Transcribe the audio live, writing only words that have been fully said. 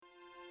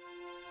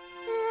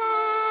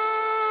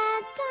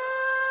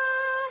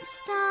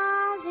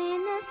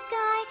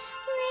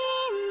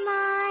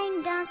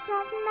us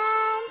of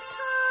man's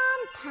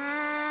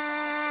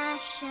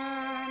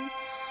compassion.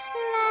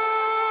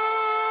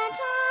 Let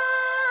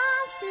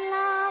us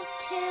love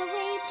till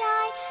we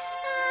die,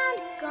 and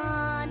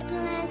God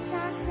bless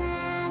us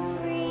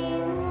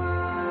everyone.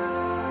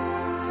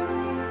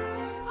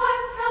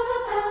 Hark how the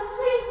bells,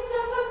 sweet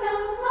silver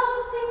bells, all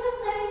seem to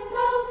say,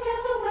 throw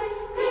cares away.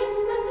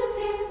 Christmas is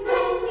here,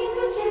 bringing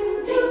good cheer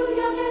to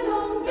young and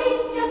old,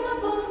 big and the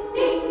bold.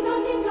 Ding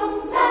dong,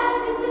 that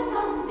is the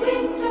song.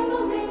 Ring,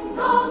 joyful ring,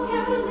 all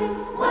caroling.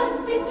 One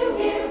seems to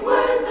hear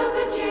words of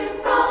good cheer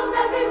from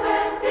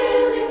everywhere,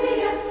 filling the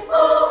air.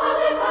 Oh, how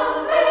they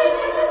come,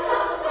 raising the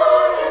sound,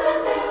 born in the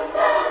tale,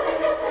 telling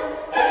the tale.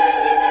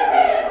 Ringing the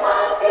ring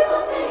while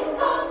people sing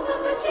songs of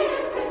good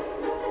cheer.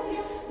 Christmas is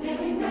here.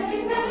 Merry,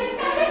 merry, merry,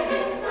 merry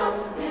Christmas.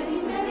 Merry,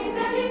 merry,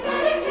 merry,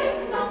 merry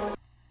Christmas.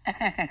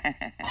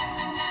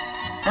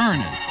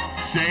 Ernest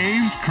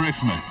Saves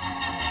Christmas.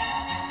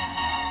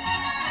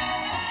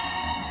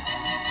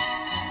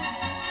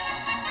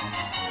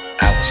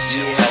 I was too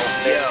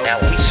hopeless, now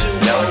I'm too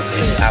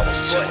hopeless. I was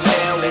too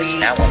hopeless,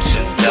 now I'm too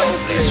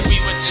dopeless. We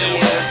were too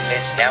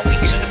hopeless, now we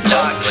too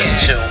dopeless.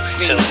 Too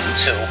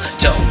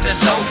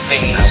dopeless, whole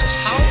fiends. I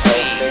was too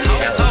hopeless,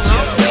 now I'm too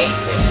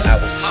hopeless. I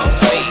was too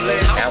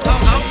hopeless, now I'm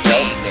too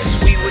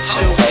dopeless. We were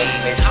too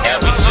hopeless, now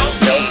we too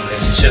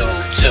dopeless.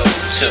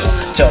 Too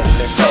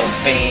dopeless, whole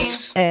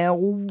fiends.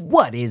 And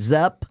what is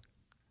up,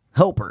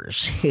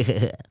 Hopers?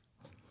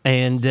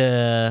 And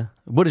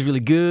what is really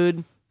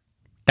good?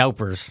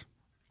 Dopers.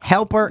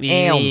 Helper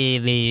Elms.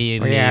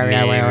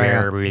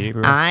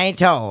 I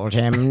told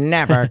him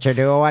never to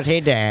do what he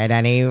did,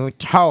 and he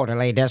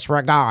totally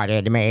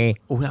disregarded me.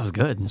 Oh, that was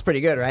good. It's pretty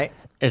good, right?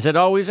 Is it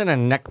always in a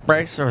neck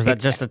brace, or is that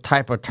just a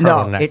type of No,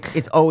 turtleneck?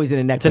 it's always in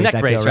a neck It's a brace. neck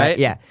I brace, feel, right?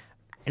 Yeah.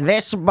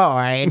 This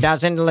boy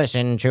doesn't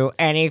listen to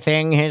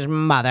anything his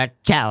mother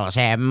tells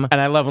him.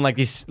 And I love when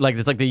it's like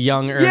the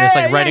young Ernest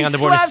writing he on the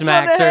board and slaps him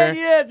on the smacks her. head.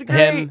 Yeah, it's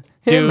great. Him,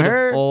 dude,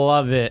 her.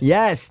 love it.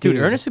 Yes, Dude,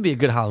 dude. Ernest would be a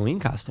good Halloween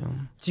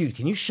costume. Dude,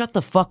 can you shut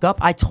the fuck up?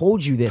 I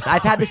told you this.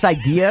 I've had this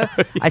idea.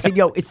 I said,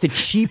 yo, it's the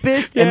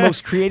cheapest and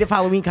most creative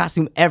Halloween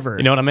costume ever.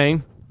 You know what I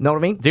mean? Know what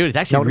I mean? Dude, it's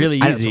actually really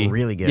I know, easy. It's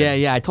really good.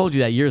 Yeah, I told you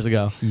that years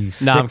ago. You No, I'm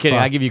sick kidding.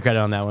 fuck. I give you credit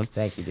on that one.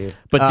 Thank you, dude.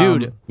 But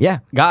dude, yeah.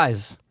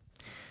 guys,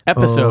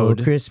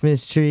 episode. Oh,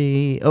 Christmas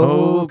tree.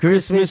 Oh,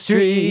 Christmas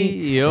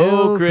tree.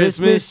 Oh,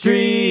 Christmas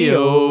tree.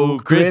 Oh,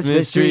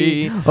 Christmas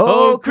tree.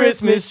 Oh,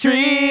 Christmas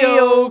tree.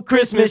 Oh,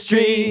 Christmas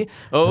tree.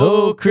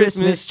 Oh,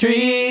 Christmas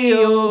tree.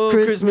 Oh,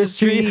 Christmas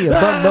tree.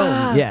 Boom,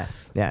 boom. Yeah.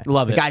 Yeah.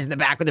 Love the it. guys in the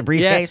back with the Yeah,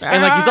 briefcase.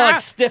 and like he's all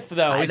like stiff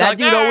though. He's that like,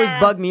 dude always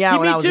bugged me out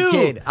when I was a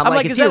kid. I'm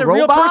like, is he that a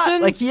real robot?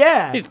 person? Like,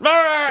 yeah. He's,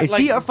 Is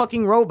he a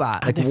fucking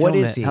robot? Like, what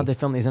is he? How'd they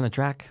film? He's on a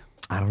track.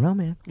 I don't know,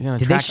 man. He's on a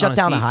Did they track on shut a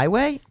down the seat.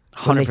 highway?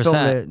 When they 100%.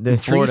 filmed the in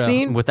tree Florida,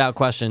 scene? without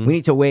question. We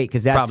need to wait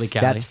because Probably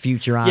Cali. that's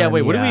future on. Yeah,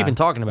 wait, what the, are we even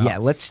talking about? Yeah,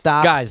 let's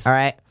stop. Guys. All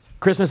right.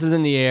 Christmas is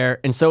in the air,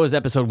 and so is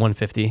episode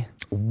 150.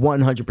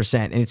 100%.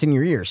 And it's in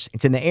your ears.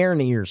 It's in the air and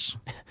the ears.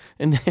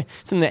 And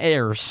it's in the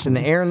airs. It's in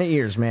the air and the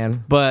ears,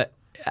 man. But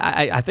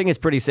I think it's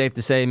pretty safe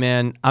to say,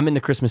 man, I'm in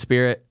the Christmas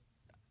spirit.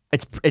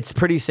 It's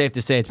pretty safe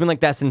to say it's been like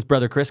that since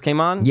Brother Chris came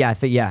on. Yeah,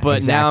 yeah. But now I'm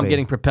exactly.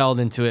 getting propelled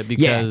into it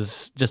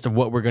because just of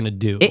what we're gonna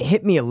do. It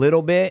hit me a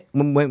little bit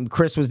when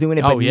Chris was doing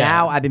it, but Oh, yeah.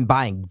 now I've been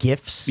buying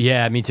gifts.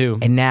 Yeah, me too.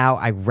 And now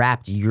I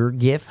wrapped your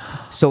gift.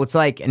 So it's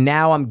like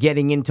now I'm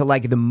getting into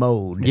like the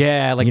mode.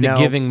 Yeah, like you the know?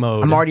 giving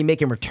mode. I'm already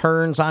making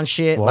returns on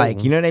shit. Whoa.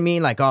 Like, you know what I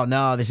mean? Like, oh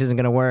no, this isn't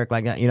gonna work.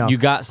 Like, you know, You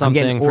got I'm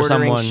getting something for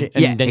ordering someone, shit.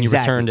 and Yeah, then you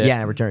exactly. returned it.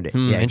 Yeah, I returned it.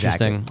 Yeah,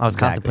 interesting. exactly. I was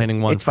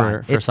contemplating one It's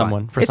fine. for It's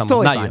someone. fine. For It's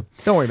someone, totally not fine.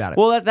 you. Don't worry about it.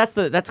 Well,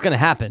 that's gonna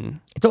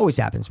happen. It always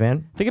happens,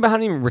 man. Think about how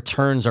many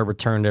returns are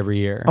returned every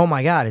year. Oh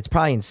my god, it's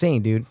probably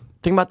insane, dude.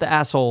 Think about the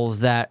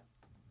assholes that.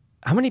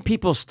 How many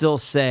people still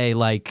say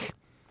like?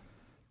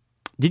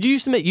 Did you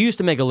used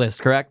to make a list,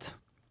 correct?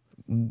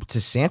 To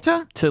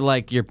Santa? To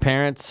like your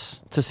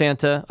parents to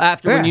Santa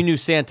after when Yeah. you knew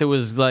Santa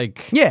was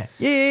like. Yeah.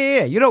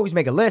 You'd always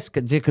make a list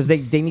because they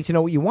need to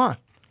know what you want.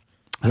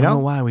 I don't know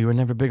why we were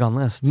never big on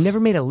lists. You never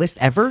made a list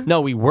ever?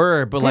 No, we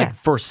were, but Yeah. like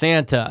for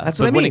Santa. That's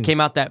but what I when mean. it came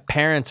out that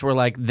parents were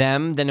like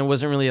them, then it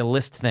wasn't really a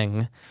list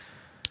thing.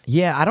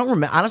 Yeah, I don't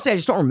remember. Honestly, I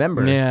just don't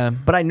remember. Yeah.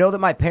 But I know that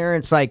my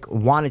parents like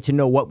wanted to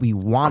know what we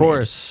wanted. Of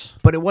course.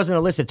 But it wasn't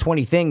a list of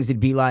 20 things.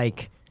 It'd be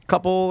like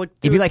Couple.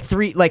 it'd be like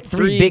three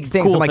three big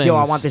things. cool I'm like, yo,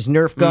 I things. want this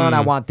Nerf gun.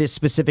 I want this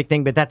specific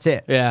thing, but that's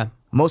it. Yeah.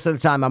 Most of the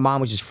time, my mom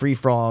was just free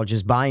for all,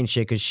 just buying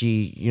shit because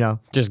she, you know,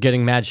 Just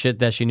getting mad shit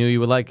that she knew you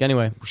would like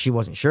anyway. she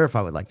wasn't sure if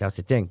I would like. That's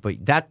the thing.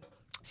 But that's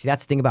the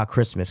thing about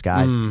Christmas,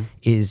 guys,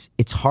 is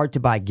it's hard to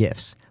buy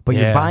gifts. But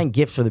Yeah. you're buying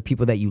gifts for the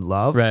people that you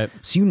love. Right.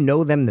 So you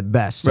know them the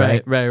best,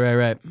 right?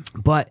 Right.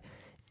 But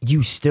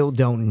you still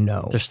don't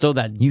know. There's still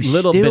that You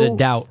little bit still- of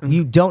doubt.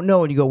 You don't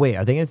know, and you go, "Wait,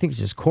 are they going to think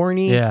this is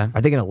corny? Yeah. Are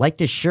they going to like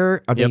this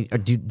shirt? Are Yep. they? Or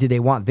do they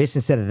want this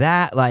instead of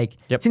that? Like,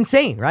 Yep. it's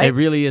insane, right? It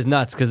really is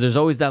nuts because there's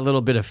always that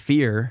little bit of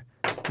fear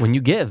when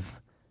you give.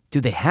 Do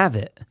they have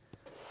it?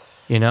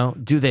 You know,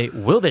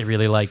 will they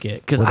really like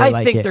it? Because Will they I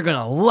like think it? they're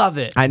gonna love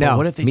it. I know. But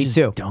what if they Me just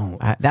too. don't?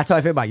 That's how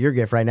I feel about your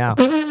gift right now.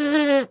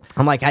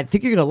 I'm like, I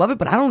think you're gonna love it,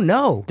 but I don't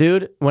know.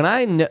 Dude,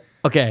 when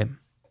okay,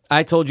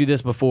 I told you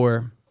this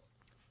before.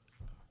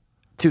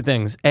 Two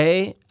things.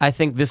 A, I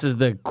think this is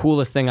the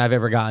coolest thing I've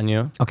ever gotten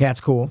you. Okay,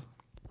 that's cool.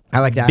 I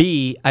like that.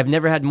 B, I've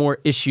never had more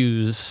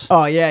issues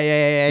Oh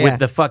yeah. with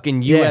the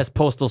fucking U.S. Yeah.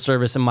 Postal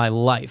Service in my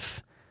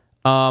life.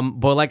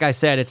 But like I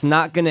said, it's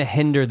not going to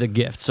hinder the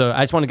gift. So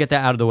I just want to get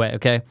that out of the way,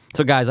 okay?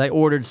 So guys, I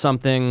ordered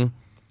something.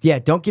 Yeah,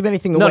 don't give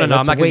anything No, away. I'm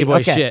not going to give away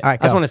Okay, shit. All right,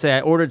 I just go. want to say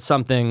I ordered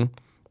something,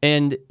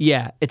 and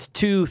yeah, it's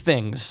two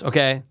things,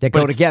 okay? That But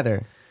go it's-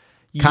 together.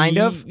 Kind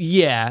of?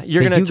 Yeah,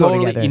 you're They going to do go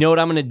totally. together. You know what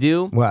I'm going to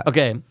do? What?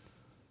 Okay.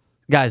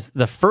 Guys,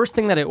 the first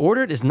thing that I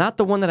ordered is not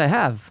the one that I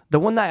have. The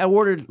one that I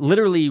ordered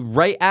literally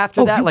right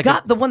after Oh, that. you like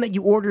got the one that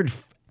you ordered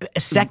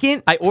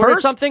second? I ordered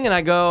first? something and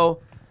I go,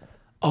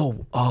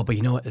 oh, but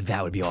you know what?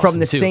 That would be awesome From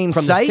the too. same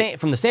from site?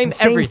 from the same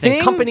Same everything,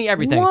 thing? company,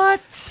 everything. What?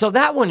 So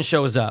that one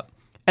shows up.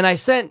 And I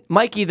sent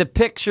Mikey the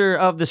picture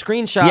of the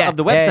screenshot Yeah, of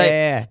the yeah, website.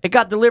 yeah. It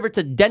got delivered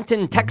to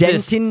Denton,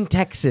 Texas. Denton,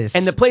 Texas.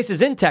 And the place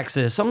is in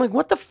Texas. So I'm like,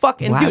 what the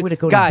fuck? And Why dude, would it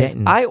go to guys,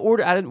 Denton? I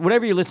ordered,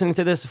 whatever you're listening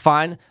to this,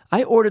 fine.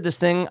 I ordered this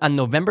thing on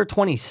November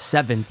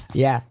 27th.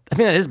 Yeah. I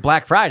think that is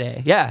Black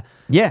Friday. Yeah.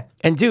 Yeah.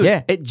 And dude,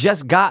 Yeah. it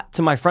just got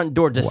to my front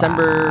door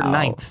December Wow.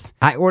 9th.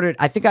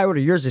 I think I ordered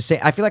yours the same.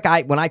 I feel like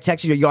when I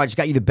texted you, yo, I just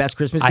got you the best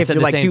Christmas I gift. said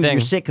You're the like, same dude, thing.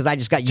 you're sick because I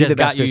just got you Just the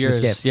best got you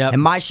Christmas yours. gift. Yep.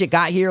 And my shit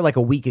got here like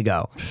a week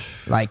ago.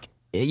 Like,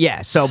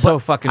 yeah. So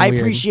fucking I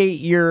weird.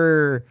 appreciate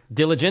your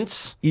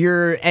Diligence.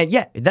 and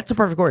yeah, that's a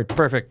perfect word.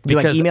 Perfect. You're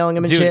like Because, emailing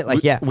them and dude, shit.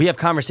 Like, yeah. We have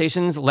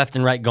conversations left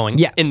and right going.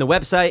 Yeah. In the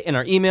website, in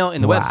our email,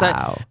 in the Wow.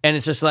 website. And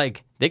it's just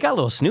like, they got a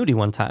little snooty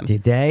one time.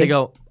 Did they? They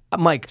go,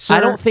 Mike, Sir, I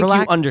don't think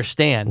relax." you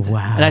understand. And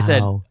I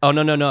said, Wow. oh,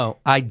 no.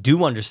 I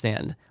do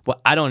understand. What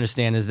I don't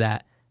understand is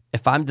that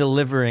if I'm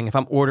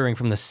ordering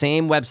from the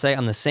same website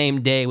on the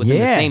same day within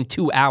the Yeah. same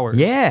 2 hours,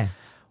 Yeah.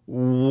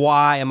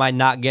 why am I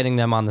not getting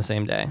them on the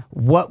same day?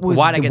 What was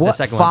Why'd I get the what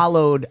second one?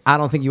 followed? I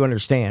don't think you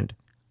understand.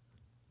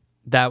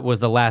 That was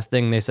the last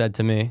thing they said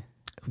to me.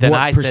 Then what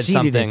I said preceded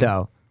something. it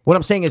though? What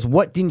I'm saying is,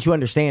 what didn't you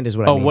understand? Is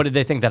what I Oh, mean. what did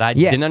they think that I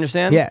Yeah. didn't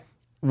understand? Yeah.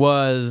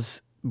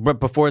 But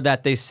before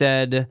that, they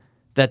said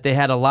that they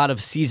had a lot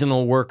of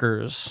seasonal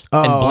workers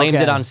and Oh, blamed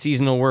okay. it on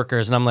seasonal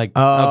workers. And I'm like,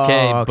 Oh,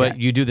 okay, okay. but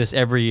you do this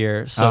every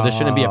year, so there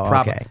shouldn't be a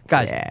problem. okay.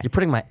 Guys, Yeah. you're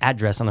putting my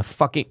address on a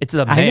fucking. It's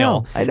the I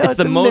mail. know, It's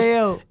the the most.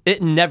 mail.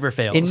 It never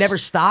fails. It never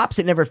stops.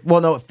 It never.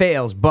 Well, no, it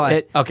fails.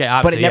 But Okay, but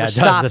obviously, it never yeah, does,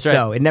 stops that's right.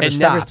 though. It never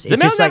stops. The It's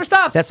mail just never like-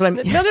 stops. That's what I'm.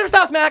 The mail never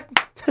stops, Mac.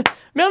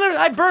 Mail never.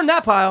 I burned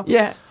that pile.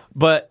 Yeah.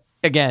 But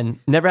again,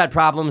 never had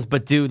problems.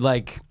 But dude,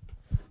 like,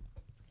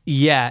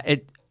 yeah,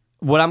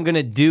 what I'm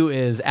gonna do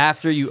is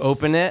after you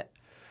open it,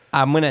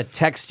 I'm gonna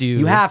text you.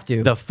 You have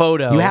to. the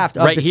photo. You have to,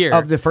 of right the- here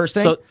of the first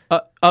thing?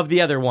 So of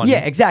the other one. Yeah,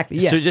 exactly,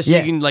 yeah, So just yeah.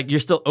 so you can you're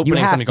still You opening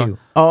have something. to. Going,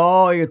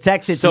 Oh, you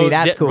text it to so me.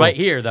 That's th- cool. right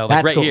here though. Like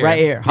That's right cool. here. Right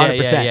here.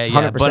 100%. Yeah.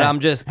 100%. But I'm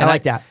just. I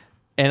like that.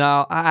 And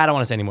I don't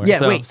want to say anymore. Yeah.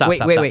 So wait.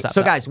 stop.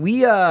 So guys,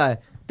 we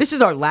this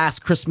is our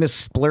last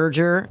Christmas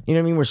splurger. You know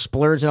what I mean? We're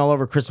splurging all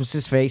over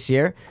Christmas's face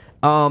here.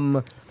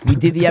 We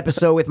did the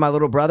episode with my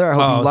little brother. I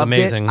hope Oh, it you was loved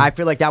amazing. it. I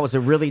feel like that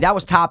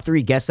was top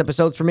 3 guest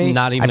episodes for me.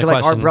 Not even I a feel like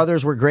our question.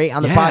 brothers were great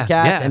on the Yeah,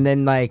 podcast, yeah. and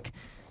then like,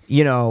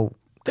 you know,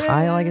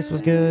 Kyle I guess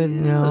was good. You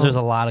know, There's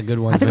a lot of good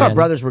ones. I think man. our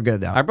brothers were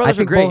good though. Our brothers I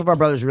think were great. both of our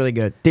brothers were really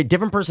good. They're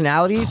different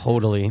personalities,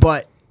 Totally.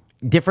 but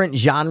different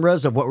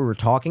genres of what we were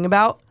talking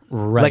about.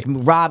 Right. Like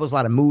Rob was a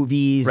lot of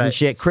movies and Right.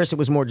 shit. Chris, it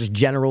was more just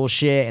general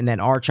shit. And then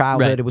our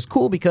childhood, Right. it was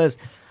cool because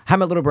I had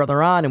my little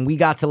brother on and we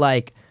got to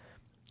like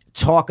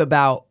talk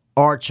about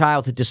our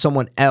childhood to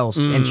someone else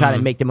and try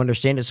to make them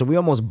understand it. So we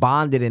almost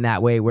bonded in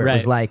that way where it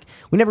was Right. like,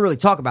 we never really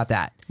talk about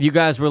that. You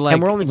guys were like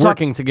we're only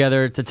working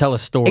together to tell a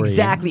story.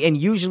 Exactly. And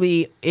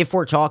usually, if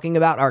we're talking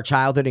about our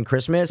childhood and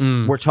Christmas,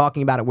 we're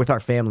talking about it with our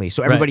family.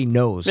 So everybody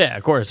knows. Yeah,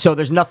 of course. So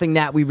there's nothing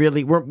that we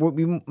really,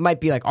 we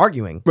might be like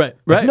arguing. Right,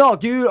 Like, right. no,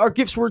 dude, our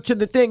gifts were to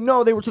the thing.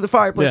 No, they were to the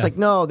fireplace. Yeah. Like,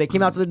 no, they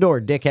came out to the door,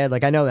 dickhead.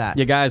 Like, I know that.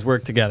 You guys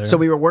work together. So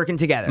we were working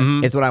together,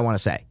 is what I want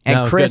to say. And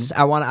No, it's Chris,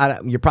 good.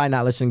 you're probably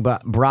not listening,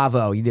 but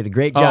bravo. You did a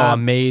great Oh, job.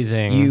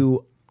 amazing.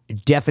 You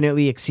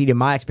definitely exceeded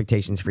my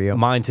expectations for you.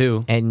 Mine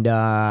too. And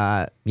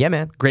yeah,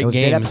 man. Great it was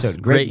games. A good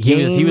episode. Great He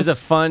games. was a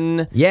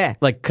fun Yeah.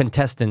 like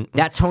contestant.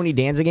 That Tony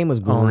Danza game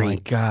was great. Oh my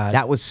God.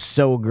 That was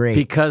so great.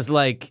 Because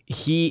like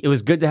it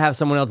was good to have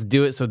someone else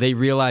do it so they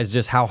realize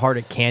just how hard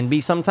it can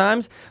be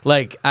sometimes.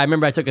 Like I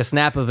remember I took a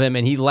snap of him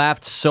and he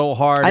laughed so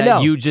hard I know.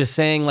 at you just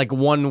saying like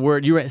one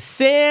word. You were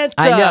Santa,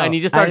 I know, and he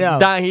just I starts know.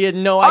 dying. He had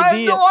no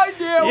idea.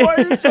 idea what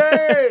you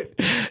said.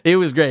 It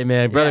was great,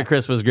 man. Brother Yeah.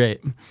 Chris was great.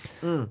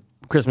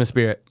 Christmas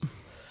spirit.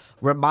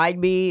 Remind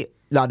me.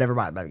 No, never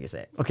mind. I'm not gonna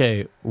say it.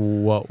 Okay.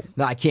 Whoa.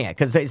 No, I can't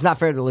because it's not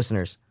fair to the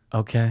listeners.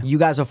 Okay. You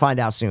guys will find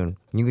out soon.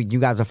 You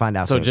guys will find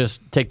out So soon.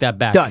 just take that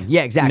back. Done.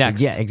 Yeah, exactly. Next.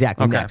 Yeah,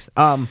 exactly. Okay. Next.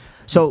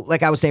 So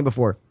like I was saying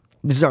before,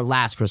 this is our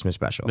last Christmas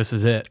special. This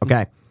is it.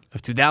 Okay.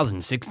 Of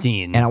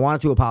 2016. And I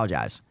wanted to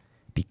apologize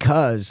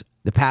because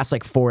the past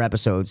like 4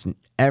 episodes,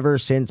 ever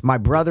since my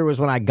brother was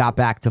when I got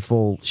back to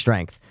full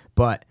strength,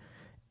 but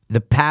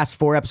the past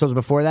 4 episodes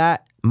before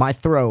that, my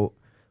throat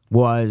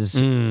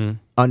was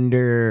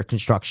under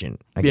construction,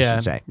 I guess Yeah.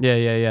 you'd say.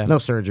 Yeah. No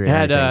surgery. It or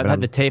had anything, but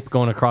had the tape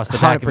going across the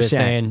back of it 100%.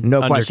 saying No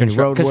under question.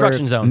 Road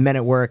construction work, zone. men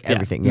at work, Yeah.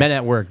 everything. Yeah. Men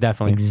at work,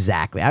 definitely.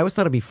 Exactly. I always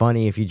thought it'd be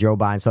funny if you drove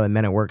by and saw the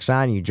men at work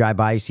sign. You drive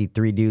by, you see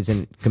 3 dudes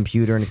in a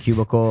computer in a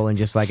cubicle, and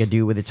just like a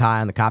dude with a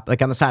tie on the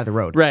like on the side of the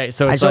road. Right,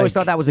 so I it's just always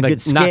like- thought that was a like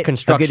good skit, not a good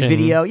construction,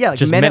 video. Yeah, like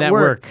just men at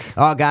work.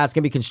 Oh god, it's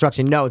gonna be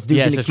construction. No, it's dudes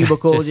Yeah, in a it's just-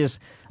 cubicle, just- just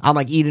on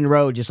like Eden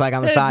Road, just like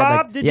on the side.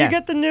 like, yeah.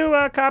 the new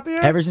copier?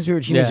 Ever since we were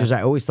teenagers, Yeah.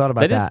 I always thought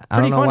about That is that. I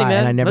don't pretty know funny, why, man.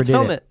 and I never Let's did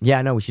film it. Yeah,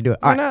 I know we should do it.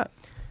 Why All right. not?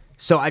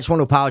 So I just want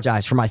to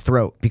apologize for my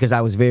throat because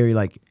I was very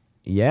like,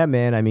 yeah,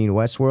 man. I mean,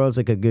 Westworld's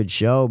like a good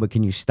show, but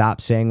can you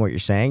stop saying what you're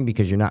saying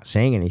because you're not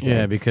saying anything?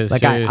 Yeah, because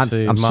like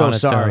seriously, I'm so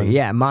sorry. monotone.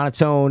 Yeah,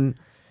 monotone.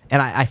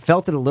 And I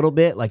felt it a little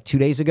bit like 2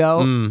 days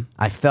ago. Mm.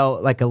 I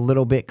felt like a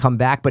little bit come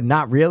back, but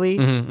not really.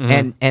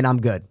 And I'm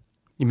good.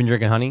 You been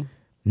drinking honey?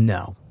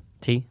 No,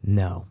 Tea?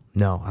 no.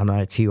 I'm not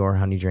a tea or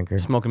honey drinker.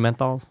 Smoking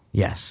menthols?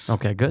 Yes.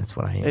 Okay, good. That's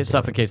what I am. It doing.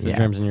 suffocates the Yeah.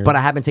 germs in your... But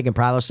I haven't taken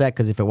Prilosec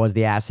because if it was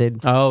the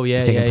acid, Oh, yeah,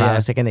 I'm taking yeah.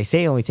 Prilosec, and they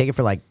say only take it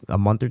for like a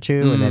month or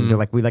two, and then they're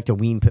like, we like to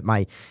wean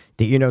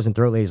the ear, nose, and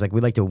throat ladies like we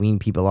like to wean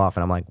people off,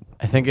 and I'm like,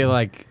 I think it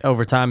like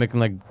over time it can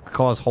like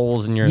cause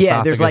holes in your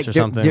yeah, esophagus there's like or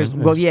something.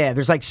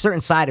 there's like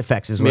certain side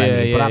effects is what I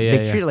Yeah, mean, but yeah,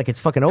 they yeah. treat it like it's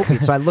fucking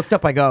opiate. So I looked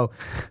up, I go,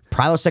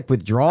 Prilosec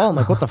withdrawal. I'm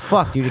like, what the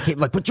fuck, dude? It came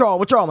like withdrawal.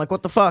 I'm like,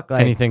 what the fuck?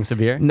 Like, Anything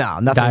severe? No,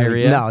 nothing.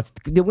 Diarrhea? No,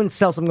 they wouldn't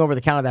sell something over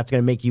the counter that's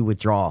gonna make you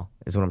withdraw.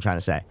 Is what I'm trying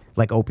to say.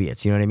 Like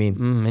opiates, you know what I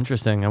mean?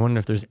 Interesting. I wonder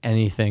if there's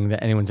anything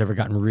that anyone's ever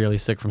gotten really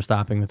sick from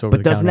stopping that's over But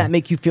the doesn't counter. that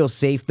make you feel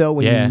safe though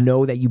when Yeah. you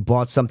know that you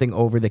bought something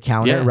over the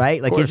counter, Yeah, right?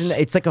 of Like course. isn't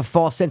it's like a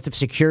false sense of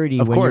security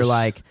Of when you're course.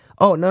 like,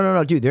 oh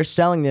no, dude, they're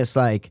selling this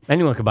like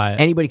Anyone could buy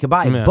it. anybody could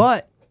buy it. Yeah.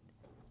 But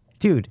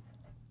dude,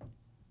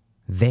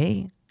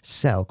 they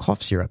sell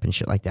cough syrup and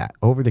shit like that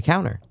over the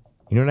counter.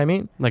 You know what I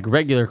mean? Like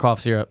regular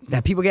cough syrup.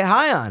 That people get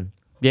high on.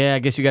 Yeah, I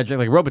guess you got to drink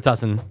like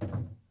Robitussin.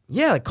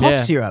 Yeah, like cough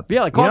Yeah. syrup.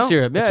 Yeah, like you cough know?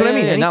 syrup. That's Yeah, what I yeah,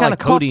 mean. yeah. Any Not kind like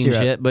of cough codeine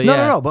syrup. shit, but no,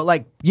 yeah. no. But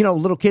like, you know,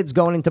 little kids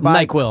going in to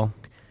buy NyQuil.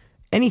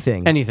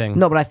 anything. Anything.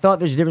 No, but I thought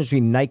there's a difference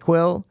between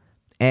NyQuil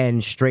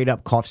and straight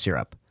up cough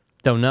syrup.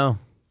 Don't know.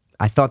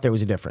 I thought there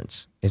was a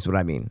difference, is what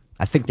I mean.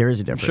 I think there is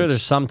a difference. I'm sure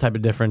there's some type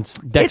of difference.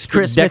 It's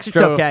Christmas. It's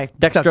okay.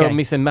 It's okay.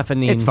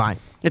 Dextromethorphan. It's fine.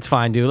 It's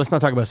fine, dude. Let's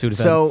not talk about Sudafed.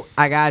 So,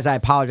 guys, I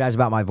apologize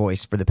about my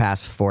voice for the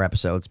past 4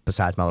 episodes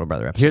besides my little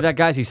brother episode. hear that,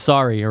 guys? He's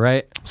sorry, all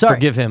right? Sorry.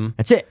 Forgive him.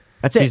 That's it.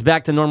 That's it. He's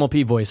back to normal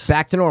P voice.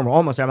 Back to normal.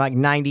 Almost. I'm like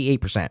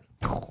 98%.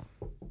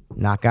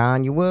 Knock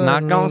on your wood.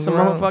 Knock on some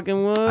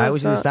motherfucking wood. I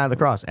always do the son. sign of the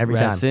cross every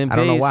Rest time. in I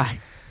don't know peace. why.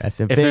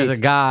 Rest in If peace. there's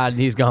a God,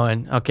 he's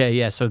going, okay,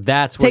 yeah, so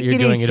that's what Take you're it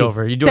doing easy. it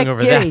over. You're doing Take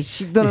over it that.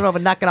 easy. You're doing it over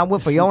knocking on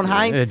wood for your own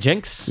high.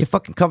 Jinx? You're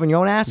fucking covering your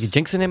own ass. You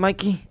jinxing it,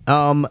 Mikey?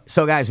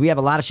 So guys, we have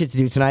a lot of shit to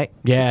do tonight.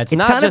 Yeah, it's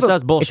not kind just of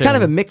us It's kind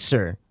of a bullshitting.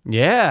 mixer.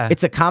 Yeah.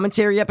 It's a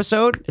commentary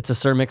episode, It's a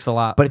Sir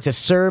Mix-a-Lot. but it's a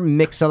Sir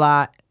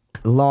Mix-a-Lot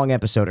long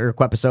episode, or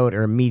episode,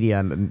 or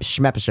media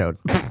schmepisode.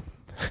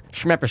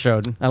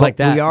 Schmeppersode. I like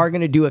But that. we are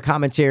going to do a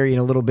commentary in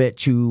a little bit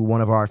to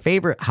one of our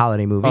favorite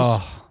holiday movies.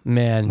 Oh,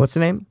 man. What's the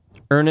name?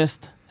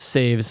 Ernest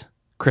Saves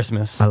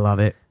Christmas. I love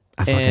it.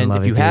 I fucking And love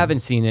if it. you dude. haven't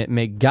seen it,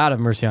 may God have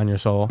mercy on your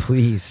soul.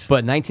 please.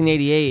 But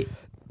 1988,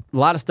 a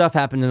lot of stuff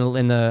happened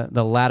in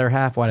the latter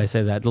half. Why did I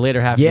say that? The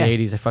later half Yeah. of the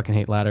 80s. I fucking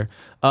hate latter.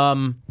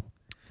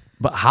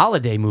 But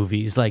holiday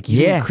movies, like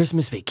even Yeah.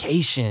 Christmas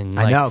Vacation.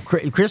 I like, know.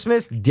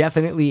 Christmas,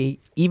 definitely,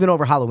 even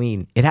over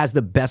Halloween, it has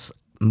the best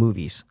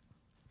movies.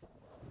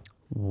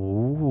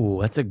 Ooh,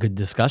 that's a good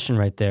discussion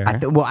right there.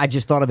 I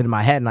just thought of it in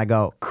my head, and I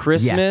go,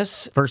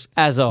 Christmas yeah. First,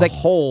 as a like,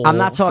 whole. I'm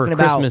not talking for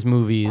about Christmas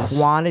movies.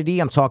 quantity.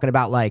 I'm talking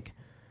about like,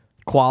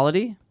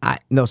 Quality.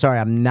 no, sorry,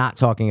 I'm not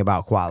talking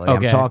about quality.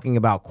 Okay. I'm talking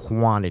about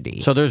quantity.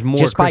 So there's more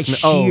just by Christmas-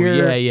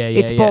 sheer. oh, yeah.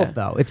 It's both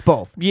though. It's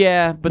both.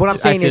 Yeah, but What I'm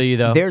saying I feel is, you,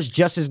 though. there's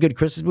just as good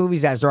Christmas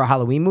movies as there are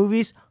Halloween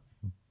movies,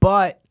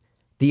 but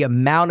the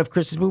amount of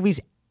Christmas movies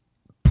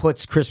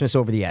puts Christmas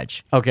over the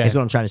edge. Okay. Is what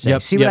I'm trying to say.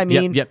 Yep, See what yep, I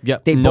mean?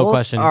 yep. They No both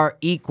question. are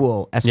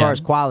equal as Yeah. far as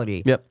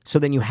quality. Yep. So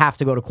then you have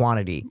to go to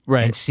quantity.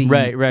 Right, And see.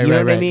 right. You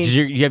know what I mean? 'Cause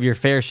you have your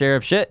fair share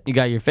of shit. You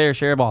got your fair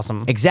share of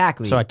awesome.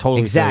 Exactly. So I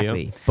totally feel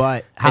exactly. you.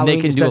 But And they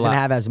Halloween can just do a doesn't lot.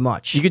 have as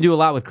much. You can do a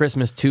lot with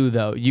Christmas too,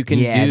 though. You can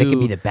Yeah, do they can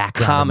be the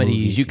background comedies.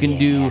 movies. You can Yeah,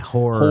 do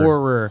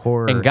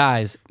horror. And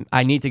guys,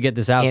 I need to get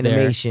this out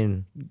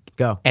Animation.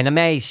 Go. there.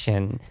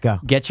 Animation. Go.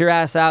 Get your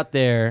ass out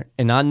there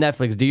and on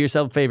Netflix. Do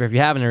yourself a favor if you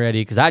haven't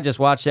already, because I just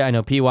watched it. I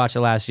know P watched it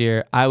last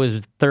year. I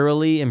was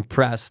thoroughly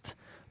impressed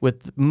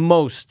with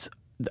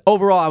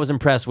overall, I was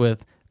impressed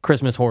with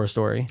Christmas Horror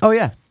Story. Oh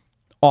yeah.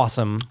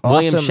 Awesome.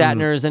 William Awesome.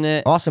 Shatner is in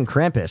it. Awesome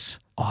Krampus.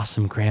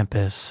 Awesome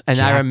Krampus. And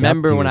Jacked I up,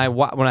 remember when dude.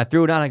 when I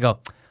threw it on, I go,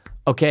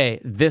 okay,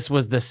 this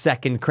was the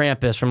second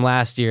Krampus from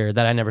last year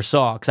that I never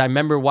saw. Because I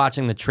remember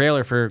watching the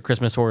trailer for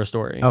Christmas Horror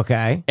Story.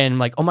 Okay. And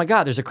like, oh my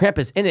God, there's a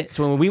Krampus in it.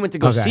 So when we went to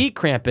go Okay. see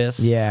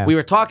Krampus, Yeah. we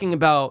were talking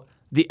about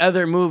the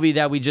other movie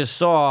that we just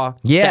saw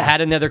Yeah. that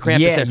had another Krampus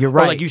Yeah, in it. you're Or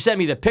right. like you sent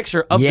me the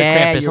picture of the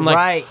Yeah, Krampus. you're I'm like,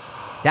 right.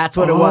 That's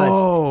what it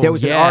Oh, was. There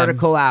was an yeah.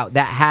 article out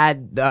that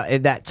had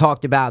that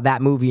talked about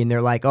that movie, and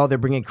they're like, "Oh, they're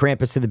bringing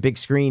Krampus to the big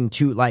screen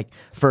too, like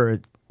for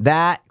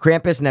that,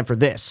 Krampus, and then for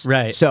this.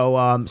 Right. So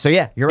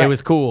yeah, you're right. It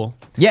was cool.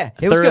 Yeah,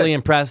 it was thoroughly good.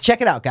 impressed.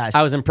 Check it out, guys.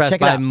 I was impressed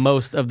Check it by out.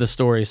 most of the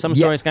stories. Some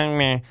Yeah. stories kind of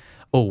meh.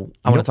 Oh,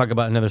 I want to talk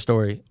about another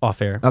story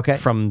off air. Okay.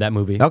 From that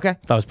movie. Okay.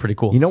 That was pretty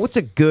cool. You know what's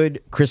a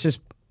good Christmas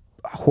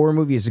horror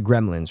movie is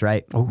Gremlins,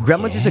 right?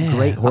 Gremlins is a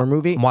great horror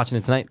movie. I'm watching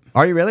it tonight.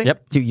 Are you really?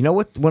 Yep. Dude, you know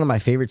what one of my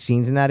favorite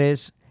scenes in that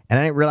is? And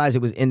I didn't realize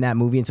it was in that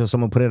movie until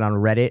someone put it on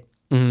Reddit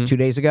 2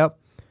 days ago.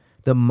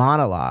 The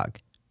monologue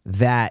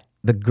that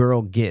the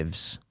girl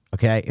gives,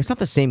 okay? It's not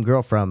the same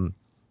girl from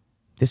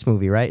this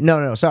movie, right?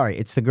 No, sorry.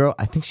 It's the girl,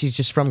 I think she's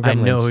just from Gremlins. I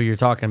know who you're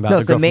talking about. No,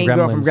 it's the main from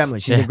girl from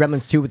Gremlins. She's in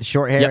Gremlins 2 with the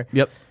short hair.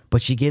 Yep.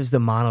 But she gives the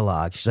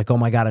monologue. She's like, oh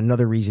my God,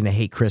 another reason to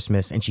hate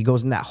Christmas. And she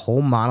goes in that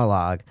whole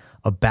monologue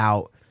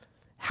about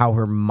how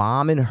her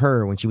mom and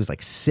her, when she was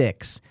like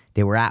 6,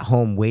 they were at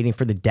home waiting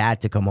for the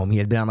dad to come home. He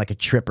had been on like a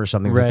trip or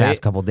something for the Right.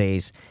 past couple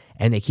days.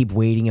 And they keep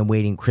waiting and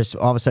waiting.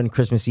 All of a sudden,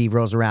 Christmas Eve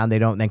rolls around. They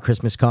don't. Then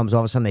Christmas comes. All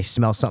of a sudden, they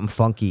smell something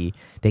funky.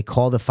 They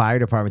call the fire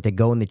department. They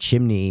go in the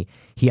chimney.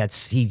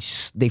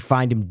 They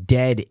find him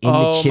dead in the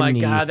Oh chimney. my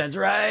God, that's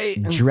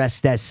right.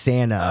 Dressed as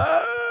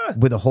Santa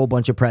with a whole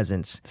bunch of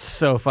presents.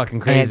 So fucking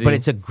crazy. But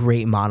it's a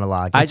great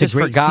monologue. I It's a just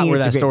great forgot scene. where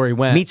It's a that great- story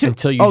went. Me too.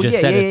 Until you just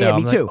said it, though.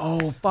 Me I'm too. like,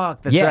 oh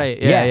fuck, that's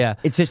right. Yeah.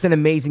 It's just an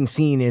amazing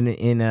scene and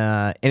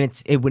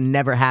it would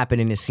never happen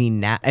in a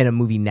scene in a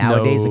movie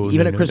nowadays. No, Like,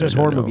 even no, a no, Christmas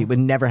no, horror no. movie, it would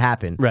never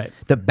happen. Right.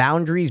 The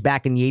boundaries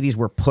back in the 80s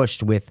were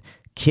pushed with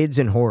kids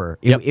and horror.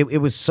 Yep. It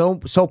was so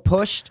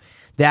pushed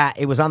that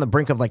it was on the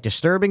brink of like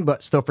disturbing,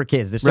 but still for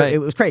kids. Right. It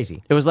was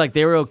crazy. It was like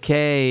they were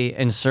okay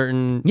in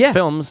certain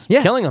films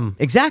killing them.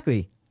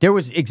 Exactly. There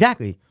was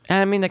exactly.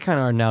 I mean, they kind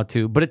of are now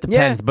too, but it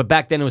depends. Yeah. But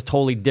back then it was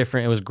totally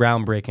different. It was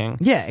groundbreaking.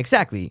 Yeah,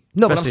 exactly.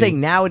 No, but I'm Especially-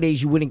 saying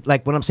nowadays you wouldn't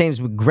like. What I'm saying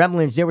is with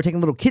Gremlins, they were taking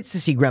little kids to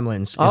see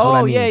Gremlins. Is what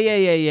I mean.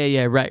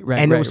 yeah. Right.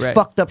 And there was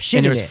fucked up shit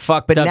And in there was it.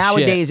 fucked but up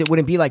nowadays shit. it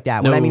wouldn't be like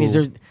that. What I mean is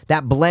No. there's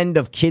that blend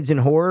of kids and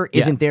horror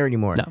isn't there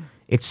anymore. No.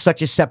 It's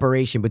such a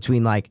separation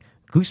between like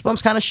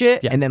Goosebumps kind of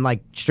shit and then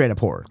like straight up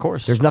horror. Of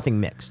course. There's nothing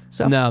mixed.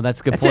 So No,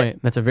 that's a good That's point. it.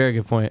 That's a very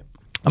good point.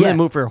 I'm Yeah. gonna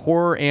move for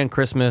horror and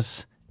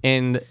Christmas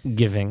and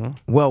giving.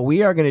 well,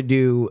 we are gonna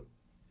do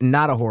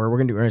not a horror. We're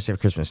gonna do Ernest Save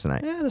Christmas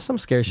tonight. Yeah, there's some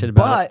scary shit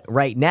about it. But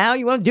right now,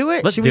 you want to do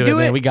it? Let's Should do we do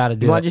it, it? man. We gotta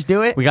do it. You want to just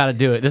do it? We gotta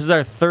do it. This is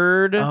our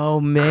third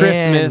Oh man,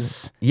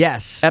 Christmas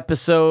Yes.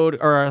 episode,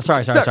 or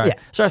sorry. Start- yeah.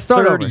 It's our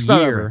Start third over,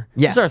 start year. over.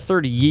 Yeah. This is our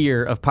third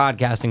year of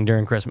podcasting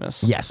during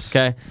Christmas. Yes.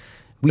 Okay.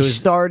 We It was-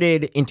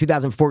 started in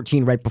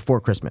 2014, right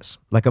before Christmas,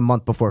 like a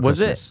month before Was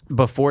Christmas. it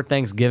before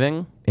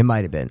Thanksgiving? It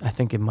might have been. I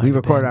think it might. We have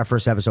recorded been. our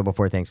first episode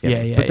before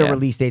Thanksgiving. Yeah, But the yeah.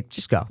 release date,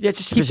 just go. Yeah,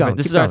 just keep going.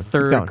 This keep is our going, keep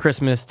third going.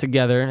 Christmas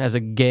together as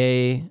a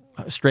gay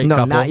straight No,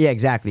 couple. not yeah,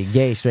 exactly.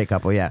 Gay straight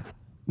couple. Yeah.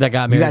 That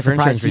got You married guys for have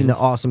probably insurance seen the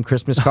reasons. awesome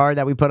Christmas card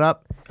that we put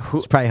up.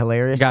 It's probably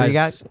hilarious for you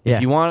guys. Yeah.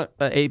 If you want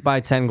an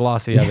 8x10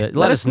 glossy of it,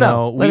 let us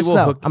know. Let us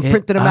know. I'm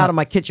printing them out of of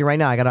my kitchen right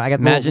now. I got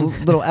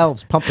Imagine- little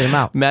elves pumping them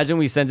out. Imagine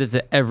we sent it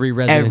to every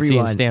residency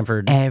Everyone, in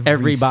Stanford. every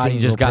Everybody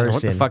just got, single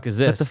what the person. fuck is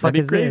this? What the fuck That'd be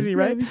is crazy,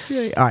 this?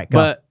 right? All right, go.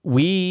 But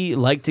we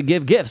like to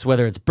give gifts,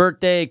 whether it's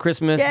birthday,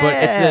 Christmas, but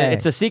Yeah.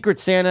 it's a secret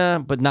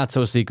Santa, but not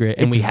so secret,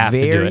 and it's we have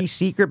to do very it.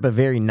 secret, but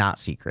very not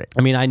secret.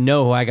 I mean, I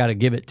know who I got to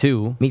give it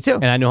to. Me too.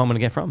 And I know who I'm going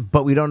to get from.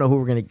 But we don't know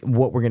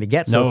what we're gonna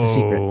get, so it's a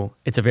secret.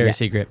 It's a very Yeah.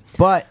 secret.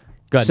 But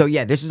Go ahead. so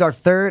yeah, this is our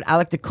third. I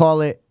like to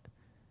call it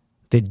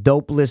the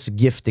dopeless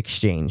gift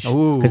exchange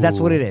because that's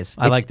what it is.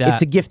 I like that.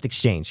 It's a gift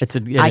exchange. It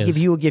I is. give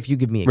you a gift, you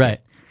give me a Right.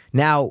 gift.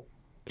 Now,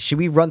 should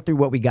we run through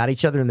what we got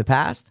each other in the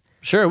past?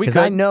 Sure, we Because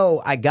could. I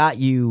know I got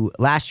you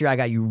last year. I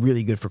got you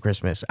really good for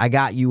Christmas. I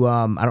got you.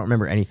 I don't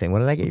remember anything. What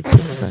did I get you for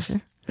Christmas last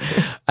year?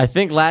 I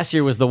think last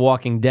year was the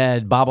Walking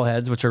Dead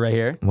bobbleheads, which are right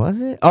here. Was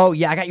it? Oh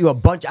yeah, I got you a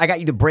bunch. I got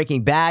you the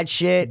Breaking Bad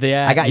shit.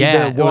 Yeah, I got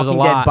yeah, you the it was a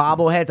Walking Dead lot.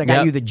 bobbleheads. I got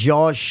Yep. you the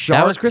Jaws shark.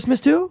 That was Christmas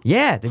too?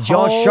 Yeah, the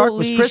Jaws shark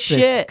was Holy Christmas.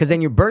 shit. Because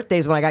then your birthday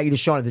is when I got you the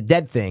Shaun of the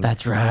Dead thing.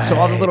 That's right. So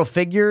all the little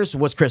figures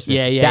was Christmas.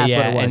 Yeah, That's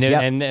what it was. And,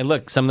 Yep. and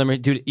look, some of them are,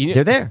 dude.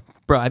 They're there.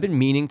 Bro, I've been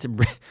meaning to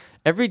bring.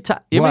 Every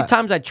What?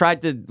 times I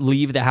tried to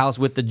leave the house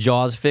with the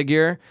Jaws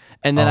figure,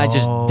 and then I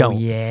just Oh, don't.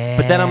 yeah.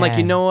 But then I'm like,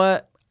 you know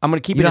what? I'm gonna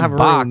keep You it don't in have a a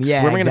box. room. Yeah, Where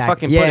am I gonna exactly.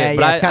 fucking Yeah, put it? yeah,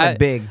 But it's kinda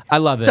big. I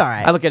love it. It's all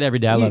right. I look at it every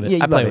day. I love it. You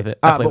I play love with it.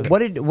 All I right, play but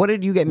with it. what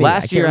did you get me?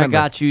 Last year I remember.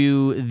 got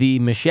you the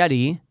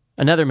machete.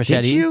 Another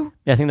machete. you?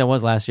 Yeah, I think that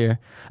was last year.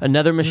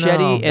 Another machete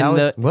No, and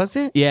that was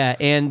it? Yeah,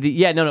 and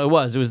no, it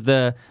was. It was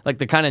the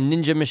kind of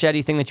ninja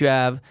machete thing that you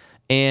have,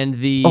 and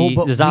the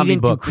But the zombie we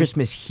didn't book. do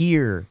Christmas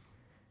here.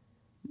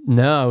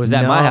 No, it was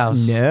at No, my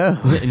house. no.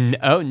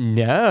 Oh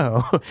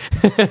no.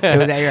 It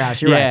was at your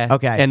house. You're yeah. right.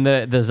 Okay. And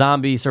the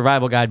zombie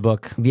survival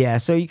guidebook. Yeah,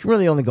 so you can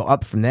really only go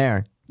up from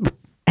there.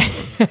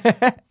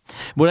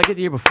 What did I get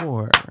the year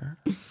before?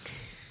 I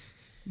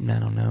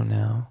don't know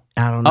now.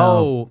 I don't know.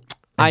 Oh,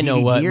 I know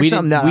DVD what. or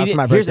something? No, that's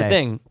my Here's the birthday.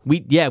 thing. We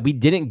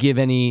didn't give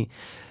any.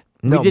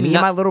 No, we did me not,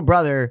 and my little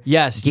brother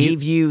Yes,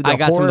 gave you the I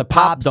got some of horror the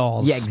pop pops.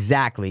 dolls. Yeah,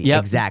 exactly. Yep.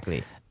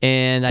 Exactly.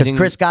 And I Because think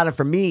Chris got it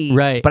from me,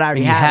 Right, but I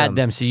already and you had had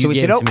them, so you we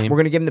gave said, it "Oh, to me." we're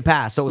gonna give him the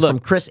pass." So it was Look, from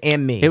Chris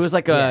and me. it was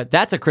like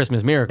that's a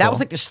Christmas miracle. that was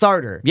like the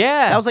starter.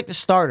 Yeah. that was like the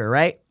starter,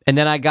 right? And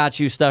then I got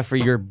you stuff for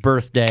your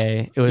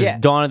birthday. It was Yeah.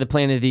 Dawn of the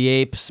Planet of the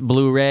Apes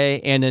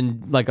Blu-ray, and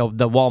then like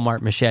the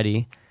Walmart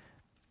machete.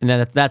 And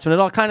then that's when it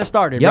all kind of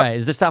started, Yep. right?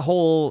 Is this that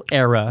whole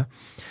era?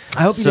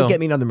 I hope you So- can get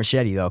me another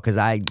machete though, because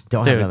I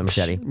don't have another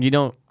machete. You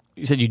don't.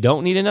 You said you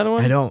don't need another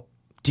one. I don't.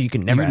 Dude, you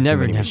can never You have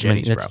never too many have too many.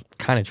 machetes, bro. That's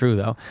kind of true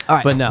though. All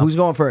right, but no. who's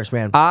going first,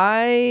 man?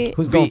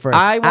 Who's going first?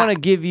 I want to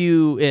give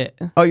you it.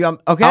 Oh, you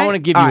okay? I wanna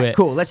give All you right, it,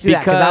 Cool. Let's do that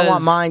because I want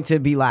because- mine to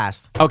be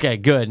last. Okay,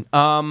 good.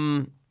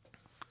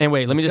 And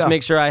wait, let me just go.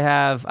 make sure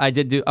I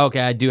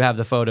do have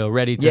the photo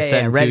ready to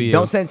send ready. to you.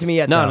 Don't send it to me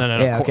yet. No, though.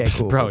 no. Yeah, okay,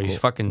 cool. Bro, cool, you cool.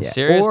 fucking Yeah.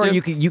 serious, Or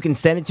dude? you can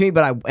send it to me,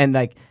 but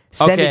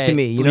send it to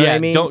me. You know what I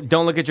mean?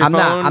 Don't look at your I'm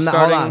phone. not.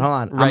 starting Hold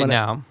on. Right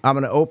now. I'm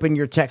gonna open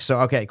your text.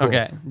 So okay, cool.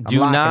 Okay. I'm Do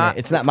locking not. It.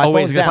 It's not my Oh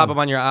wait, phone's it's gonna down. pop up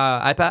on your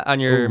iPad, on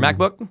your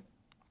MacBook.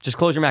 Just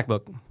close your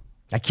MacBook.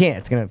 I can't.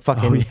 It's gonna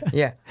fucking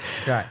yeah.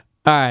 All right.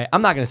 All right,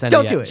 I'm not gonna send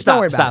Don't it. do yet. it. Stop, Don't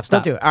worry about it.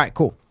 stop. Don't do it. All right,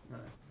 cool.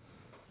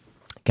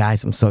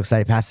 Guys, I'm so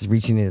excited. Pass is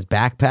reaching in his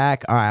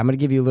backpack. All right, I'm gonna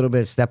give you a little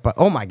bit of step by.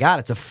 Oh my god,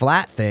 it's a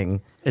flat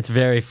thing. It's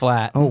very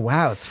flat. Oh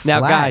wow, it's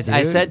flat. Now, guys, I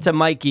dude. said to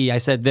Mikey, I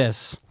said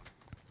this.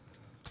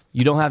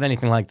 You don't have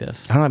anything like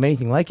this. I don't have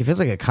anything like it. It feels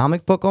like a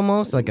comic book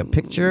almost, like a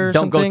picture. Or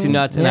Don't go something. too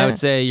nuts, and I Yeah. would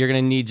say you're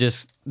gonna need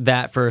just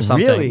that for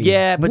something. Really?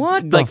 Yeah, but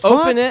What the like fuck?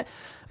 open it.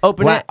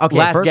 Open Wow, it. okay,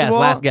 last first guess. of all-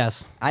 Last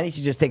guess. I need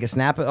to just take a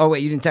snap. Oh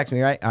wait, you didn't text me,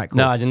 right? All right, cool.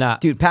 No, I did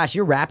not. Dude, Pass,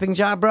 your rapping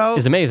job, bro,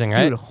 Is amazing,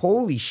 right? Dude,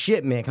 holy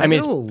shit, man. Can I mean,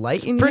 get a little light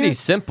it's in pretty here?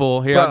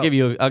 simple. Here, Bro. I'll give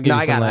you. No, I some got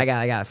it. light.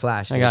 I got it.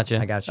 Flash. I got you.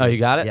 I got you. Oh, you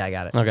got it? Yeah, I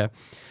got it. Okay.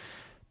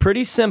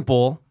 Pretty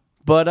simple,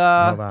 but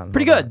Hold on,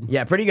 pretty hold good. on.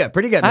 Yeah, pretty good.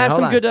 Pretty good. I Man. have Hold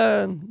some on.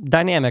 good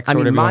dynamics. I or mean,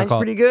 whatever you wanna mine's call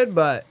it. pretty good,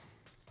 but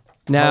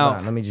Now, Hold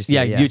on, let me just do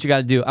yeah, it, yeah. do what you got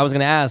to do. I was going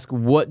to ask,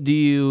 what do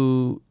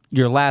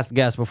your last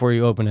guess before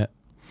you open it?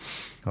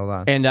 hold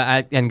on.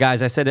 And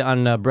guys, I said it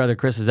on Brother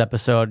Chris's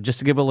episode. Just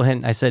to give a little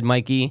hint, I said,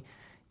 Mikey,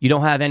 you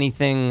don't have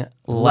anything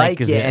like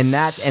it,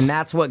 this. and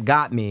that's what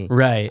got me.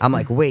 Right. I'm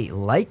like, wait,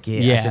 like it?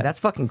 I Yeah. said, that's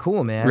fucking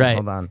cool, man. Right.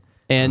 Hold on.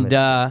 And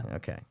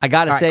okay. I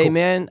got to All right, say, cool.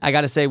 man,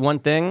 one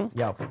thing.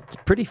 Yo. It's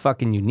pretty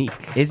fucking unique.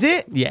 Is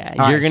it? Yeah,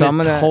 All you're right, so going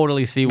I'm to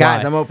totally see why.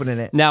 Guys, I'm opening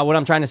it. Now, what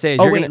I'm trying to say is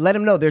Oh you're wait, going to... let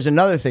him know. There's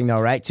another thing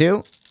though, right?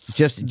 Too.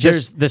 Just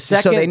There's the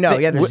second. so they know.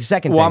 thi- Yeah, there's a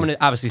second. Well, thing. I'm gonna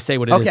obviously say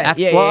what it is. Okay,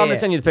 After, yeah, well, yeah, I'm gonna yeah.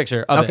 send you the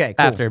picture of Okay, it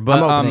cool. after.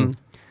 But I'm opening.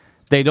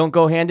 they don't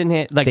go hand in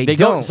hand. Like They they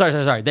don't. go.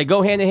 Sorry. They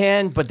go hand in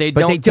hand, but they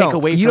But don't they take don't.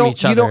 away you from don't,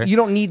 each other. You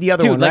don't need the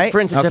other Dude, one, like right?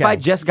 for instance, if Okay. I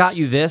just got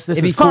you this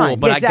It'd is be fine. cool.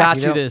 But Yeah, I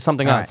exactly, got you know? to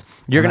something All else. right.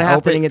 You're Am gonna I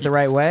have to opening it the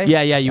right way?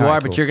 Yeah, you All right,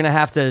 are. But cool. you're gonna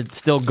have to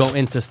still go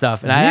into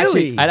stuff. And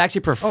Really? I'd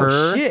actually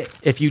prefer shit.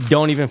 if you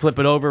don't even flip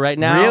it over right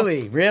now.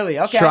 Really?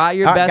 Okay. Try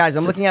your All right, best guys.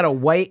 I'm to- looking at a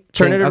white.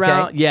 Turn thing, it okay?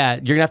 around. Yeah,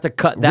 you're gonna have to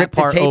cut that Rip the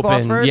part tape off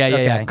open. first? Yeah.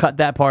 Okay. Cut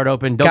that part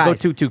open. Don't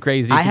Guys, go too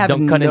crazy. I have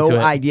don't cut no into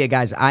it. idea,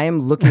 guys. I am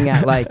looking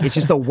at like it's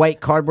just a white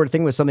cardboard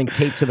thing with something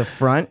taped to the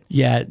front.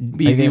 Yeah,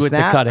 easy gonna with the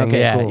snap? cutting. Okay,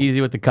 yeah, cool. easy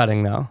with the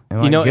cutting though. Am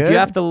You I know, if good? you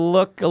have to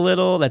look a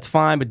little, that's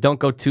fine, but don't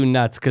go too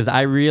nuts because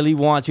I really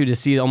want you to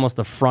see almost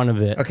the front of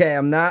it. Okay,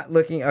 I'm not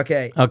looking.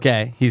 Okay.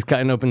 Okay, he's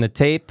cutting open the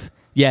tape.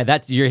 Yeah,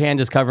 that's your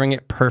hand is covering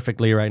it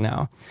perfectly right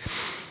now.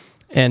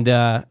 And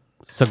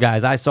so,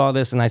 guys, I saw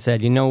this and I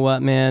said, you know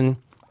what, man?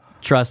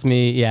 Trust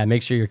me. Yeah,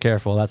 make sure you're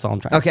careful. That's all I'm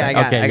trying to say. Okay, I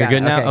got it. I you're got good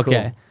it. now. Okay, cool.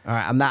 Okay. All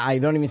right. I'm not. I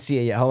don't even see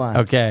it yet. Hold on.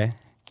 Okay.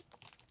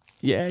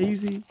 Yeah,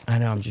 easy. I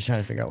know. I'm just trying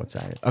to figure out what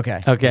side it is.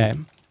 Okay. Okay.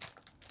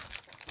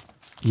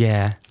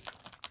 Yeah.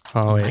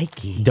 Oh wait.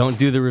 Mikey. Don't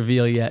do the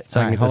reveal yet, so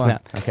All I right, can get the hold on.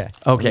 snap. Okay.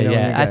 Okay. Let me know when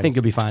Yeah, you're I good. think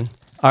you'll be fine.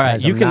 All right,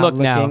 Guys, you I'm can not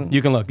look now. looking.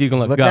 You can look. You can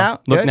look. Look Go. now?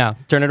 Look Good? now.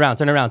 Turn it around.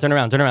 Turn around. Turn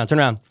around. Turn around. Turn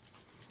around.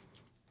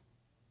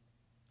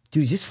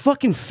 Dude, is this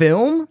fucking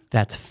film?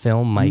 That's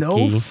film, Mikey.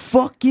 No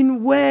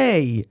fucking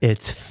way.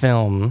 It's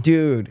film.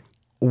 Dude.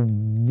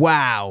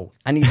 Wow.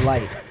 I need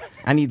light.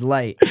 I need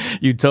light.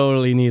 You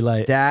totally need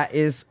light. That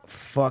is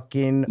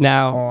fucking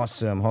Now-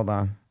 awesome. Hold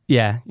on.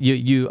 Yeah.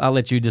 You. I'll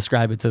let you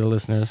describe it to the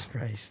listeners.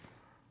 Christ.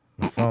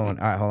 My phone.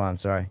 All right, hold on.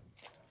 Sorry.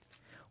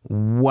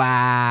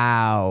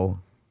 Wow.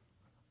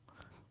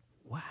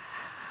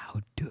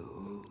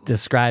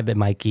 Describe it,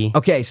 Mikey.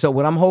 Okay, so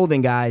what I'm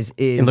holding, guys,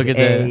 is And look at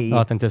a... the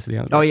authenticity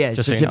on it. Oh, yeah,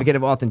 just so you know. certificate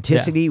of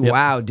authenticity. Yeah, yep.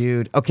 Wow,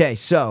 dude. Okay,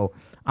 so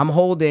I'm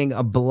holding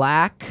a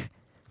black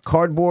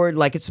cardboard,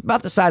 like it's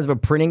about the size of a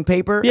printing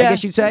paper, Yeah, I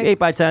guess you'd say. 8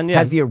 by 10, yeah.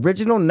 Has the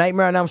original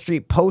Nightmare on Elm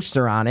Street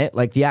poster on it,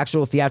 like the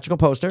actual theatrical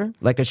poster,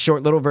 like a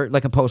short little,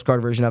 like a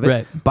postcard version of it.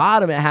 Right.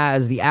 Bottom, it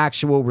has the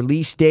actual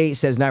release date,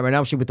 says Nightmare on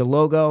Elm Street with the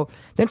logo.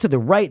 Then to the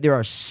right, there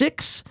are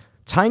 6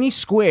 tiny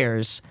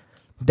squares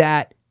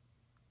that,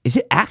 is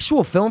it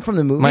actual film from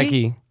the movie?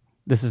 Mikey,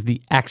 this is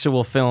the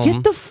actual film.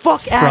 Get the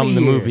fuck out of from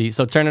the here. movie.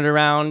 So turn it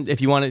around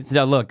if you want it.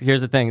 Now look,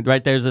 here's the thing.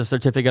 Right there's a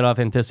certificate of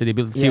authenticity.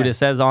 But see Yeah. what it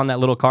says on that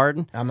little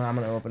card? I'm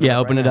gonna open it Yeah,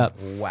 up open right it now. up.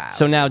 Wow.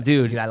 So now,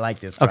 dude. Dude, I like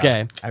this. Bro.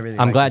 Okay. I really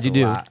I'm like glad this you a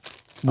do. lot.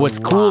 What's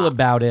A cool lot.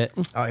 about it?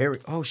 Oh, here.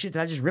 Oh shit!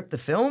 Did I just rip the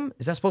film?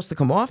 Is that supposed to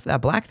come off?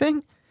 That black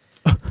thing?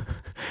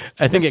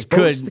 I think It's it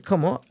could. supposed to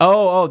come up.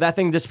 Oh, that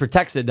thing just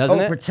protects it, doesn't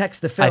it? Protects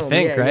the film. I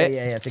think, yeah, right?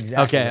 Yeah, that's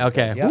exactly. Okay, what it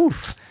okay. does. Yep.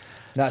 Oof.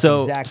 That's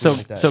So, exactly what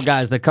it does.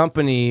 guys, the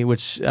company,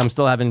 which I'm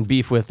still having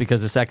beef with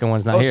because the second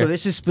one's not here. So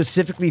this is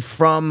specifically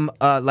from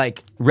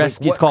like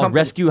Rescue. what It's called company?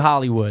 Rescue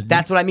Hollywood.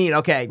 That's what I mean.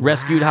 Okay,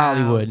 Rescued Wow.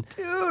 Hollywood.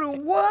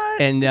 Dude,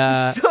 what? And,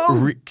 This is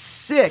so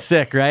sick.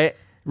 Sick, right?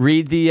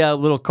 Read the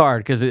little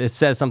card because it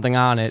says something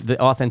on it. The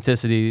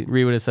authenticity.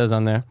 Read what it says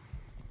on there.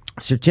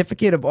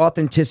 Certificate of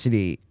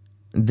authenticity.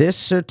 This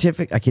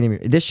certificate, I can't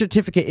even. This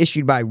certificate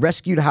issued by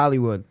Rescued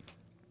Hollywood.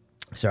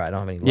 Sorry, I don't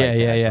have any. Yeah, light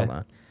yeah, guys. yeah. Hold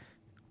on.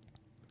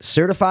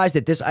 Certifies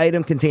that this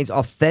item contains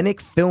authentic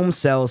film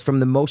cells from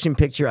the motion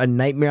picture A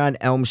Nightmare on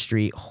Elm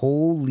Street.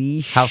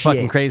 Holy shit! How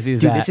fucking crazy is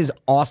Dude, that? this is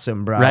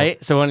awesome, bro.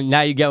 Right? So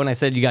now you get when I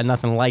said you got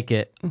nothing like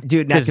it.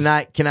 Dude, now 'Cause-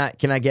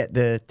 can I get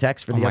the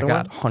text for Oh the my other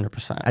God, one?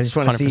 100%. I just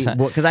want to see 100%.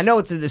 because I know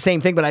it's the same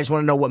thing, but I just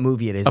want to know what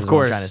movie it is. Of is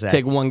what I'm trying course. to say.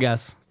 Take one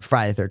guess.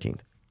 Friday the 13th.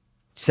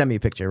 Send me a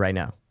picture right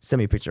now. Send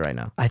me a picture right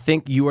now. I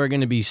think you are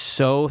going to be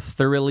so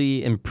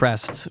thoroughly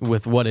impressed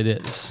with what it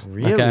is.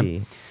 Really?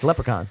 Okay? It's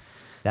Leprechaun.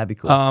 That'd be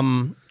cool.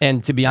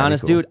 And to be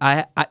honest, cool. dude,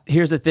 I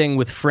here's the thing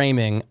with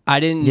framing.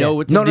 I didn't know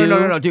what to no, do.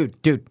 No,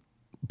 dude.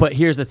 But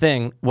here's the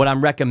thing. What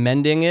I'm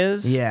recommending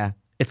is Yeah.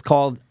 it's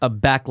called a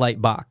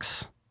backlight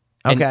box.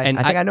 Okay, I think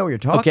I know what you're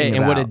talking Okay,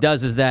 and what about. it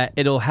does is that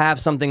it'll have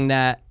something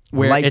that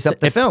where Lights it's up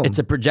the film. It's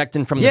a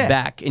projecting from Yeah. the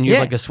back, and you have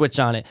Yeah. like a switch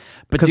on it.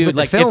 But 'Cause dude, with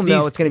the like film, if these,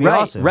 though, it's gonna be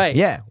right, awesome. right?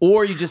 Yeah.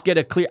 Or you just get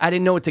a clear. I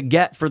didn't know what to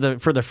get for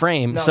the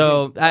frame,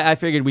 so I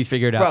figured we'd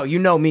figure it out. Bro, you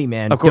know me,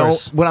 man. Of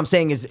course. What I'm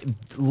saying is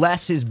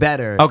less is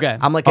better. Okay,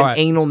 I'm like all an right.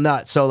 anal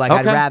nut, so like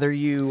I'd Okay. rather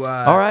you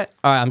All right.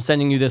 I'm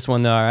sending you this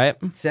one though. All right.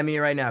 send me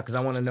it right now because I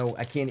want to know.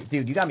 I can't,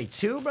 dude. You got me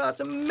too, bro. It's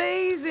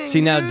amazing.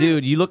 See now,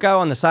 dude, you look out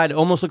on the side. It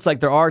almost looks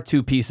like there are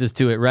two pieces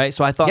to it, right?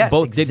 So I thought Yes,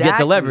 both did get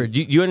exactly. delivered.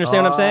 You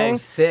understand what I'm saying?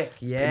 It's thick,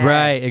 yeah.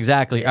 Right.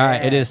 Exactly. All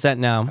right. It Yeah. is sent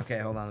now. Okay,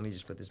 hold on. Let me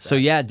just put this back. So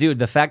yeah, dude,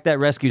 the fact that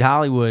Rescued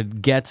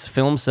Hollywood gets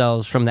film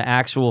cells from the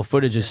actual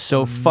footage is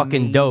so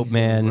fucking dope,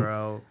 Amazing, man.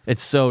 bro.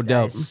 It's so That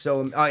dope. is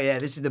so. Oh yeah,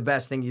 this is the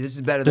best thing. This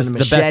is better This than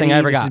is a the best machete. thing I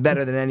ever This got. is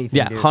better than anything.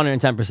 Yeah, dude.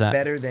 110%.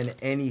 Better than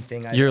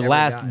anything. I've Your ever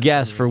last gotten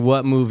guess from for you.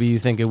 what movie you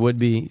think it would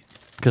be?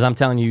 Because I'm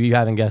telling you, you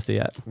haven't guessed it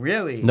yet.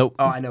 Really? Nope.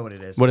 Oh, I know what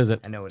it is. What is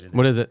it? I know what it is.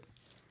 What is it?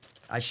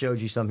 I showed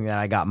you something that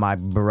I got my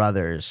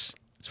brothers.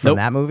 It's from Nope.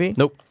 that movie.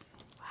 Nope.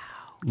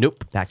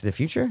 Nope. Back to the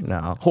Future?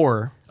 No.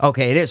 Horror.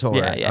 Okay, it is horror.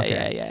 Yeah, yeah,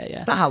 Okay. yeah.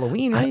 It's not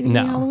Halloween, right? You think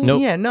No. Halloween?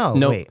 Nope. Yeah, no.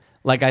 Nope. Wait.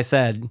 Like I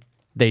said,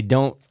 they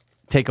don't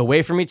take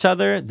away from each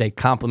other. They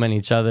complement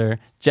each other.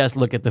 Just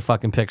look at the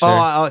fucking picture.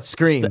 Oh, it's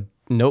Scream.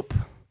 Nope.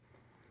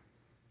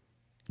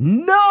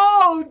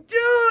 No,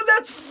 dude,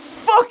 that's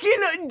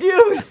fucking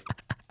dude.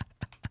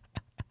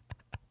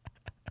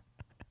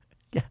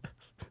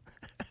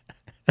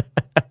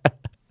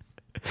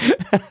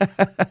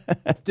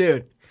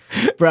 Dude,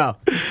 bro,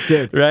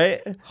 dude,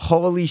 Right?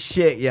 holy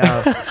shit,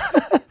 yo,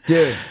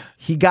 dude,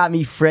 he got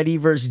me Freddy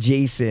vs.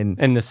 Jason.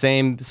 And the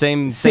same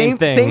thing.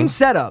 Same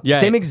setup, Yeah.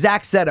 same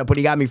exact setup, but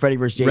he got me Freddy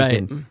vs.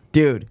 Jason, Right.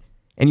 dude.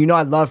 And you know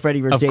I love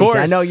Freddy vs. Of Jason. I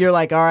course. know you're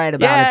like all right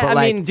about Yeah, it, but I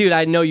like, mean, dude,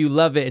 I know you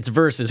love it. It's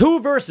versus. Who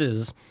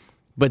versus?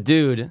 But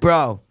dude,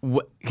 bro,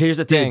 here's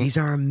the dude, thing. these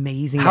are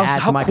amazing. How, to add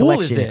how to my cool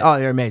collection. is it? Oh,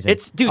 they're amazing.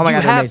 It's dude, oh my you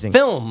God, they're have amazing.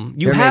 film.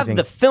 You They're have amazing.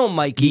 the film,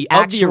 Mikey, The of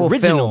the actual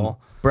original. film,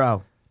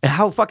 bro.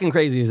 How fucking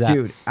crazy is that?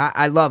 Dude,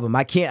 I love them.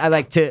 I can't. I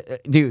like to,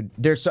 dude.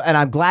 They're so, and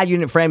I'm glad you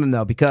didn't frame them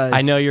though because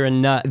I know you're a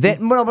nut.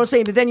 Then, what I'm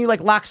saying, but then you like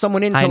lock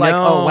someone into I like,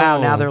 oh wow,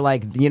 know. now they're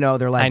like, you know,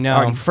 they're like I know.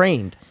 already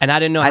framed. And I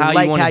didn't know I how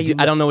like you want how to. you-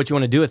 I don't know what you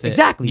want to do with it.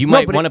 Exactly. You No,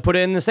 might but want to put it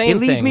in the same. It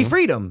leaves thing. me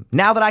freedom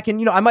now that I can.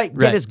 You know, I might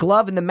Right. get his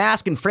glove and the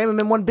mask and frame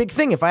him in one big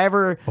thing if I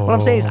ever. What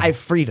I'm saying is, I have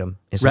freedom.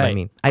 Is Right. what I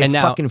mean. I and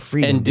have now, fucking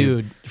freedom. And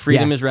dude,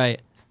 freedom Yeah. is right.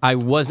 I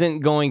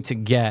wasn't going to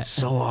get.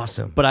 so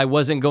awesome. But I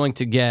wasn't going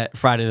to get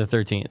Friday the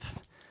 13th.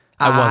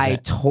 I I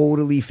wasn't.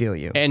 totally feel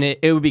you. And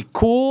it would be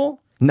cool.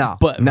 No,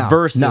 but no,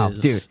 versus, no,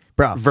 dude,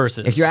 bro,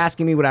 versus. If you're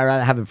asking me, would I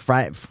rather have a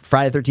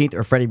Friday the 13th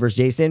or Freddy vs.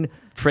 Jason?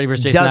 Freddy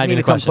vs. Jason, not doesn't even even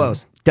a come question.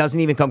 close. Doesn't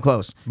even come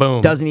close.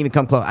 Boom. Doesn't even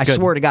come close. I Good.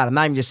 swear to God, I'm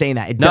not even just saying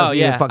that. It No, doesn't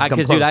even yeah, fucking come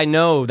because close. dude, I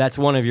know that's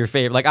one of your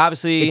favorite. Like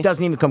obviously, It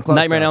doesn't even come close,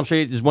 Nightmare on though. Elm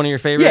Street is one of your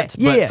favorites,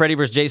 Yeah, but yeah. Freddy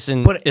vs.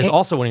 Jason is and-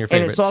 also one of your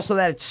favorites. And it's also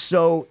that it's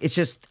so. It's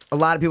just a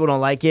lot of people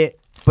don't like it,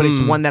 but it's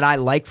one that I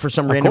like for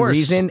some random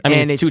reason. I mean,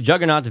 and it's two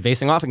juggernauts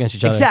facing off against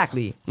each other.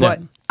 Exactly, Yeah.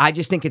 but I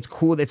just think it's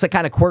cool. It's like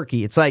kind of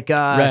quirky. It's like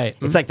Right.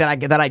 It's like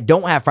that I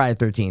don't have Friday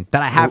the 13th.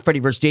 That I have Freddy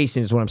vs.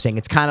 Jason is what I'm saying.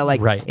 It's kind of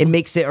like Right. it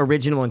makes it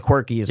original and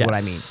quirky is what I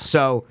Yes. mean.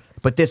 So,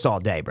 but this all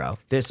day, bro.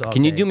 This all.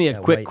 Can you day, do me a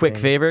that quick white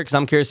thing. favor? Because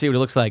I'm curious to see what it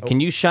looks like. Can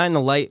you shine the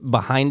light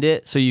behind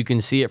it so you can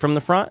see it from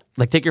the front?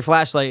 Like take your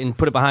flashlight and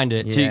put it behind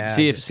it. Yeah,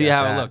 so you just see got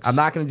how that. it looks. I'm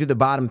not going to do the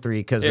bottom three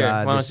because Here,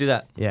 why don't you do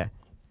that? Yeah.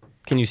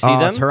 Can you see Oh,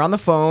 them? it's her on the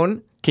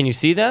phone. Can you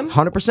see them?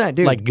 100%,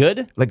 dude. Like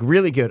good? Like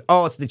really good.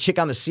 Oh, it's the chick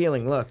on the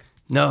ceiling. Look.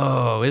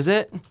 No, is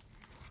it?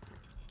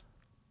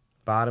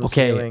 Bottom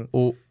Okay. ceiling.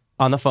 Oh,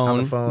 on the phone, On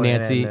the phone.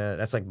 Nancy. And,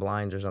 that's like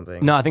blinds or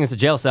something. No, I think it's a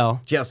jail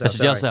cell. Jail cell, That's a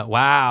jail sorry. cell.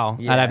 Wow.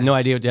 Yeah. I have no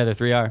idea what the other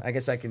three are. I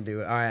guess I can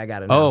do it. All right, I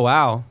got it now. Oh,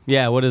 wow.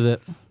 Yeah, what is it?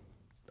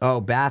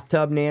 Oh,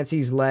 bathtub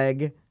Nancy's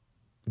leg.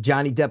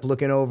 Johnny Depp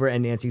looking over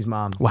and Nancy's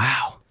mom.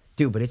 Wow.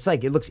 Dude, but it's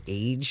like, it looks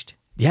aged.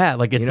 Yeah,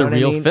 like it's You know the what I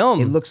real mean?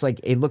 film. It looks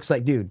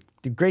like, dude,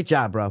 great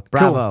job, bro.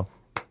 Bravo.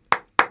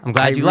 I'm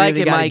glad you I like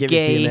really it, gotta Mike. give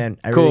it to you, man.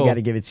 I cool. really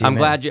gotta give it to you, I'm man.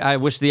 glad you. I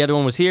wish the other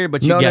one was here,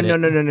 but you No, get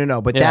it.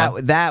 no. But Yeah.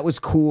 that was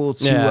cool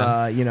to,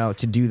 Yeah.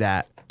 to do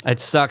that.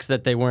 It sucks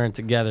that they weren't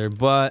together,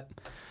 but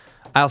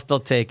I'll still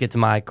take it to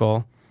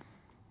Michael.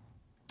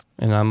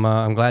 And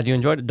I'm glad you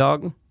enjoyed it,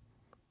 dog.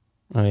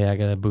 Oh yeah, I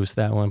gotta boost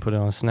that one, put it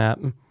on Snap.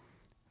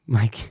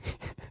 Mike,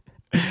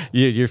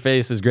 your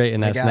face is great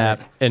in that got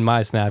snap, it. in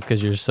my snap,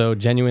 because you're so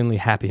genuinely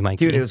happy,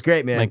 Mikey. Dude, it was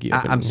great, man. Mikey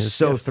opening I'm his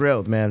so gift.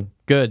 thrilled, man.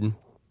 Good.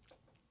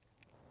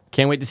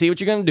 Can't wait to see what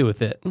you're gonna do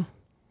with it.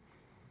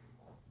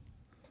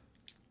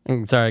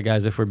 Sorry,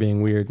 guys, if we're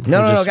being weird.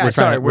 No, We're guys.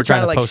 Sorry, we're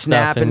trying to like post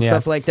snap stuff and yeah.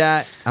 stuff like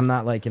that. I'm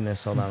not liking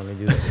this. Hold on, let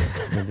me do this.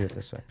 Let me do it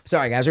this way.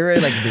 Sorry, guys. We're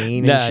really like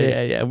vain and Nah,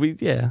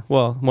 shit. yeah.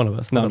 Well, one of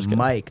us. No, I'm just The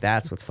kidding. mic,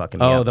 that's what's fucking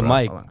me Oh, up, the bro.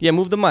 mic. Hold on. Yeah,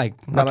 move the mic.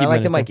 No, I'll but keep I like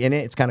it the in mic in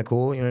it. It's kind of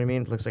cool. You know what I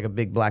mean? It looks like a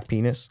big black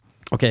penis.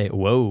 Okay,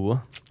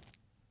 whoa.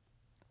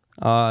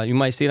 You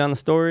might see it on the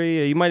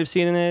story. You might have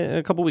seen it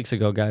a couple weeks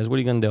ago, guys. What are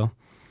you gonna do?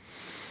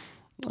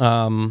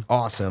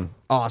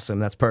 Awesome.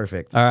 That's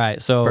perfect. All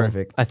right, so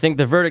Perfect. I think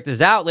the verdict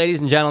is out,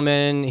 ladies and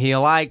gentlemen. He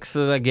likes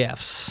the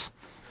gifts.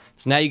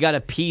 So now you got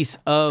a piece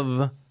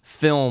of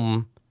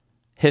film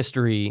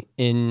history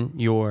in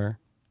your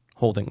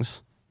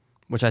holdings,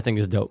 which I think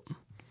is dope.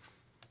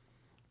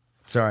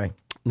 Sorry.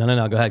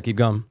 No. Go ahead, keep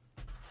going.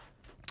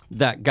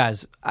 That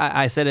guys,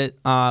 I said it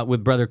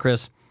with brother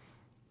Chris,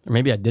 or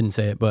maybe I didn't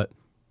say it, but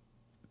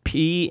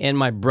P and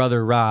my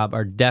brother Rob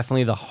are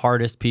definitely the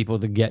hardest people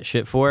to get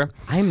shit for.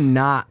 I'm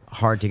not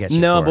hard to get shit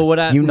No, for. but what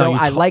I- you no, know, you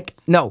I ta- like.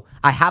 No,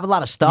 I have a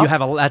lot of stuff. You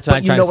have a- that's what but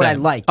I'm you trying know to what say. I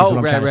like. Is Oh, what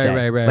I'm right, trying to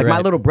say. right, Like my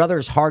right. little brother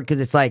is hard because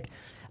it's like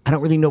I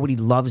don't really know what he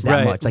loves that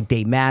Right. much. Like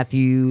Dave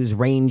Matthews,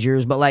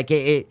 Rangers, but like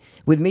it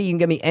with me, you can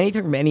get me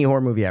anything from any horror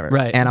movie ever,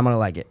 Right. And I'm gonna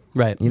like it,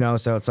 Right. You know,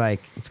 so it's like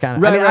it's kind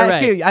of. Right, I mean, right. I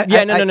feel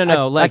you.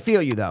 No. I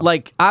feel you though.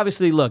 Like,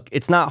 obviously, look,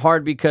 it's not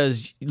hard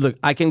because look,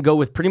 I can go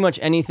with pretty much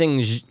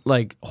anything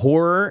like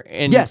horror,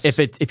 and Yes. if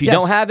you Yes.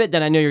 don't have it,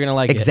 then I know you're gonna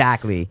like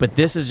Exactly. it. But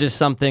this is just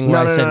something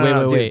where No, I said, no, wait,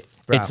 dude. wait.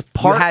 Bro, It's you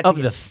part had to of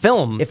get- the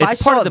film. If it's I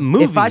saw, part of the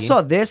movie. If I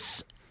saw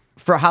this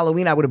for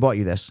Halloween, I would have bought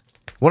you this.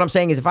 What I'm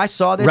saying is, if I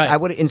saw this, Right. I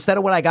would instead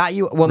of what I got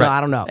you. Well, no, Right.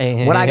 I don't know.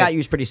 What I got you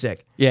is pretty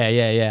sick.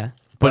 Yeah.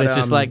 But But, it's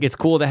just like it's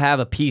cool to have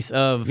a piece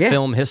of Yeah.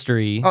 film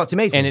history. Oh, it's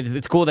amazing. and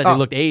it's cool that they Oh.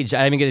 looked aged. I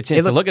didn't even get a chance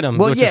It looks- to look at them,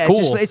 Well, which yeah, is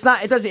cool. it's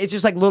not. It doesn't. It's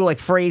just like little like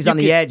phrase on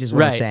the can- edge is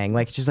what I'm right. saying.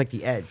 Like it's just like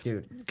the edge,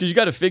 dude. Because you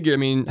got to figure. I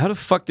mean, how the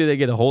fuck did they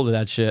get a hold of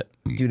that shit?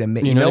 Dude, you know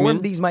know what I when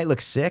mean? these might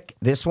look sick?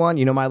 This one,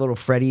 you know, my little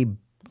Freddy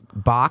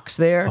box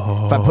there. If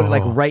I put it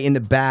like right in the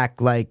back,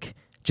 like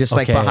just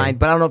like Okay. behind.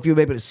 But I don't know if you'll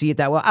be able to see it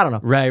that well. I don't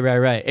know. Right.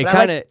 It But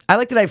kind of. I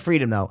like that I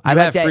freed him though. I You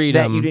like have that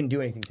freedom. you didn't do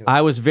anything to it.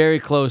 I was very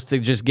close to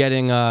just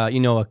getting, a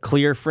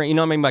clear frame. You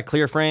know what I mean by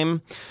clear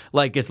frame?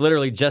 Like it's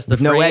literally just the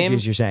With no frame.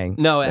 edges, you're saying?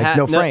 No, Like, has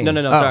no frame. No.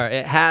 Oh. Sorry,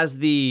 it has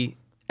the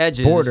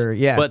edges Border,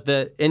 yeah. But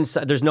the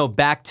inside, there's no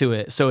back to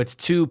it, so it's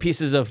two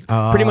pieces of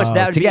pretty much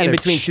that would be in together.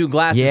 between two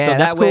glasses. Yeah, so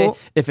that's that way, cool.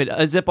 if it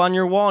is up on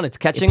your wall and it's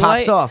catching It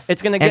pops light, off.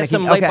 it's gonna And get it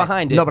some can- light okay.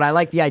 behind it. No, but I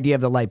like the idea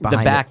of the light the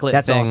behind it. backlit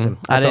That's thing. awesome.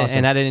 I That's didn't, awesome.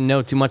 and I didn't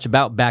know too much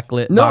about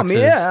backlit No, boxes.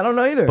 yeah, I don't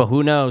know either. But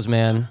who knows,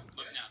 man?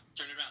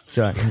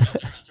 Sorry.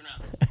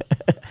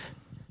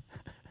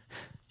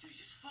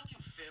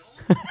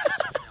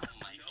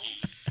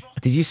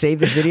 Did you save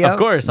this video? Of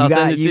course, you I'll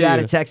send it to you.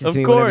 gotta you. text it Of to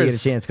me whenever you get a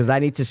course. chance because I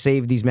need to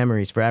save these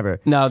memories forever.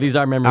 No, these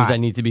are memories All right. that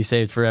need to be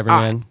saved forever,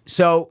 All man. right,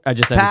 so I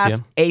just sent it to pass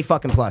you. A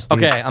fucking plus.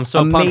 Dude. Okay, I'm so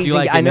pumped you Amazing.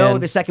 like it, I know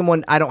man. the second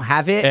one I don't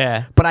have it.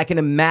 Yeah. But I can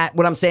imagine.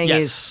 What I'm saying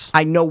Yes. is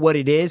I know what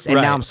it is, and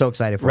Right. now I'm so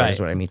excited for it. Right. Is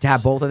what I mean. To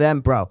have both of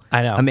them, bro.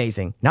 I know.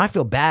 Amazing. Now I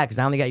feel bad because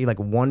I only got you like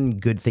one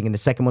good thing, and the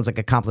second one's like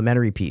a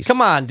complimentary piece. Come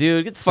on,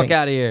 dude, get the fuck Saying-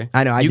 out of here.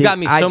 I know. You got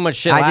me so much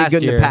shit I last did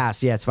good year. in the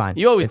past. Yeah, it's fine.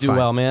 You always It's do fine.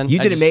 well, man.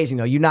 You I did just- amazing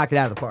though. You knocked it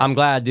out of the park. I'm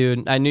glad,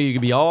 dude. I knew you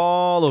could be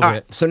all over All right,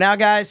 it. so now,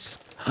 guys,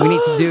 we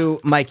need to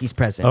do Mikey's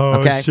present.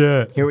 okay,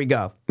 shit. Here we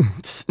go.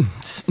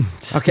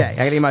 Okay, I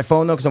gotta get my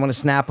phone though because I want to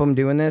snap them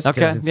doing this. 'cause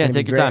Okay, it's yeah, gonna be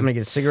take your great. time. I'm gonna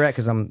get a cigarette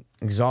because I'm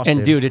exhausted.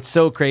 And dude, it's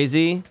so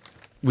crazy.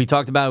 We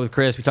talked about it with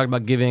Chris. We talked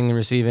about giving and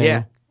receiving.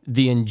 Yeah.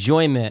 The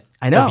enjoyment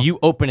I know. of you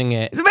opening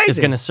it It's amazing. is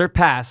going to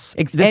surpass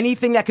It's this-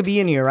 anything that could be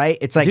in here, right?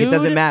 It's like it Dude,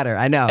 doesn't matter.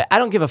 I know. I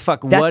don't give a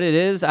fuck That's- what it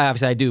is.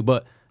 Obviously, I do,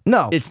 but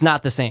No. it's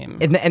not the same.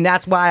 And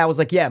that's why I was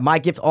like, yeah, my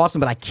gift awesome,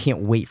 but I can't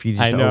wait for you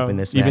just to open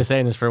this. You've Man. been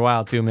saying this for a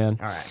while too, man.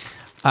 All right.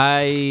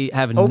 I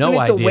have Open no it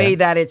idea. the way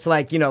that it's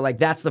like, like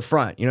that's the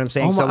front. You know what I'm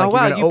saying? Oh, so my- like, oh, wow,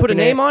 you're gonna you put a open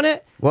name on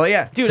it? Well,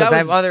 yeah, Dude, because I I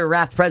have was- other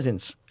Wrath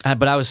presents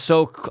But I was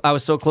so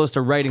close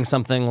to writing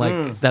something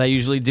like that I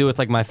usually do with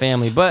like my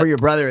family, but For your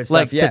brother and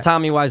like stuff, yeah. to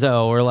Tommy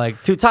Wiseau or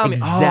like to Tommy.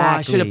 Oh,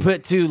 I should have Exactly.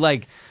 put to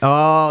like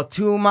Oh,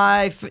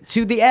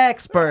 to the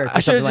expert. Or I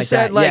should something have just like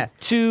said that. like yeah.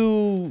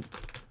 to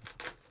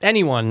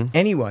anyone.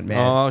 Anyone, man.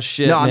 Oh,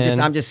 shit, No, man.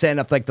 I'm just setting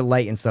up like the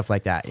light and stuff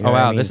like that. You know Oh what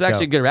I wow, mean? this is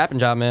actually a good rapping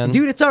job, man.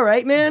 Dude, it's all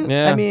right, man.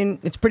 Yeah. I mean,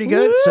 it's pretty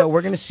good. So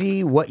we're gonna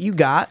see what you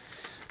got.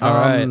 All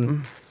right.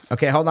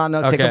 Okay, hold on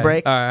though. Take Okay. a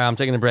break. All right, I'm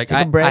taking a break.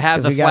 Take a break, I have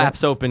 'cause the we gotta-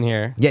 flaps open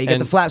here. Yeah, you get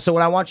and the flap. So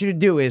what I want you to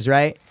do is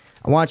right.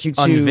 I want you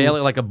to unveil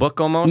it like a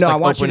book almost. No, like I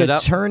want you open to it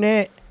up, turn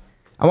it.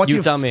 I want You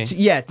you to tell me.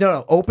 Yeah,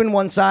 no. Open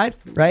one side,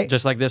 right?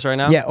 just like this right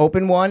now. yeah.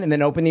 Open one and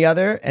then open the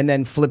other and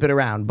then flip it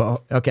around.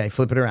 Okay,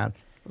 flip it around.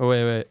 Oh,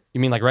 wait.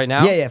 You mean like right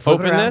now? Yeah. Flip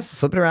Open it around. this.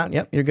 Flip it around.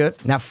 Yep, you're good.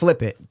 Now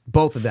flip it.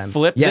 Both of them.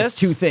 Flip yeah, this? It's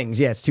two things.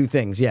 Yeah, it's two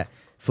things. Yeah.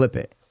 Flip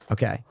it.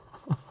 Okay.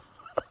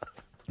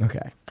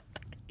 Okay.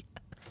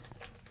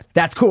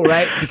 That's cool,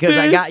 right? Because Dude,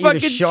 I got it's you the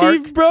fucking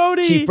shark. Chief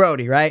Brody. Chief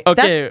Brody, right?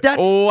 Okay,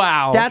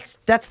 wow.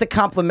 That's the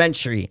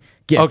complimentary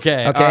gift.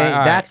 Okay, Okay. all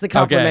right. That's the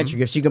complimentary Okay.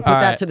 gift. So you can put All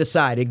that right. to the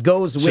side. It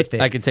goes with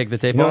it. I can take the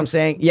tape You know off? what I'm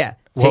saying? Yeah.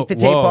 Whoa, Take the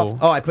tape whoa. off.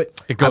 Oh, I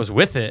put It goes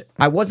with it.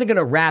 I wasn't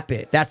gonna wrap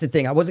it. That's the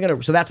thing. I wasn't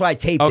gonna. So that's why I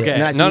taped it. Okay.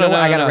 And then I said, No, you know no, what?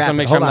 no, I gotta no, wrap so it.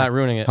 make sure Hold I'm on. not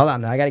ruining it. Hold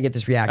on. I gotta get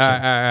this reaction. All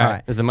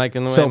right. Is the mic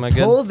in the way? So Am I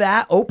good? pull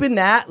that. Open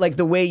that like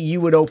the way you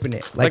would open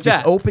it. Like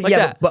just that, open. like yeah,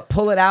 that. but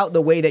pull it out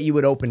the way that you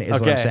would open it. Is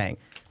what I'm Okay. saying.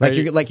 Like Are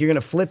you're you- like you're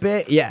gonna flip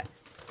it. Yeah.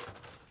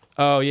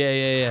 Oh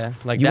yeah.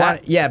 Like You that.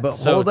 want yeah, but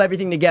So- hold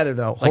everything together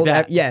though. Hold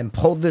that? Yeah, and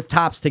hold the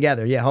tops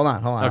together. Yeah, hold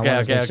on. I wanna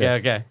just make sure.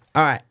 Okay.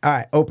 All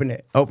right. Open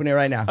it. Open it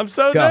right now. I'm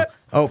so Go. good.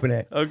 Open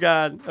it. Oh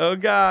god.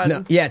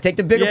 No, yeah, take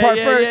the bigger Yeah, part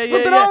yeah, first. yeah,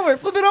 Flip it yeah. over.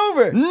 Flip it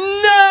over.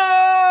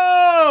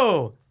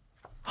 No!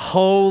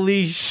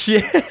 Holy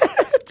shit!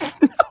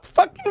 No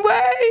fucking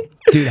way,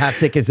 Dude, how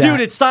sick is that?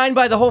 dude! It's signed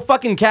by the whole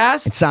fucking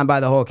cast. It's signed by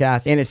the whole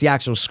cast, and it's the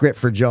actual script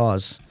for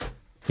Jaws.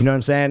 You know what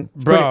I'm saying?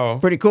 Bro.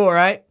 Pretty cool,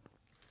 right?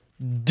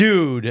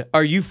 Dude,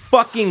 are you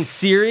fucking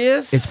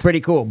serious? It's pretty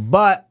cool,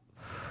 but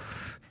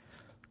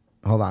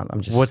hold on,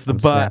 I'm What's the I'm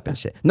but? snapping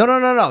shit.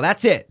 No,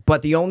 that's it.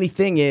 But the only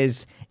thing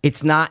is,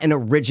 it's not an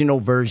original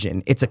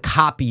version. It's a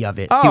copy of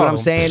it. See what I'm Oh,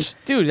 saying, psh,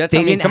 dude, that's- they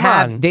I mean, didn't come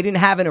have on. they didn't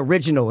have an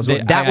original. Is what-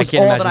 They- that I was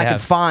can't all imagine that I they could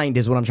have. find.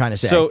 Is what I'm trying to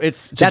say. So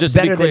it's that's just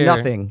to be better clear, than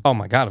nothing. Oh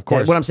my god, of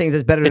course. What I'm saying is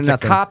it's better than It's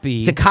nothing. a copy.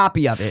 It's a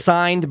copy of it.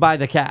 signed by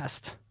the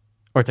cast,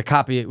 or it's a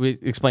copy.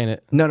 Explain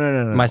it. No.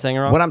 Am I saying it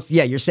wrong?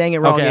 Yeah, you're saying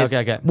it wrong.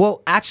 Okay.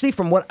 Well, actually,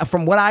 from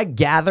what I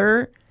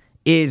gather,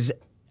 is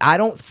I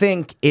don't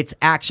think it's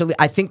actually.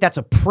 I think that's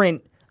a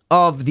print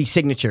of the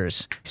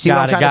signatures. See what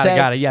I'm trying to say?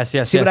 Got it. Yes.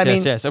 See what I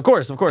mean? Yes. Of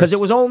course. Because it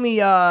was only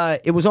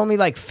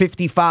like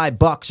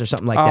 $55 or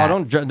something like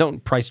Oh, that.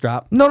 don't price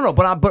drop. No.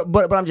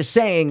 But I'm just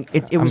saying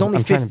it was only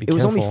I'm trying to be it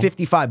was only careful.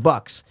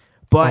 $55.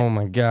 But Oh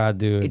my god,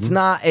 dude! it's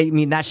not. I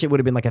mean, that shit would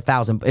have been like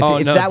 $1,000. If, Oh,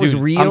 if no, that was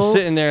dude, real, I'm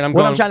sitting there and I'm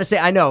what going- I'm trying to say.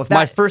 I know. If that,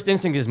 My first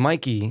instinct is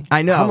Mikey.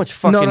 I know. How much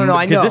fucking? No,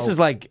 I know. Because this is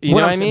like, you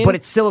know what I mean? But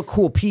it's still a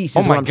cool piece. Is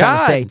Oh what my I'm trying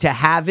to say. God. To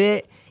have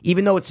it,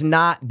 even though it's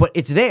not, but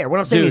it's there. What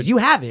I'm saying Dude, is, you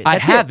have it. I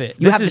That's have it.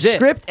 You This have is the it.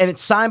 script, and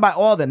it's signed by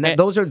all of them. And-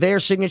 Those are their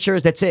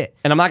signatures. That's it.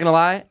 And I'm not gonna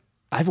lie,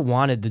 I've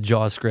wanted the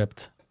Jaws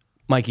script,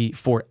 Mikey,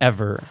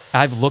 forever.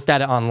 I've looked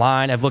at it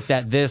online. I've looked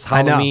at this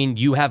I know. Halloween.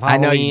 You have I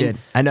Halloween.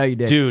 know you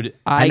did. Dude,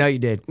 I know you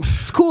did.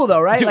 It's cool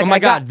though, right? Dude, Like, oh my I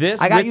got, God,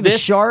 this I got with you the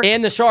this shark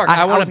and the shark.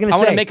 I was gonna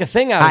wanna say, make a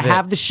thing out of I it.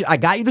 have I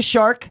got you the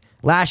shark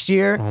last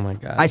year. Oh my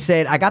God. I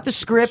said I got the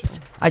script.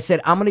 I said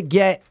I'm gonna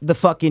get the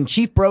fucking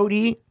Chief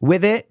Brody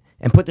with it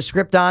and put the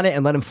script on it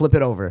and let him flip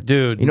it over.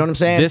 Dude, you know what I'm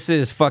saying? This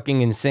is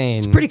fucking insane.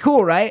 It's pretty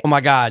cool, right? Oh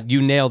my god,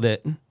 you nailed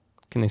it.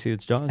 Can they see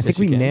it's Jaws? I think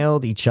we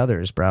nailed each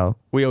other's, bro.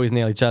 We always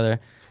nail each other.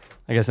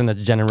 I guess in the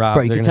Jen and Rob,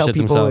 Bro, you they're could gonna tell shit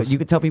people. themselves. You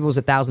could tell people it's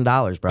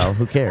 $1,000, bro.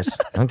 Who cares?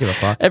 I don't give a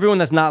fuck. Everyone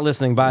that's not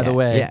listening, by the Yeah,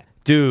 way, yeah.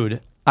 dude,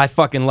 I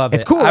fucking love it.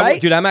 It's cool, I-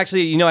 right? Dude, I'm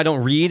actually, I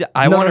don't read.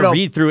 I No, want to no.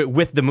 read through it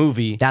with the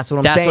movie. That's what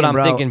I'm That's saying, what I'm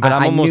bro. thinking, but I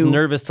I'm almost knew-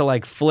 nervous to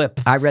like flip.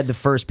 I read the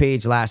first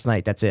page last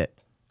night. That's it.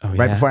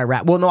 Right yeah? before I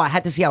wrap. Well, no, I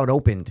had to see how it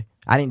opened.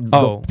 I didn't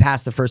Oh. go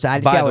past the first. I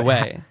had to see By how the it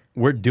way,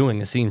 we're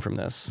doing a scene from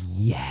this.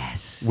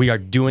 yes, We are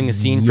doing a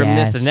scene from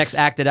this. The Yes. next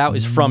acted out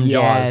is from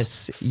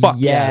yes. Jaws. Fuck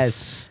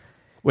yes.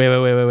 Wait.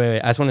 I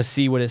just want to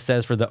see what it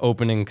says for the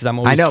opening because I'm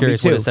I always know, me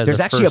curious what too. it says. There's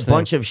the actually a first thing.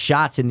 bunch of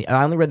shots in the.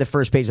 I only read the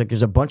first page. Like,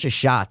 there's a bunch of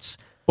shots.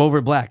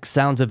 Over black,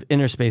 sounds of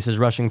inner spaces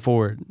rushing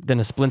forward. Then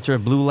a splinter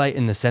of blue light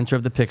in the center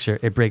of the picture.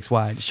 It breaks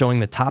wide, showing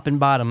the top and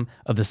bottom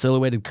of the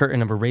silhouetted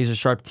curtain of a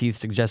razor-sharp teeth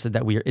suggested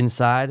that we are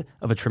inside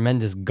of a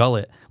tremendous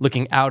gullet,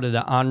 looking out at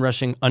an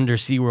onrushing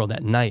undersea world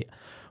at night.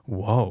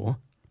 Whoa.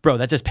 Bro,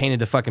 that just painted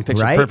the fucking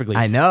picture Right? perfectly.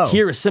 I know.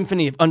 Hear a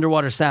symphony of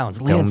underwater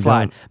sounds,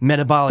 landslide,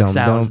 metabolic Dum,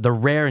 sounds, dum. the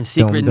rare and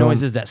secret Dum, dum.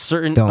 noises that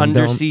certain Dum, dum.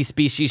 undersea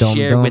species Dum,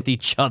 share dum. with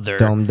each other.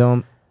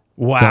 Dum.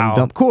 Wow. Dum,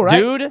 dum. Cool, right?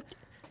 Dude,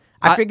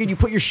 I figured you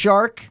put your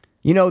shark.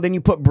 Then you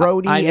put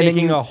Brody. I'm and then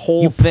making you, a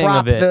whole you thing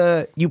prop of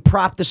it. You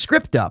prop the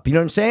script up. You know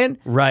what I'm saying?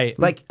 Right.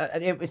 Like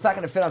it's not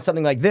going to fit on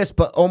something like this,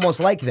 but almost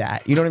like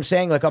that. You know what I'm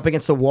saying? Like up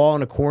against the wall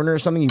in a corner or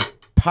something. You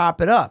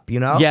pop it up. You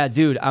know? yeah,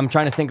 dude, I'm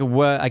trying to think of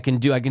what I can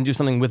do. I can do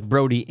something with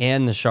Brody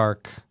and the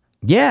shark.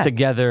 Yeah,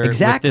 together with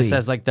exactly. this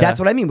as like the- That's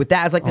what I mean with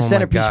that as like the Oh my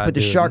centerpiece. God, Put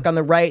the dude. shark on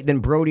the right, then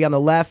Brody on the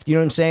left. You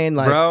know what I'm saying?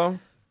 Like, Bro,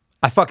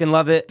 I fucking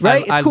love it.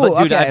 Right? It's cool.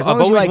 Dude, Okay, I've as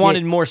long as you always like it.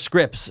 wanted more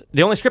scripts.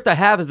 The only script I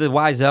have is the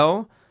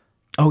Wiseau.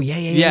 oh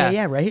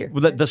yeah, right here.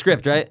 The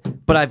script, right?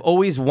 But I've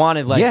always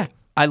wanted like Yeah.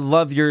 I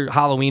love your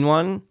Halloween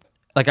one.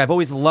 Like I've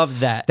always loved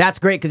that. That's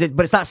great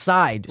but it's not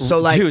side. So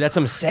like, dude, that's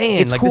what I'm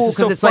saying. it's like, cool this is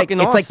so it's like fucking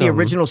it's like the awesome.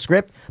 original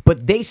script,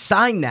 but they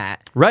signed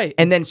that, Right.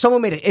 And then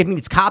someone made it. I mean,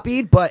 it's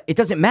copied, but it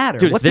doesn't matter.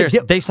 Dude, What's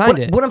the they signed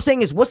it. What I'm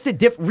saying is, what's the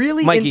diff?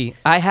 Really, Mikey,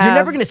 I have. You're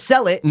never gonna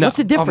sell it. No. What's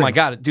the difference? Oh my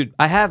god, dude,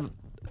 I have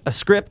a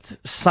script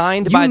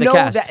signed You by the know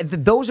cast.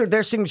 that those are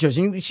their signatures.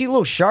 And you see the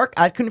little shark?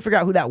 I couldn't figure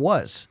out who that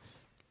was.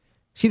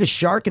 See the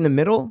shark in the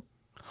middle?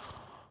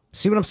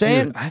 See what I'm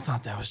saying? Dude, I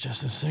thought that was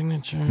just a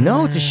signature.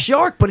 No, it's a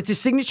shark, but it's a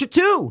signature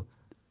too,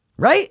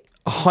 right?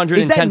 110%.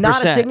 Is that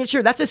not a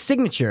signature? That's a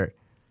signature.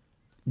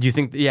 Do you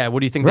think? Yeah. What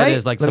do you think Right? that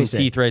is? Like Let me some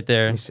see. teeth right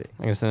there. Let me see.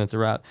 I'm gonna send it to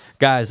Rob.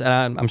 Guys,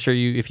 I'm sure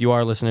you, if you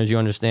are listeners, you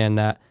understand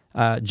that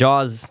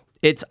Jaws.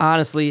 It's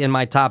honestly in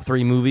my top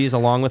 3 movies,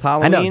 along with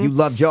Halloween. I know you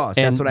love Jaws.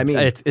 That's And what I mean.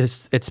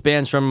 It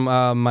spans from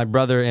my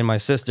brother and my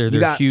sister. They're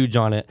got- huge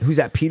on it. Who's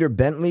that? Peter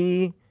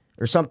Bentley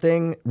or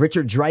something?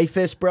 Richard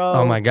Dreyfuss, bro.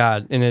 Oh my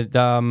god! And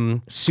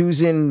it.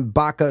 Susan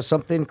Baca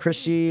something.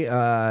 Chrissy.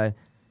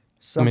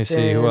 Let me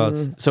see who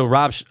else. So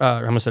I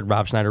almost said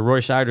Rob Schneider.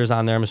 Roy Scheider's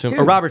on there. I'm assuming.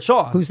 Or Dude, Robert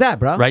Shaw. Who's that,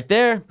 bro? Right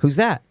there. Who's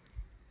that?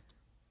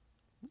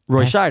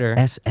 Roy Scheider.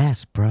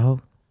 SS,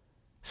 bro.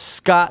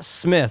 Scott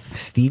Smith.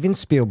 Steven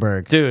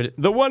Spielberg. Dude,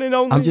 the one and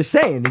only. I'm just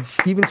saying, it's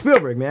Steven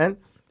Spielberg, man.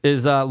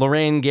 Is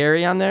Lorraine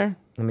Gary on there?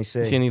 Let me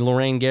see. See any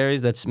Lorraine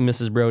Garys? That's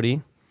Mrs.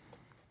 Brody.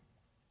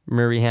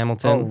 Murray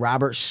Hamilton. Oh,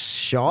 Robert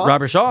Shaw.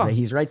 Robert Shaw.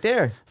 He's right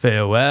there.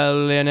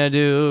 Farewell and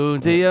adieu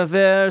to your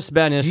fair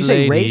Spanish Did you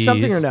say Ray ladies.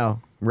 something or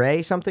no?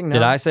 Ray something? No.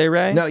 Did I say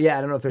Ray? No, yeah,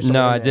 I don't know if there's something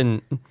No, in I there.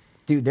 didn't.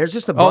 Dude, there's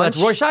just a bunch. Oh, that's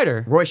Roy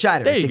Scheider. Roy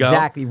Scheider. There It's you go.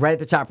 exactly right at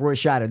the top, Roy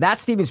Scheider.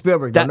 That's Steven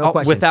Spielberg, though, no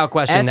question. Without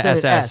question, S the and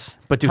an SS.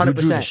 But dude, who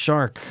drew the 100%.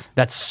 shark?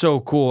 That's so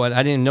cool. And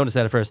I didn't notice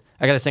that at first.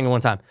 I got to sing it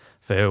one time.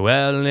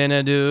 Farewell and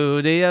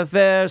adieu to your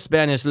fair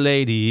Spanish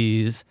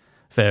ladies.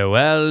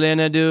 Farewell and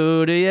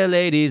adieu to your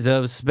ladies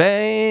of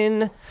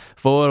Spain.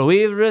 For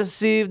we've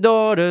received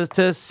orders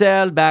to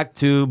sail back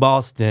to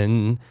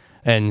Boston.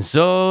 And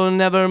so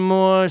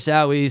nevermore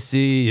shall we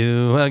see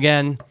you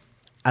again.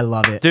 I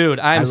love it. Dude,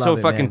 I am love so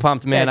it, fucking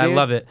pumped, man. Yeah, I dude.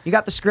 love it. You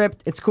got the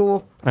script. It's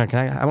cool. All right,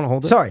 I want to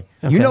hold it? Sorry.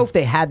 Okay. You know, if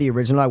they had the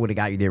original, I would have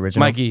got you the original.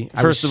 Mikey,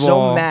 I first was of so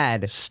all,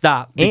 mad.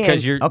 stop.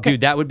 Because And- okay.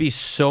 dude, that would be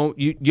so,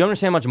 you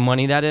understand how much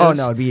money that is? Oh,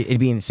 no, it'd be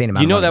an insane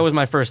amount You of know money. that was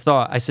my first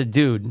thought. I said,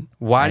 dude,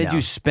 why did know.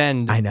 you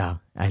spend I know.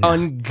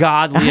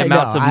 ungodly I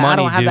amounts know. of money, I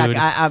don't have dude?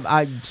 that.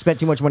 I spent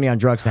too much money on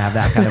drugs to have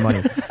that kind of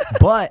money.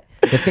 But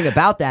the thing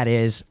about that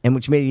is, and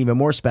which made it even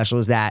more special,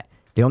 is that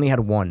they only had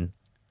one.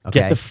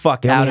 Okay? Get the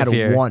fuck they out only of had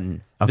here.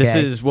 one. Okay? This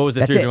is, what was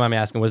it That's through? Do it. you mind me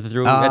asking? Was it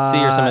through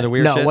Etsy or some other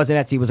weird no, shit? it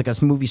wasn't Etsy. It was like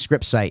a movie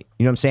script site.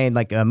 You know what I'm saying?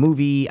 Like a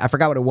movie. I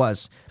forgot what it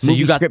was. So movie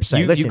you got, script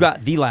site. you Listen,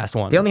 got the last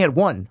one. they only had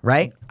one,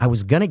 right? I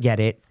was gonna get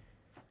it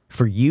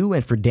for you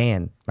and for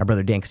Dan, my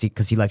brother Dan,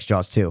 because he likes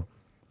Jaws too.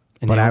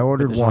 But I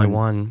ordered there's only one,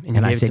 one, and you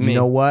and I gave it said, to you me.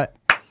 know what?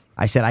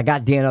 I said I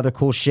got Dan other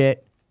cool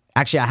shit.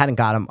 Actually, I hadn't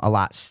got him a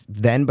lot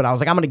then, but I was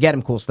like, I'm gonna get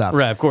him cool stuff.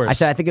 Right, of course. I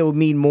said I think it would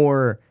mean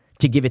more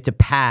to give it to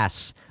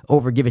Pass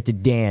over give it to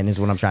Dan is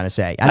what I'm trying to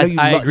say. I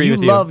know I agree you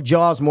with you. love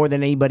Jaws more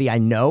than anybody I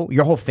know.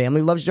 Your whole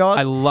family loves Jaws.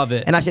 I love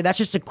it. And I said that's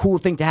just a cool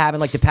thing to have in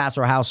like the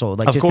Passer household.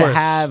 Like Of just to course.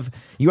 have.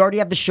 You already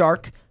have the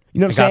shark. You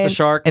know what I I'm got saying? the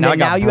shark, and now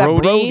then I got you Brody,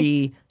 have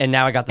Brody, and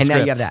now I got the and now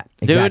script. you have that.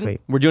 Exactly.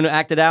 Dude, we're doing it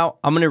acted out.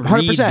 I'm gonna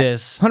read 100%.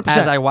 this 100%.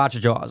 as I watch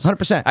Jaws.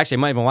 100%. Actually, I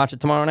might even watch it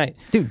tomorrow night.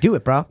 Dude, do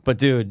it, bro. But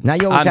dude, Now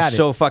you always I'm had it.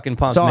 so fucking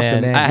pumped, It's awesome,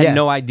 man. I had Yeah.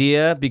 no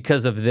idea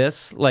because of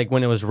this. Like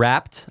when it was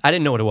wrapped, I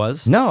didn't know what it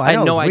was. No, I had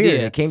know, no it was weird.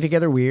 idea. It came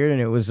together weird, and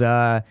it was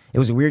a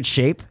weird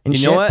shape and You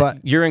shit. know what? But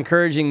You're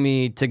encouraging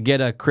me to get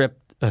a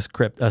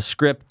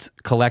script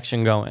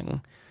collection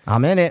going.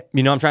 I'm in it.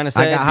 You know what I'm trying to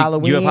say? I got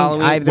Halloween. You have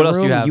Halloween. I have the What else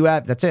room. do you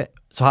have? That's it.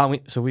 So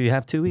Halloween. So we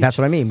have 2 each. That's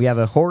what I mean. We have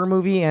a horror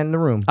movie and the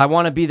room. I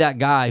want to be that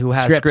guy who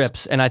has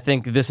scripts, and I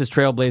think this is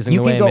trailblazing You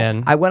the can way, go.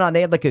 man. I went on.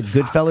 They had like a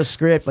Goodfellas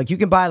script. Like you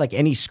can buy like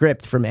any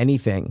script from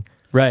anything,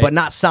 Right. But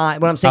not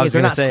signed. What I'm saying I is was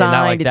they're gonna not say, signed.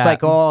 not like it's that.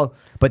 like all.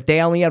 But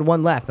they only had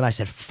one left, and I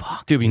said,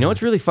 "Fuck, Dude, you know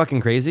what's really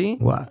fucking crazy?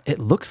 What? It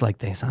looks like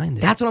they signed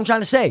it. That's what I'm trying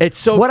to say. It's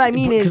so. What I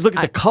mean is, look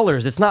at the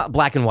colors. It's not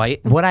black and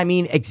white. what I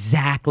mean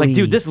exactly. Like,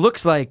 dude, this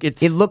looks like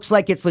it's. It looks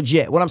like it's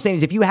legit. What I'm saying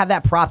is, if you have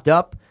that propped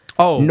up,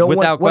 Oh, no one.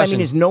 without What I question.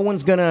 mean is, no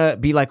one's gonna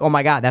be like, "Oh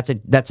my god, that's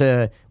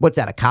a what's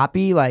that? A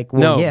copy?" Like,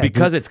 well, no, yeah,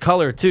 because dude. it's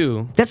color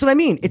too. That's what I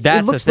mean. It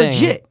That's the looks thing.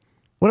 legit.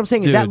 What I'm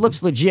saying is that Dude.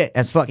 looks legit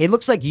as fuck. It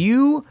looks like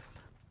you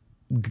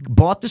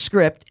bought the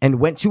script and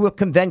went to a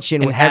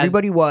convention where had-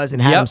 everybody was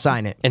and had Yep. them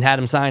sign it. And had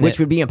him sign Which it.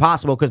 would be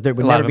impossible because there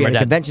would A lot never of be them at are a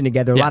dead. convention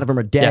together. A Yeah. lot of them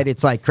are dead. Yeah.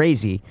 It's like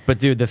crazy. But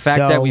dude, the fact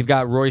So- that we've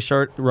got Roy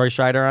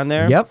Scheider on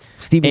there. Yep.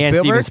 Steven and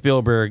Spielberg. Steven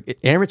Spielberg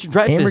and Richard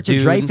Dreyfuss. And Richard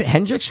dude. Dreyfuss.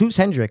 Hendrix? Who's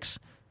Hendrix?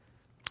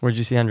 Where'd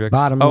you see Hendrix?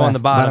 Bottom on left, the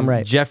bottom. bottom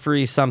right.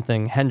 Jeffrey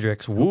something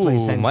Hendrix. Woo,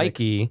 plays Hendrix?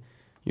 Mikey,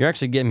 you're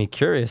actually getting me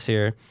curious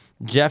here.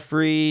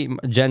 Jeffrey,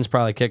 Jen's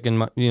probably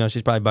kicking.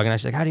 She's probably bugging out.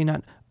 She's like, "How do you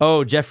not?"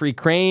 Oh, Jeffrey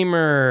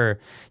Kramer.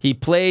 He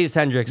plays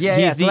Hendrix. Yeah,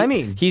 he's that's what I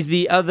mean. He's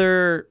the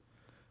other.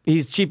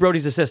 He's Chief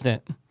Brody's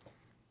assistant.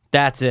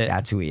 That's it.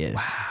 That's who he is.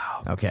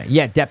 Okay.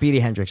 Yeah, Deputy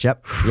Hendrix.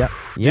 Yep. Yeah,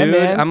 Dude,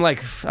 man. I'm like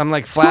cool,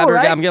 flabbergasted.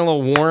 right? I'm getting a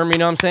little warm. You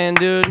know what I'm saying,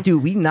 dude?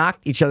 Dude, we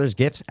knocked each other's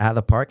gifts out of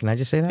the park. Can I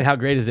just say that? And how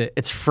great is it?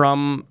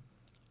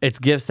 It's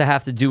gifts that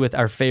have to do with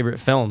our favorite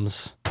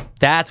films.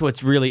 That's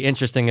what's really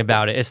interesting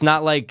about it. It's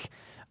not like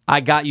I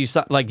got you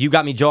like you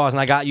got me Jaws and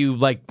I got you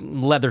like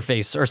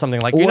Leatherface or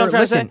something like. You know what I'm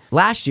trying to say?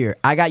 Last year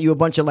I got you a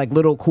bunch of like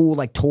little cool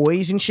like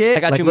toys and shit. I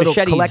got like you little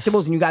machetes.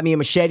 collectibles, and you got me a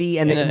machete.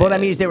 And what I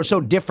mean is they were so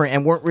different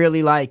and weren't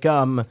really like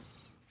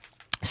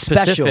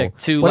special. Specific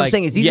to, what I'm like,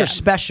 saying is these yeah. are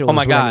special. Oh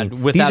my is what I God,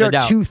 mean. without these a are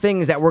doubt. two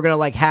things that we're gonna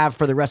like have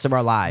for the rest of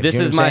our lives. This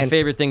You know is what I'm my saying?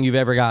 favorite thing you've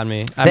ever gotten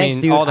me. I Thanks,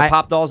 mean, dude. all the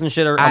pop dolls and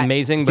shit are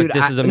amazing, but dude,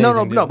 this is amazing.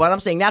 No, dude. but I'm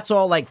saying that's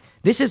all like.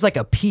 This is like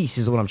a piece,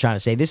 is what I'm trying to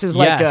say. This is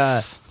like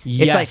Yes. it's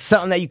like Yes.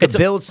 something that you could It's a-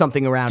 build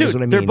something around. Dude, is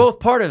what I mean. they're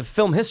both part of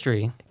film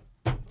history.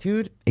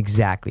 dude.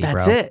 Exactly,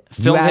 That's bro. it.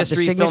 You Film have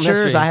history, the film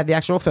signatures. history. I have the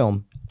actual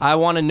film. I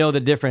want to know the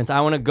difference. I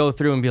want to go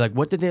through and be like,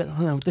 what did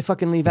they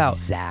fucking leave out?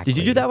 Exactly. Did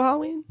you do that with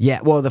Halloween? Yeah,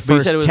 well, the But you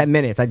first said it was- 10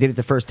 minutes. I did it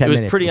the first 10 it was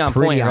minutes. pretty on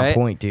point,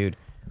 right? Dude.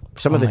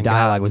 Some of Oh the my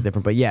dialogue God. was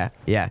different, but yeah.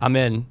 I'm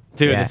in.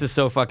 Dude, Yeah. this is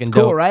so fucking It's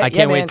cool, dope. right? I Yeah,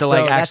 can't wait man. to like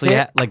So that's actually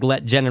it? like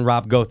let Jen and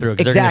Rob go through it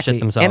because they're gonna shit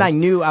themselves. And I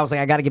knew, I was like,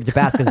 I got to give it to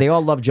Bass because they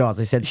all love Jaws.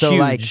 I said, so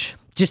like, Huge.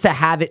 just to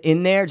have it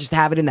in there, just to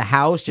have it in the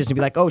house, just to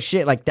be like, oh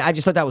shit, like, I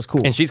just thought that was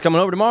cool. And she's coming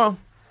over tomorrow.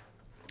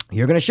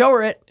 You're going to show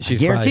her it.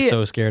 She's I guarantee probably it.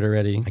 so scared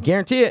already. I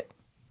guarantee it.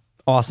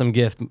 Awesome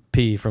gift,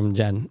 P from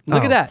Jen.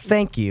 Look Oh, at that.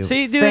 Thank you.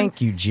 See, dude.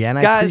 Thank you, Jen.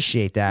 I Guys,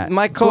 appreciate that.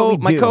 My That's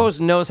what we do.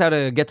 co-host knows how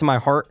to get to my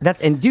heart.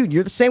 And dude,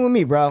 you're the same with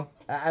me, bro.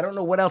 I don't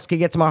know what else could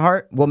get to my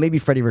heart. Well, maybe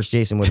Freddy vs.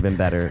 Jason would have been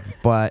better,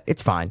 but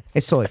it's fine.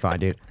 It's totally fine,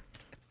 dude.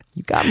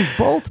 You got me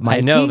both, Mikey.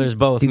 I know, there's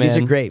both, dude, These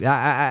man. are great.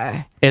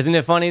 Isn't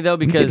it funny though? You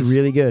Because did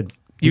really good.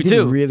 You did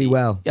too. really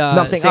well. Uh,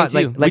 no, I'm saying same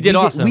to you. We did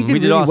awesome. We did We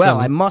did really well. awesome.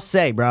 I must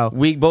say, bro.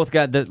 we both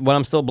got what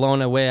I'm still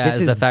blown away at This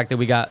is is- the fact that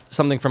we got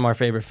something from our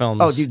favorite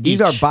films. Oh, dude,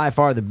 these each. are by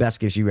far the best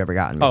gifts you've ever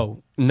gotten me.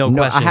 Oh, no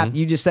question.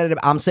 You just said it.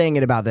 I'm saying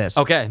it about this.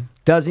 Okay.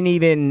 Doesn't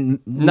even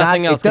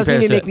Nothing else It doesn't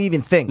compares even to make it. me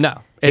even think. No,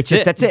 it's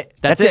just that's it.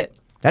 That's it.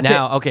 That's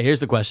now, it. okay, here's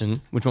the question: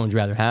 which one would you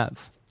rather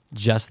have?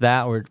 Just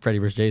that or Freddy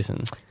vs.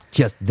 Jason?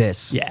 Just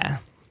this. Yeah.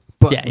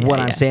 But Yeah, what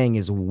yeah. I'm saying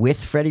is, with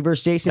Freddy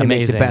vs. Jason, it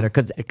makes it Amazing. better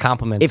because It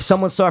complements. If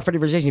someone saw Freddy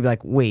vs. Jason, you'd be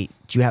like, "Wait,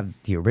 do you have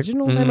the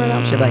original?"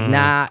 She'd be like,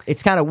 "Nah,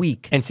 it's kind of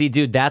weak." And see,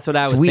 dude, that's what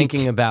I was weak.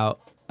 thinking about.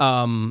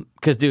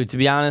 Because, dude, to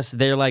be honest,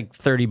 they're like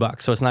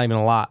 $30, so it's not even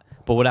a lot.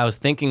 But what I was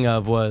thinking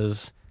of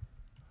was,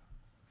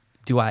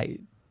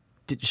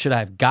 should I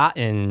have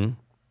gotten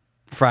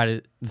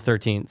Friday the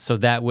 13th? So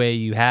that way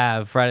you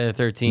have Friday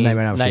the 13th,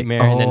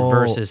 Nightmare, and then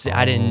versus.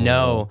 I didn't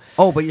know.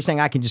 Oh, but you're saying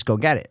I can just go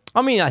get it?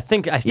 I mean, I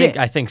think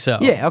so.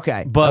 Yeah,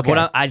 okay, But okay.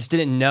 what I just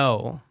didn't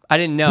know. I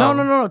didn't know.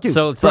 No, dude.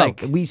 So it's bro,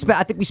 like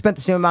I think we spent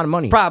the same amount of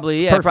money.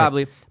 probably, yeah, Perfect.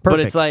 probably. But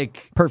Perfect. it's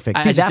like Perfect.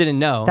 I Dude, just didn't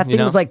know. That you thing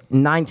know? was like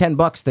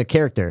 $9-10 the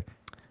character.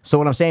 So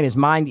what I'm saying is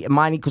mine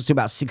equals to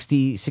about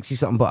 60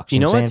 something bucks. You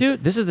know what, what, I'm saying?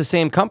 dude? This is the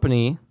same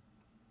company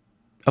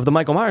of the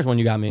Michael Myers one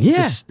you got me.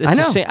 Yeah, it's I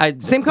know. The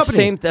same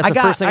company. That's the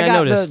first thing I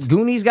got noticed. the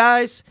Goonies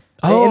guys.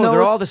 Oh, in they're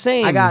those. all the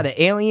same. I got an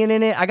Alien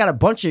in it. I got a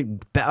bunch of.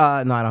 No,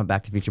 I don't have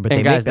Back to the Future, but and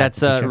they guys, make Back that's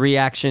to the Future.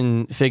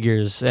 reaction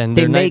figures, and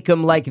They they're make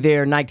them like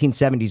their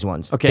 1970s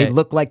ones. Okay. They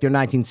look like their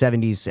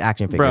 1970s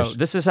action figures. bro.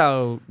 This is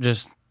how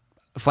just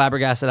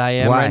flabbergasted I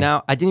am Why? right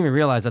now. I didn't even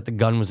realize that the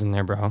gun was in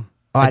there, bro.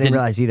 Oh, I didn't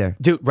realize either.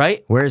 dude.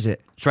 Right? Where is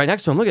it? It's right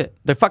next to him. Look at it.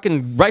 The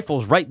fucking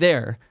rifle's right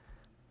there.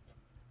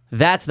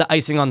 That's the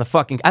icing on the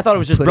fucking. I thought it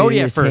was just Put it in Brody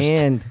at his first.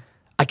 hand.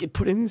 I could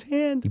put it in his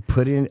hand. You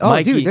put it in. Oh,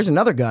 Mikey. dude, there's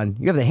another gun.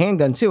 You have the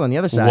handgun too on the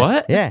other side.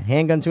 What? Yeah,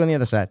 handgun too on the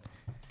other side.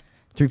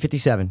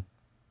 357.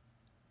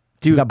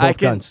 Dude, got both I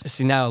can guns.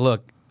 see now.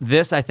 Look,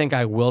 this I think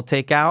I will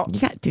take out. You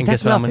got- dude, and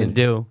that's guess what I'm nothing. gonna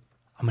do?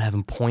 I'm gonna have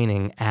him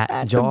pointing at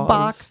At the Jaws,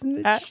 box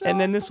and the and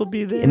then this will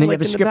be there. And then like, you have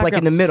the in script like in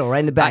the background. middle, right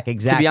in the back.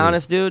 Exactly. To be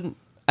honest, dude,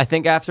 I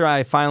think after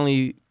I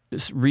finally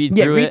read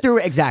Yeah, through read it, through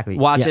it, exactly.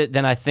 watch Yeah. it,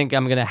 then I think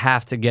I'm gonna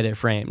have to get it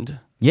framed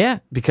Yeah.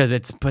 because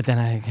it's. But then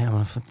I can't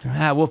want to flip through.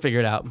 We'll figure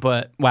it out.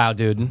 But wow,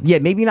 dude. Yeah,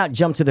 maybe not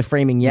jump to the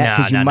framing yet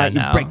because you might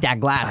you break that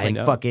glass I like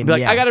know. fucking. Be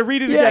like, yeah. I gotta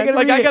read it Yeah, again.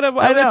 Like, read I it. gotta.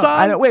 I know. It's on.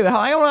 I know. Wait,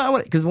 I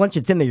want because once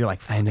it's in there, you're like,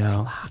 I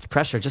know. It's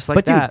pressure, just like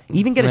But that. dude,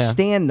 even get a Yeah.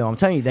 stand though. I'm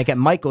telling you, like at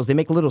Michael's, they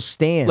make little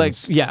stands. Like,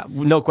 yeah,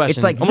 no question.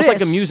 it's like almost this,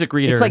 like a music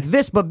reader. It's like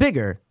this, but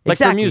bigger. Like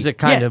for exactly. music,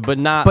 kind of, but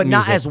not not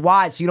music. as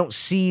wide, so you don't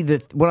see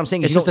the. What I'm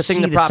saying is It's you just don't a thing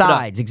see to the prop it up.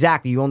 sides.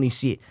 Exactly, you only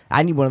see it.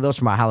 I need one of those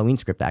for my Halloween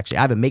script. Actually,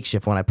 I have a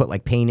makeshift one. I put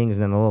like paintings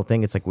and then the little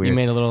thing. It's like weird. You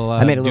made a little.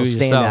 I made a little stand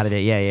do-it-yourself. out of it.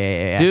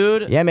 Yeah.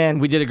 Dude. Yeah, man.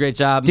 We did a great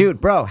job. Dude,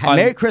 bro.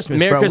 Merry Christmas,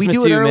 Merry bro. Christmas we do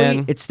to it you, early.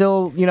 man. It's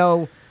still,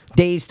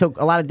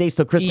 a lot of days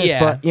till Christmas, Yeah,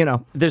 but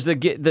there's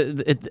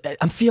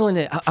I'm feeling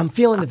it. I'm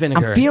feeling the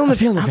vinegar. I'm feeling the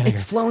vinegar.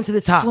 It's flowing to the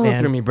top, It's flowing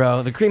man. through me,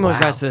 bro. The cream always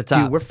Wow. rise to the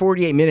top. Dude, we're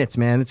 48 minutes,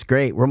 man. It's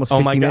great. We're almost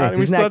 50 Oh my God, minutes.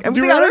 we Isn't still that- have to I'm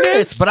do still Ernest?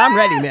 Ernest, but I'm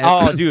ready, man.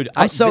 Oh, dude,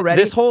 I'm so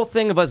ready. This whole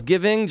thing of us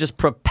giving just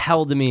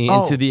propelled me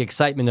Oh. into the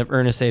excitement of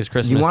Ernest Saves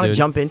Christmas. You want to dude.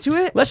 jump into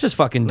it? Let's just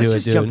fucking do Let's it,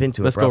 just dude. jump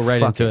into it, Let's bro. go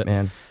right Fuck into it,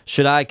 man.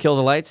 Should I kill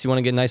the lights? You want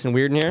to get nice and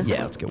weird in here?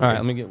 Yeah, let's get All right,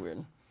 weird. let me get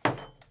weird.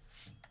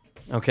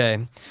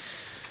 Okay.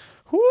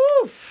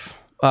 Woof.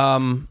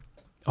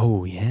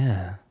 Oh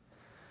yeah.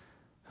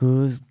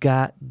 Who's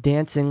got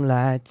dancing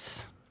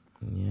lights?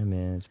 Yeah,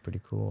 man, it's pretty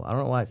cool. I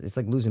don't know why. It's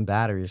like losing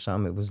battery or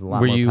something. It was a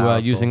lot Were more you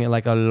powerful. using it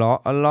like a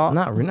lot? No,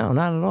 not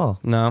at all.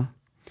 No.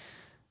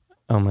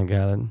 Oh my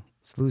god.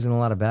 It's losing a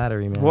lot of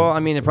battery, man. Well, I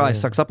mean, it It's probably weird.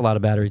 sucks up a lot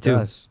of battery It too.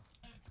 does.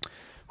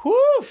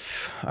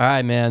 Woof. All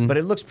right, man. But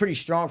it looks pretty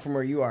strong from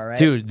where you are, right?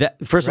 Dude,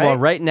 that first of all, Right?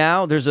 right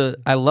now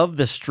I love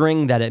the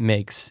string that it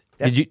makes.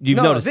 You've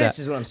no, noticed this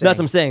that? is what I'm That's what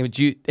I'm saying.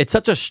 saying. But it's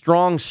such a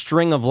strong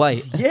string of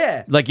light.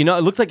 Yeah. Like it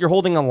looks like you're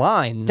holding a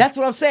line. That's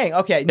what I'm saying.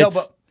 Okay, no,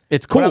 It's- but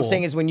it's cool. What I'm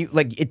saying is when you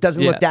it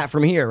doesn't Yeah. look that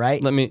from here,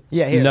 right? Let me.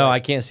 Yeah, here. No, right. I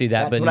can't see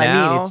that. That's but what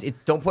now, I mean.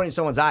 Don't point in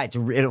someone's eye.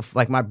 It'll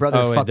like my brother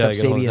Oh, wait, fucked up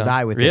Doug, hold Sabia's on.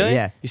 eye with really? it.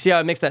 Yeah. You see how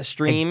it makes that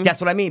stream?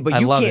 That's what I mean. But I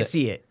you love can't it.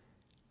 see it.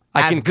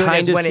 I as can good as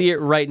kind of when see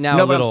it right now.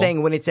 No, a but little. I'm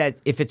saying when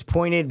if it's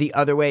pointed the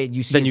other way,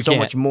 you see Then it you so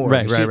can't. much more.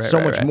 Right, you see right, it right, so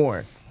right, much right.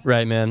 more.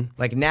 Right, man.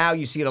 Like now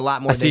you see it a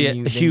lot more I see than it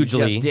you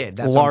hugely, just did.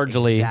 That's what I'm-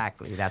 largely.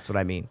 Exactly. That's what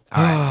I mean.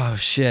 All right. Oh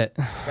shit!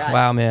 Guys,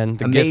 Wow, man,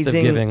 the gift of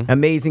giving.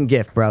 Amazing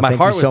gift, bro. My Thank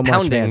heart you so was much,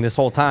 pounding man. this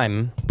whole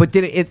time. But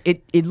did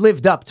it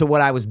lived up to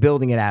what I was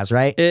building it as,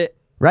 right? It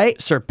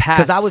right?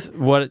 surpassed I was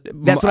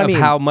that's what I mean.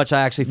 how much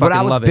I actually fucking when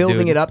I was love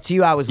building it, dude. it up to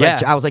you, I was Yeah.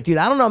 like, dude,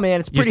 I don't know,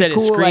 man. It's You pretty said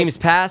cool. it screams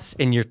like, pass,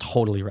 and you're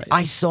totally right.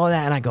 I saw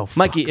that and I go, fuck,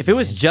 Mikey, if it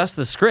was man. just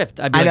the script,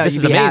 I'd be I like, know, this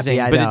you'd is be amazing.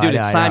 happy. I But know, dude, I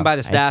it's know, signed I by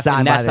the know. staff, It's signed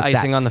and by that's the staff.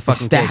 icing on the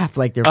fucking staff, cake.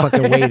 like they're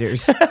fucking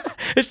waiters.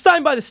 It's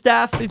signed by the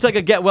staff. It's like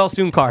a get well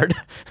soon card.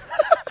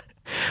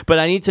 But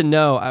I need to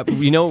know.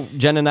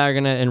 Jen and I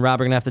and Rob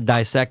are gonna have to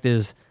dissect.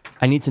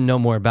 I need to know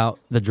more about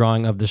the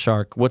drawing of the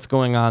shark. What's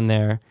going on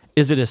there?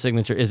 Is it a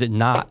signature? Is it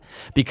not?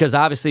 Because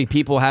obviously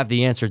people have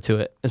the answer to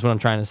it. Is what I'm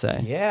trying to say.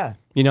 Yeah.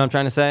 You know what I'm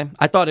trying to say?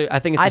 I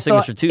think it's a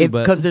signature too,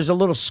 but because there's a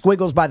little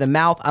squiggles by the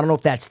mouth. I don't know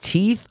if that's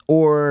teeth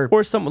or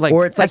some like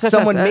or it's like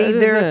someone made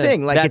their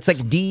thing. Like it's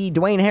That's- like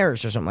Dwayne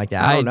Harris or something like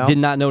that. I don't know. did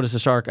not notice a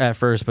shark at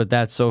first, but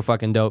that's so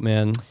fucking dope,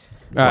 man.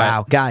 All right.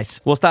 Wow, guys.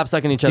 We'll stop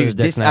sucking each other's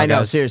Dude, dicks this, now, I know,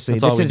 guys. seriously.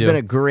 That's all This we has do. been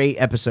a great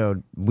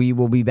episode. We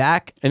will be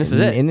back. And this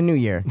is it. In the new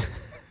year.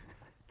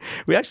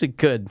 We actually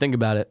could think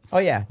about it. Oh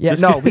yeah. Yeah.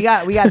 No, we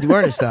got to do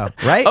Ernest though,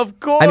 right? Of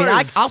I mean,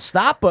 course. I'll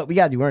stop, but we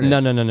got to do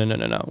Ernest.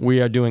 No.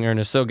 We are doing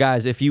Ernest. So,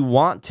 guys, if you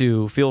want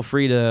to, feel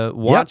free to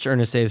watch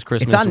Ernest Saves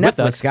Christmas. It's on with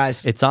Netflix, us.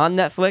 guys. It's on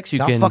Netflix. You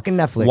on can fucking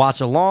Netflix.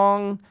 watch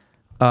along.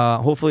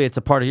 Hopefully, it's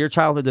a part of your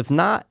childhood. If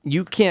not,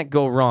 you can't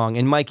go wrong.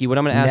 And Mikey, what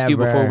I'm going to ask you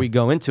Never. before we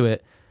go into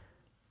it: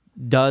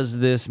 does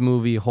this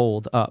movie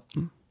hold up?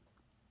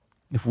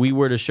 If we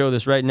were to show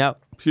this right now,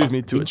 to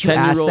Didn't a you ask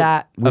 10-year-old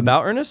that when-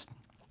 about Ernest.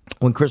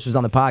 When Chris was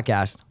on the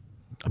podcast,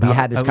 we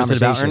had this was it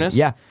conversation. about Ernest?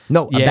 Yeah.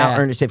 No, about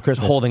Ernest Saves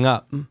Christmas. holding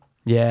up.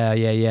 Yeah.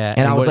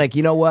 And I was like,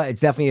 you know what?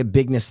 It's definitely a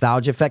big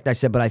nostalgia effect. I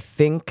said, but I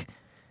think,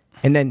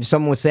 and then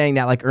someone was saying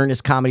that like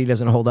Ernest comedy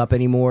doesn't hold up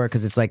anymore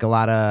because it's like a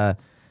lot of,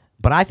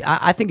 but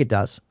I think it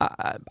does.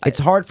 It's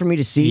hard for me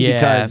to see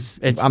because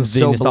I'm the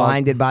so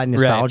blinded by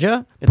nostalgia.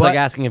 Right. It's but- like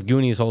asking if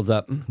Goonies holds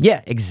up.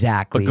 yeah,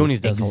 exactly. But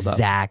Goonies does hold up.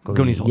 Exactly.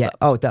 Goonies holds yeah. up.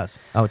 Oh, it does.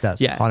 Oh, it does.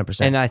 Yeah,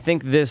 100%. And I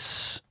think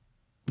this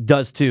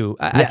does too.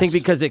 I think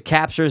Yes. because it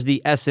captures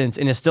the essence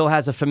and it still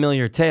has a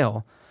familiar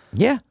tale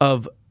yeah.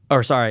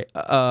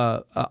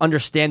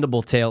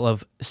 understandable tale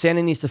of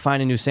Santa needs to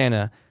find a new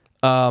Santa.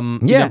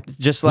 Yeah.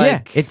 Just like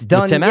yeah. It's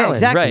done. with Tim yeah, Allen,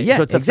 exactly. right? Yeah,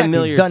 So it's a exactly.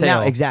 familiar It's done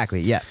tale. now.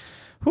 Exactly. Yeah.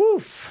 All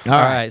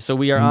right. So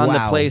we are on the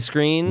play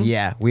screen.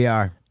 Yeah, we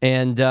are.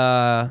 And we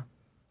are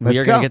Let's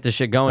going go. to get this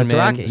shit going, Let's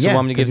man. rock it. So Yeah,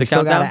 want me to 'cause give we the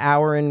still got countdown? an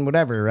hour and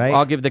whatever, right?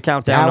 I'll give the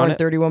countdown hour on and it.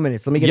 31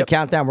 minutes. Let me get Yep. a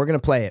countdown. We're going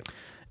to play it.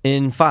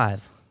 In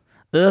 5,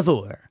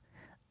 4,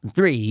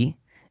 3,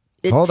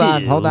 Hold 2.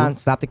 on.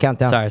 Stop the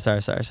countdown.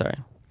 Sorry.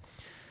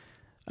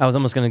 I was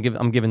almost going to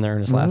I'm giving the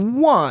earnest laugh.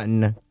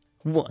 One.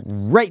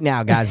 Right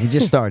now, guys. We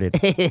just started.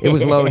 It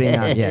was loading.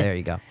 Yeah, there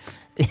you go.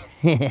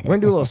 We're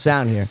going to do a little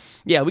sound here.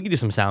 Yeah, we could do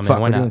some sound, Fuck,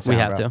 man. Why we're doing not? We sound,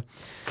 have bro. to.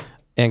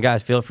 And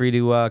guys, feel free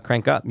to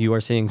crank up. You are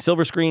seeing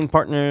Silver Screen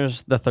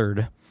Partners the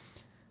Third.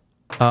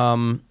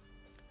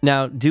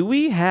 Now, do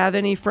we have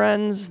any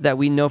friends that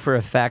we know for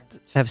a fact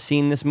have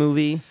seen this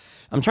movie?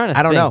 I'm trying to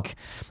I don't know. think.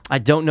 I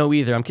don't know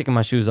either. I'm kicking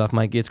my shoes off,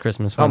 Mikey. It's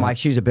Christmas. Oh, my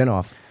shoes have been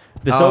off.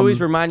 This always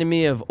reminded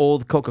me of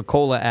old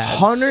Coca-Cola ads.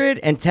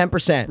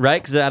 110%.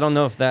 Right? Because I don't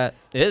know if that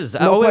is.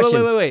 No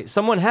question. Wait.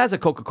 Someone has a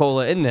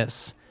Coca-Cola in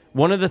this.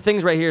 One of the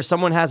things right here,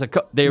 someone has a...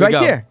 There we Right go.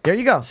 there. There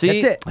you go. See?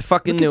 That's it. I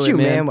fucking Look knew at it, you,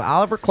 man. With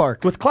Oliver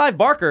Clark. With Clive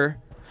Barker.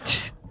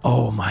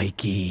 Oh,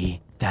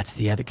 Mikey. That's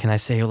the other... Can I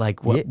say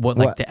like what Yeah, like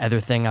what? the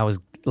other thing I was...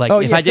 Like Oh,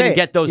 if yeah, I say didn't it.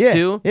 get those Yeah,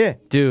 two... yeah.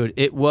 Dude,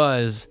 it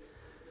was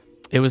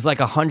like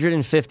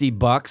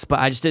 $150, but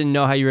I just didn't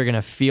know how you were going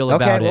to feel Okay,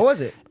 about it. what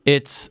was it?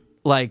 It's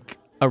like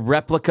a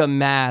replica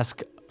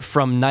mask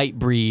from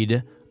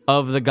Nightbreed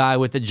of the guy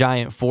with the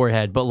giant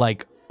forehead, but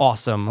like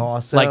awesome.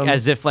 Awesome. Like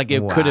as if like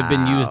it could have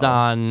been used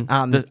Wow.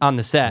 on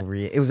the set.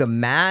 It was a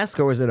mask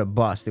or was it a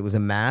bust? It was a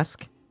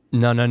mask.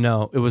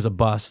 No. It was a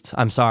bust.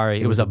 I'm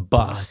sorry. It was a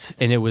bust.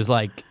 And it was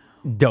like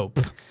dope.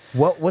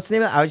 What's the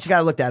name of it? I just got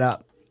to look that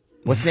up.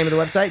 What's the name of the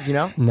website? Do you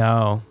know?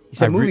 No. You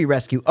said Movie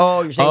Rescue.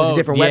 Oh, you're saying it was a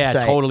different website.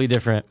 Yeah, totally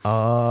different.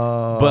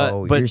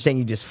 Oh, But you're saying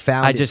you just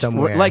found it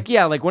somewhere.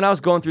 like when I was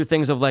going through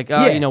things of like,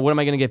 Yeah. you know, what am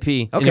I going to get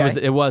pee? And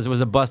Okay. it was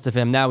a bust of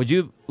him. Now, would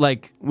you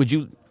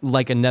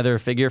like another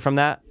figure from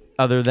that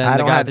other than I the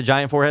don't guy have- with the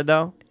giant forehead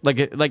though?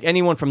 Like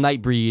anyone from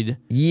Nightbreed.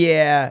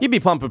 Yeah. You'd be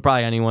pumped with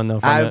probably anyone though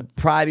from it. I'd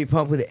probably be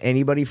pumped with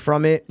anybody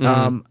from it.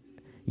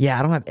 Yeah,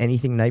 I don't have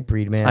anything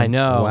Nightbreed, man. I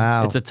know.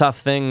 Wow. It's a tough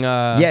thing.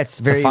 Yeah, it's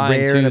to very find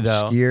rare too, and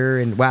though. obscure,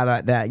 and wow,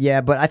 that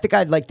yeah. But I think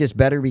I'd like this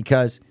better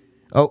because,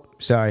 oh,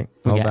 sorry,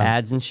 We hold got on.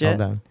 ads and shit.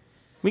 Hold on,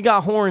 We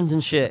got horns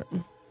and shit.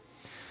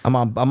 I'm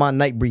on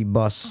Nightbreed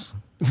bus.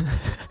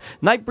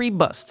 Nightbreed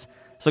busts.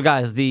 So,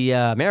 guys, the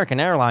American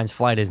Airlines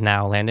flight is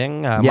now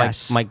landing.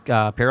 Yes. Mike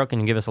Pero, can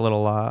you give us a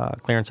little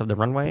clearance of the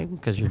runway?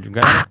 Because you're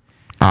good.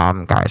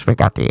 Guys, we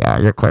got the,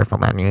 you're clear for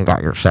landing. You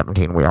got your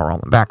 17-wheel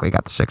rolling back. We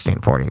got the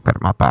 1640. Put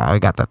them up. We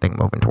got the thing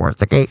moving towards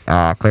the gate.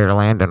 Clear to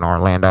land in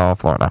Orlando,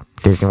 Florida.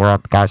 Disney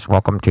World. Guys,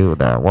 welcome to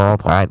the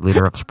worldwide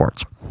leader of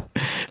sports.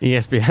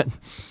 ESPN.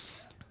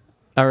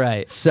 All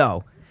right.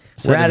 So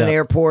Set we're at it an up.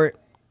 airport.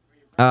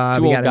 Two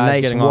We old got a guys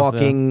nice getting off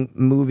walking,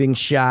 moving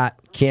shot.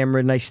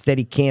 Camera, nice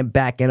steady cam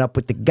backing up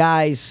with the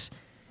guys.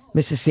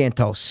 Mrs.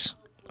 Santos.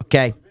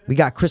 Okay, we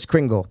got Chris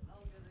Kringle.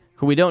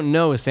 Who we don't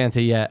know is Santa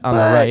yet on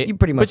the But right. you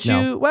pretty much but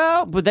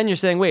know. But then you're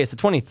saying, wait, it's the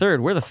 23rd.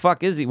 Where the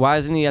fuck is he? Why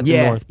isn't he at the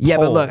Yeah, North yeah,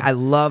 Pole? but look, I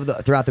love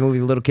throughout the movie,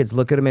 the little kids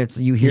look at him and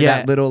you hear Yeah.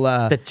 that little,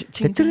 The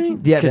ching, ching,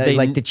 ching. yeah, 'Cause they-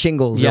 like the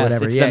chingles yes, or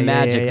whatever. it's yeah, the yeah,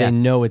 magic. yeah, yeah. They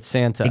know it's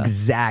Santa.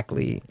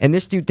 Exactly. And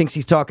this dude thinks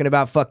he's talking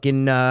about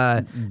fucking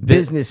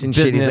business and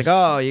shit. He's business. like,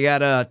 oh, you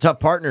got tough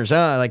partners,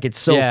 huh? Like, it's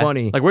so Yeah.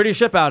 funny. Like, where do you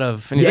ship out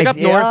of? And he's yeah, like, up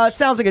north. it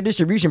sounds like a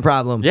distribution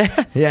problem. Yeah.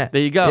 Yeah.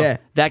 There you go. Yeah.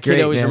 That It's kid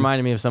great, always man.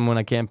 reminded me of someone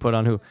I can't put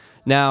on who.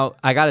 Now,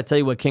 I got to tell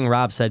you what King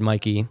Rob said,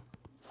 Mikey.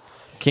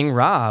 King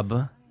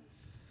Rob,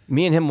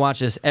 me and him watch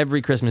this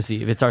every Christmas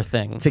Eve. It's our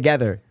thing.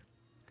 Together.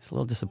 He's a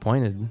little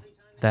disappointed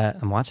that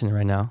I'm watching it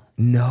right now.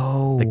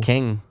 No.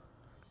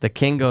 The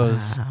King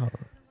goes,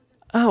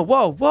 oh,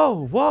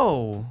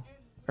 whoa.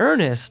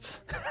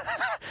 Ernest. I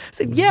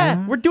said,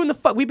 yeah, we're doing the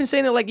fuck. We've been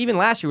saying it like even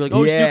last year. We're like,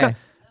 oh, we should do Yeah.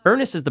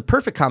 Ernest is the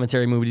perfect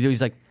commentary movie to do.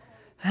 He's like,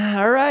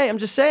 all right, I'm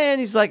just saying.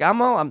 He's like, I'm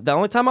the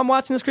only time I'm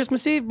watching this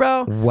Christmas Eve,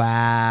 bro.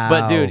 Wow.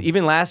 But dude,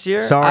 even last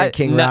year, Sorry,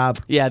 King Rob.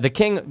 Yeah, the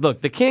King.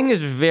 Look, the King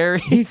is very.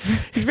 He's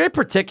very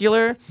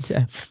particular.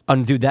 Yes.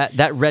 On dude,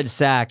 that red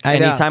sack. I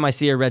know. Anytime I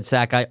see a red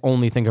sack, I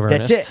only think of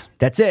Ernest.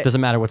 That's it.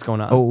 Doesn't matter what's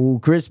going on. Oh,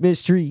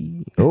 Christmas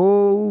tree.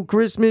 Oh,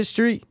 Christmas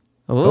tree.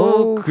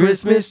 Oh,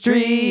 Christmas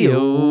tree.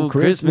 Oh,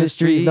 Christmas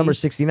tree. He's number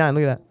 69.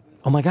 Look at that.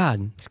 Oh my God!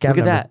 Look cab at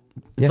number. that.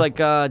 It's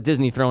Yeah. like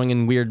Disney throwing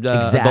in weird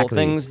adult Exactly.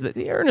 things.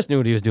 Ernest knew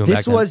what he was doing. back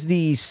This then. was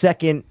the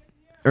second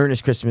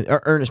Ernest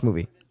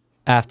movie.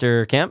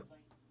 after camp.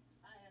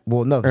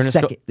 Well, no, the Ernest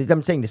second.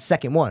 I'm saying the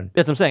second one.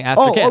 That's what I'm saying.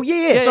 After Oh, camp. oh,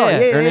 yeah, sorry.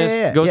 Yeah, Ernest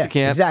yeah, goes yeah, to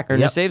camp. exactly,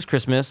 Ernest yep. saves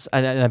Christmas,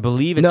 and I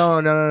believe it's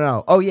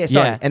No. Oh, yeah,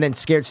 sorry. Yeah. And then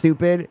Scared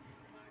Stupid.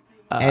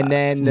 And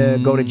then the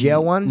Go to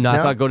Jail one. No, I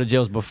thought Go to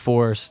Jail's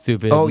before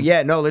Stupid. Oh,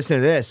 yeah. No, listen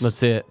to this. Let's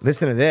see it.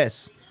 Listen to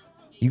this.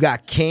 You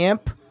got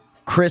Camp,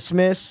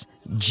 Christmas,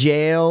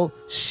 Jail,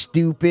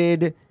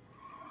 Stupid, and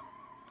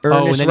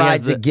Ernest then he has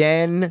Rides the-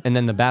 Again. And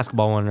then the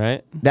basketball one,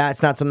 right?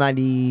 That's not till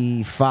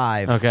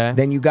 95. Okay.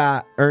 Then you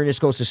got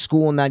Ernest Goes to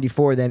School in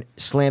 94. Then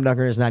Slam Dunk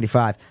Ernest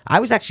 95. I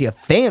was actually a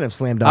fan of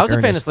Slam Dunk I was a fan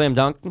of Ernest. Slam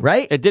Dunk.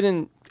 Right? It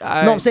didn't. No,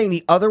 I'm saying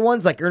the other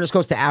ones, like Ernest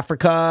Goes to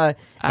Africa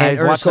and I've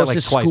Ernest watched that,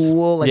 Goes to like, twice.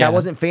 School. Like, Yeah. I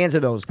wasn't fans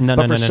of those. No,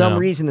 but no, for no, no, some no.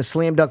 reason, the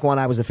Slam Dunk one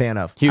I was a fan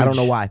of. Huge. I don't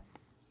know why.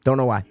 Don't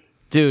know why.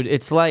 Dude,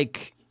 it's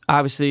like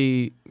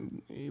obviously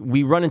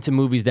we run into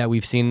movies that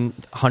we've seen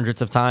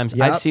hundreds of times.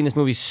 Yep. I've seen this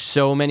movie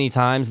so many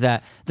times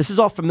that this is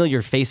all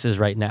familiar faces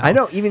right now. I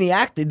know, even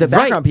the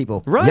background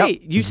people. Right.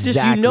 Yep, You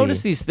exactly.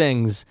 notice these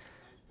things.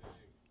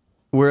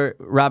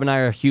 Rob and I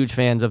are huge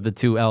fans of the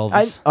two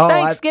elves.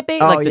 Thanks, Skippy.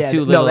 Oh, Like the yeah. two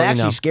No, little, they you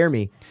actually know. scare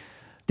me.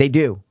 They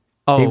do.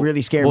 Oh, they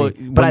really scare well, me.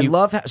 But when I you-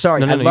 love how,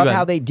 sorry, No, no, I no, love you go how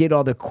ahead. they did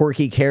all the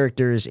quirky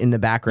characters in the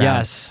background.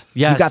 Yes,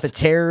 You yes. got the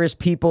terrorist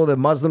people, the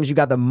Muslims, you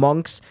got the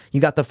monks, you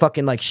got the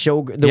fucking like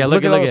show. Yeah,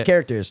 look at all look those at-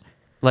 characters.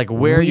 Like,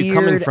 where are you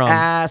coming from?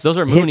 Weird-ass Those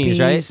are Moonies,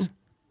 right? hippies.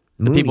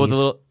 The people with the Moonies?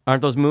 little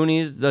aren't those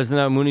Moonies? Those are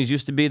not Moonies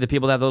used to be the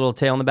people that have the little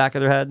tail on the back of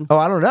their head. Oh,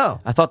 I don't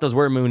know. I thought those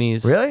were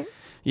Moonies. Really?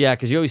 Yeah,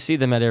 because you always see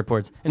them at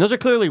airports, and those are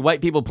clearly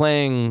white people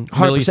playing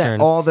Middle 100%. Eastern.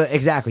 All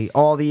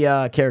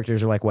the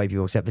characters are like white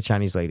people except the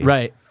Chinese lady.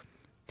 Right.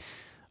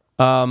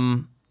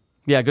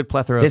 Yeah, good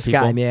plethora This of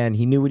people. guy, man,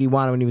 he knew what he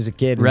wanted when he was a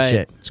kid and Right.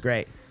 shit. It's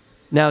great.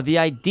 Now, the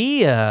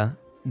idea,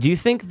 do you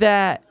think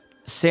that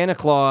Santa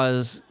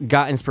Claus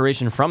got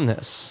inspiration from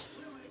this?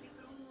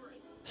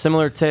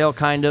 Similar tale,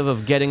 kind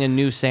of getting a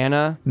new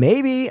Santa?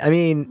 Maybe. I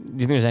mean, Do you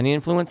think there's any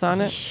influence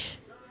on it?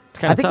 It's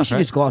kind I of think tough, we should right?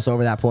 just gloss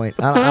over that point.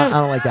 I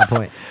don't like that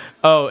point.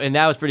 Oh, and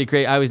that was pretty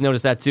great. I always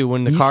noticed that too.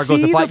 When the You car goes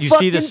to see fly, the you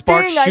see the fucking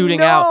sparks thing, I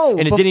shooting out, know.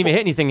 and it didn't even hit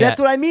anything yet. That's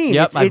what I mean.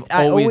 Yep,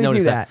 I always knew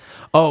noticed that.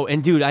 Oh,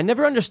 and dude, I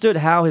never understood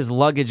how his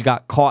luggage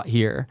got caught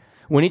here.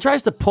 When he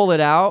tries to pull it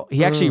out,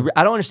 he actually,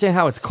 I don't understand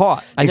how it's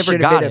caught. I It never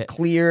should have got been it. a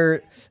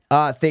clear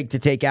thing to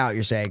take out.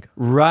 You're saying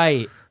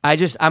Right.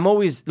 I'm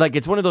always like,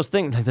 it's one of those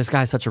things. Like, this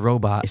guy's such a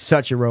robot. it's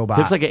such a robot.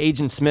 Looks like an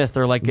Agent Smith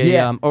or like a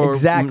Yeah, or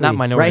exactly. not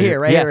Minority. Right here,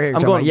 right here, right here, I'm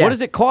talking going. about- yeah. What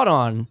is it caught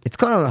on? it's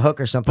caught on a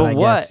hook or something. But I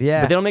what? guess.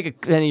 Yeah. But they don't make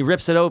it. And he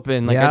rips it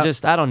open. Like Yeah.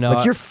 I don't know.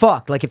 Like you're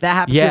fucked. Like if that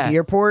happens to you at Yeah. the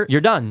airport,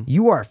 You're done.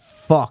 You are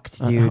fucked,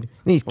 dude. And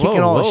he's kicking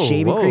Whoa, all his whoa,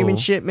 shaving cream and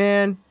whoa. shit,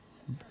 man.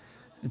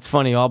 It's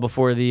funny. All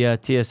before the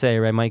TSA,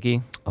 right,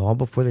 Mikey? All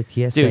before the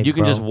TSA. Dude, you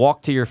can bro. just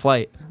walk to your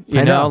flight. You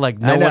I know, know, like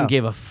I no one know.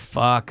 gave a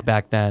fuck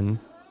back then.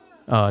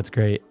 Oh, it's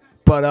great.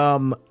 But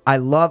I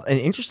love an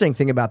interesting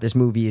thing about this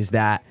movie is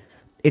that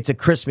it's a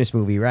Christmas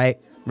movie, right?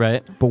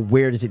 Right. But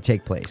where does it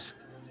take place?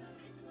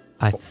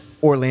 I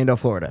Orlando,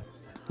 Florida.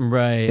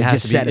 right. They It has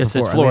just to be. said it It's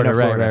before. Florida.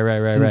 Orlando,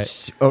 Florida.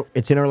 Right.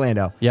 It's in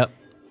Orlando. Yep.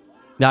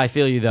 Now I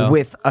feel you though.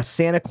 With a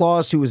Santa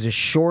Claus who is a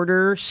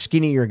shorter,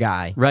 skinnier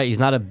guy. Right. He's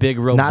not a big,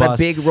 robust, Not a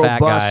big, fat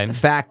robust, guy.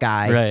 fat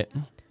guy. Right.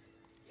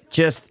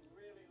 Just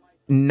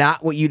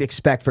not what you'd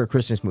expect for a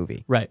Christmas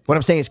movie. Right. What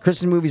I'm saying is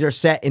Christmas movies are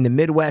set in the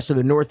Midwest or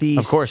the Northeast.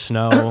 Of course,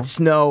 snow.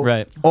 Snow.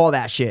 Right. All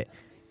that shit.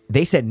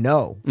 They said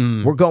no.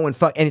 We're going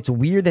fuck. And it's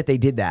weird that they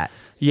did that.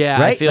 Yeah,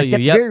 Right? I feel like, you.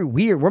 That's Yep. very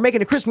weird. We're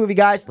making a Christmas movie,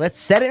 guys. Let's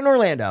set it in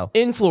Orlando.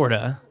 In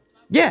Florida.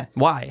 Yeah.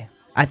 Why?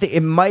 I think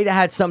it might have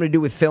had something to do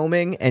with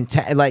filming and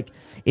like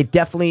it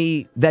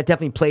definitely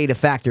played a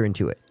factor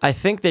into it. I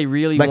think they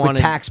really Like wanted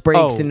with tax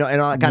breaks and all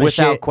that kind of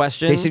shit. without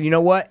question. They said, you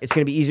know what? It's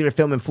going to be easier to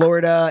film in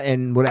Florida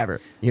and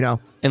whatever, you know?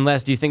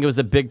 Unless, do you think it was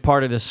a big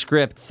part of the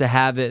script to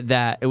have it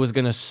that it was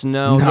going to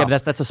snow? No. Yeah,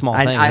 but that's a small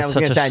thing. I That's was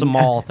such gonna a say,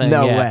 small thing.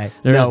 No Yeah. way.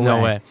 There's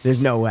no way.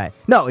 There's no way.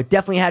 No, it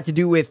definitely had to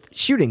do with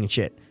shooting and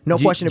shit. No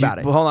question about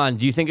it. Well, hold on.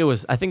 Do you think it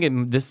was? I think it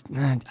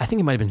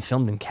might have been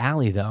filmed in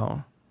Cali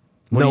though.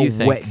 What no do you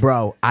think? way,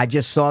 bro. I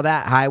just saw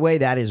that highway.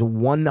 That is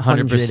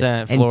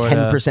 100%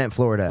 Florida. 110%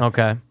 Florida.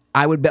 Okay.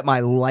 I would bet my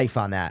life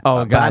on that. Oh,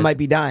 but I guys. might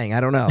be dying.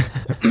 I don't know.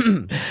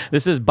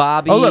 This is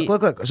Bobby. Oh,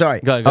 look. Sorry.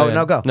 Go oh, ahead.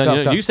 no, go. No, go,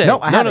 no, go. you said no,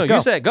 it. I have no, it. Go.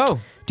 you said it. Go.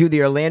 Dude,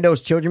 the Orlando's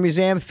Children's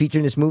Museum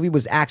featuring this movie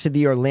was actually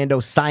the Orlando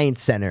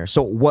Science Center.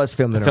 So it was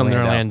filmed in Filmed in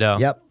Orlando.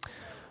 Orlando. Yep.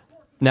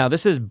 Now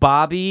this is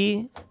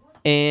Bobby,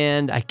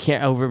 and I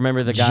can't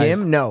remember the guys.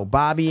 Jim? No.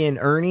 Bobby and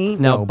Ernie?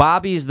 No,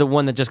 Bobby's the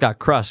one that just got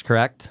crushed,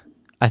 correct?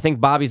 I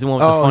think Bobby's the one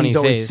with the Oh, funny he's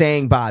always face.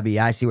 saying Bobby.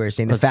 I see what you're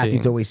saying. The Let's fat see.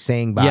 dude's always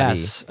saying Bobby.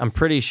 Yes, I'm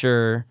pretty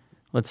sure.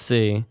 Let's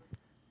see.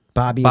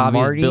 Bobby and Bobby's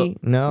Marty?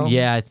 built- No?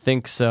 Yeah, I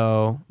think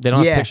so. They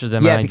don't yeah. have pictures of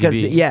them yeah, on because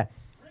IMDb.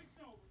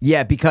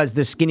 Yeah, because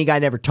the skinny guy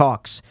never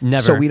talks.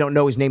 Never. So we don't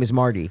know his name is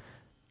Marty.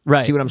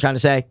 Right. See what I'm trying to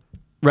say?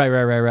 Right.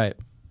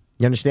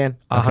 You understand?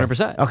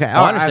 100%. Okay.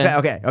 Oh, I understand.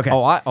 Okay.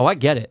 Oh, I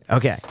get it.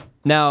 Okay.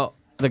 Now,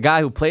 the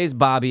guy who plays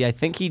Bobby, I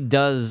think he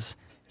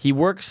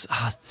works.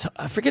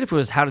 I forget if it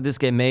was How Did This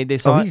Get Made? They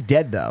saw Oh, it. he's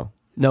dead though.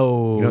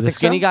 No, don't the think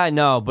skinny so? guy,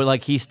 no, but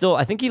like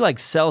I think he like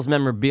sells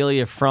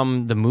memorabilia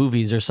from the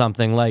movies or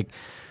something. Like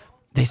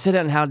they said it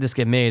on How Did This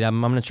Get Made. I'm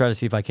gonna try to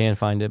see if I can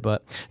find it.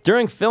 But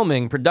during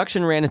filming,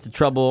 production ran into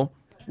trouble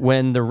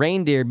when the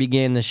reindeer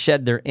began to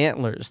shed their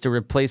antlers. The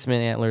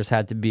replacement antlers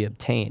had to be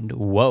obtained.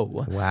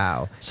 Whoa.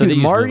 Wow. So they Dude,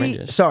 used the Marty.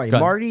 Rangers. Sorry, Go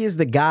ahead. Marty is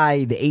the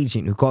guy, the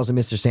agent who calls him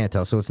Mr.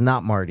 Santo. So it's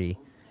not Marty.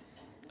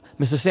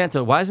 Mr.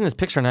 Santa, why isn't his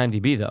picture on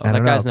IMDb though? I That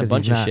don't guy's know, in a 'cause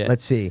bunch he's of not. shit.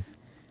 Let's see.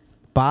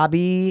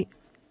 Bobby.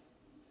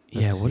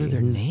 Yeah, Let's what are see, their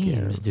who's names,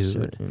 Garrett dude?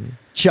 Certain?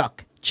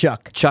 Chuck.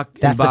 Chuck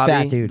and That's the Bobby?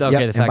 fat dude. Okay,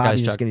 Yep, the fat and guy's Bobby's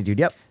the Chuck. skinny dude.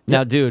 Yep.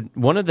 Now, dude,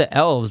 one of the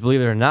elves,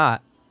 believe it or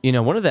not,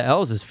 one of the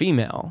elves is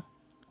female.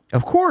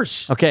 Of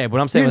course. Okay,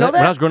 but I'm saying You know when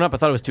that? I was growing up, I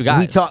thought it was two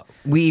guys.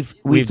 We've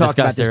We've talked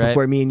about discussed this it, right?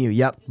 before, me and you.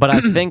 Yep. But I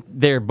think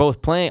they're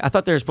both playing. I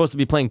thought they were supposed to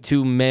be playing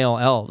two male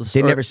elves.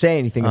 They never say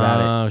anything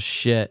about Oh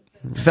shit.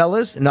 it.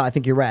 Fellas? No, I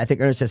think you're right. I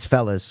think Ernest says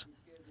fellas.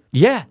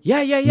 Yeah. So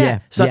that's yeah.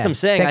 what I'm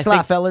saying. Thanks I a lot,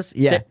 think fellas.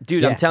 Yeah,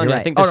 dude, I'm yeah, telling you're you, I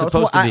right. think they're it's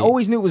supposed to I be.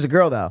 always knew it was a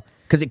girl though,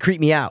 because it creeped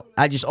me out.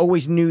 I just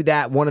always knew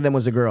that one of them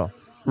was a girl.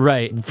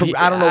 Right.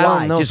 I don't know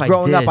why. Just if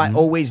growing up, did. I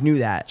always knew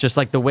that. Just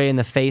like the way in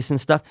the face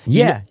and stuff.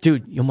 Yeah.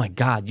 Dude, oh my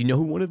God. You know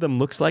who one of them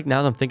looks like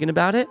now that I'm thinking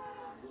about it?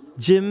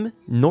 Jim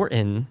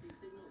Norton.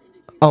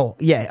 Oh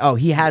yeah. Oh,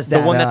 he has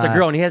that. The one that's a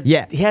girl, and he has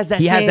that He has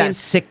same- that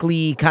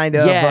sickly kind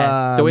of.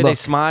 Yeah. The way they look.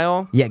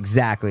 smile. Yeah,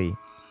 exactly.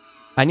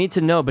 I need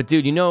to know, but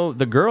dude,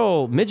 the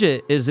girl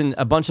midget is in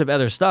a bunch of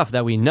other stuff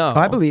that we know. Oh,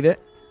 I believe it.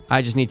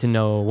 I just need to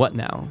know what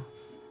now.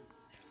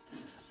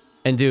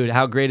 And dude,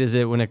 how great is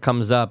it when it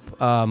comes up?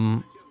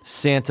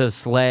 Santa's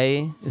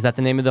Sleigh, is that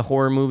the name of the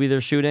horror movie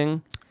they're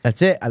shooting?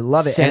 That's it. I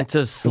love it.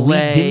 Santa's And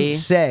Sleigh. We didn't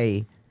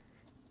say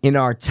in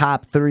our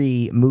top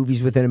 3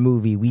 movies within a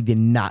movie. We did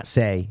not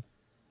say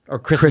Or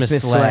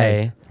Christmas,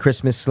 Sleigh.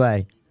 Christmas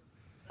Sleigh.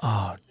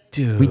 Oh,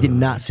 dude. We did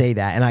not say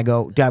that, and I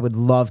go, dude, I would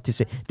love to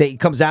say. It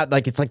comes out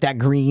like it's like that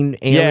green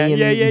alien,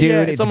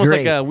 dude. It's almost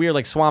great. like a weird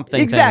like swamp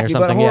thing exactly, thing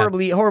or but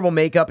something. horrible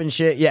makeup and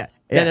shit. Yeah,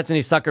 Yeah, that's when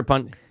he sucker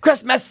punch.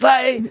 Christmas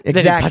Sleigh. Then he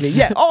exactly. punches-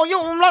 Yeah.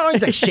 Oh,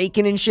 he's like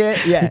shaking and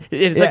shit. Yeah,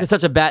 It's yeah. like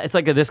such a bad. It's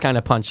like this kind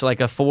of punch, like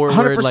a forward,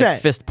 100%.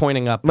 like fist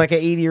pointing up. like an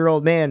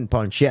 80-year-old man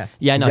punch. Yeah,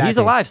 Yeah, no, he's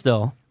exactly. alive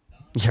still.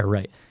 Yeah,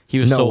 right. He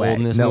was No so way. old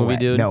in this No movie, way.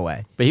 dude. No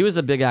way. But he was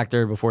a big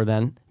actor before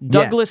then.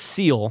 Douglas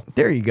Seal.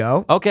 There you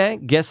go. Okay,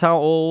 guess how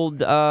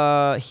old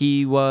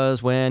he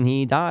was when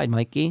he died,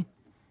 Mikey?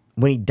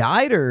 When he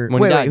died, or When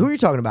he wait, died. who are you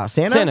talking about?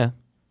 Santa. Santa.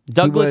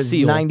 Douglas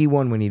he was Seal.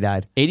 91 when he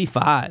died,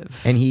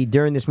 85. and he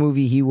during this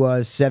movie he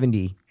was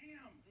 70.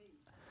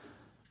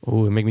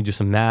 Ooh, make me do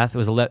some math. It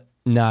was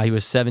he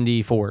was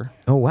 74.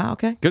 Oh wow.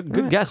 Okay. Good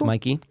All right, guess, cool.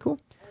 Mikey. Cool.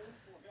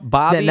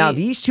 Bobby. Now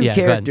these two Yeah,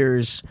 go ahead.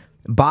 characters,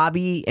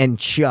 Bobby and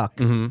Chuck,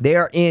 Mm-hmm. they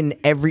are in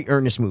every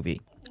Ernest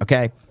movie.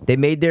 Okay, they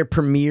made their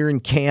premiere in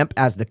camp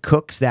as the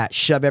cooks that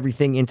shove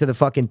everything into the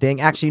fucking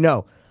thing. Actually,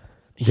 no,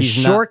 the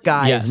He's not- short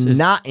guy yes, is is-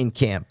 not in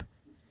camp.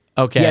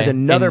 Okay. He has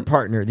another and,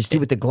 partner. This dude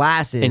with the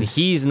glasses. And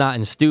he's not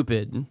in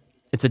Stupid.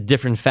 It's a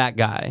different fat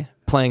guy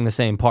playing the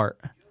same part.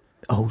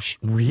 oh,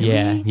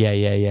 really?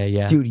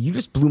 Yeah. Dude, you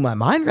just blew my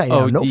mind right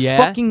now. Oh, No yeah?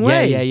 fucking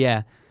way.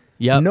 Yeah.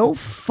 Yep. No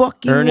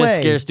fucking Ernest way.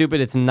 Scare Stupid.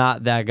 It's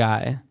not that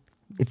guy.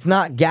 It's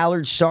not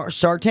Gallard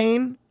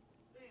Sartain.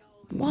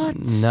 What?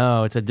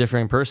 No, it's a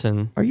different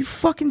person. Are you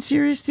fucking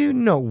serious, dude?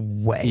 No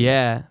way.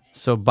 Yeah.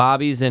 So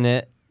Bobby's in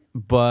it,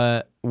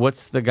 but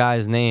what's the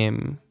guy's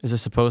name? Is it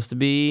supposed to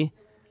be?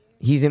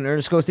 He's in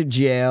Ernest Goes to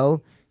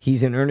Jail.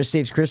 He's in Ernest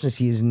Saves Christmas.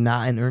 He is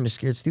not in Ernest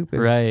Scared Stupid.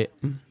 Right.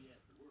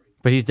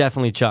 But he's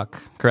definitely Chuck,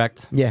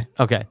 correct? Yeah.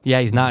 Okay. Yeah,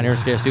 he's not in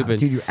Ernest Scared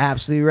Stupid. Dude, you're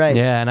absolutely right.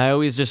 Yeah, and I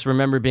always just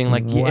remember being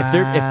like, yeah,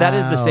 if that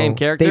is the same Wow.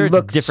 character, They it's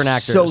look different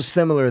actors. so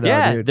similar, though,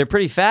 Yeah, dude. they're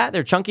pretty fat.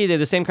 They're chunky. They're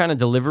the same kind of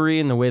delivery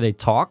in the way they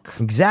talk.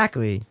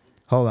 Exactly.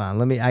 Hold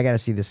on. I got to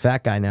see this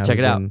fat guy now. Check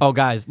who's it out. in- Oh,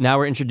 guys, now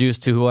we're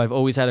introduced to who I've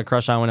always had a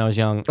crush on when I was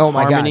young. Oh,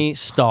 my God. Harmony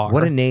Star.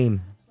 What a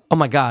name. Oh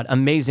my God,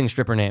 amazing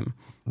stripper name.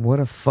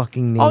 What a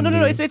fucking name. Oh no,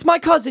 dude. it's my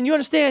cousin. You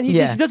understand? He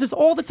Yeah. just does this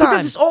all the He time.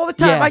 does this all the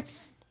time. Yeah.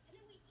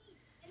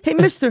 Hey,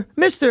 mister,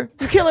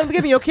 you can't let him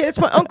get me, okay? It's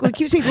my uncle. He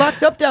keeps me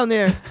locked up down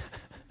there.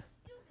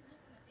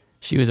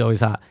 She was always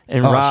hot,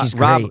 and Oh, Rob, she's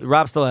great.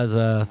 Rob still has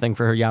a thing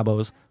for her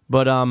yabos.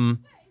 But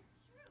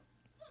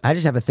I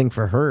just have a thing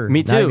for her.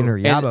 me Not too. even her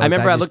And yabos. I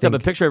remember I just looked up a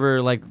think- picture of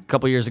her like a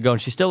couple years ago,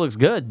 and she still looks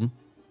good.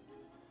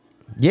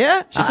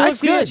 Yeah, She still I looks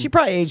see good. it. She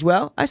probably aged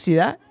well. I see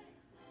that.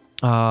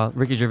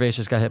 Ricky Gervais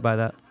just got hit by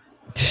that.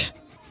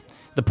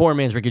 The poor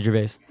man's Ricky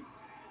Gervais.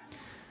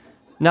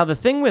 Now the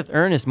thing with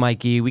Ernest,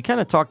 Mikey, we kind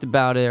of talked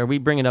about it, or we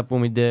bring it up when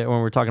we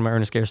were talking about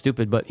Ernest Scare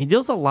Stupid, but he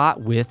deals a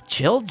lot with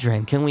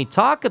children. Can we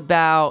talk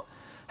about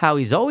how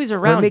he's always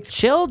around makes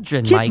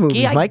children, kids Mikey?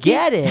 movies, I Mikey.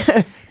 get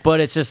it,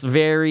 but it's just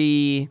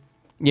very,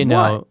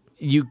 What?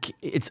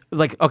 it's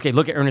like, okay,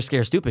 look at Ernest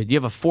Scare Stupid. You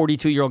have a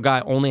 42-year-old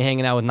guy only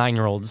hing out with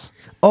 9-year-olds.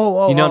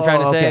 Oh, You know what I'm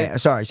trying to say? okay.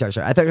 Sorry. I thought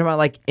you were talking about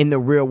like in the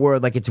real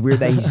world. Like it's weird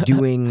that he's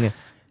doing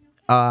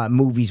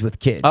movies with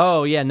kids.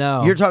 Oh yeah,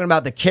 no, You're talking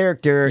about the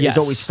character Yes. is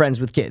always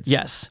friends with kids.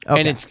 Yes, Okay.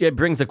 and it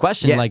brings the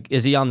question, Yeah. like,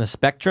 is he on the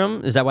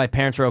spectrum? Is that why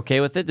parents are okay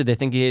with it? Did they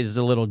think he is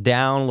a little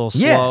down, a little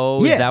Yeah,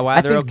 slow? yeah. Is that why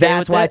I they're think okay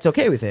that's with why it? it's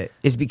okay with it.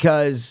 Is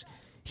because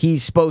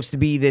he's supposed to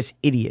be this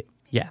idiot,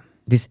 Yeah,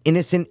 this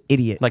innocent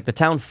idiot, like the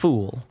town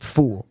fool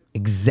fool. who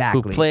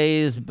Exactly.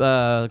 plays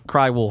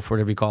Cry Wolf,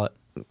 whatever you call it.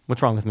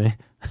 What's wrong with me?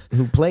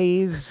 Who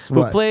plays? Who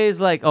what? plays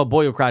like, oh,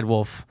 boy who cried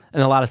wolf in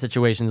a lot of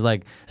situations,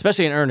 like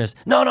especially in Ernest.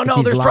 No,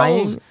 he's there's lying?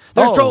 trolls.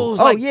 There's Oh, trolls.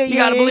 oh, Like, yeah, you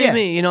yeah, gotta yeah, believe yeah.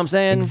 me. You know what I'm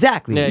saying?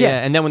 Exactly, Yeah, yeah.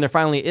 And then when there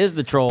finally is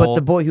the troll, But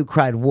the boy who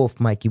cried wolf,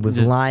 Mikey, was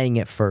Just lying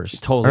at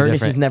first. totally Ernest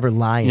different. is never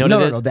lying. You know what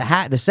no, it no, is?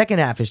 no. The second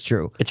half is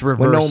true. It's When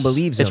no reverse. one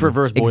believes him. It's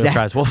reverse boy who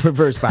cries wolf.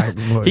 Reverse boy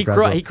who he cries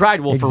wolf. he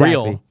cried wolf for Exactly.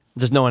 real.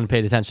 Just no one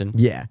paid attention.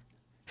 Yeah.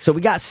 So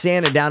we got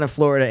Santa down in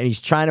Florida, and he's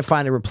trying to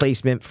find a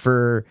replacement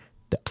for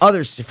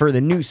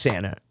the new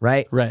Santa,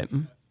 right? Right.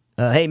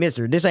 Hey,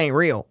 mister, this ain't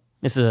real.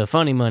 This is a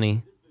funny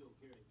money,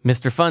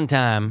 Mr. Fun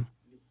Time.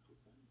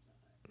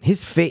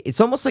 His face,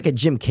 it's almost like a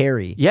Jim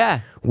Carrey.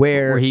 Yeah,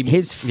 Where, he-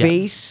 his yeah.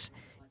 face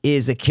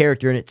is a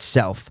character in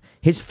itself.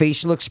 His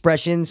facial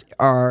expressions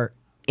are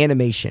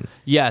animation.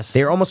 Yes,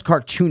 They're almost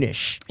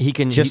cartoonish. He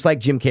can just like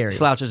Jim Carrey.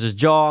 slouches his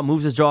jaw,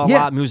 moves his jaw a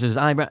Yeah. lot, moves his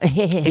eyebrow.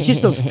 It's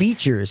just those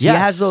features. Yes. He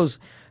has those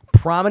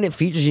prominent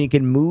features, and he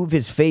can move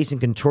his face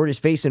and contort his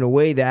face in a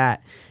way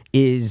that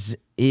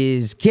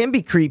can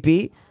be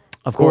creepy,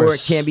 Of or it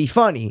course. can be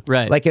funny.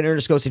 Right. Like in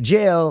Ernest Goes to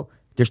Jail,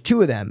 there's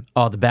two of them.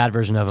 Oh, the bad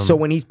version of him. So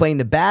when he's playing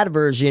the bad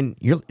version,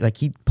 you're like,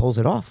 he pulls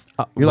it off.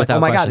 You're like, without oh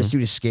my god, question. this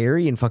dude is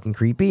scary and fucking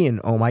creepy, and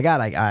oh my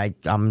god,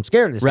 I'm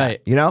scared of this right,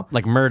 guy. You know,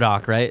 like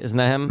Murdoch, right? Isn't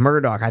that him?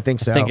 Murdoch. I think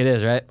so. I think it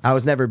is, right? I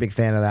was never a big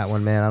fan of that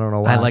one, man. I don't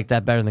know why. I like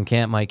that better than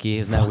Camp Mikey.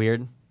 Isn't that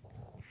weird?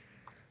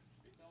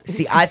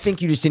 See, I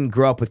think you just didn't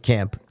grow up with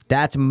camp.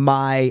 That's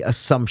my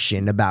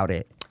assumption about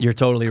it. You're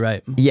totally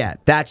right. Yeah,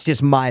 that's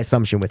just my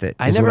assumption with it.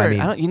 I is never. what I mean.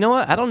 don't, you know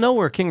what? I don't know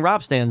where King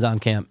Rob stands on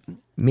Camp.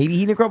 Maybe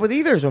he didn't grow up with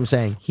either. Is what I'm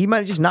saying. He might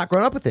have just not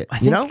grown up with it. I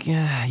you think, know.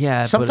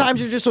 yeah. Sometimes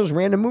there's just those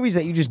random movies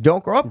that you just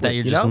don't grow up with. that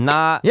you're you just know?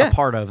 not Yeah. a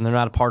part of, and they're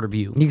not a part of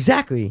you.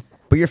 Exactly.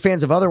 But you're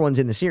fans of other ones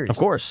in the series. Of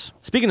course.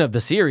 Speaking of the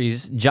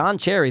series, John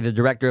Cherry, the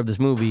director of this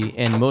movie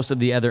and most of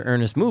the other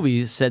Ernest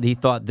movies, said he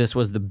thought this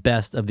was the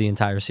best of the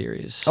entire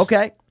series.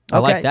 Okay. I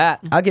like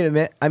that. I'll give him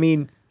it. I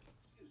mean,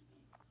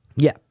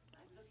 yeah.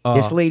 Uh,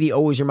 This lady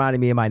always reminded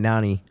me of my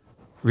nanny.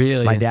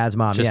 Really? My dad's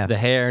mom. Just yeah. the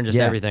hair and just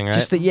Yeah. everything, right?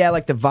 Just the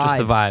like the vibe. Just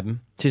the vibe.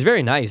 She's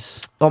very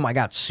nice. Oh my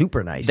god,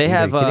 super nice. They dude.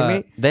 have Are you kidding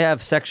me? they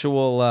have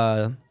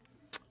sexual.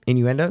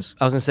 Innuendos.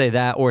 I was gonna say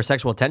that or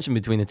sexual tension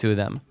between the two of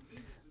them.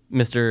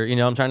 Mr. You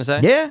know what I'm trying to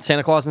say? Yeah.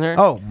 Santa Claus and her.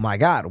 Oh my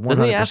god, 100%.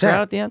 Doesn't he ask her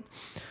out at the end?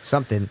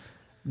 Something.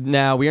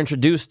 Now we're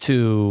introduced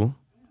to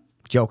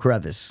Joe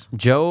Carruthers.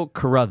 Joe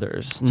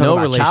Carruthers. Talking No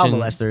about relation. child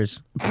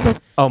molesters.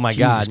 Oh my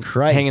Jesus God.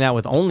 Christ. Hanging out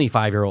with only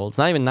 5-year-olds,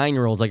 not even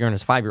 9-year-olds like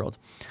Ernest, 5-year-olds.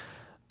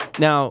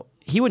 Now,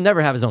 he would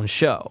never have his own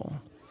show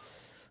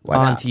Why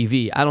on not?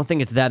 TV. I don't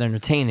think it's that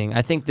entertaining.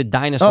 I think the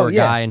dinosaur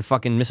yeah. guy and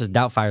fucking Mrs.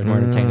 Doubtfire is more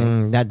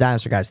entertaining. That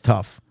dinosaur guy's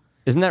tough.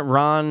 Isn't that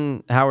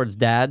Ron Howard's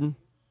dad?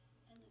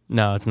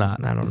 No, it's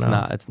not. I don't It's know.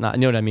 not. It's not.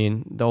 You know what I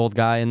mean? The old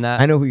guy in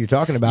that. I know who you're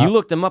talking about. You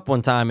looked him up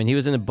one time, and he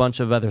was in a bunch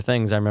of other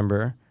things, I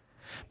remember.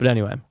 But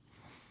anyway.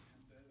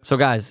 So,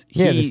 guys,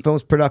 Yeah, this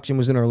film's production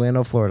was in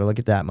Orlando, Florida. Look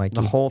at that, Mikey.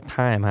 the whole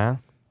time,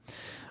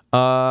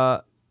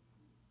 huh?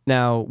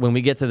 Now, when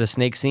we get to the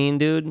snake scene,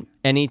 dude,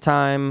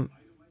 anytime...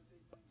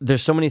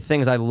 There's so many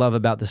things I love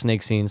about the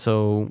snake scene.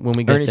 So when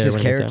we get Ernest's there... when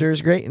we get there- character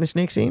is great in the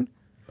snake scene.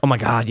 Oh, my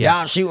God, yeah.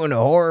 Y'all shooting a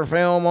horror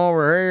film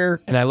over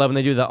here. And I love when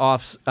they do the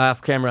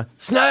off-camera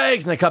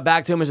snakes, and they cut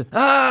back to him and it's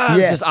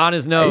Yeah. just on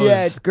his nose.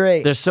 Yeah, it's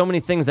great. There's so many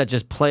things that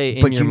just play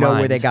in But your you know mind.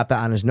 where they got that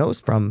on his nose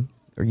from,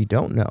 or you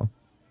don't know.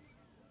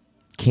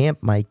 Camp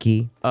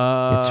Mikey.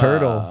 The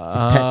turtle.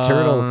 His pet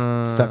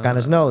turtle stuck on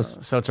his nose.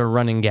 So it's a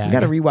running gag. You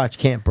gotta rewatch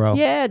Camp, bro.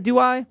 Yeah, do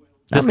I?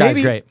 This maybe.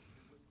 guy's great.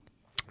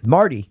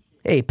 Marty.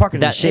 Hey, parking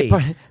in the That- shade.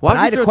 why But would I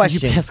you had a throw the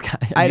question. UPS guy-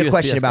 I had a USPS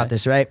question about guy?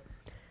 this, right?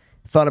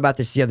 Thought about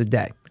this the other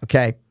day.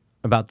 Okay.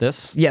 About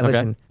this? Yeah, Okay.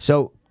 listen.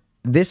 So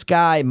this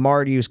guy,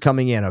 Marty, who's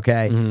coming in,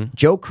 okay? Mm-hmm.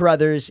 Joe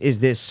Carruthers is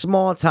this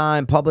small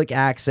time public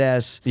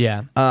access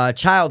Yeah.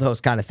 child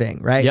host kind of thing,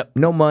 right? Yep.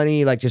 No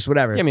money, like just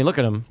whatever. Yeah, I mean, look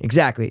at him.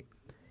 Exactly.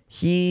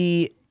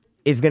 He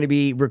is going to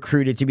be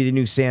recruited to be the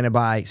new Santa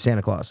by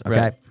Santa Claus, okay?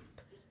 Right.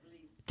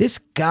 This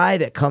guy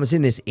that comes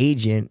in, this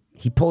agent,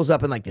 he pulls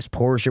up in like this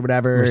Porsche or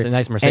whatever. It's a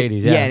nice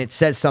Mercedes, and, yeah. and it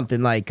says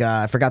something like,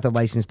 I forgot the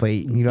license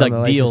plate. You know the Like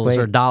license deals plate?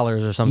 or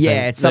dollars or something.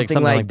 Yeah, it's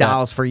something like that.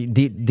 deals for you,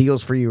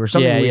 deals for you or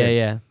something Yeah, weird.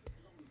 yeah.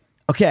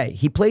 Okay,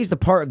 he plays the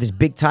part of this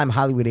big time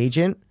Hollywood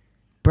agent.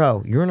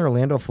 Bro, you're in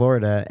Orlando,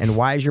 Florida, and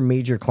why is your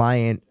major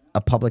client a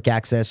public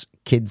access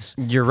kids?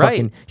 You're right.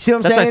 fucking- see what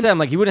I'm That's saying? what I said. I'm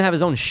like, he wouldn't have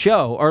his own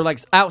show or like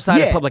outside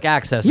of Yeah. public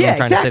access. Is Yeah, what I'm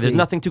trying to say. exactly. There's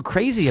nothing too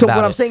crazy So about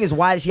what I'm it. saying is,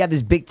 why does he have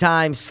this big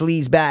time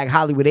sleaze bag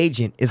Hollywood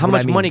agent? Is How what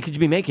much I mean. money could you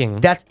be making?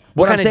 That's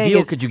what I'm kind of saying deal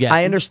is, could you get?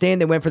 I understand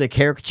they went for the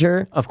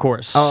caricature Of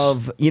course.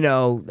 of I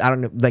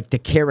don't know, like the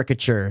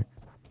caricature.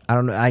 I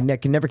don't know.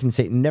 Never can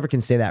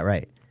say that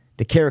right.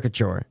 The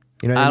caricature.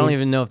 You know what I I mean? don't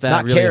even know if that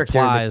Not really character,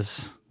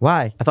 applies.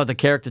 Why? I thought the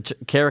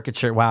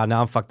caricature. Wow,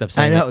 now I'm fucked up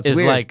saying I know, it. it's Is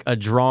weird. like a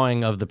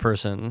drawing of the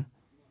person.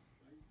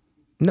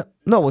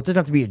 No, it doesn't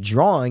have to be a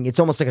drawing. It's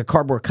almost like a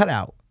cardboard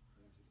cutout.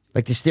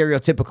 Like the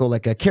stereotypical,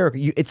 like a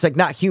caricature. It's like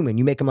not human.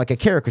 You make them like a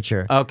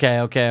caricature. Okay. See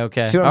what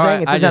I'm All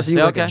saying? It doesn't have to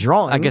be like a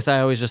drawing. I guess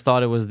I always just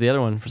thought it was the other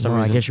one for some Well,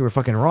 I reason. guess you were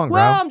fucking wrong, bro.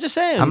 Well, I'm just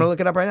saying. I'm gonna look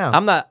it up right now.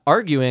 I'm not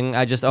arguing.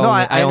 I just I only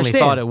understand.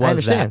 thought it I was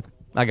understand.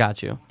 that. I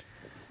got you.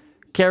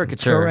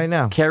 Caricature. right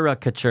now.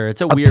 Caricature.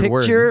 It's a a weird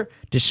picture, word.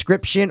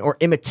 description, or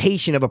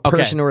imitation of a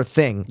person or a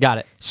thing. Got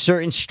it.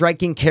 Certain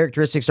striking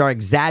characteristics are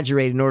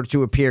exaggerated in order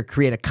to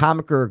create a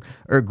comic or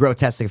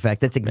grotesque effect.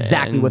 That's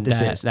exactly And what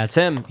this is. That's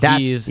him.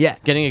 That's- He's yeah.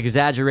 getting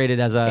exaggerated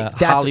as a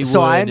That's, Hollywood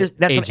so I agent.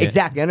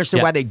 exactly. I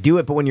understand Yeah. why they do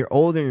it, but when you're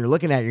older and you're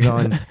looking at it, you're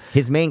going,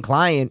 his main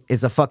client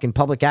is a fucking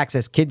public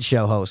access kids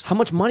show host. How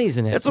much money's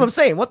in it? That's what I'm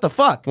saying. What the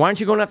fuck? Why aren't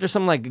you going after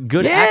some like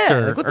good Yeah,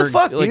 actor? like, what the or,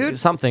 fuck, like, dude?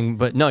 Something,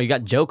 but no, you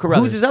got Joe Carruthers.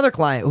 Who's his other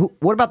client?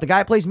 What about the guy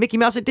who plays Mickey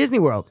Mouse at Disney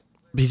World?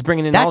 He's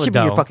bringing in That all the should be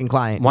your dough. fucking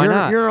client. Why you're,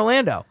 not? You're in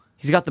Orlando.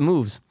 He's got the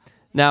moves.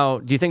 Now,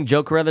 do you think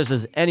Joe Carruthers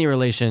is any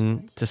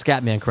relation to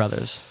Scatman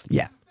Carruthers?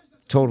 Yeah,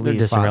 totally. They're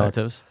his distant father.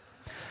 relatives.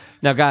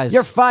 Now, guys,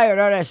 You're fired,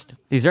 Ernest.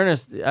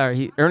 Ernest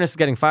is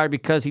getting fired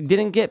because he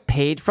didn't get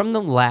paid from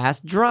the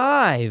last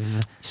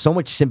drive. So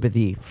much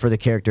sympathy for the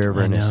character of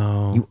Ernest.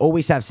 know. You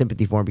always have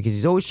sympathy for him because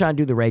he's always trying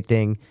to do the right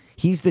thing.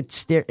 He's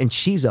the and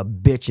she's a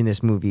bitch in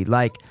this movie.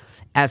 Like,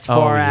 as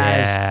far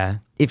as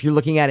if you're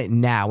looking at it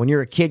now, when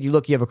you're a kid, you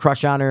have a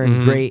crush on her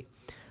and great.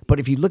 But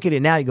if you look at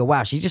it now, you go,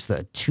 wow, she's just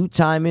a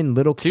two-timing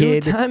little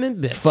kid. Two-timing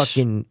bitch.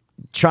 Fucking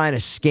trying to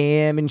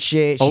scam and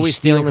shit. She's Always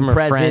stealing from her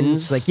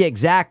presents. friends. Like, yeah,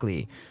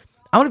 exactly.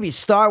 I want to be a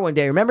star one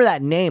day. Remember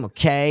that name,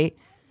 okay?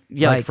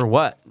 Yeah, like for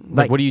what?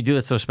 Like, what do you do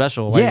that's so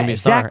special? Why are you yeah, gonna be a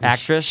star? exactly.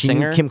 Actress, she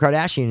singer? Knew Kim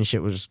Kardashian and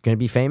shit was going to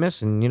be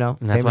famous, and that's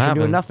famous what for doing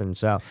happened. nothing.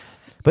 So,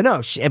 but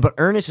no, but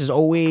Ernest is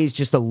always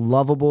just a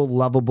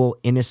lovable,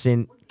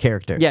 innocent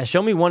character. Yeah,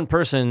 show me one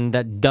person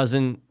that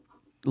doesn't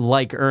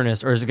like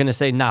Ernest or is going to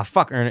say, nah,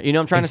 fuck Ernest. You know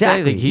what I'm trying to say?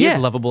 Exactly, Like, he yeah. is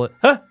lovable.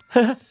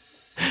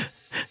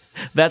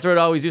 That's where it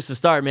always used to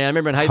start, man. I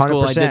remember in high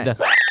school, 100%. I did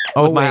the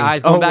Always, with my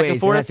eyes going back and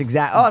forth. That's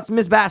exact. Oh, it's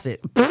Miss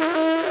Bassett.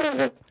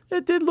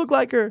 It did look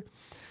like her.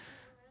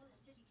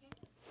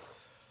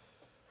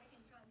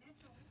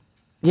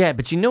 Yeah,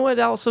 but you know what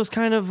also is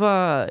kind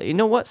of, you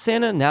know what,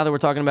 Santa? Now that we're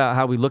talking about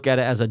how we look at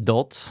it as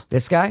adults.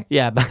 This guy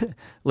Yeah, but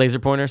laser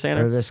pointer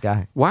Santa. or this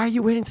guy? Why are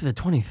you waiting to the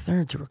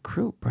 23rd to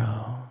recruit,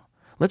 bro?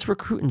 Let's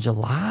recruit in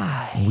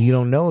July. We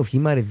don't know if he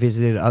might have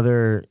visited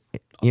other,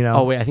 you know.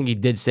 Oh, wait, I think he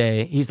did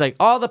say, he's like,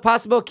 all the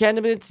possible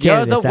candidates,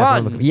 you're the Candidates, that's what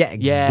I'm one. looking- yeah,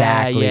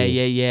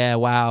 exactly. Yeah.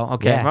 Wow.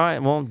 Okay. Yeah. All right.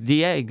 Well,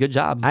 DA, good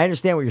job. I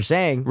understand what you're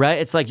saying, Right?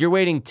 It's like you're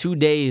waiting 2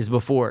 days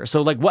before.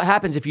 So, like, what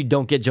happens if you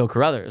don't get Joe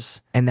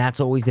Carruthers? and that's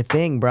always the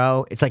thing,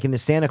 bro. It's like in the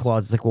Santa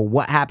Claus. It's like, well,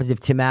 what happens if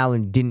Tim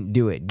Allen didn't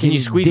do it? Can you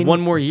squeeze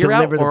one more year out?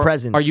 Deliver the Or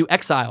presents. are you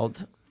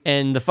exiled?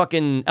 And the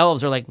fucking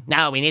elves are like,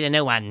 no, we need a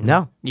new one.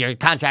 No. Your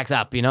contract's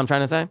up. You know what I'm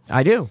trying to say?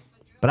 I do,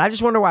 but I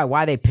just wonder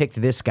why they picked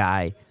this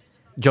guy.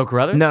 Joe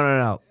Carruthers?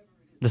 No.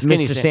 The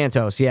skinny Mr.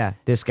 Santos, yeah,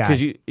 this guy.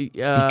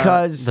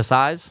 Because the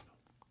size?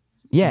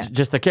 Yeah,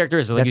 Just the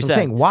characteristics, like that's you what said.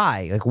 I'm saying.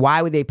 Why? Like,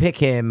 why would they pick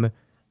him?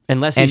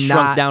 Unless he and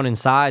shrunk not- down in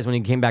size when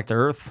he came back to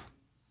Earth.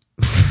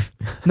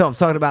 No, I'm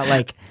talking about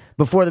like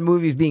before the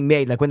movie was being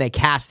made, like when they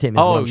cast him. Is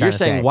what Oh, I'm trying you're to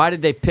saying say. why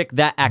did they pick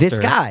that actor? This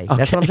guy.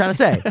 That's what I'm trying to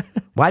say.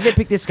 Why'd they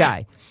pick this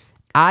guy?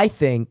 I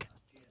think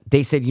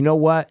they said, you know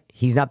what?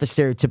 He's not the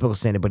stereotypical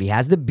Santa, but he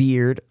has the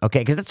beard. Okay,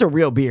 because that's a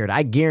real beard.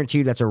 I guarantee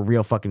you that's a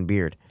real fucking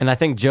beard. And I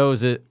think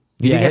Joe's it.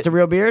 You think that's a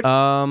real beard?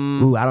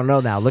 Um, Ooh, I don't know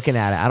now. Looking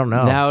at it, I don't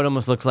know. now it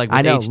almost looks like with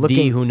I know.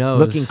 HD. Who knows?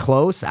 Looking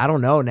close, I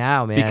don't know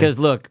now, man. Because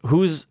look,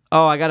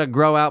 I got to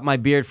grow out my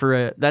beard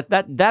for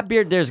that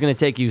beard there is going to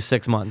take you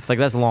 6 months. Like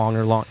that's long.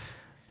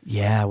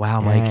 Yeah,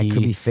 wow, Yeah, it Mikey.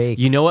 could be fake.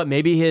 You know what?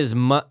 Maybe his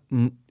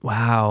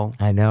wow,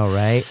 I know,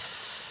 right?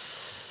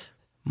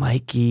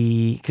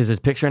 Mikey, because his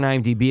picture on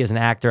IMDb as an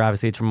actor,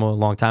 obviously it's from a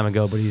long time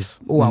ago, but he's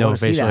Ooh, I no wanna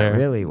see facial that, hair.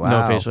 really? No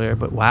Wow. facial hair.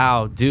 But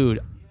wow, dude,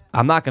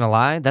 I'm not gonna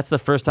lie. That's the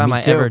first time Me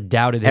I too. ever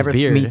doubted his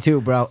beard. Me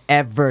too, bro.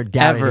 Ever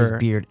doubted his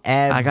beard.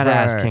 Ever. I gotta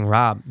ask King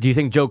Rob. Do you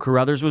think Joe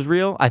Carruthers was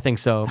real? I think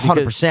so.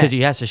 100%. Because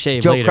he has to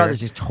shave Joe later.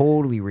 Carruthers is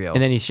totally real.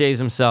 And then he shaves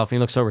himself and he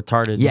looks so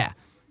retarded. Yeah.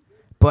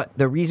 But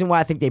the reason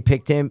why I think they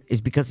picked him is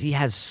because he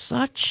has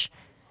such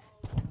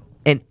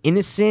an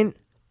innocent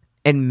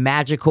and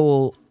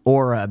magical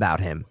aura about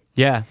him.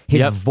 Yeah. His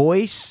Yep.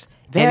 voice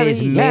Very, and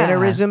his yeah.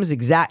 mannerisms,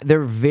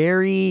 they're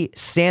very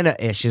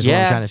Santa-ish is what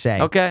Yeah. I'm trying to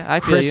say. Okay, I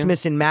feel you.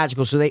 Christmas and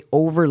magical, so they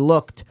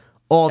overlooked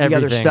all the other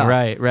Everything. stuff.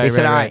 Right, They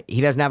said, right, all right. right,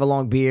 he doesn't have a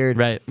long beard.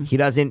 Right. He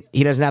doesn't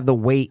have the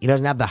weight. He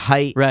doesn't have the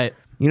height. Right.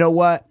 You know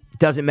what?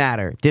 Doesn't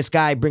matter. This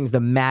guy brings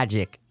the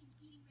magic.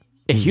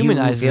 It You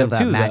humanizes feel him that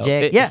too,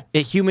 magic. though. Yeah.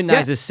 It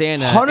humanizes Yeah.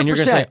 Santa. 100%. And you're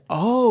going to say,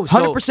 oh,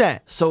 100%.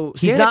 So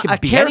He's Santa not could a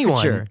be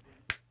caricature. anyone.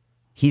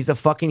 He's a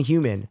fucking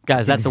human.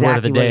 Guys, that's That's the word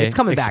of the exactly what it day. is. It's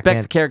coming Expect back,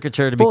 man.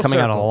 caricature to be Full coming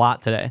out a circle.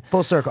 lot today.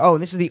 Full circle. Oh,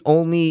 and this is the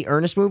only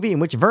Ernest movie in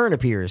which Vern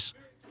appears.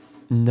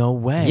 No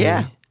way.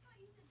 Yeah.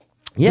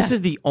 This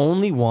is the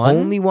only one?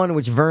 Only one in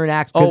which Vern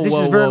acts, because Oh, this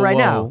whoa, is Vern whoa, right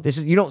now. whoa. This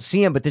is, you don't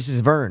see him, but this is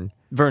Vern.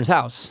 Vern's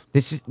house.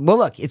 This is, well,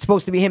 look, it's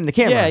supposed to be him in the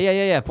camera.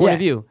 Yeah. Point Yeah. of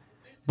view.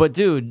 But,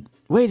 dude,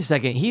 wait a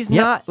second. He's Yep.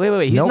 not.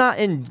 Wait. He's Nope. not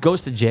in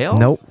Goes to Jail?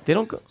 Nope. They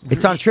don't go.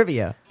 It's on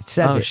trivia. It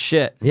says Oh, it.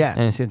 shit. Yeah.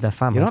 And I see that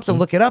fine. You don't have to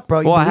look it up,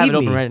 bro. You Well, I have believe it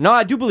open me. right now. No,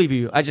 I do believe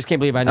you. I just can't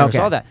believe I never Okay.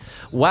 saw that.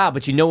 Wow,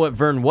 but you know what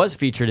Vern was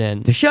featured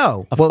in? The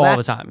show. Of Well, all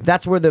that's, the time.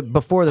 That's where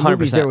before the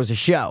movies 100%. there was a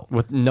show.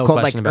 With no called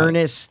question like about it.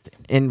 Ernest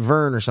and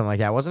Vern or something like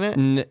that, wasn't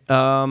it?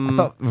 I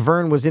thought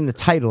Vern was in the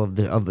title of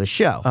the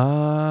show.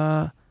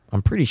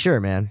 I'm pretty sure,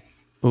 man.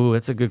 Ooh,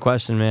 that's a good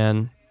question,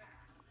 man.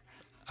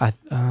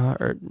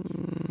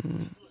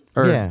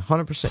 Yeah,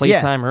 100%.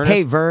 Playtime Ernest.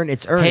 Hey, Vern,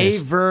 it's Ernest. Hey,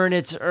 Vern,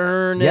 it's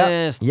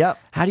Ernest. Yep.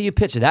 How do you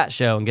pitch that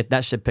show and get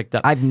that shit picked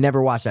up? I've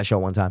never watched that show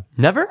one time.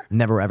 Never?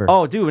 Never, ever.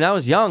 Oh, dude, when I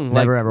was young,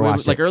 Never, ever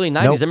watched like it. early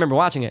 90s, Nope. I remember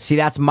watching it. See,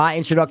 that's my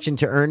introduction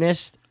to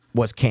Ernest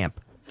was camp.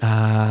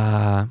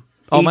 My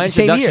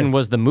Same introduction year.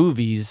 was the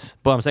movies,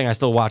 but I'm saying I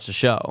still watched the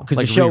show. Because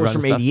like the show was rerun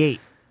from stuff. 88.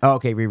 Oh,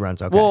 okay,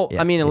 reruns. Okay. Well, Yeah,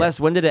 I mean, yeah. unless,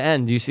 when did it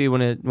end? Do you see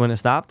when it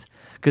stopped?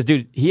 Because,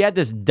 dude, he had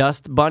this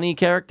Dust Bunny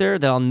character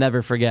that I'll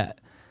never forget.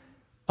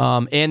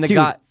 And the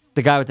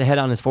Dude. guy with the head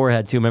on his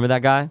forehead, too. Remember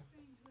that guy?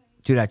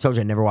 Dude, I told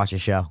you I never watched the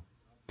show.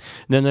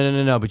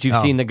 No. But you've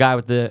Oh. seen the guy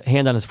with the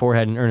hand on his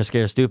forehead in Ernest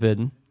Scared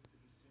Stupid.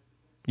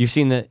 You've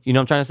seen the, you know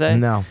what I'm trying to say?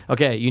 No.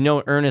 Okay, you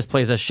know Ernest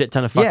plays a shit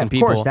ton of fucking Yeah, of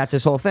people. course. That's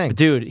his whole thing.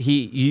 Dude,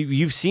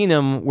 you've seen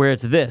him where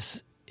it's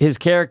this. His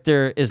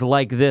character is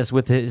like this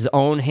with his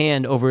own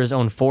hand over his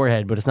own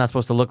forehead, but it's not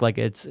supposed to look like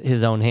it's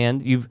his own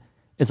hand.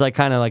 It's like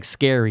kind of like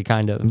scary,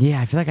 kind of. Yeah,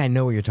 I feel like I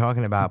know what you're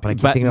talking about, but I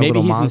keep But thinking of maybe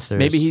little he's monsters.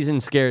 maybe he's in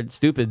Scared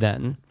Stupid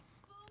then,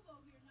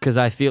 because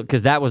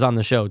that was on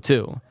the show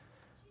too.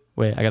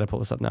 Wait, I gotta pull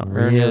this up now.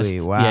 Really?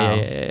 Ernest, Wow.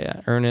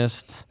 Yeah.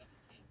 Ernest,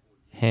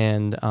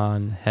 hand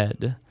on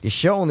head. The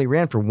show only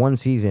ran for one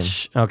season.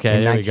 Okay,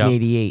 in there we go.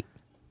 1988.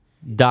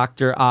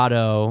 Dr.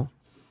 Otto,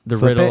 the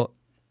Flip riddle. it.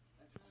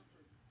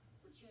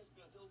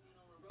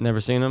 Never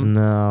seen him,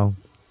 No.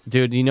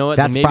 dude. You know what?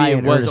 That's Maybe probably it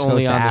in was Ernest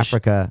only Goes to on the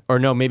Africa. or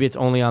no, maybe it's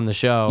only on the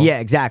show. Yeah,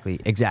 exactly.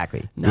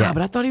 Nah, yeah.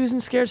 but I thought he was in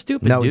Scared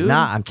Stupid. No, dude. he's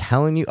not. I'm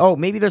telling you. Oh,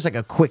 maybe there's like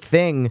a quick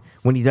thing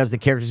when he does the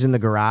characters in the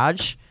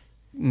garage.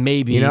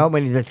 Maybe. You know,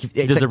 when it's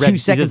does like the 2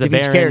 seconds the of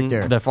each Baron,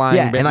 character. the flying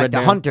yeah, and like Red the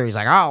Baron. hunter, he's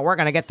like, oh, we're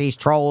gonna get these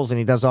trolls, and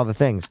he does all the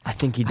things. I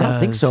think he I don't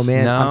think so, does.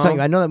 man. I'm No? telling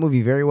you, I know that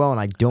movie very well, and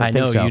I don't I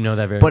think know so. you know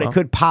that very but well. it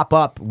could pop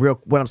up real.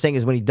 What I'm saying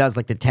is, when he does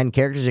like the 10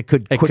 characters, it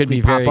could quickly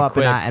be pop very up,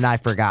 quick. and I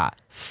forgot.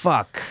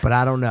 Fuck. But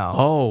I don't know.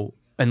 Oh,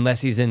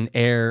 unless he's in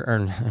Air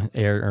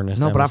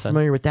Ernest. no, I but I'm almost said.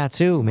 familiar with that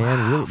too,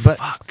 man. Really, but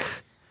Fuck.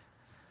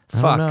 I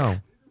Fuck. don't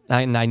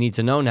know. I need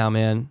to know now,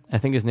 man. I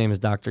think his name is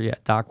Dr.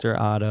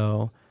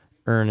 Otto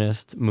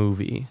Ernest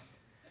movie.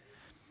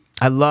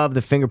 I love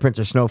the fingerprints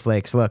or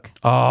snowflakes. Look,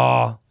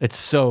 Oh, it's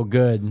so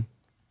good.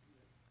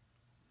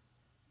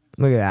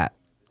 look at that.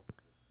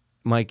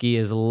 Mikey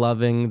is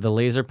loving the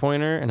laser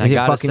pointer, and Is I it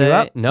gotta fucking say, you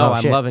up? no, Oh,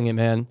 I'm shit. loving it,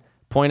 man.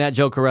 Point at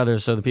Joe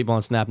Carruthers so the people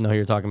on Snap know who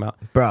you're talking about.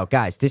 Bro,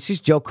 guys, this is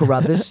Joe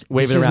Carruthers.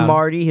 Wave this it is around.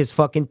 Marty, his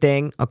fucking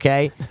thing,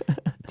 okay?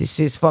 This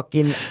is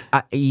fucking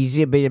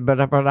easy. You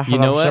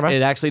know what?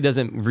 It actually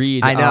doesn't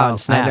read I know, on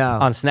Snap. I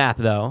know. On Snap,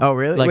 though. Oh,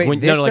 really? Like Wait, when,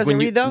 this no, no, like doesn't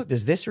when you, read, though?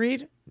 Does this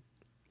read?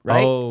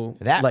 Right? Oh,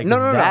 that? like no.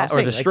 that I'm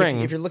or the saying, like, string?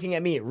 if you're looking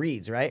at me, it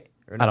reads, right?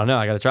 Or I no? don't know.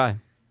 I gotta try.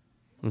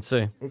 Let's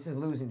see. This is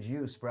losing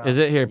juice, bro. Is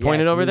it here? Yeah,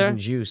 Point it it's over there. losing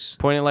juice.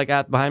 Point it like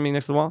at behind me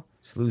next to the wall.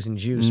 It's losing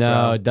juice, No,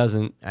 bro. it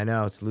doesn't. I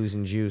know, it's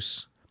losing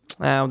juice.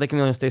 They can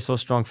only stay so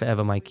strong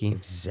forever, Mikey.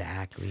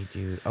 Exactly,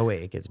 dude. Oh,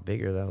 wait, it gets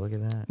bigger, though. Look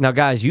at that. Now,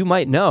 guys, you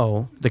might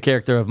know the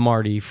character of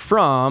Marty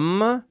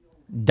from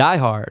Die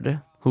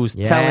Hard, who's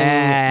Yeah.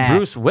 telling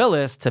Bruce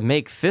Willis to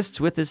make fists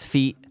with his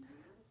feet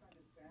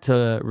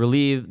to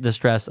relieve the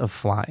stress of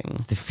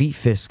flying. The feet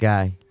fist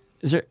guy.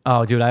 Is there?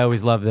 Oh, dude, I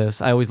always love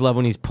this. I always love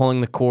when he's pulling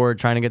the cord,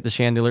 trying to get the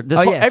chandelier. This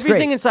Oh, whole, yeah, it's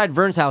everything great. inside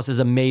Vern's house is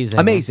amazing.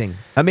 Amazing.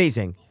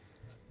 Amazing.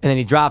 And then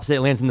he drops it,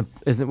 lands in the.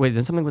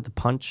 Isn't something with the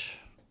punch?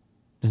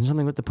 Isn't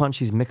something with the punch?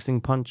 He's mixing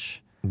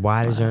punch.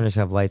 Why does Ernest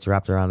have lights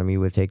wrapped around him? You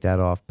would take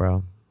that off,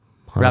 bro.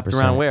 100%. Wrapped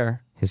around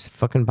where? His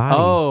fucking body.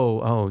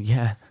 Oh,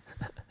 yeah.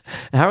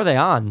 And how are they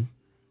on?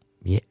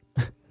 Yeah.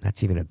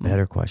 That's even a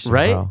better question,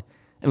 Right? bro.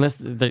 Unless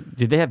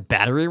did they have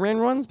battery ran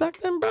runs back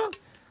then, bro?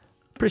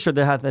 Pretty sure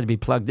they had to be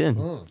plugged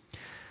in.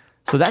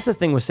 So that's the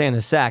thing with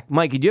Santa's sack.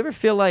 Mikey, do you ever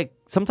feel like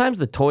sometimes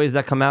the toys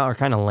that come out are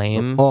kind of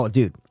lame? Oh,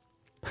 dude.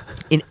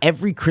 In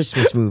every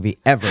Christmas movie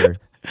ever,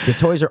 the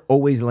toys are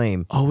always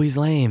lame. Always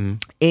lame.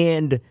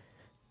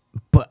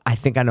 But I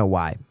think I know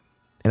why.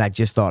 And I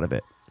just thought of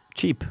it.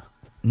 Cheap.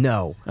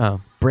 No.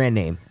 Oh. Brand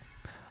name.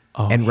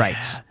 And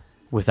rights.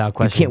 Without You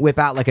question. can't whip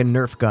out like a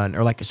Nerf gun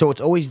or like, so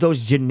it's always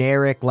those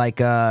generic like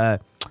a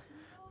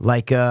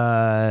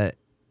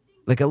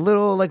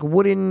little like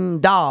wooden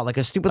doll, like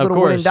a stupid Of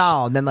little wooden course.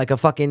 doll, and then like a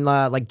fucking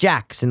like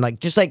jacks and like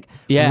just like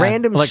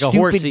random like a stupid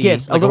horsey,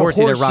 gifts, like a little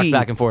horsey that rocks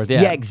back and forth,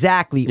 yeah.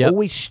 exactly. Yep.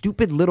 Always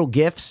stupid little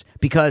gifts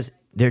because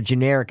they're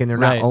generic and they're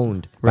not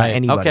owned by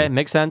anybody. Okay,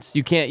 makes sense.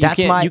 You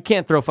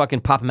can't throw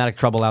fucking Pop-O-Matic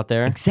Trouble out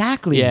there.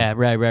 Exactly. Yeah,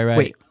 right.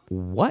 Wait,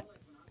 what?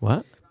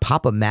 What?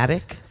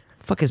 Pop-O-Matic?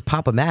 Fuck is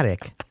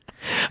Pop-O-Matic?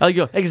 I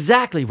go,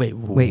 exactly. Wait,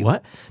 Wait.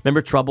 what?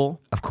 Remember Trouble?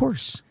 Of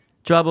course.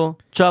 Trouble,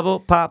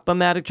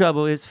 Pop-O-Matic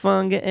Trouble. It's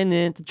fun getting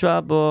into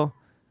trouble.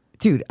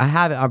 Dude, I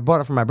have it. I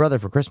bought it for my brother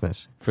for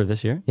Christmas. For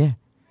this year? Yeah.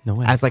 No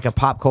way. As like a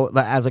pop code,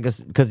 as like a,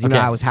 because you know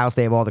Okay. how his house,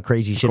 they have all the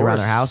crazy shit around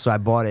their course. house, so I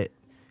bought it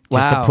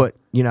just Wow. to put,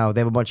 you know,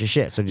 they have a bunch of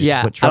shit, so just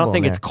yeah, put I trouble don't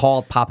think in it's there.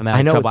 called Pop-O-Matic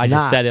I know Trouble. it's I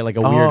just not. said it like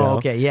a weirdo. Oh,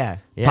 okay, yeah.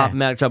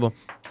 Pop-O-Matic Trouble.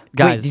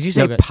 Guys, Wait, did you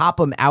say no, pop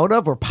them out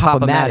of or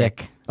Pop-O-Matic?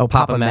 Pop-O-Matic. Oh,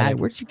 Pop-O-Matic. Pop-O-Matic.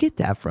 Where'd you get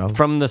that from?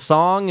 from the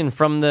song and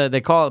from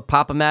they call it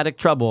Pop-O-Matic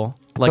Trouble.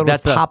 I Like thought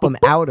that's it was the pop them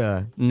out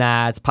of.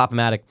 Nah, it's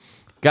Pop-O-Matic.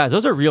 Guys,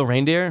 those are real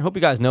reindeer. Hope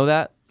you guys know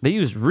that. They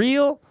used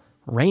real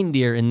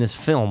reindeer in this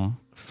film.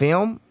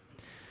 Film?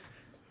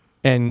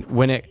 And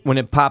when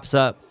it pops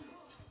up,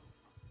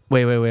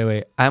 wait.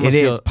 I almost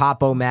It feel is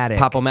Pop-O-Matic.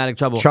 Pop-O-Matic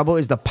Trouble. Trouble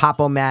is the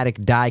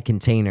Pop-O-Matic dye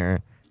container.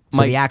 So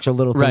Mike- the actual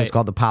little thing is right.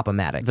 called the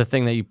Pop-O-Matic. The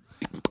thing that you.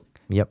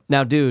 Yep.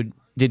 Now, dude,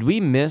 did we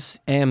miss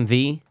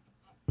MV?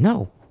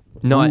 No.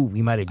 No, Ooh,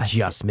 we might have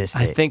just missed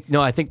it. I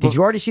think Did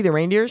you already see the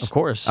reindeers? Of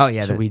course. Oh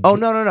yeah. So we oh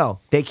did- no.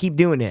 They keep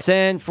doing it.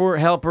 Send for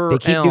helper. They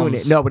keep doing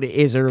Elms. it. No, but it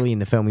is early in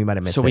the film. We might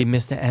have missed So it. we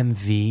missed the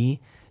MV.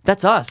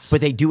 That's us.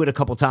 But they do it a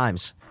couple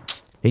times.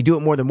 They do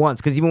it more than once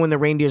because even when the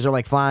reindeers are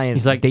like flying,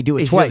 He's like they do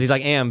it he's- twice. He's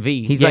like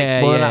AMV. He's yeah, like,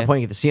 well, yeah. they're not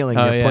pointing at the ceiling;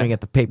 Oh, they're yeah. pointing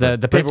at the paper.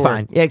 The But it's paperwork.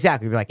 fine. Yeah,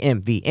 exactly. They're like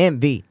MV,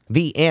 MV,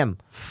 VM.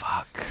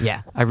 Fuck.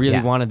 Yeah, I really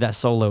yeah. wanted that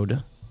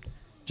soloed.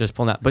 Just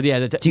pulling out. But yeah,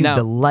 Dude, now,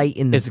 the light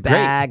in the it's great.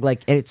 bag,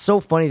 like, and it's so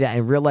funny that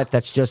in real life,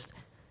 that's just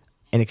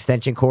an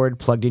extension cord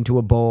plugged into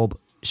a bulb,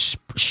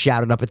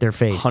 shouted up at their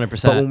face.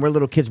 100%. But when we're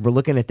little kids, we're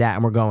looking at that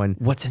and we're going,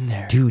 What's in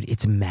there? dude,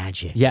 it's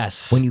magic.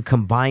 Yes. When you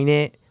combine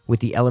it with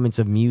the elements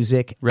of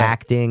music, Right.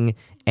 acting,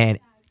 and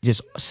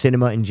just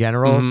cinema in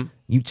general, Mm-hmm.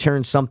 you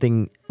turn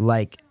something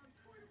like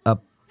a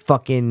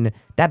fucking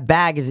that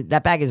bag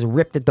is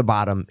ripped at the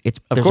bottom. There's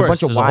a course,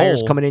 bunch of there's a wires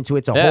hole. coming into it.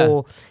 It's a Yeah.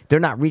 hole. They're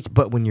not reached,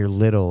 but when you're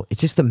little,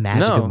 it's just the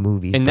magic No. of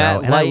movies, and bro.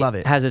 that And light I love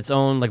it. has its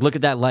own, like, look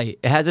at that light.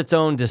 It has its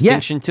own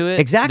distinction to it.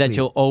 exactly. That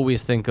you'll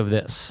always think of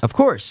this. Of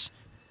course.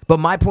 But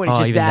my point is Oh,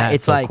 just even that that's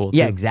it's so like, cool,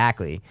 yeah, too.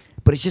 exactly.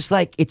 but it's just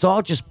like it's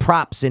all just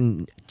props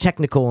and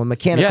technical and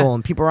mechanical, Yeah.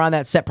 and people are on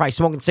that set probably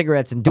smoking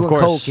cigarettes and doing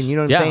course. coke, and you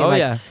know what Yeah, I'm saying? oh, like,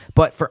 yeah.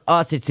 But for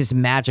us, it's this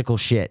magical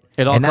shit.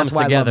 It all and comes that's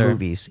why together. I love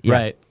movies. Yeah,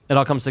 Right. It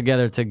all comes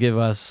together to give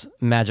us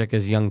magic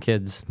as young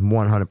kids.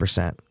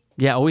 100%.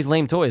 Yeah, always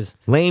lame toys.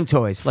 Lame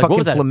toys. Like, Fucking what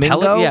was that? flamingo.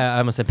 Pellet? Yeah,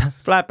 I must say,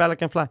 fly,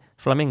 pelican, fly.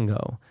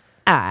 Flamingo.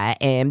 I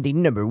am the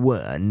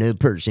 #1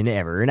 person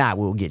ever, and I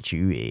will get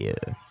you.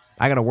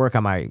 I got to work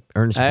on my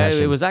Ernest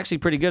impression. It was actually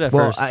pretty good at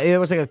well, first. it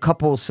was like a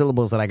couple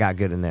syllables that I got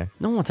good in there.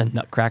 No one wants a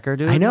nutcracker,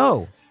 dude. I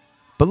know.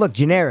 But look,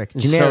 generic.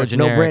 It's so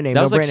generic. No brand name,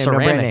 That no was like brand name, no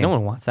ceramic. brand name. No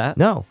one wants that.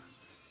 No.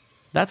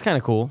 That's kind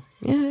of cool,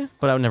 Yeah.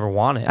 but I would never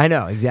want it. I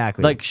know,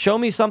 exactly. Like, show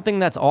me something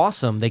that's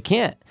awesome. They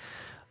can't.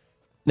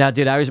 Now,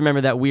 dude, I always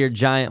remember that weird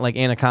giant like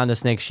anaconda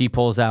snake she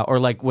pulls out, or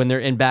like when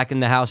they're back in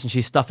the house and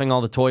she's stuffing all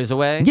the toys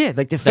away. yeah,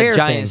 like the that fair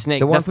giant thing. snake.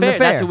 The one from the fair.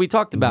 That's what we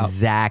talked about.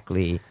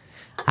 Exactly.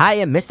 I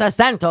am Mr.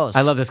 Santos.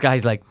 I love this guy.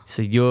 He's like,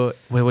 so you're.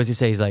 What does he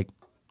say? He's like,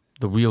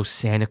 the real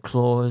Santa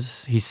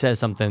Claus. He says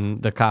something.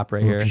 The cop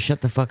right Well, here. if you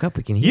shut the fuck up,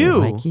 we can hear You.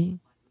 Mikey.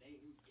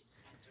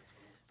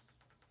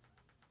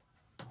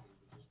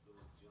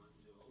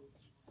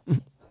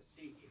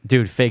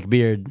 Dude, fake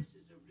beard.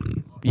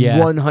 Yeah.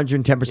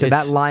 110%.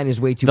 That It's- line is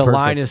way too The perfect.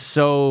 line is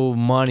so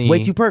money.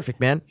 way too perfect,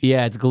 man.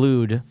 Yeah, it's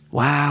glued.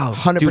 Wow.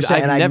 100%, Dude,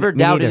 I've and never me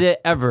doubted neither.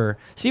 it ever.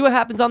 See what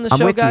happens on the I'm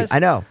show, with guys? you. I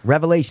know.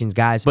 Revelations,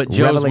 guys. But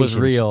Joe's was Revelations.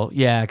 real.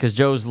 Yeah, because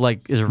Joe's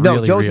like is No,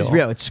 really Joe's real. is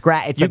real. It's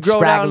It's You like grow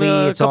down scraggly.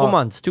 a It's couple all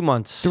months, 2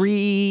 months.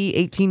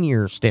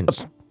 18-year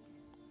stints.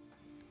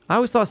 I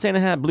always thought Santa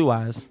had blue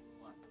eyes.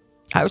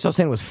 I always thought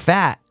Santa was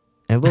fat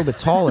and a little bit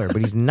taller,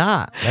 but he's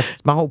not.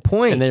 That's my whole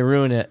point. And they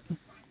ruin it.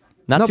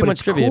 Not no, too but much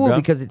it's trivia, cool bro.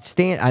 because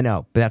it I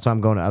know, but that's why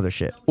I'm going to other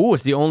shit. Ooh,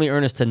 it's the only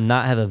Ernest to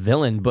not have a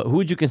villain. But who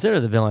would you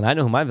consider the villain? I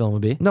know who my villain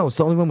would be. No, it's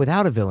the only one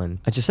without a villain.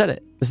 I just said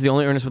it. This is the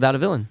only Ernest without a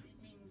villain.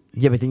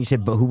 Yeah, but then you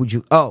said, but who would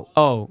you? Oh,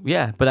 Oh,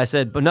 yeah. But I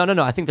said, but no.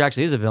 I think there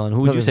actually is a villain.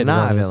 Who would No, you say there's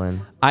the not villain a is?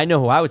 villain. I know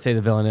who I would say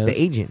the villain is. The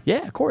agent.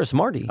 Yeah, of course,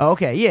 Marty. oh,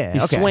 okay, yeah,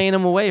 He's okay. swaying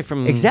him away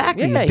from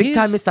Exactly, Yeah, big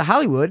time he's- Mr.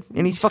 Hollywood,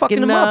 and he's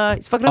fucking him up.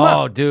 He's fucking him oh,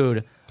 up.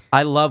 dude,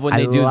 I love when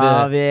they do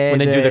love the it. when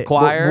they do the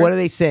choir. What do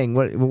they sing?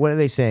 What do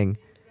they sing?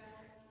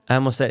 I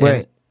almost said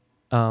Wait.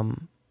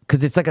 Um,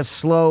 Because it's like a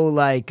slow,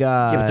 like.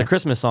 yeah, it's a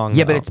Christmas song.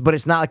 Yeah, though. but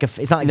it's not like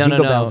it's not like No, no,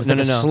 Jingle no, Bells. It's no,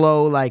 like no, a no.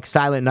 slow, like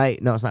Silent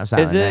Night. No, it's not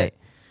Silent Is it? Night.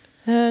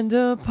 And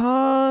a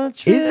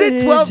partridge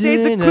Is it 12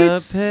 Days of in a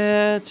Christmas?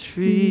 pear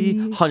tree.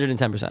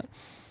 110%.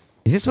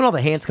 Is this when all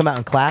the hands come out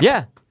and clap?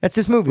 Yeah. That's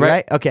this movie,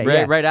 right? Okay,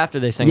 yeah. Right after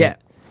they sing Yeah. it.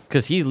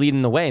 Because he's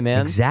leading the way,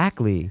 man.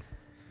 Exactly.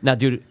 Now,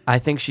 dude, I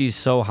think she's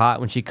so hot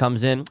when she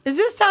comes in. Is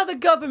this how the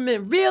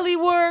government really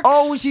works?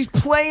 Oh, she's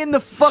playing the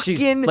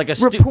fucking like a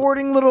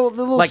reporting little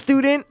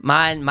student.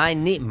 My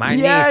niece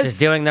Yes. is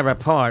doing the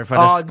report for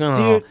the Oh, school.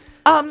 dude.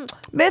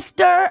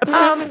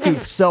 Mr.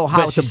 Dude, so hot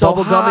But with the she's so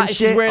bubble gum hot, and she's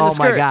shit. wearing Oh the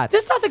my skirt. god.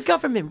 Is this how the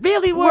government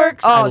really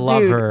works? Oh, I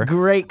love dude, her.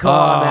 Great call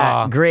on Oh.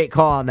 that. Great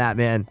call on that,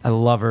 man. I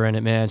love her in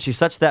it, man. She's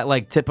such that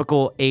like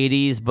typical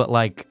 80s, but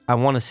like I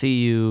want to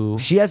see you.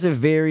 She has a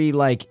very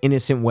like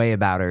innocent way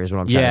about her, is what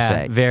I'm trying to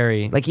say.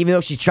 very. Like even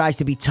though she tries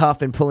to be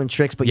tough and pulling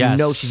tricks, but Yes.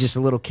 you know she's just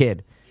a little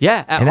kid.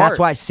 Yeah, at And heart. that's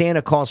why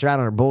Santa calls her out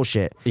on her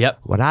bullshit. Yep.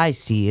 What I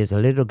see is a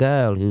little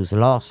girl who's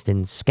lost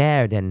and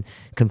scared and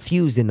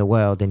confused in the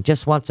world and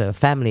just wants a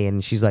family.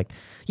 And she's like,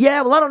 yeah,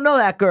 well, I don't know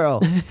that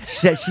girl.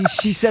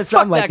 She says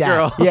something like that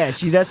girl. Yeah,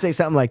 she does say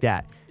something like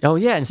that. Oh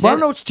yeah, and Well, I don't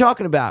know Santa, what you're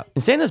talking about.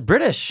 and Santa's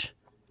British.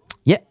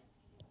 Yeah.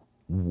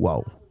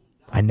 Whoa.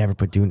 I never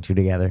put two and two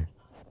together.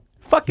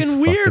 Fucking He's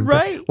weird, fucking-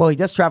 right? Well, he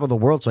does travel the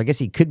world, so I guess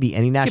he could be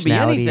any Could be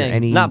nationality anything. or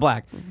any. Not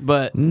black,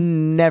 but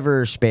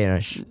Never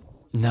Spanish.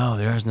 no,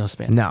 there is no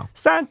Spanish. No.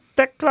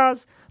 Santa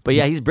Claus. But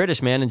yeah, he's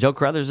British, man, and Joe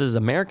Carruthers is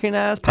American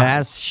as pie.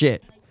 Ass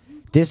shit.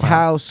 This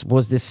house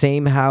was the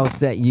same house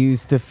that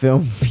used to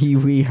film Pee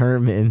Wee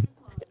Herman.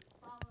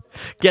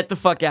 Get the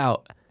fuck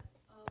out.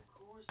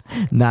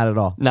 Not at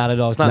all. Not at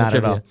all. It's not, Not a at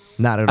trivia. all.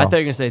 Not at I all. thought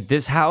you were gonna say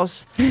this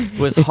house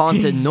was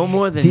haunted no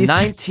more than This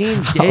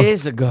 19 house.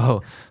 days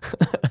ago.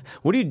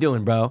 What are you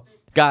doing, bro?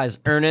 Guys,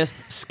 Ernest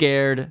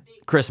scared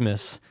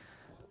Christmas.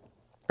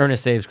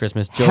 Ernest saves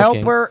Christmas. Joking.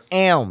 Helper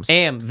Elms.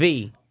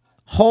 V.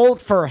 Hold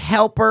for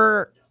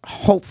Helper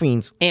Hope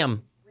Fiends.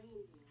 Am.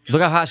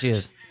 Look how hot she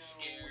is.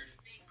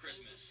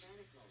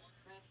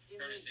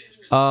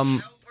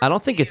 I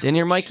don't think it's in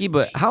here, Mikey,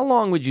 but how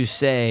long would you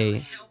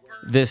say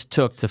this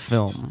took to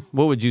film?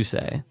 What would you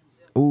say?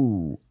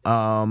 Ooh.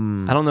 I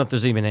don't know if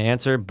there's even an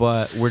answer,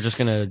 but we're just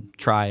gonna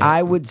try it.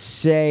 I would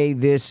say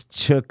this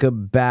took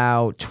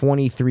about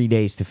 23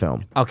 days to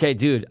film. Okay,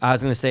 dude. I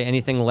was gonna say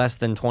anything less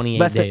than 28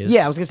 Less than, days.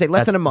 yeah, I was gonna say less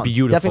That's than a month.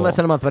 Beautiful. Definitely less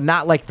than a month, but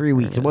not like 3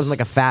 weeks. It wasn't like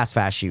a fast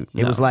shoot.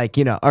 It was like,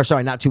 or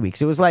sorry, not 2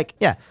 weeks. It was like,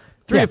 yeah.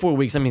 3 yeah. to 4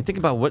 weeks. I mean, think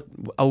about what.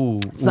 Oh,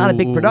 it's not a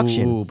big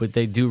production. but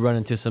they do run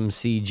into some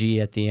CG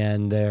at the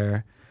end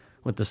there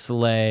with the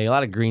sleigh. A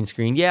lot of green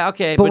screen. Yeah,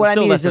 okay, But but what I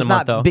still mean less is than there's a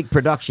month not though. big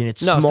production.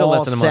 It's No, still small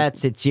less than a month.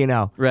 sets. It's,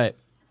 Right.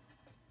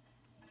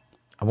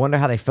 I wonder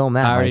how they film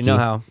that. I already know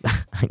Mikey.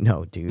 how. I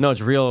know, dude. No,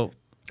 it's real.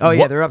 Oh,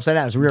 yeah, What- they're upside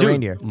down. It's a real Dude,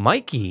 reindeer.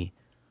 Mikey.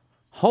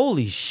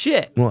 Holy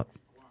shit. What?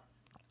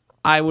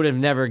 I would have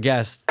never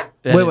guessed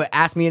Wait.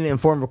 Ask me an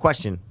informative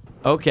question.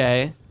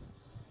 Okay.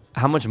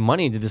 How much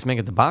money did this make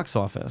at the box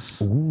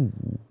office?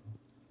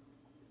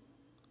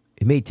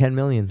 It made $10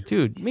 million.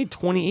 Dude, it made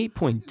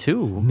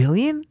 28.2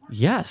 Million?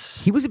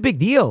 Yes. He was a big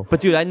deal. But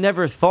dude, I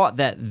never thought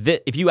that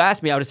if you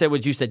asked me, I would have said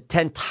what you said,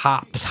 10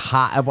 tops.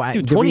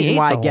 Dude, the reason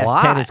why I 28's a guessed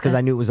lot. 10 is because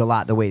I knew it was a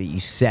lot the way that you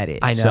said it.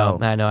 I know,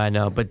 So, I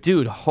know. But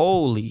dude,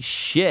 holy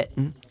shit.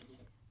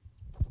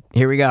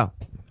 here we go.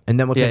 And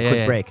then we'll take a quick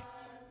yeah. break.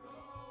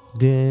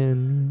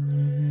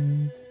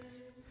 Then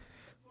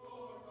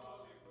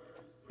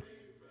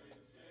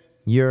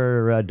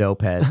you're a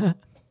dope head.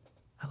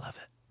 I love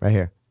it. Right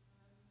here.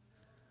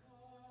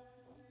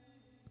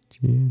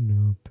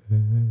 Gina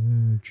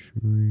Petrie.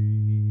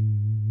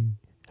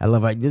 I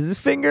love it. Does this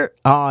finger?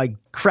 Oh, he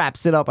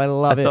craps it up. I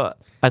love it.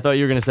 I thought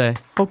you were gonna say,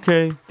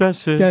 okay,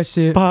 that's it. That's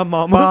it. Bye,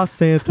 mama. Bye,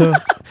 Santa.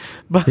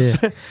 Bye.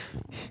 Yeah.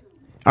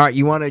 All right,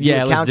 you want to do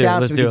a Let's do it. countdown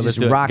Let's so do we it. can Let's just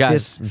do it. rock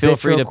Guys, this feel bitch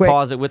free real to quick?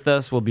 pause it with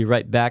us. We'll be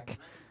right back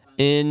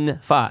in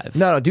 5.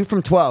 No, do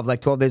from 12, like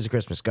 12 days of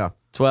Christmas. Go.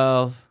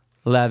 12,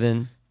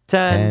 11,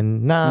 10,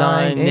 10,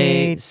 9,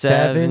 8,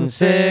 7,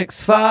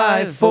 6,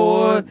 5,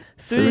 4,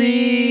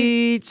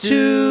 3,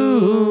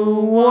 2,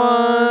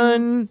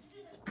 1.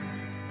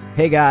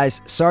 Hey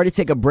guys, sorry to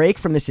take a break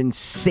from this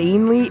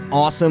insanely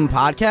awesome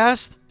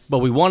podcast. But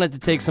we wanted to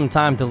take some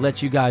time to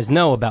let you guys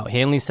know about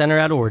Hanley Center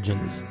at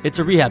Origins. It's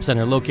a rehab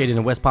center located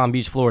in West Palm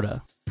Beach,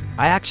 Florida.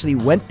 I actually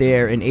went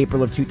there in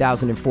April of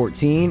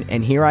 2014,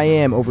 and here I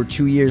am over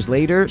 2 years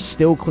later,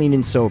 still clean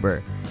and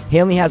sober.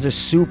 Hanley has a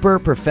super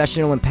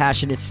professional and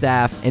passionate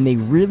staff, and they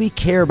really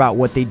care about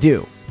what they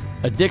do.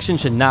 Addiction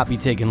should not be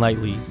taken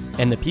lightly,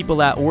 and the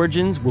people at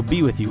Origins will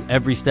be with you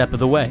every step of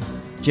the way.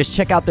 Just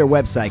check out their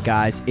website,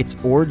 guys. It's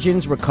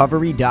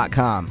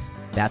originsrecovery.com.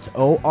 That's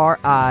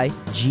ORIGINS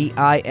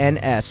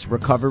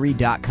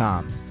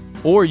recovery.com.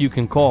 Or you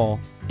can call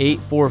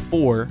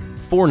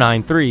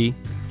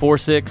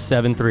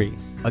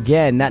 844-493-4673.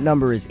 Again, that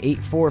number is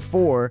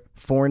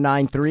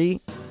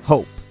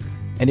 844-493-HOPE.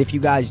 And if you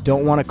guys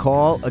don't want to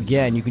call,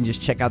 again, you can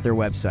just check out their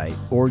website,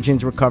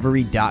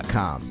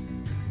 originsrecovery.com.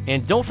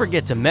 And don't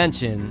forget to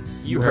mention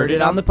you heard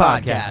it on the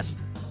podcast.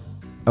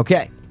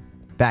 Okay,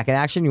 back in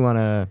action. You want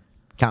to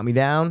count me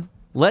down?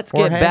 Let's get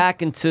Jorge?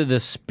 back into the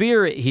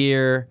spirit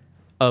here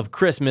of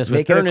Christmas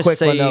Make with it a Ernest quick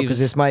one, though, Saves because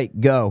this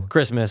might go.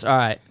 Christmas. All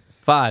right.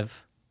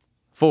 5,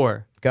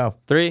 4, Go.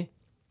 3,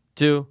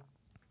 2,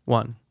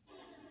 1.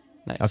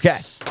 Nice. Okay,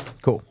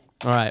 cool.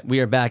 All right. We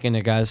are back in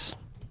it, guys.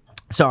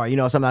 Sorry,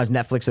 sometimes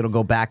Netflix, it'll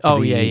go back to Oh,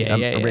 the yeah.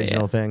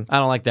 original thing. I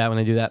don't like that when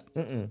they do that.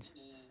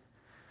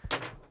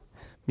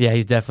 Yeah,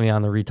 he's definitely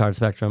on the retard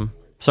spectrum.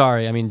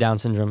 Sorry, I mean Down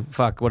syndrome.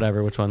 Fuck,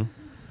 whatever. Which one?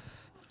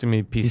 Do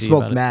me PC He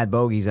smoked about it. mad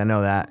bogeys, I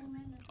know that.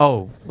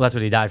 Oh, well, that's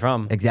what he died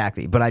from.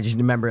 Exactly. But I just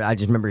remember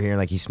hearing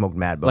like he smoked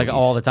mad bogeys. Like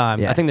all the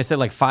time. Yeah. I think they said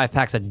like 5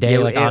 packs a day,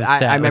 on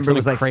set. I remember it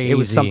was something like it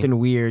was crazy. something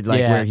weird, like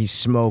Yeah. where he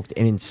smoked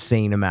an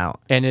insane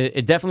amount. And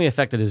it definitely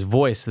affected his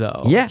voice,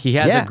 though. Yeah, He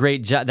has yeah. a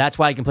great job. That's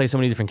why he can play so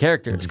many different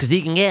characters. Because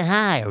he can get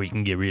high or he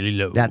can get really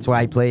low. That's why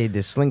he played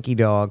the Slinky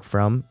Dog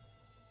from.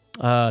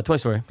 Toy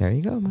Story. There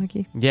you go,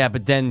 Mikey. Yeah,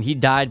 but then he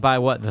died by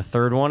what? The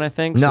third one, I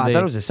think? No, So I they-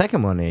 thought it was the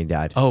second one that he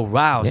died. Oh,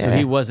 wow. So Yeah,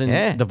 he wasn't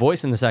yeah. the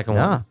voice in the second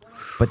Nah. one.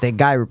 But the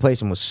guy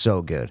replaced him was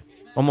so good.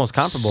 Almost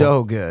comparable.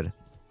 So good.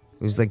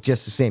 It was like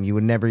just the same. You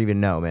would never even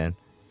know, man.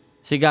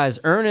 See, guys,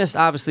 Ernest,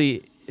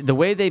 obviously, the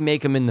way they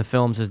make him in the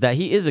films is that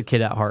he is a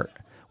kid at heart.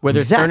 Whether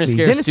Exactly. it's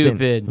He's Ernest Scared innocent.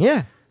 Stupid.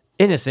 Yeah.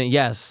 Innocent,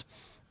 yes.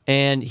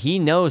 And he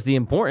knows the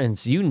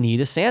importance. You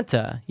need a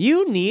Santa.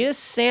 You need a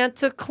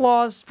Santa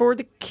Claus for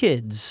the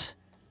kids.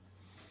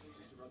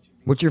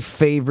 What's your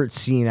favorite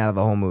scene out of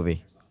the whole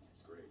movie?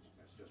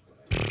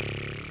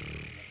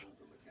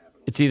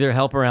 It's either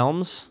Helper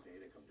Elms.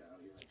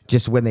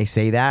 Just when they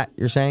say that,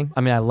 you're saying?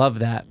 I mean, I love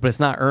that, but it's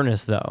not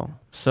Ernest, though.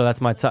 So that's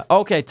my top.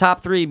 Okay,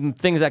 top 3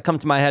 things that come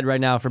to my head right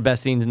now for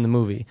best scenes in the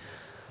movie.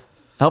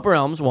 Helper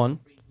Elms, 1.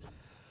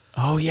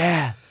 Oh,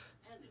 yeah.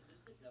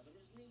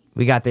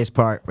 We got this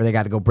part where they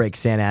got to go break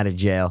Santa out of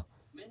jail.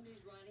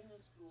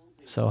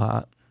 So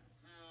hot.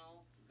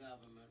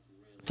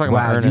 Talking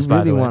about Wow, Ernest, you by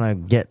really the way. want to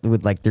get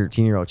with like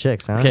 13-year-old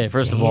chicks, huh? Okay,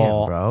 first of Damn,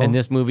 all, bro. in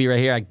this movie right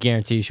here, I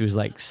guarantee she was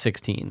like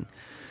 16.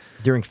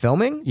 During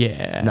filming?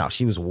 Yeah. No,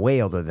 she was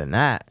way older than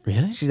that.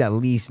 Really? She's at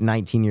least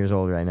 19 years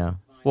old right now.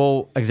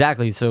 Well,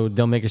 exactly. So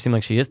don't make her seem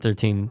like she is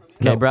 13.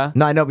 Okay, no, bruh?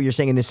 No, I know, but you're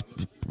saying in this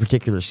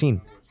particular scene.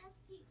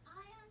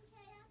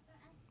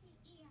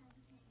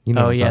 You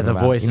know Oh, what I'm yeah, talking the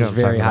about. voice You know is what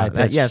I'm talking very about.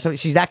 high-pitched. Yeah, so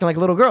she's acting like a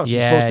little girl.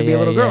 She's supposed to be a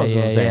little girl, is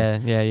what I'm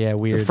saying. Yeah, It's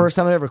weird. the first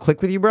time it ever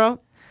clicked with you, bro?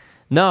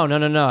 No.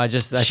 I She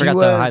forgot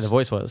how high was- the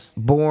voice was.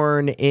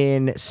 Born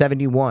in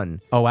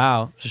 71. Oh,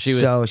 wow. So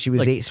she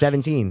was like,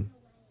 17.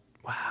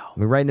 Wow.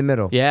 We're right in the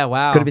middle. Yeah,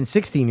 wow. Could have been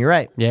 16, you're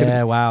right. Yeah, Could've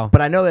been- wow.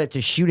 But I know that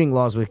the shooting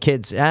laws with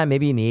kids,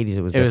 maybe in the 80s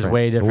it was It different. was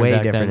way different Way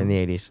back different then.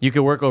 in the 80s. You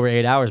could work over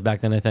 8 hours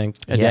back then, I think,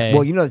 a day.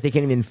 Well, you know that they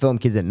can't even film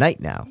kids at night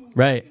now.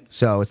 Right.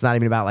 So it's not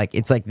even about like,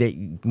 it's like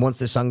they, once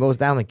the sun goes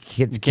down, like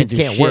kids can't do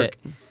can't shit. work.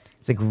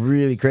 It's like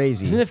really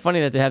crazy. Isn't it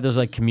funny that they have those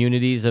like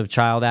communities of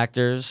child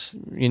actors?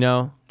 You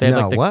know, they have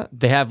No, like what?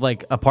 They have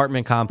like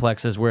apartment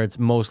complexes where it's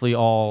mostly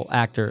all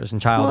actors and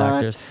child What?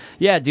 actors.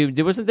 Yeah, dude.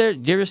 Wasn't there?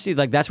 Did you ever see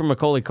like that's where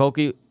Macaulay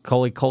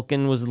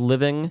Culkin was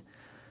living?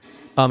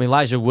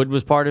 Elijah Wood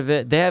was part of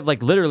it. They have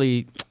like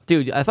literally,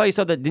 dude. I thought you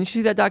saw that. Didn't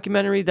you see that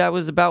documentary that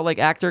was about like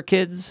actor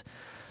kids?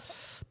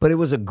 But it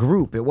was a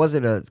group. It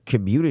wasn't a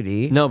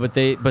community. No, but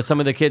some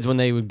of the kids when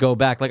they would go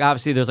back, like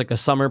obviously there's like a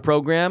summer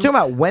program. Talking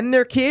about when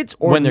they're kids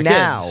or when they're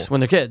now? kids. When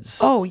they're kids.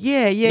 Oh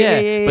yeah.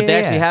 But they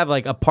actually have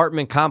like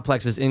apartment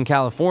complexes in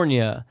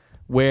California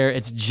where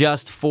it's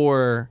just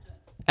for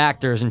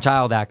actors and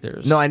child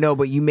actors. No, I know,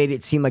 but you made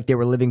it seem like they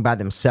were living by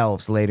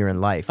themselves later in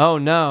life. Oh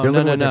no, They're no,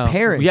 living no, with no. their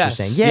parents. Yes,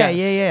 You're saying, yes.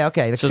 yeah.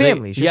 Okay, like So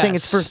families. You're saying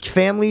it's for yes.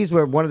 families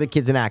where one of the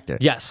kids an actor.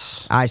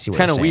 Yes, I see what It's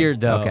kind you're of saying. weird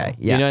though. Okay,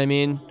 yeah. You know what I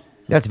mean?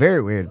 That's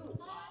very weird.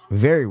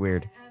 Very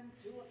weird.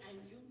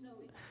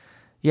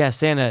 Yeah,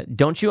 Santa.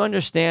 Don't you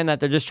understand that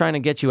they're just trying to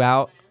get you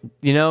out?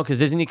 You know, because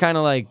isn't he kind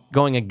of like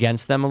going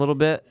against them a little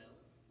bit?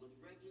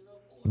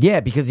 Yeah,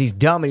 because he's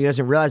dumb and he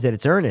doesn't realize that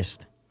it's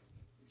Ernest.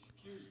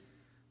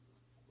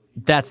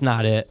 That's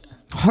not it.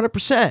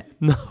 100%.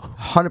 No.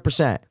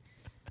 100%.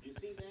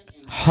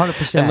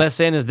 100%. Unless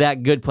Santa's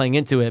that good playing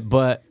into it,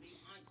 but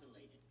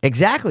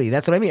Exactly.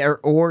 That's what I mean.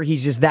 Or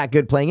he's just that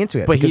good playing into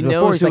it. he Because before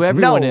knows he's who like,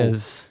 everyone no.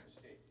 is.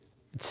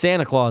 It's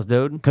Santa Claus,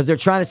 dude. Because they're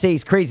trying to say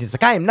he's crazy. It's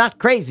like, I am not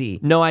crazy.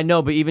 No, I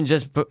know, but even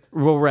just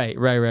well, right.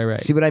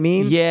 See what I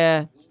mean?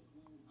 Yeah.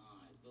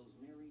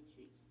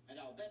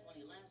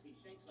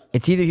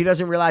 It's either he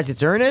doesn't realize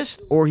it's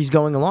Ernest or he's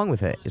going along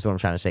with it, is what I'm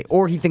trying to say.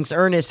 Or he thinks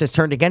Ernest has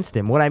turned against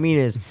him. What I mean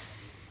is,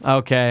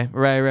 Okay.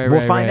 Right.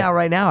 we'll find out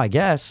right now, I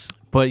guess.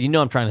 But you know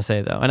what I'm trying to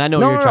say, though. And I know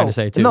what you're trying to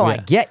say, too. No, yeah. I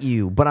get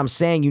you, but I'm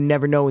saying you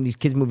never know in these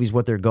kids' movies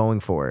what they're going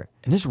for.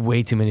 And there's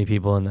way too many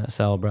people in that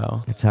cell,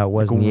 bro. That's how it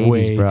was in the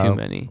Way 80s, bro. too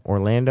many.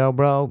 Orlando,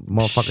 bro.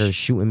 Motherfuckers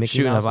shooting Mickey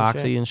Shooting Mouse up and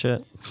Oxy shit. and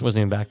shit. Wasn't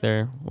even back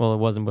there. Well, it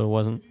wasn't, but it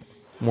wasn't.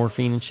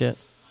 Morphine and shit.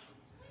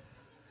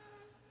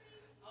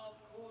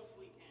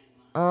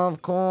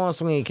 Of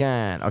course we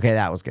can. Okay,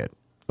 that was good.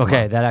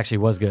 Okay, that actually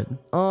was good.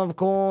 Of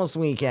course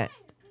we can.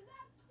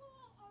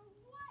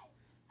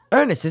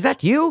 Ernest, is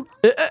that you?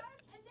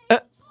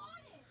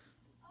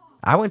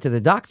 I went to the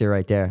doctor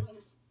right there.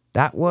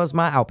 That was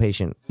my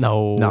outpatient.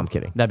 No. No, I'm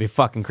kidding. That'd be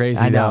fucking crazy,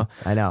 I know.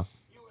 though. I know.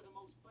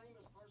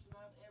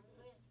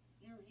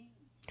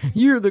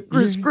 You're the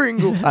Chris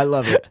Kringle. I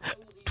love it.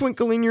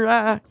 Twinkle in your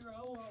eye.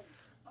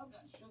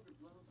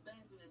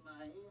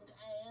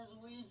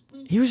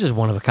 He was just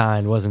one of a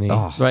kind, wasn't he?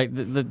 Oh. Right?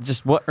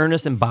 Just what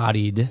Ernest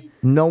embodied.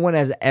 No one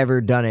has ever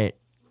done it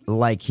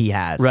like he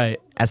has. Right.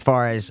 As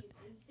far as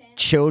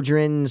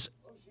children's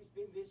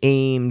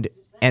aimed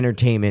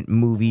entertainment,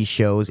 movies,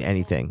 shows,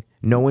 anything.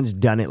 No one's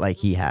done it like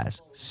he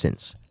has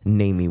since.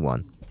 Name me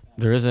one.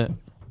 There isn't.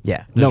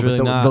 Yeah. There's No, really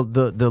but not.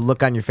 the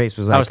look on your face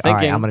was like, was all right,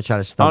 thinking- I'm going to try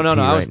to stump Oh, no,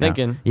 you I was right now."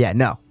 thinking. Yeah,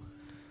 no.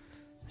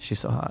 She's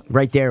so hot.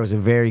 Right there was a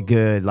very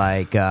good,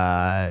 like,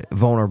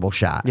 vulnerable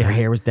shot. Yeah. Her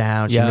hair was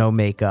down. She Yeah. had no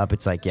makeup.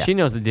 It's like, yeah. She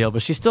knows the deal,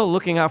 but she's still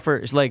looking out for.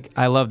 It's like,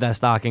 I love that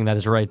stocking that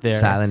is right there.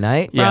 Silent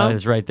Night, Yeah, bro?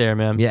 it's right there,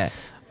 man. Yeah.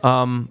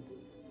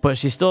 But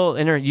she's still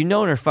in her. You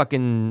know, in her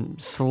fucking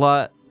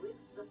slut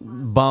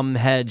bum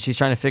head, she's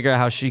trying to figure out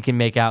how she can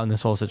make out in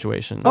this whole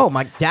situation. Oh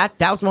my! That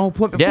was my whole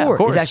point before. Yeah, of Is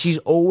course. that she's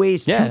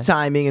always Yeah. two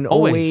timing and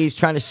Always. always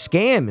trying to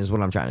scam? Is what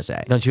I'm trying to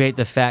say. Don't you hate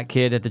the fat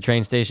kid at the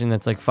train station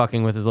that's like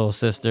fucking with his little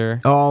sister?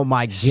 Oh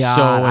my god!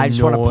 So I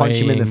just want to punch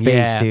him in the annoying. face,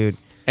 Yeah. dude.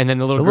 And then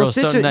the little The little girl's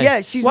sister, so nice.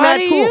 yeah, she's Why mad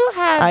do cool. you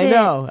have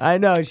I it?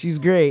 know, she's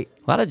great.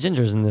 A lot of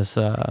gingers in this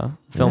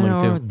filming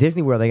You know, too.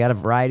 Disney World, they got a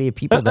variety of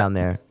people down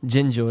there.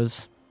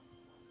 Gingers.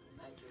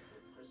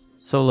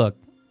 So look,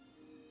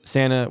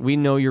 Santa, we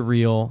know you're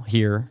real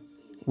here.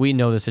 We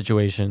know the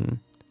situation.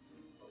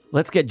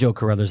 Let's get Joe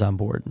Carruthers on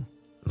board.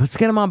 Let's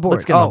get him on board.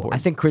 Let's get him on board. I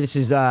think this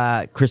is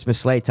Christmas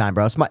sleigh time,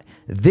 bro.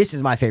 This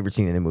is my favorite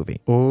scene in the movie.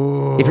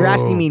 If you're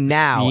asking me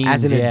now,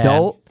 as an scenes, yeah.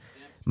 adult,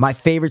 my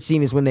favorite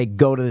scene is when they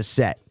go to the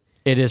set.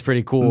 It is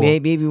pretty cool.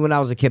 Maybe when I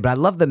was a kid, but I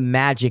love the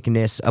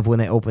magicness of when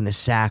they open the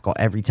sack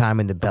every time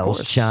and the bells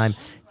course. chime.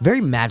 Very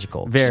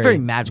magical. It's a very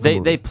magical. They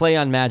movie. play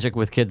on magic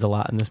with kids a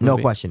lot in this No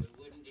movie. question.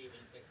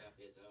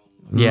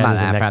 Yeah, there's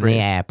a Mother neck from brace. the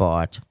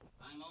airport.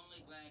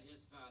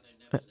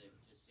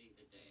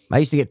 I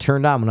used to get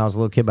turned on when I was a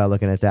little kid by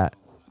looking at that.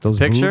 Those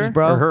Picture boobs,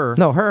 bro. or her?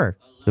 No, her.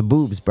 The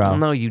boobs, bro.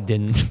 No, you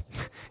didn't.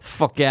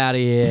 Fuck out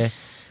of here.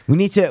 We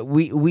need to.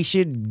 We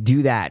should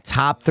do that.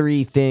 Top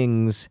 3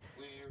 things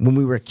when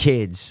we were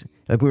kids,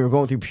 like when we were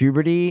going through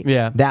puberty.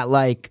 Yeah. That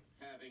like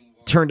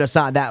turned us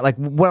on. That like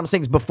what I'm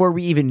saying is before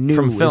we even knew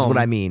From is film. what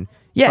I mean.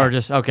 Yeah. Or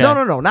just- okay. No,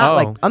 not Oh.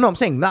 like. Oh no, I'm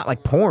saying not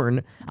like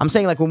porn. I'm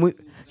saying like when we.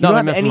 You No, I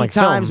don't meant have from, any like,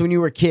 times film. when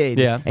you were a kid,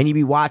 Yeah. and you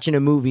be watching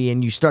a movie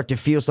and you start to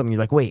feel something. You're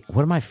like, wait,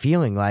 what am I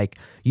feeling? Like,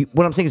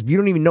 what I'm saying is, you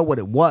don't even know what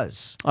it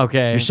was.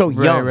 Okay. You're so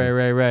Right, young.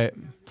 Right.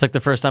 It's like the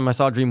first time I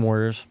saw Dream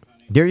Warriors.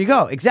 There you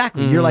go.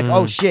 Exactly. You're like,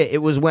 oh shit! It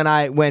was when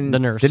The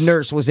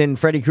nurse. was in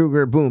Freddy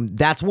Krueger. Boom.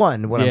 That's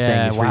one. What I'm saying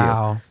Yeah, is for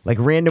wow. you. Like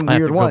random I have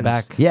weird to go ones.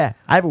 back. Yeah,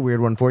 I have a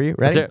weird one for you.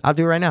 Ready? hear it. I'll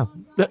do it right now.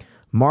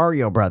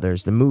 Mario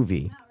Brothers, the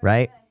movie,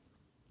 right?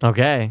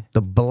 Okay.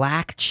 The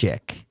black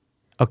chick,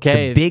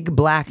 Okay. the big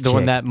black the chick,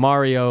 one that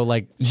Mario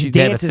like he she they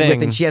have a dances thing.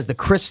 with, and she has the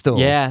crystal.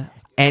 Yeah.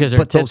 And Because her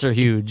but tits those- are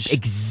huge.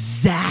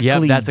 Exactly.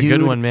 Yep, that's a good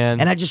dude. one, man.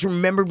 And I just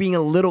remember being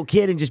a little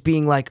kid and just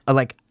being like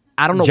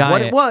I don't know what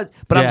Giant. it was,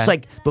 but I'm Yeah. just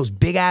like those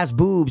big ass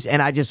boobs,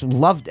 and I just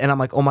loved. And I'm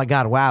like, oh my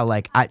god, wow!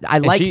 Like I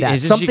And like she, that.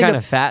 Isn't Something she kind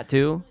of fat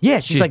too? Yeah,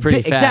 she's like pretty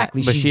big, fat,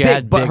 exactly. But She's she big,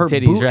 had but big her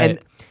titties, boob, right? and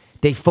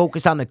they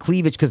focus on the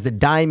cleavage because the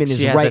diamond is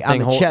She has right that on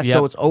thing the chest, yep.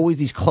 so it's always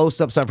these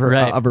close-ups of her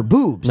Right. of her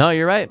boobs. No,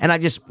 you're right. And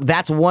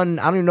that's one.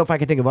 I don't even know if I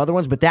can think of other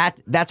ones, but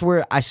that's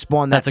where I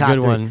spawned that That's a top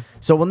good three. one.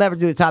 So we'll never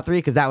do the top three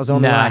because that was the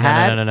only No, one I no,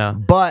 had. no.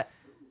 But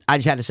I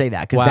just had to say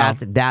that because Wow.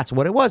 that's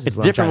what it was. is It's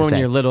what I'm different trying to when say.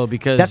 you're little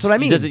because That's what I it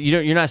mean. doesn't-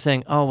 you're not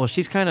saying, oh, well,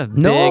 she's kind of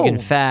No. big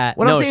and fat.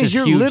 What no, I'm saying it's is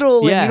you're just huge.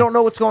 little Yeah. and you don't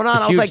know what's going on.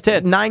 It's I was huge like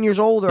tits. 9 years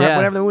old or Yeah.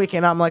 whatever the week,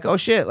 and I'm like, oh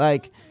shit,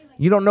 like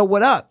you don't know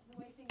what up.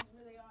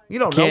 You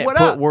don't know Can't what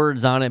put up.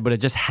 words on it, but it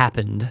just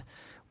happened.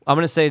 I'm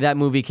gonna say that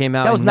movie came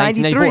out That was in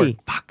 93.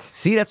 1994. Fuck.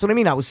 See, that's what I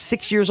mean. I was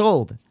 6 years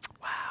old.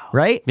 Wow.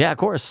 Right? Yeah, of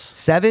course. Six,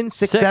 Six, seven.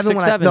 six, When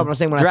seven. no, but I'm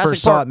saying when I Jurassic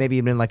first saw Park. it, maybe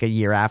even like a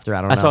year after.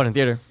 I don't know. I saw it in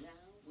theater.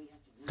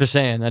 Just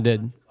saying, I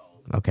did.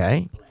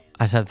 Okay.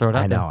 I just had to throw it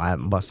out I know. there.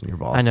 I'm busting your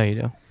balls. I know you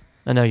do.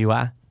 I know you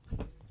are.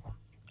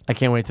 I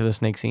can't wait to the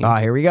snake scene. Oh,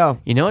 here we go.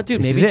 You know what,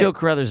 dude? This Maybe is it. Joe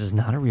Carruthers is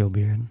not a real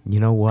beard. You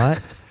know what?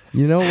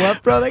 You know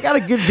what, bro? They got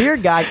a good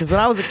beard guy because when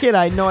I was a kid,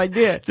 I had no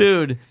idea.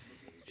 Dude,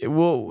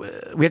 well,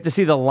 we have to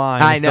see the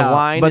line. I If know, The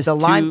line but is the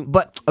line, too-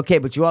 but okay,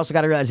 but you also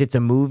got to realize it's a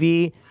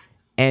movie,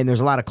 and there's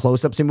a lot of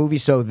close-ups in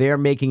movies, so they're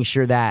making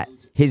sure that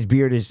his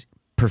beard is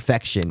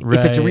perfection.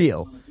 If it's Right.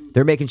 real,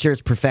 they're making sure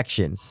it's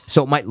perfection,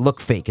 so it might look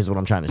fake, is what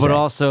I'm trying to say. But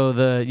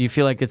also, you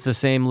feel like it's the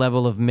same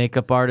level of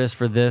makeup artist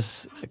for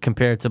this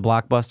compared to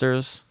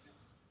blockbusters?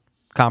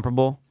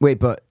 Comparable? Wait,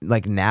 but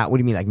like now, what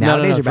do you mean? Like No, no,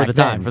 nowadays no, or for back the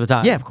time, then? for the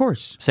time. Yeah, of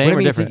course. Same What I or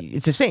mean, different?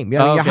 It's the same. I mean,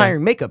 Oh, you're okay.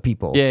 hiring makeup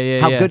people. Yeah.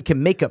 How good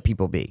can makeup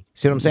people be?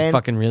 See what I'm saying?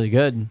 Fucking really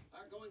good.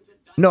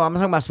 No, I'm not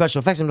talking about special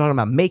effects. I'm talking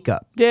about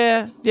makeup.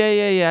 Yeah.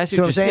 I see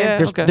See what I'm you're saying? Yeah,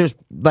 there's, okay. there's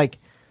like,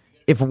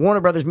 if Warner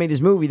Brothers made this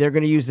movie, they're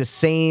going to use the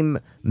same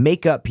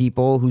makeup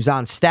people who's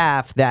on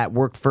staff that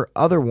work for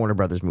other Warner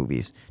Brothers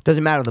movies.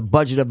 Doesn't matter the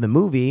budget of the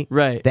movie.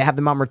 Right. They have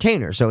them on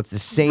retainer, so it's the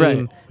same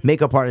Right.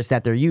 makeup artist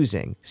that they're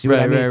using. See what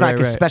I Right, mean? right, It's not right,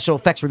 like right. special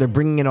effects where they're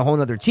bringing in a whole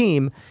other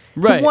team.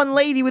 It's Right. one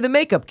lady with a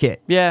makeup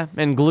kit. Yeah,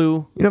 and glue. You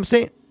know what I'm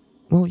saying?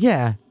 Well,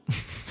 yeah.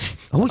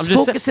 Always I'm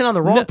just focusing on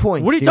the wrong No,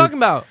 points. What are you dude. talking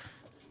about?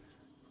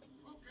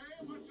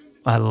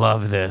 I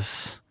love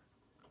this.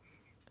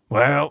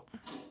 Well,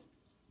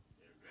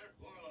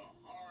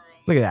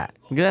 Look at that.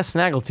 look at that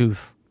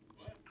snaggletooth.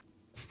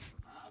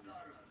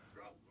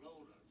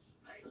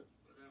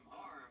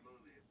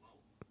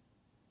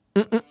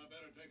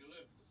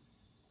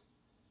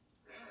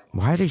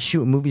 Why are they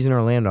shooting movies in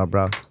Orlando,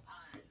 bro?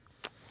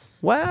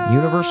 Wow.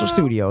 Universal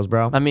Studios,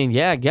 bro. I mean,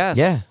 yeah, I guess.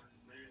 Yeah.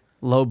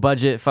 Low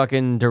budget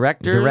fucking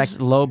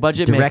directors, low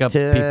budget direct makeup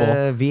to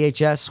people.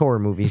 VHS horror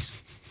movies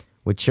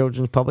with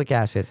children's public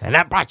assets. And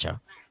that brought you.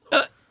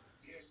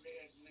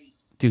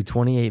 Dude,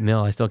 28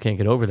 mil. I still can't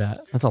get over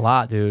that. That's a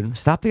lot, dude.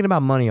 Stop thinking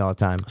about money all the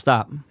time.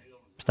 Stop.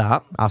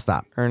 I'll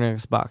stop.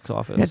 Ernest box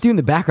office. Yeah, dude, in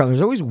the background,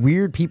 there's always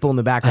weird people in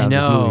the I background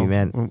of this know. movie,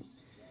 man.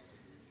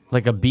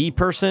 Like a bee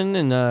person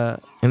and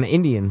An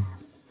Indian.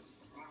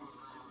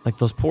 like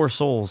those poor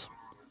souls.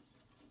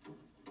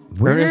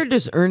 Where Ernest-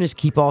 does Ernest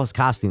keep all his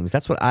costumes?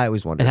 That's what I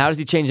always wonder. And how does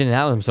he change in and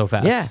out of them so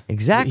fast? Yeah,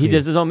 exactly. He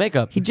does his own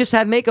makeup. He just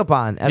had makeup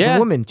on as Yeah, a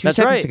woman 2 that's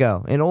seconds right.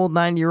 ago. An old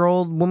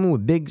 90-year-old woman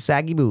with big,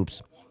 saggy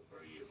boobs.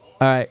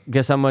 All right,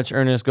 guess how much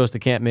Ernest Goes to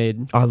Camp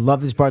made? Oh, I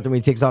love this part when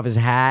he takes off his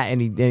hat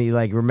and he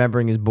like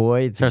remembering his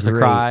boy. It's Starts to great.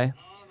 cry.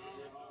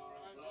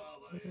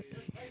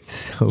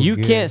 So You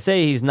good. can't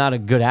say he's not a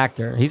good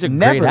actor. He's a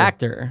Never. great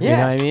actor. You Yeah.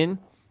 know what I mean?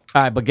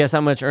 All right, but guess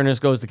how much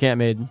Ernest Goes to Camp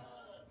made?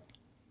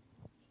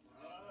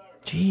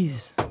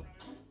 Jeez.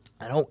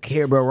 I don't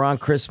care, bro. We're on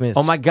Christmas.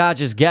 Oh my God,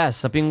 just guess.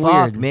 Stop being Fuck,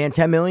 weird. man.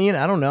 10 million?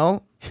 I don't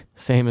know.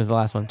 Same as the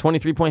last one.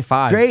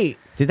 23.5. Great.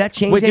 Did that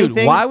change Wait, anything?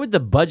 dude, why would the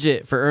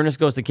budget for Ernest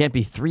Goes to Camp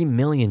be $3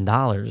 million?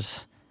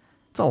 It's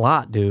a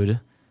lot, dude.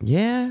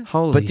 Yeah.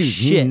 Holy but dude, you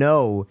shit.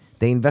 know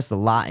they invest a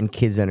lot in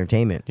kids'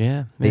 entertainment.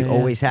 Yeah. They yeah,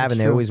 always have that's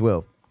and they true. always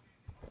will.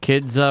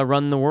 Kids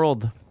run the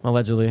world,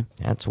 allegedly.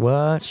 That's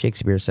what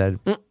Shakespeare said.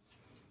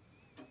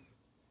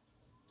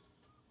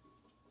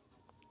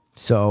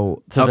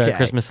 So, So okay. the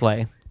Christmas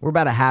sleigh. We're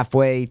about a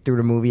halfway through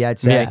the movie, I'd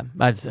say. Yeah,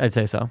 I'd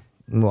say so.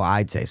 Well,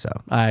 I'd say so.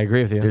 I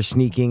agree with you. They're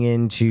sneaking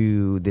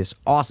into this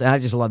awesome. And I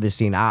just love this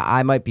scene.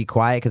 I might be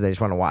quiet because I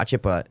just want to watch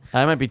it, but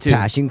I might be too.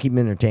 Cash, you can keep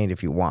me entertained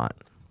if you want.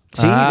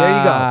 See, there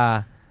you go.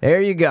 Ah,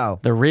 There you go.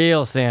 The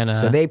real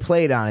Santa. So they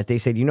played on it. They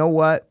said, you know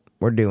what?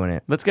 We're doing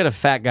it. Let's get a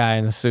fat guy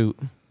in a suit,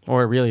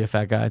 or really a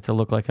fat guy to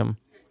look like him.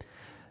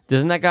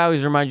 Doesn't that guy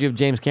always remind you of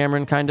James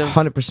Cameron, kind of?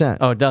 100%.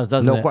 Oh, it does,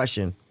 doesn't No it?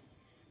 question.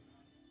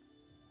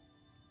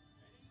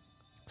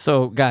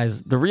 So,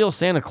 guys, the real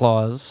Santa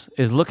Claus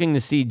is looking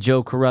to see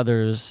Joe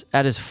Carruthers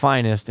at his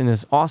finest in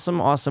this awesome,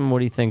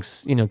 what he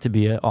thinks, to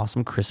be an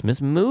awesome Christmas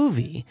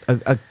movie.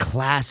 A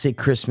classic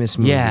Christmas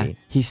movie. Yeah.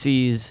 He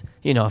sees,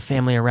 a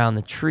family around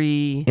the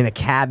tree. In a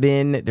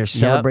cabin, they're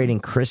celebrating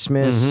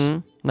Christmas.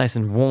 Mhm. Nice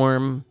and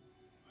warm.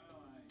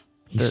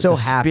 He's so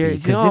happy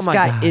spirit- because Oh this my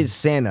guy God. is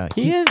Santa.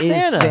 He is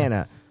Santa.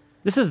 Santa.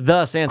 This is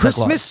the Santa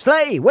Christmas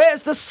sleigh.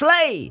 Where's the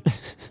sleigh?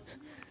 Claus.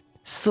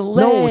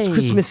 Sleigh. No, it's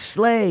Christmas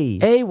sleigh.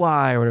 AY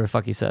or whatever the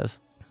fuck he says.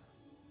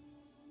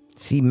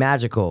 See,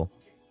 magical.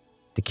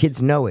 The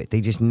kids know it.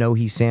 They just know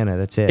he's Santa.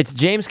 That's it. It's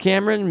James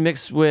Cameron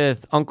mixed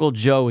with Uncle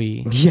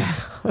Joey. Yeah.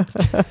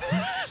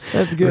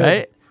 That's good.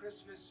 Right?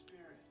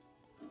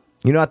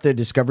 You know, at the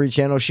Discovery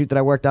Channel shoot that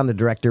I worked on, the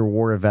director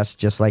wore a vest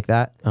just like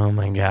that. Oh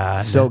my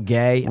God. So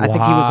gay. I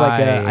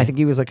think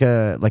he was like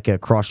a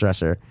cross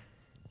dresser.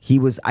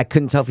 I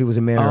couldn't tell if he was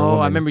a man or a woman.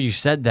 I remember you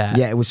said that.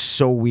 Yeah, it was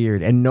so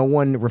weird. And no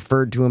one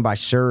referred to him by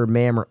sir or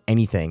ma'am or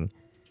anything.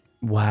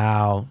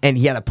 Wow. And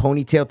he had a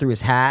ponytail through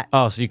his hat.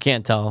 Oh, so you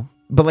can't tell.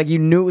 But like you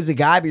knew it was a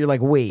guy, but you're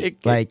like, wait.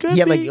 It Like could he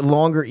had be. like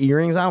longer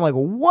earrings on. I'm like,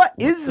 what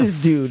is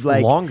this dude?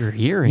 Like Longer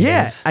earrings.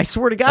 Yeah, I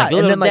swear to God. Like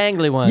little and then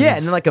dangly ones. Yeah,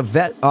 and then like a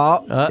vet.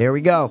 Oh, there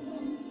we go.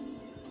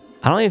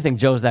 I don't even think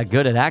Joe's that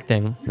good at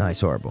acting. No, he's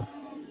horrible.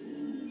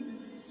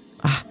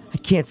 I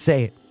can't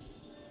say it.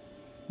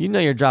 You know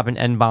you're dropping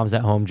N-bombs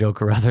at home, Joe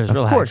Carruthers. Of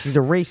Relax. course, he's a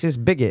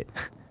racist bigot.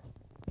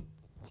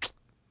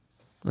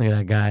 Look at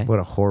that guy. What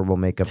a horrible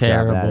makeup job that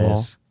Terrible.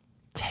 is.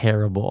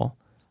 Terrible.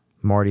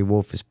 Marty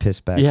Wolf is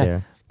pissed back Yeah,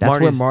 there. That's where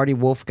Marty's- Marty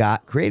Wolf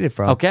got created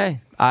from.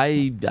 Okay.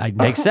 I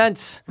makes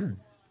sense.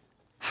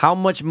 How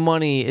much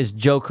money is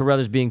Joe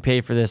Carruthers being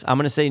paid for this? I'm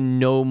going to say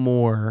no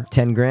more.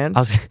 10 grand? I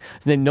was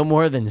then no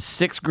more than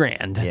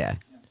 $6,000. Yeah.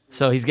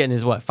 So he's getting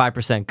his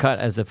 5% cut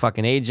as a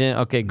fucking agent.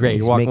 Okay, great. He's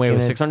You're walking away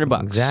making with it-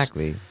 $600.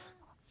 Exactly.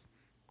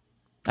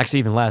 Actually,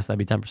 even less. That'd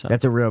be 10%.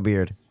 That's a real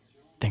beard.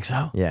 Think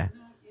so? Yeah.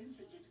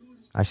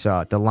 I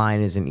saw it. The line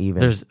isn't even.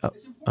 There's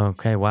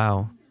okay.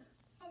 Wow.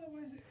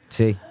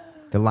 See?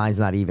 The line's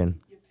not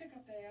even.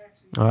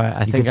 All right.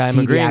 I You think can I'm see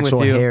the agreeing actual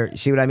with you. hair.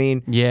 See what I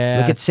mean? Yeah.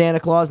 Look at Santa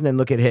Claus and then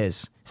look at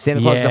his.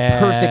 Santa Claus is a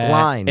perfect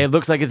line. It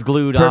looks like it's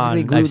glued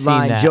Perfectly on. glued I've seen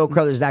line. that. Joe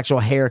Carruthers' actual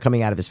hair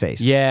coming out of his face.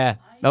 Yeah.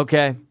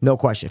 Okay. No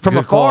question. From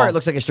Good afar, call. it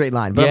looks like a straight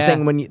line. But I'm Yeah.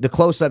 saying when the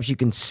close-ups, you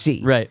can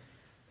see. Right.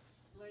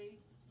 Slay,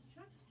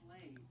 not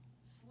slay,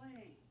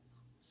 slay,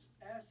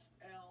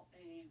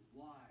 S-L-A-Y.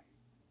 What?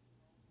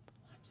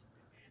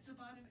 It's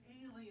about an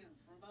alien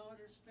from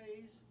outer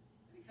space,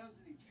 and he comes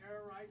and he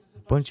terrorizes a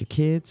Bunch of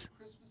kids.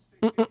 Christmas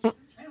vacation.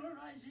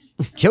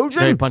 Terrorizes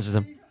Children? There he punches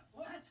him.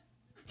 what?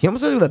 He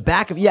almost does it with the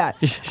back of I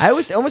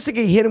almost think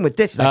he hit him with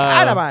this. He's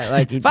like,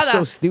 like he's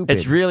so stupid.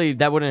 It's really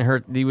that wouldn't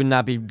hurt. You would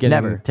not be getting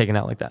Never. taken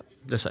out like that.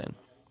 Just saying.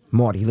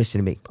 Marty, listen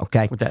to me,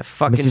 okay? With that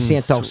fucking Mr.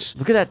 Santos.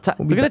 Look at that.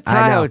 We'll Look be at the ba- I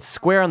tie. know. How it's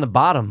square on the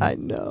bottom. I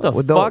know. The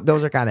Well, fuck.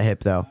 those are kind of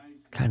hip though.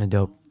 Kind of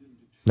dope.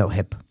 No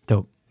hip,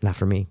 Dope. not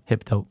for me.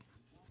 Hip dope.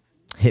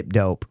 Hip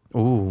dope.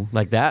 Ooh,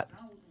 like that.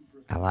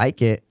 I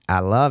like it. I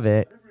love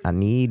it. I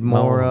need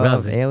more More of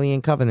of it.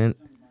 Alien Covenant.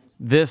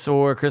 This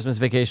or Christmas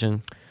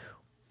Vacation.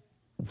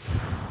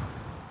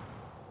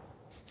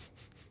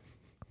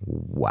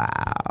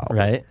 Wow.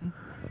 Right.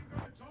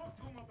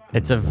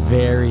 It's a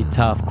very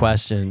tough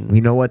question.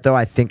 You know what though?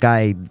 I think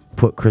I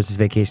put Christmas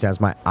Vacation as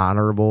my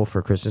honorable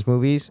for Christmas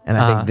movies, and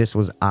I think this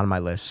was on my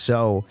list.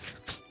 So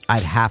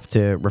I'd have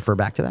to refer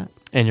back to that.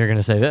 And you're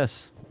gonna say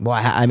this. Well,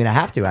 I mean, I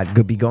have to.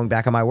 I'd be going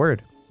back on my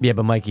word. Yeah,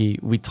 but Mikey,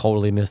 we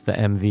totally missed the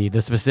MV,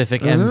 the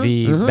specific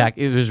MV back.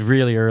 It was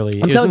really early. I'm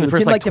It was telling in you, the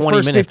it's first in like the 20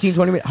 first minutes. 15,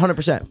 20 minutes,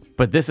 100%.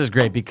 But this is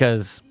great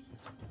because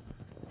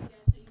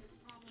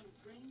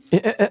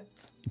it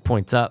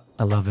points up.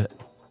 I love it.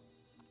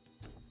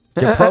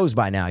 They're pros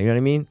by now. You know what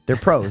I mean? They're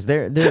pros.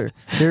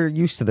 They're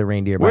used to the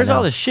reindeer. Where's by now.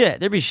 all the shit?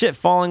 There'd be shit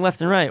falling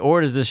left and right.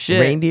 Or does this shit?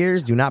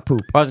 Reindeers do not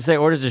poop. I was gonna say,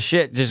 or does the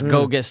shit just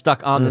go get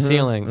stuck on the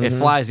ceiling? It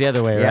flies the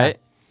other way, Yeah. right?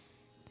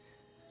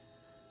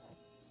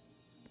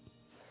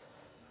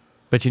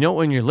 But you know,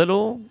 when you're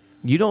little,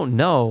 you don't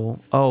know.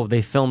 Oh,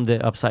 they filmed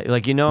it upside.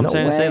 Like you know, what I'm No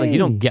trying to say, like you way.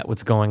 don't get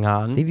what's going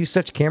on. They do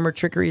such camera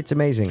trickery. It's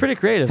amazing. It's pretty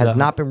creative. Has though.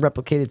 not been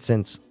replicated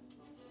since.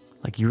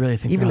 Like you really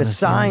think Even they're the on this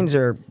thing? signs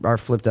are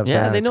flipped upside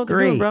Yeah, down. they know It's what they're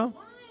doing, great. bro.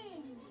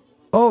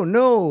 Oh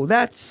no,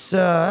 that's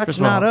First of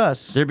not all,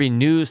 us. There'd be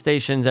news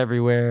stations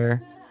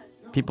everywhere.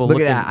 People Look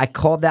looking. at that. I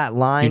called that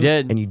line. You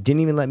did. And you didn't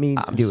even let me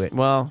I'm do s- it.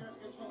 Well,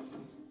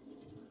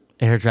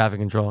 air traffic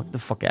control. Get the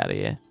fuck out of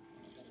here.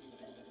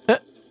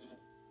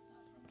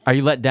 Are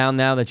you let down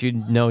now that you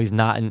know he's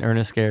not in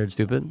earnest, scared,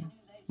 stupid?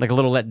 Like a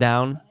little let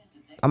down?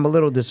 I'm a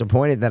little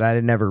disappointed that I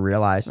never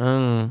realized.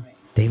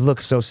 They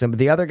look so simple.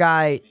 The other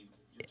guy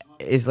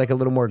is like a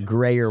little more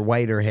gray or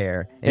whiter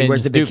hair. And he And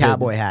wears the big stupid.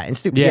 cowboy hat. And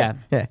stupid. Yeah.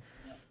 Yeah.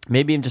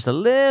 Maybe just a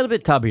little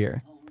bit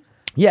tubbier.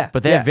 Yeah.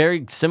 But they yeah. have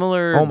very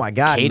similar. Oh my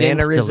God, cadence,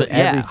 mannerism, yeah,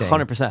 everything.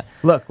 100%.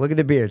 Look at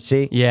the beard.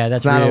 See? Yeah, that's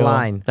it's not real. a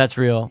line. That's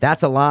real.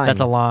 That's a line.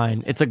 That's a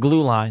line. It's a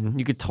glue line.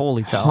 You could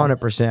totally tell.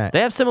 100%. They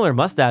have similar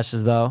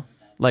mustaches though.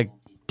 Like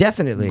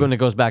Definitely. when it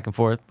goes back and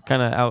forth,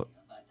 kind of out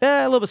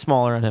a little bit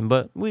smaller on him,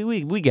 but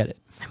we get it.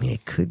 I mean,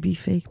 it could be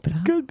fake, but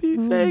Could be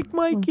fake,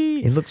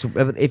 Mikey. it looks.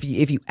 If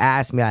you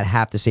ask me, I'd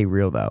have to say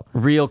real though.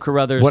 Real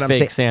Carruthers, What I'm fake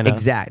saying, Santa.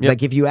 exactly. Yep.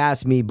 Like if you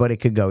ask me, but it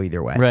could go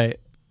either way. Right.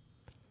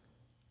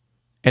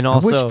 And I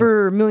also, wish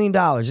for $1 million.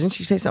 Didn't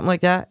she say something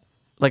like that?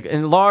 like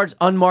in large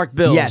unmarked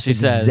bills, Yes, she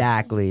says.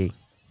 exactly.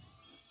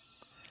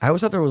 I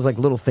always thought there was like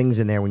little things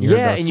in there when you heard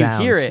Yeah, those and sounds.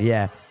 you hear it.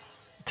 Yeah,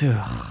 Dude,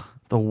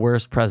 the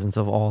worst presents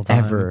of all time.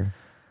 ever.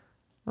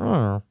 Oh.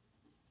 Oh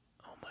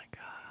my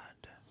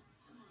God.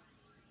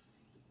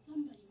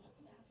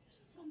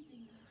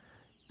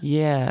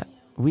 Yeah,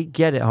 we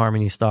get it,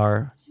 Harmony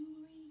Star.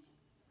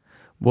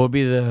 What would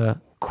be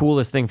the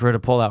coolest thing for her to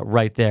pull out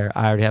right there?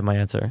 I already have my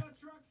answer.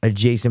 A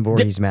Jason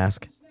Voorhees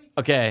mask.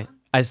 Okay,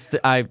 I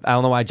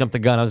don't know why I jumped the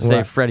gun. I was going to say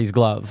What? Freddy's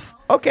glove.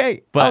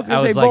 Okay, But I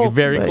was, say like both,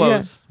 very but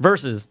close.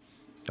 Versus.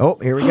 yeah. Oh,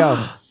 here we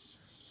go.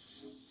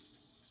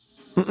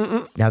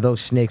 Now those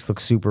snakes look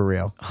super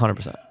real.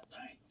 100%.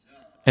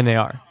 And they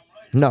are.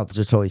 No,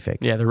 they're totally fake.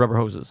 Yeah, they're rubber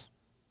hoses.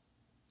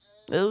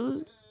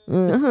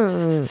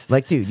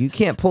 Like, dude, you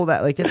can't pull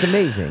that. Like, that's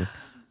amazing.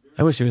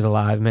 I wish he was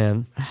alive,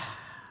 man.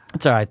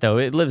 It's all right, though.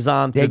 It lives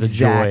on through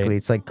Exactly. the joy.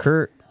 It's like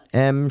Kurt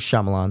M.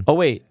 Shyamalan. Oh,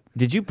 wait.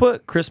 Did you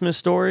put Christmas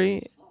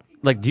Story?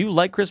 Like, do you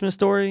like Christmas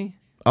Story?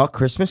 A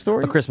Christmas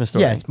Story? A Christmas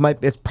Story. Yeah,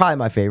 it's probably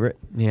my favorite.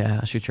 Yeah,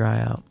 I should try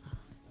out.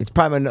 It's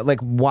probably my,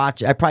 like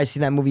watch. I probably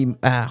seen that movie.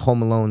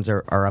 Home Alones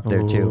are up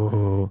there too.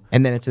 Ooh.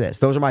 And then it's this.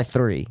 Those are my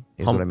three.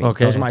 Is what I mean.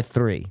 okay. Those are my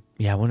three.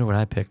 Yeah, I wonder what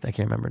I picked. I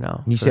can't remember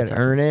now. You So said that's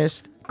actually-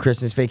 Ernest,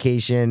 Christmas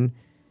Vacation,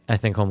 I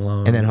think Home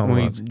Alone. and then Home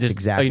We Alone. just-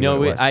 exactly. You know,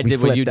 what it was. I We did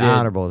what flipped you the did,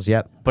 honorables.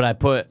 Yep. but I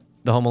put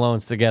the Home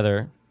Alones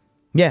together.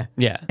 Yeah.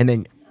 Yeah. And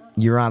then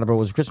your honorable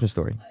was a Christmas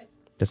Story.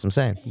 That's what I'm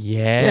saying.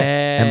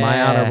 Yeah. And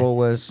my honorable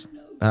was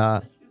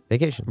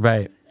Vacation.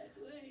 Right.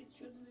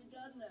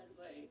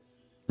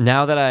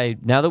 Now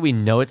that we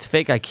know it's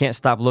fake, I can't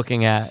stop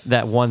looking at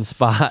that one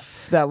spot.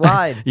 That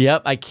lied.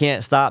 Yep, I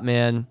can't stop,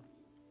 man.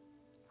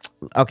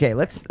 Okay,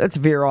 let's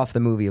veer off the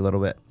movie a little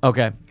bit.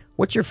 Okay.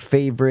 What's your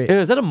favorite? Ew,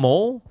 is that a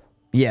mole?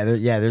 Yeah,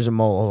 there's a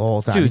mole the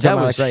whole time. You Dude, talking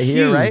that about, was like, right huge.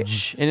 here,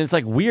 right? And it's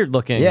like weird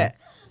looking. Yeah.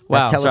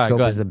 Wow, That sorry, telescope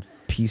go is ahead.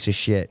 a piece of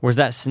shit. Where's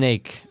that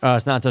snake?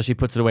 It's not until she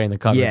puts it away in the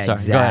cupboard. Yeah,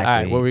 sorry. Go ahead. All right,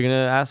 exactly. what were we going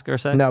to ask or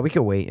say? No, we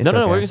can wait. It's No, what are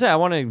you okay. going to say? I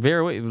want to veer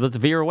away. Let's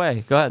veer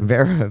away. Go ahead.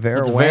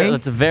 Vera Wang?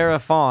 Let's Vera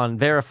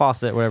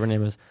Fawcett, whatever her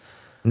name is.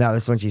 No,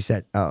 this one she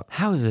said. Oh,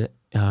 How is it?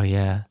 Oh,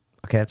 yeah.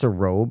 okay, that's a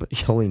robe.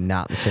 Totally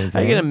not the same How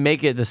are thing. you going to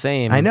make it the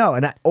same? I know,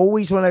 and I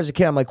always, when I was a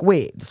kid, I'm like,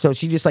 wait. So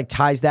she just like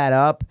ties that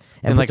up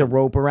and And puts like- a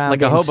rope around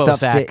like it a and hobo stuffs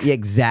sack. it. Yeah,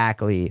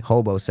 exactly,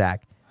 hobo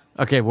sack.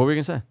 Okay, what were you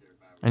going to say?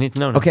 I need to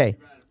know now. Okay,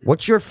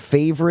 what's your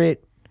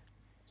favorite?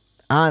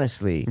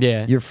 Honestly,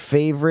 Yeah. your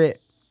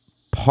favorite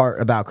part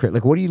about Christmas?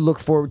 Like, what do you look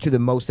forward to the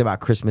most about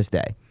Christmas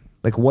Day?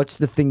 Like, what's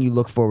the thing you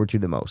look forward to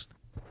the most?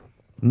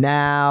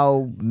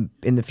 Now,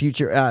 in the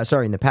future,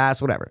 in the past,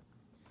 whatever.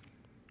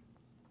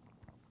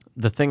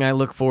 The thing I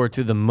look forward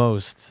to the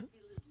most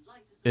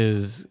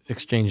is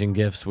exchanging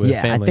gifts with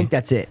Yeah, family. I think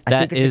that's it.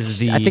 I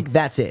think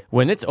that's it.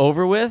 When it's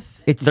over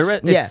with, It's-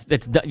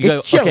 it's done. You It's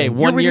go, chilling. okay, You're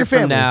one with year your from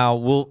family.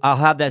 now, I'll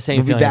have that same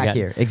We'll be feeling back again.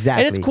 here.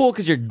 Exactly. And it's cool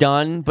because you're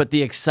done, but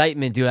the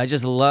excitement, dude, I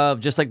just love,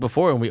 just like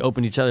before when we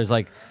opened each other's,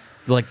 like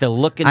the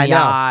look in the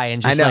eye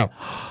and just I know.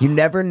 like, You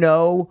never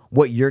know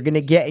what you're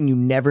gonna get, and you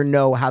never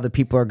know how the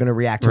people are gonna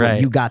react to Right.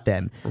 when you got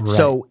them.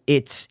 So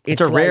it's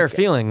a rare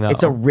feeling, though.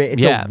 It's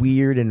Yeah. a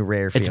weird and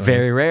rare feeling. it's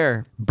very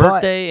rare. But-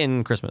 Birthday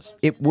and Christmas.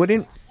 It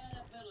wouldn't.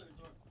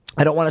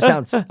 I don't want to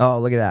sound. Oh,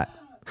 look at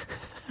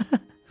that.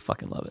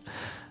 Fucking love it.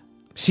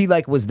 She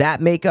like was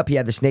that makeup. He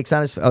had the snakes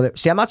on his. Oh,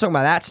 see, I'm not talking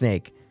about that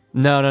snake.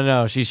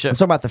 No. She should. I'm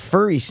talking about the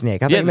furry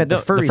snake. I thought Yeah, you meant the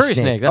the furry furry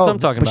snake. snake. That's what I'm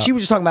talking but about. she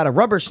was just talking about a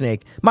rubber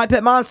snake. My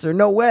Pet Monster.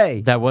 No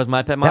way. That was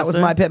My Pet Monster. That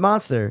was My Pet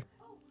Monster.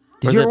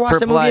 Did Or you is ever it watch that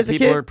Purple movie Eye as a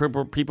people kid?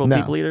 Or people No.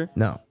 People Eater?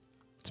 No,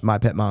 it's My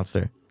Pet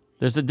Monster.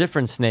 There's a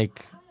different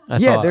snake. I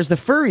Yeah, thought. there's the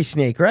furry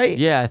snake, right?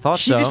 Yeah, I thought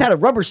she so. just had a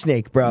rubber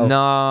snake, bro.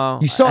 No.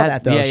 You saw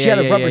that, though. She had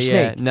a rubber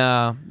snake.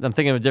 No, I'm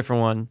thinking of a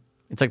different one.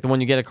 It's like the one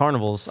you get at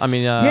carnivals. I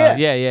mean, Yeah.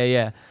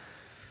 yeah.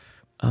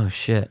 Oh,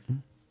 shit.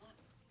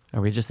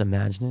 Are we just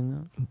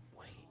imagining that?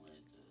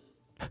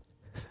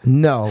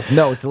 No,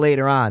 it's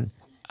later on.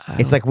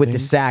 It's like with the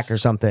think sack or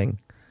something.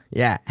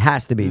 Yeah,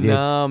 has to be, dude.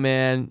 No,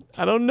 man.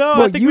 I don't know.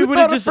 Well, I think you we would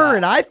thought have of just fur,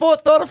 and I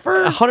thought of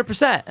fur.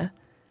 100%.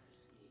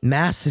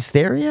 Mass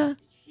hysteria,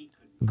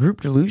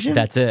 group delusion.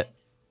 That's it.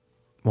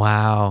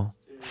 Wow.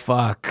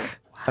 Fuck.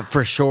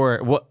 For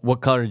sure.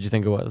 What color did you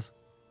think it was?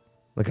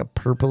 like a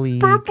purpley.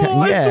 Purple.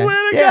 yeah, I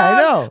swear to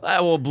yeah, God. I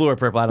know. Well, blue or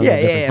purple. I don't Yeah, know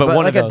the yeah, difference. yeah, but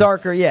one like of a those.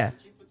 darker. Yeah,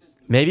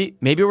 Maybe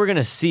we're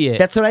gonna see it.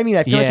 that's what I mean.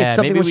 I feel like Yeah, it's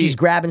something maybe when she's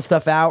grabbing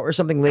stuff out or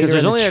something later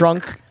there's in the only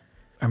trunk.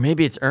 Or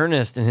maybe it's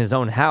Ernest in his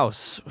own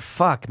house.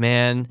 Fuck,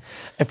 man.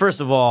 And first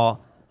of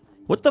all,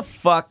 what the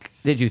fuck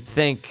did you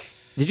think?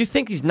 Did you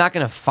think he's not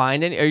going to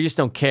find any, or you just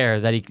don't care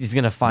that he's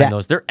going to find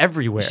those? They're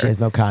everywhere. She has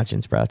no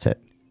conscience, bro. That's it.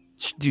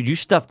 Dude, you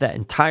stuffed that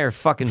entire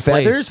fucking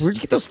Feathers? place. Where'd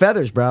you get those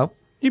feathers, bro?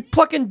 You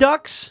plucking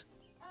ducks?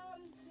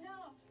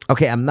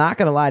 Okay, I'm not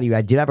gonna lie to you.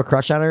 I did have a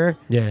crush on her,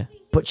 Yeah.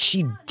 but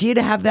she did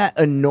have that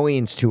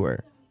annoyance to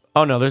her.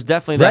 Oh no, there's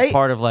definitely that Right?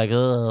 part of like,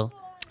 ugh.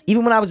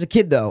 Even when I was a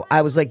kid, though,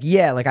 I was like,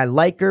 yeah, like I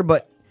like her,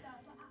 but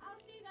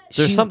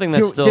There's something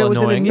that's still there was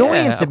annoying. an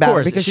annoyance yeah, of about her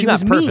course. because She's she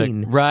was not perfect.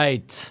 mean.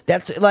 Right.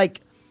 That's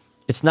like,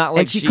 It's not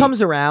like and she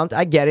comes around.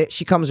 I get it.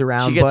 She comes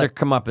around. She gets but, her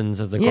comeuppance,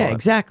 as they call yeah, it.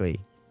 exactly.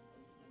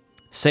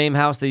 Same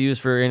house they use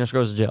for Anna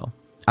goes to jail.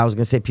 I was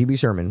gonna say Pee Wee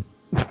Herman.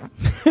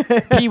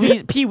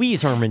 Pee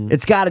Wee's Herman.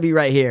 It's got to be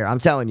right here. I'm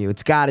telling you,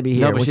 it's got to be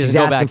here. No, but when she she's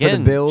doesn't go asking back for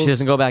in. the bills. She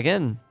doesn't go back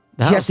in.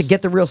 The She has to house.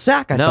 get the real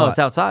sack. I No, thought. it's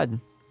outside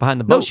behind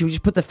the boat. No, she would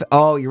just put the.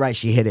 Oh, you're right.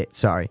 She hit it.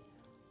 Sorry.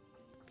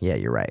 Yeah,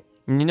 you're right.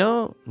 You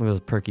know, look at those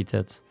perky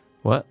tits.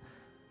 What,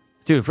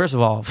 dude? First of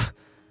all,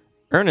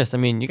 Ernest. I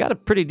mean, you got a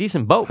pretty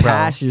decent boat, bro.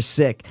 Pass, you're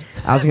sick.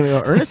 I was gonna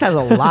go. Ernest has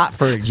a lot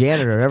for a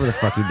janitor, whatever the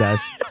fuck he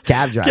does.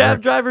 Cab driver.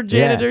 Cab driver,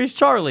 janitor. Yeah. He's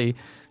Charlie.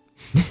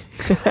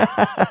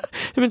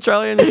 Him and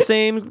Charlie are in the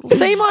same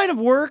line of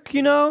work.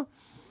 You know.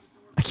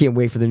 I can't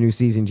wait for the new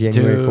season,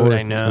 January 4th.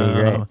 I know. It's gonna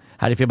be great.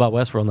 How do you feel about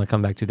Westworld not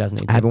coming back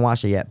 2018? I haven't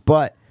watched it yet,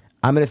 but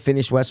I'm gonna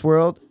finish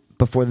Westworld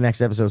before the next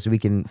episode so we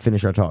can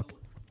finish our talk.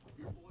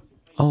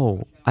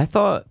 Oh, I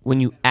thought when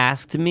you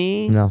asked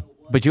me. No.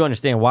 But you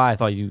understand why I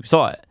thought you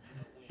saw it.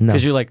 No.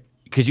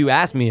 Because you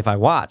asked me if I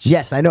watched.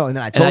 Yes, I know. And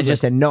then I told you, I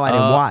said, no, I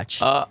didn't watch.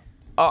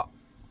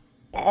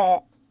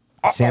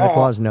 Santa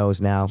Claus knows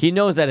now. He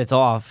knows that it's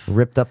off.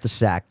 Ripped up the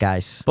sack,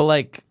 guys. But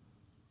like,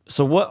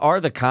 so what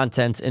are the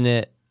contents in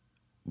it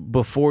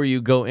before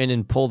you go in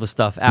and pull the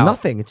stuff out?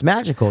 Nothing. It's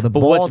magical. The But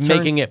ball what's turns-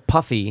 making it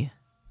puffy?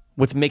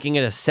 What's making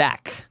it a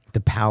sack? The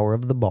power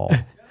of the ball.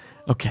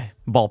 Okay,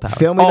 ball power.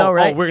 Feel me though,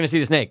 right? Oh, we're gonna see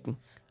the snake.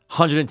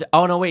 110.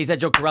 Oh no, wait, he's at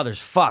Joe Carruthers.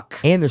 Fuck.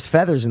 And there's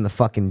feathers in the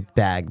fucking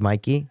bag,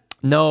 Mikey.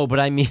 No, but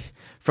I mean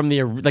from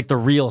the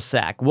real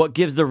sack. What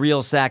gives the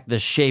real sack the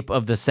shape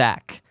of the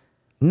sack?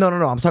 No.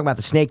 I'm talking about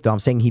the snake, though. I'm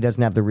saying he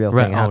doesn't have the real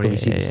thing. How Oh, can we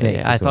see the snake?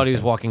 I That's what thought I'm he was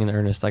saying. walking in the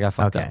earnest. I got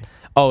fucked Okay. up.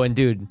 Oh, and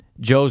dude,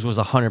 Joe's was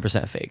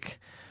 100% fake.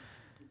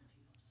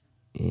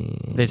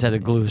 They just had to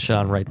glue the shit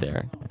on right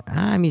there.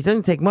 I mean, it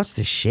doesn't take much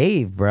to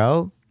shave,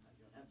 bro.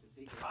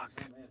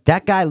 Fuck.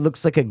 That guy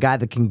looks like a guy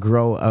that can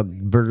grow a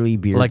burly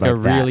beard Like a that.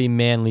 really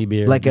manly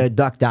beard. Like a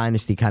Duck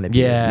Dynasty kind of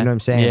beard. yeah. You know what I'm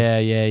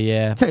saying?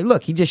 Yeah. Tell you,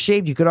 look, he just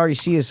shaved. You could already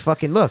see his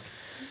fucking look.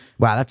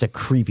 Wow, that's a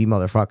creepy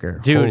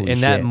motherfucker. Dude, Holy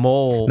and that shit.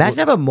 mole. Imagine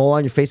having a mole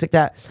on your face like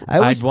that. I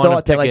always I'd wanna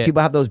thought that pick like it.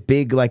 people have those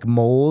big like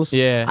moles.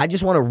 Yeah. I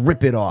just want to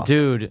rip it off,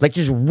 Dude. Like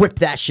just rip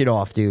that shit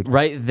off, dude.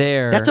 Right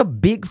there. That's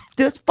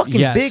fucking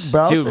Yes. big,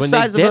 bro. Dude, It's the when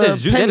size they of did a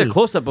they had penny. a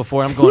close up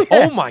before, I'm going,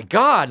 Yeah. oh my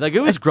God. Like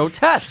it was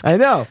grotesque. I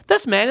know.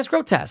 This man is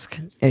grotesque.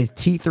 And his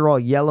teeth are all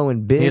yellow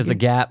and big. Here's the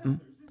gap.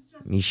 And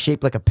he's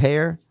shaped like a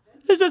pear.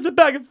 It's just a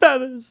bag of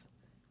feathers.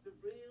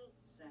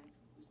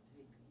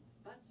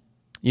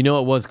 You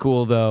know, it was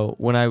cool though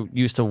when I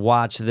used to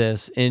watch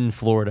this in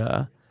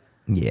Florida.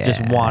 Yeah,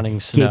 Just wanting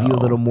snow. Gave you a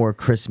little more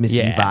Christmassy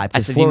Yeah. vibe. I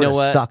Because said, you Florida know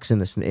what? sucks in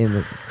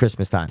the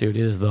Christmas time. Dude, it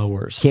is the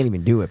worst. Can't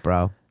even do it,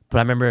 bro. But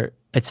I remember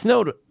it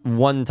snowed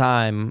one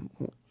time.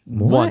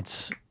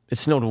 Once. It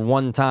snowed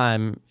one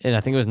time, and I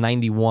think it was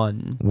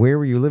 91. Where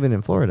were you living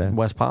in Florida?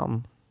 West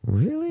Palm.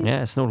 Really?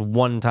 Yeah, it snowed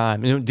one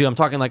time. And, dude, I'm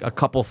talking like a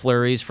couple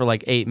flurries for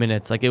like 8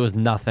 minutes. Like it was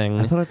nothing.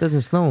 I thought it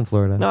doesn't snow in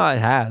Florida. No, it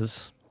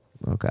has.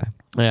 Okay.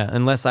 Yeah,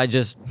 unless I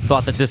just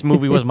thought that this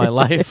movie was my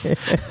life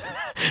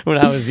when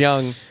I was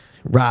young.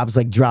 Rob's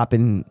like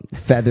dropping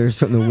feathers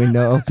from the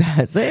window.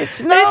 It's snowing.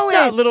 It's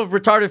not little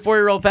retarded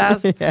 4-year-old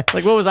pass. Yes.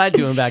 Like, what was I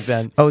doing back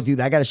then? Oh, dude,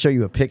 I got to show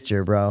you a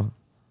picture, bro.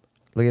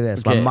 Look at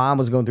this. My Okay. mom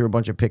was going through a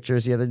bunch of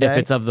pictures the other day. If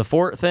it's of the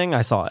fort thing,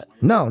 I saw it.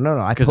 No.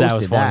 I 'Cause posted that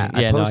was funny.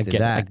 that. Yeah, no, I posted get it.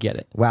 that. I get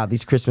it. Wow,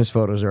 these Christmas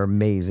photos are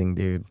amazing,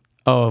 dude.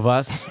 Oh, of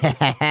us?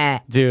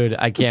 Dude,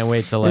 I can't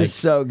wait to They're like.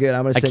 so good. I'm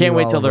gonna. I send can't you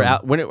wait all till of they're them.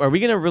 out. When are we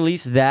gonna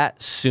release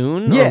that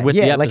soon? Yeah, or with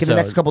the episode? like in the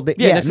next couple days.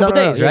 Yeah, next couple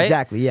days, yeah, right?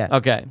 Exactly. Yeah.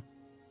 Okay.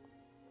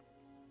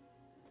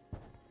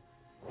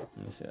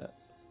 Let me see that.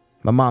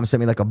 My mom sent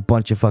me like a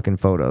bunch of fucking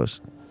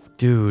photos.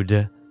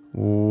 Dude,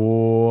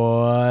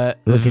 what?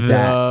 Look at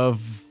that. the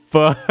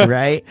fuck?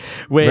 Right?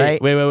 Wait,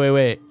 Right?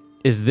 wait.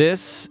 Is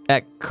this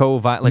at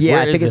Covine? Like, Yeah,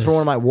 where I think is it's for this?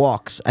 one of my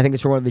walks. I think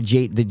it's for one of the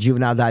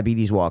juvenile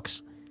diabetes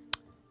walks.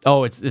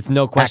 Oh, it's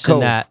no question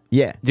Cove. that.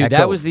 Yeah, Dude, at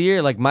that Cove. was the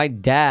year. Like, my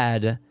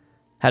dad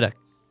had a.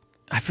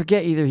 I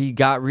forget either he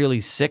got really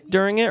sick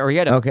during it or he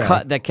had a Okay.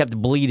 cut that kept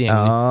bleeding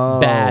Oh,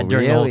 bad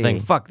during the whole really? thing.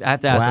 Fuck, I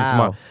have to ask him Wow.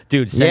 tomorrow.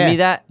 Dude, send me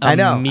that I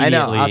know.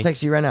 immediately. I'll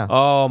text you right now.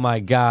 Oh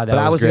my God, that but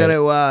I was great.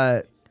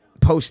 gonna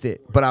post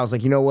it, but I was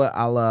like, you know what?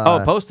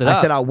 I'll post it I up.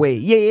 said I'll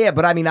wait. Yeah.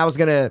 But I mean, I was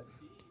gonna.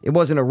 It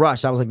wasn't a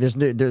rush. I was like,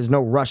 there's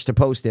no rush to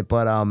post it,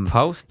 but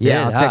Post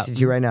Yeah, it I'll text up. it to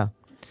you right now.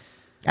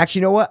 Actually,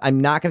 you know what? I'm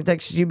not gonna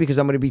text you because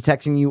I'm gonna be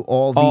texting you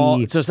all the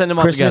Oh, so send them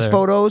all Christmas together.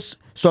 photos.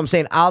 So I'm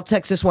saying I'll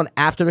text this one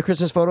after the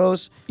Christmas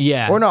photos.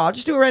 Yeah. Or no, I'll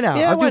just do it right now.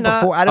 Yeah, I'll do why it not?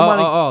 before. I didn't want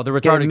to. Oh, the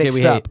retarded kid mixed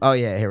we up. hate. Oh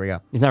yeah, here we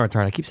go. He's not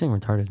retarded. I keep saying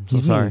retarded. I'm so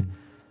He's sorry. mean.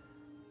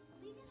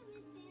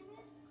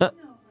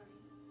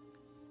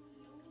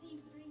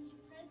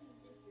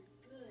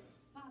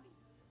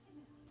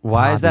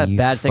 Why is that Bobby, you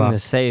bad thing to fuck.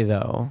 say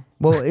though?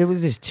 Well, it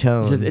was his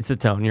tone. It's the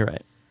tone. You're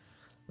right.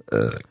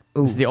 Ooh,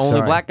 This is the only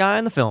sorry. black guy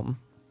in the film.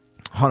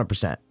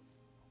 100%.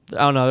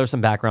 Oh no, there's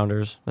some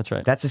backgrounders. That's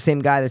right. That's the same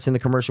guy that's in the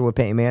commercial with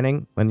Peyton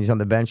Manning when he's on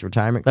the bench,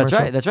 retirement That's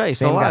commercial. right. That's right. He's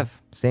Same still guy.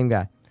 alive. Same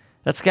guy.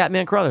 That's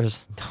Scatman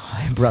Crothers.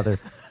 Brother.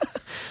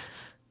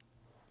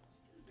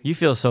 You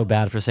feel so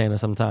bad for saying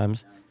this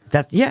sometimes.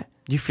 That's yeah.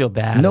 You feel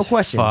bad. No as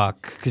question.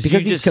 Fuck. Because you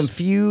he's just,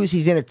 confused.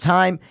 He's in a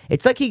time.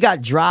 It's like he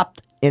got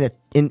dropped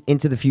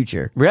into the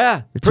future.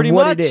 Yeah, It's pretty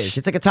what much. it is.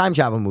 It's like a time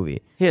travel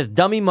movie. He has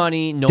dummy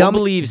money. No one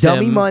believes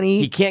dummy him. money.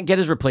 He can't get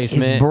his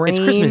replacement. His brain-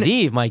 It's Christmas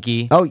Eve,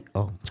 Mikey. Oh,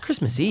 It's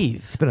Christmas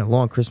Eve. it's been a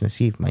long Christmas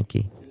Eve,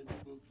 Mikey.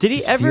 Did he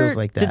Just ever? feels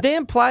like that. Did they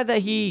imply that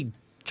he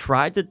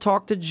tried to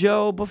talk to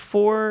Joe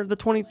before the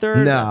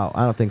 23rd? No,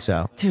 I don't think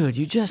so. Dude,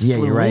 you just Yeah,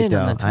 flew you're right, in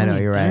on though. the I know,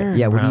 you're right. 23rd,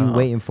 Yeah, what are you bro.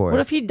 waiting for?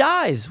 What if he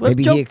dies? What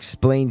Maybe if Joe... he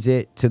explains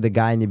it to the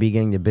guy in the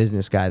beginning, the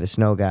business guy, the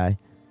snow guy.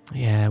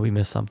 Yeah, we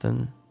missed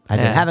something. I've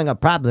Yeah. been having a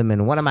problem,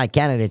 and one of my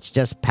candidates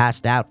just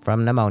passed out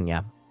from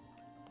pneumonia.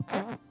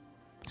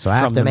 So I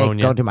have From to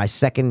pneumonia. go to my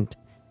second.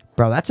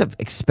 Bro, that's an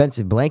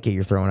expensive blanket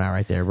you're throwing out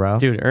right there, bro.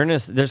 Dude,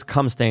 Ernest, there's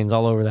cum stains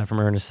all over that from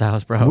Ernest's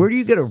house, bro. Where do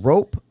you get a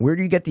rope? Where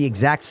do you get the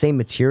exact same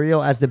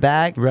material as the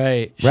bag?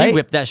 Right. She Right?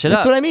 whipped that shit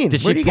That's up. what I mean.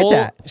 Did Where she do you pull,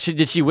 get that?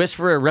 did she whisk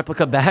for a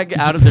replica bag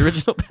out of the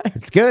original bag?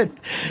 It's good.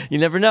 You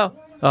never know.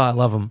 Oh, I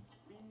love them.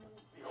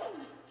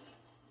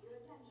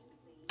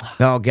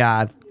 Oh,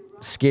 God.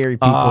 Scary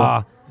people.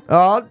 Ah.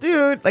 Oh,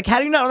 dude. Like, how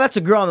do you not know that's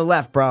a girl on the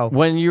left, bro?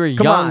 When you were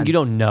Come young, on. you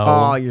don't know.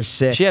 Oh, you're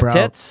sick, She have bro.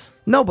 tits?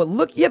 No, but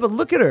look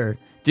at her.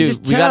 Dude,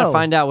 Just we gotta tell.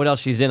 find out what else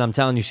she's in. I'm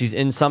telling you, she's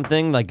in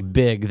something like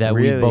big that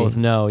we Really? both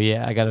know.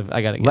 Yeah, I gotta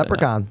get it now.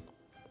 Leprechaun.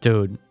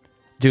 Dude,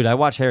 I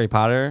watched Harry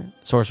Potter,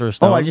 Sorcerer's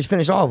Stone. Oh, I just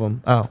finished all of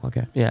them. Oh,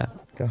 okay. yeah.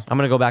 Go. I'm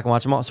gonna go back and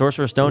watch them all.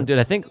 Sorcerer's Stone, dude.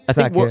 I think It's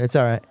not good. It's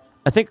all right.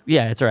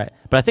 yeah, it's all right.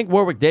 But I think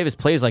Warwick Davis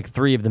plays like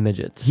 3 of the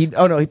midgets. He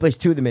plays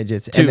 2 of the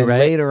midgets. 2, and then right?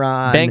 later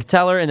on, Bank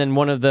teller, and then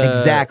one of the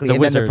exactly, the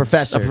and wizards. then the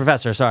professor. A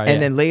professor, sorry. And yeah.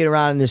 then later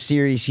on in the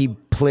series, he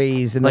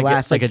plays in the Like a-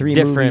 last like a 3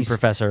 different movies.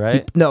 professor,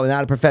 right? No,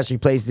 not a professor. He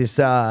plays this.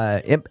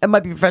 It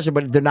might be a professor,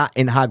 but they're not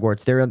in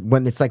Hogwarts. They're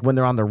when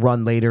they're on the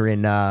run later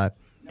in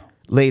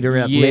later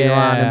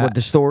on in what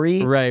the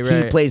story. Right, He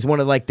right. plays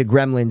one of like the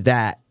gremlins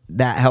that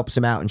helps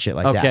him out and shit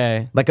like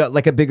Okay. that.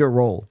 Like a bigger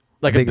role.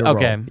 like bigger role.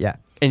 okay, Yeah.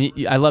 And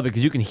I love it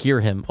because you can hear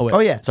him. Oh, wait. Oh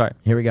yeah. Sorry.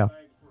 Here we go.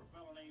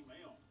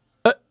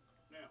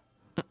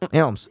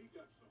 Elms.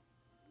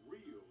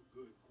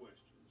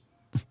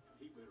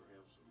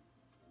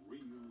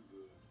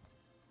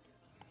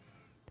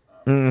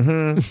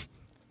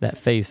 That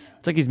face.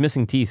 It's like he's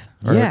missing teeth.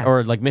 Or, Yeah.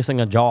 Or like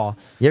missing a jaw.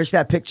 You ever see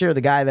that picture of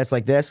the guy that's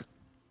like this?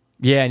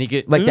 Yeah, and he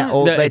get Like that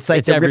old. It's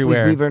like the Ripley's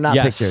everywhere. Believe It or Not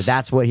Yes. picture.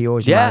 That's what he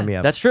always Yeah, reminded me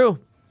of. that's true.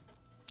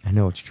 I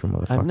know it's true,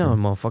 motherfucker. I know,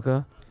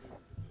 motherfucker.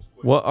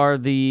 What are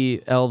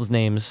the elves'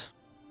 names?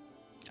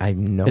 I have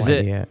no Is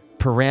idea. it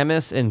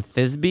Paramus and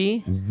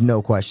Thisbe?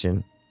 No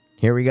question.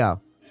 Here we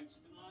go.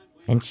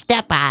 And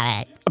step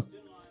on it.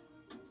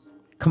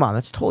 Come on,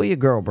 that's totally a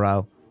girl,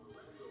 bro.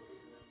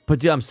 But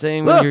dude, I'm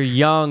saying Look. when you're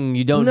young,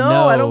 you don't know.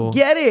 No, I don't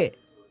get it.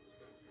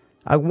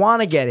 I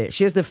want to get it.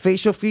 She has the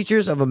facial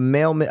features of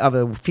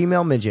a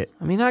female midget.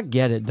 I mean, I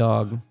get it,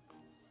 dog.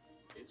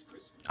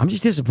 I'm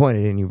just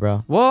disappointed in you,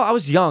 bro. Well, I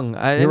was young.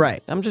 You're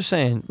right. I'm just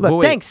saying. Look, But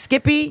wait, thanks,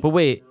 Skippy. But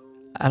wait,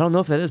 I don't know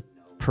if that is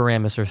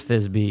Paramus or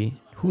Thisbe.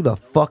 Who the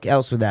fuck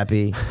else would that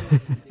be?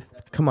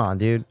 Come on,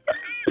 dude.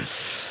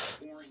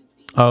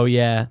 Oh,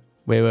 yeah.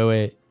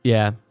 Wait.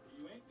 Yeah.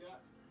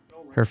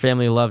 Her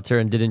family loved her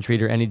and didn't treat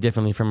her any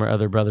differently from her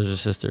other brothers or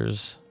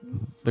sisters.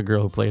 The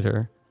girl who played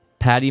her.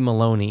 Patty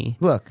Maloney.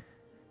 Look,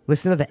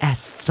 listen to the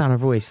S on her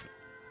voice.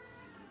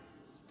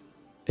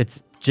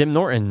 It's Jim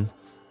Norton.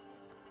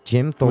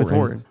 Jim Thornton.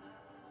 With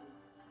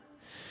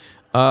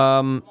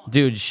Horton.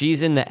 Dude,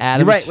 she's in the You're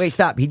Adams. right. Wait,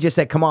 stop. He just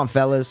said, "Come on,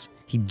 fellas."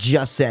 He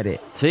just said it.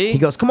 See? He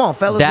goes, "Come on,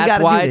 fellas. That's we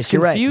gotta why do it's this."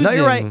 You're right. No, you're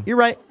confusing. right. You're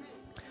right.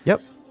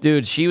 Yep.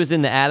 Dude, she was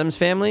in the Adams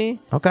Family.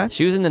 Okay.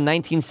 She was in the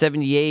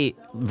 1978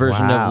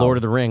 version Wow. of Lord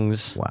of the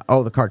Rings. Wow.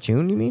 Oh, the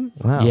cartoon, you mean?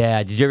 Wow.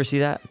 Yeah, did you ever see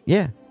that?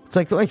 Yeah. It's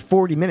like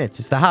 40 minutes.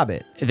 It's The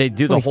Hobbit. They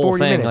do It's the only whole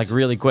 40 thing minutes. like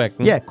really quick.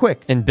 Yeah,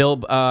 quick. And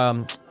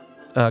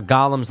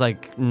Gollum's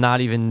like not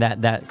even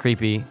that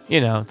creepy.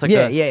 You know, it's like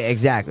Yeah,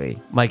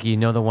 exactly. Mikey, you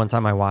know the one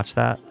time I watched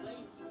that?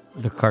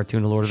 The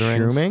cartoon of Lord of the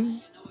Rings? Shrooming?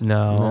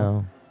 No.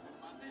 No.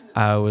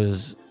 I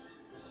was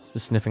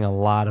sniffing a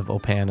lot of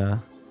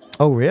Opana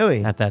Oh,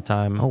 really? at that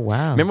time. Oh,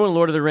 wow. Remember when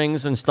Lord of the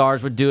Rings and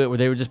Stars would do it where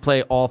they would just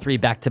play all 3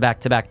 back to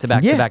back to back to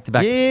back to back to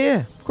back? Yeah.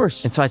 Of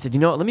course. And so I said, you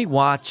know what? Let me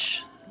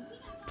watch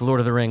the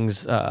Lord of the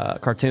Rings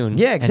cartoon.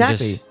 Yeah, and just-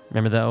 exactly.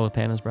 remember the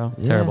Opanas, bro?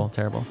 Yeah.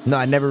 Terrible. No,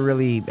 I never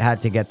really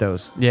had to get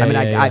those. Yeah, I mean,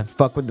 yeah, I yeah.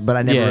 fuck with, but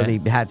I never Yeah. really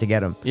had to get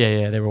them.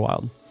 Yeah, they were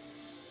wild.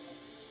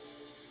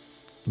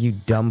 You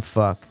dumb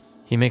fuck.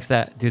 He makes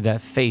that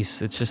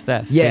face. It's just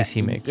that Yeah. face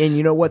he makes. And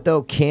you know what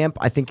though, Camp?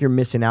 I think you're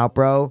missing out,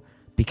 bro,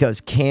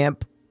 because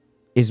Camp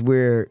is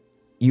where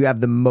you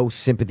have the most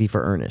sympathy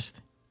for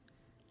Ernest.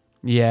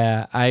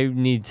 yeah, I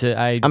need to.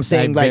 I'm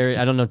saying like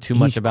I don't know too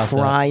much he's about that.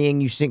 crying.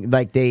 You sing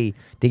like they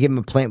give him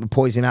a plant with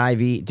poison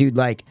ivy, dude.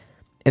 Like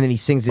And then he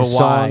sings this But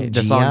why? song. The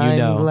 "Gee, song you I'm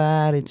know.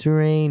 glad it's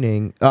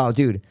raining. Oh,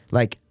 dude,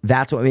 like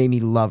that's what made me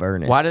love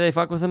Ernest. Why do they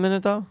fuck with him in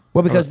it though?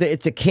 Well, because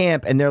it's a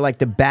camp, and they're like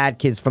the bad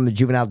kids from the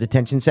juvenile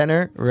detention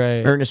center.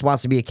 Right. Ernest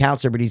wants to be a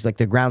counselor, but he's like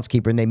the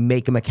groundskeeper, and they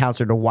make him a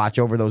counselor to watch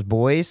over those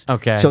boys.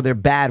 Okay. So they're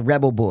bad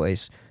rebel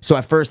boys. So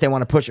at first they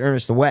want to push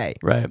Ernest away.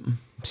 Right.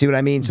 See what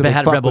I mean? So Bad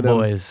they fuck rebel with him.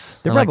 boys.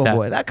 The I like rebel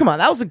that. boy. Come on,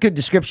 that was a good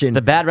description.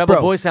 The bad rebel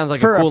Bro, boy sounds like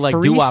a for cool, like,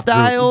 doo-wop group.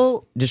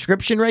 freestyle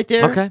description right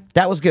there. Okay.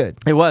 That was good.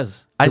 It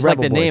was. I just like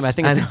Rebel the name. Boys. I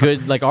think it's I a know.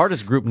 good like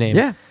artist group name.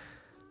 Yeah.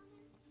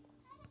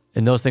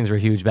 And those things were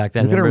huge back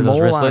then. Look at her Remember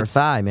those mole on her wristlets?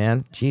 thigh,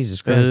 man.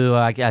 Jesus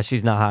Christ. Yeah,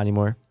 she's not hot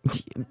anymore.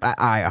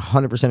 I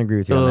 100% agree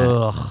with you on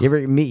Ugh. that. You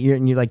ever meet you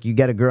and you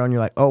get a girl and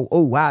you're like, oh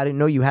wow, I didn't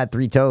know you had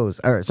 3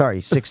 toes. Or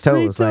sorry, 6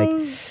 toes. Like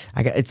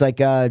it's like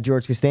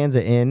George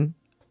Costanza in.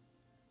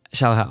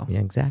 Shallow How.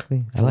 Yeah,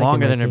 exactly. It's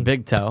longer than her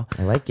big toe.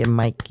 I like it,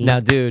 Mikey. Now,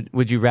 dude,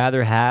 would you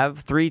rather have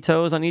 3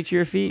 toes on each of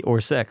your feet or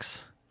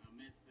 6?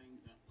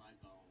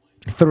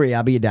 3,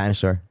 I'll be a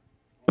dinosaur.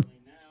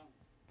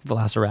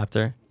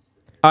 Velociraptor.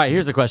 All right,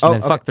 here's the question Oh,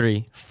 then. okay. Fuck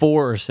 3.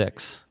 4 or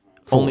 6?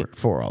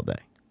 4 all day.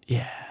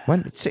 Yeah.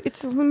 When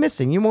it's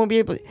missing, you won't be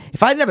able.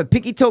 If I didn't have a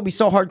pinky toe, it'd be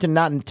so hard to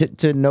not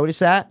to notice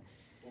that.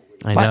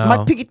 I know.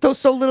 My pinky toe's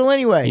so little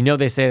anyway. You know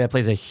they say that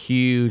plays a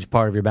huge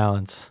part of your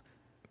balance.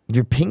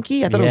 Your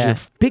pinky? I thought it was Yeah. your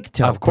big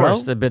toe. Of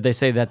course, bro. but they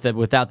say that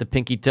without the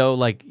pinky toe,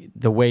 like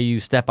the way you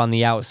step on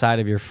the outside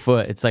of your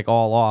foot, it's like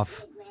all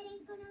off.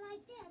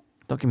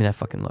 Don't give me that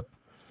fucking look.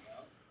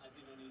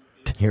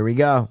 Here we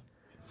go.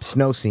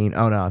 Snow scene.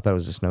 Oh no, I thought it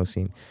was a snow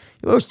scene.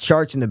 Those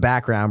charts in the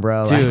background,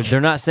 bro. Dude, like,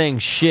 they're not saying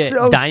shit.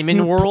 so Diamond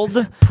stupid.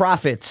 World?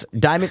 Profits.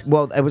 Diamond.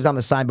 Well, it was on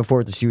the sign before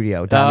at the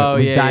studio.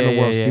 Diamond, it was Diamond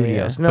World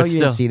Studios. No, But you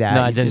still, didn't see that.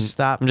 No, I You didn't. Just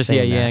stop. I'm just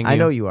saying yeah-yang that. I you.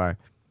 know you are.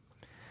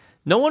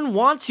 No one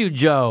wants you,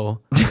 Joe.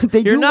 They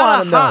You're do not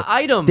want a him, though. hot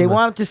item. They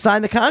want him to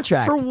sign the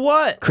contract For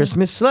what?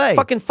 Christmas sleigh.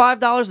 Fucking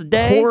 $5 a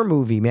day? horror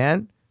movie,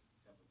 man.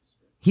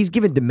 He's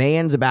giving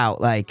demands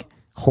about like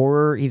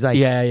horror. He's like,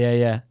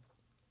 Yeah.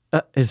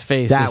 His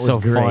face That is so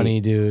was great.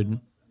 funny, dude.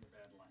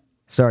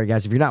 sorry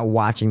guys, if you're not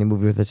watching the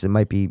movie with us, it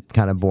might be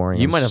kind of boring.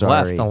 You I'm might have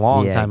sorry. left a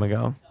long Yeah. time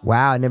ago.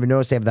 Wow, I never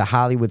noticed they have the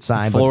Hollywood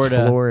sign, but Florida.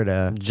 it's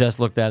Florida.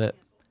 Just looked at it.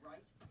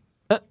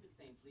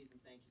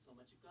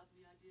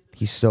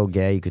 He's so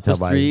gay, you could tell Those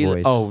by his 3,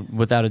 voice. oh,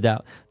 without a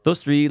doubt. Those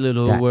 3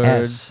 little That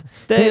words, S.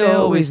 they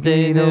always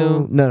stay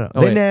new. No, Oh,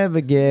 they wait.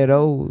 never get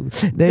old.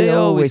 They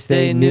always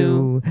stay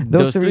new.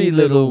 Those 3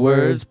 little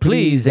words,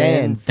 please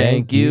and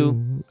thank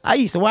you. I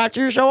used to watch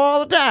your show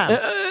all the time.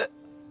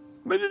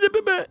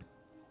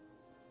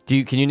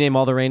 Can you name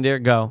all the reindeer?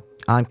 Go.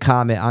 On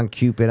Comet, on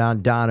Cupid,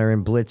 on Donner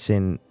and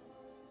Blitzen.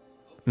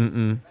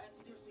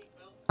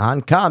 On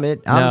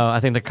Comet. On, No, I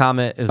think the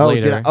comet is oh,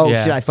 later.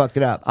 Yeah. shit, I fucked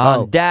it up. On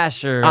oh.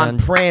 Dasher, On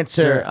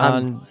Prancer,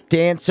 on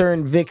Dancer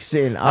and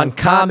Vixen, on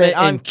Comet,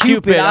 on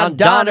Cupid, on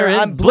Donner,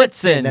 on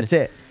Blitzen. That's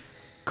it.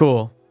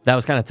 Cool. That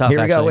was kind of tough. Here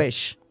we actually. go.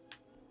 Wish.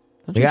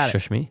 Don't We you got it.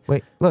 shush me.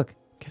 Wait, look.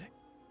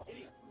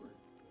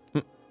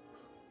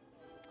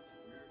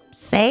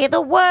 Say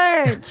the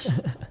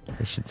words.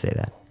 I should say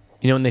that.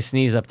 You know when they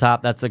sneeze up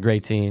top? That's a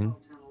great scene.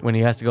 When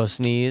he has to go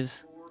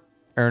sneeze,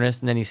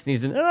 Ernest, and then he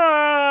sneezes.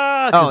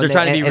 Because they're and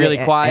trying to be really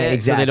quiet,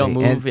 exactly. so they don't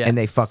move. And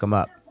they fuck him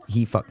up.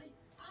 He fuck.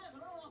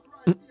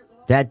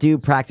 That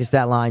dude practiced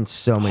that line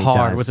so many times.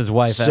 Hard with his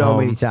wife at So home.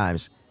 many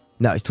times.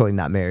 No, he's totally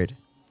not married.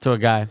 To a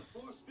guy.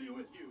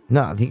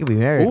 No, he could be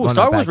married. Ooh, Well,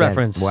 Star not Wars back then.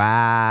 reference.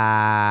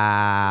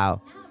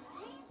 Wow.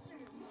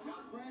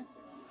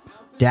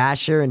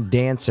 Dasher and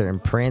Dancer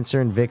and Prancer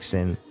and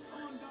Vixen.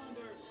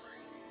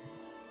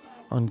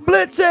 On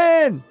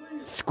Blitzen!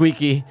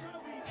 Squeaky.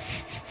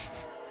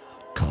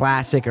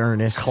 Classic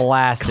Ernest.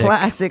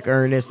 Classic.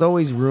 Ernest.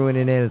 Always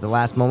ruining it at the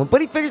last moment,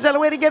 but he figures out a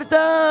way to get it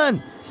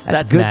done.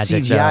 That's good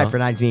magic, CGI Joe. for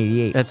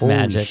 1988. That's Holy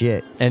magic.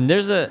 shit. And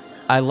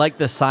I like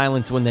the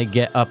silence when they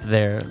get up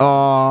there.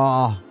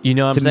 Oh, You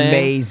know what I'm it's saying?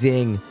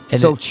 amazing. And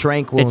so it-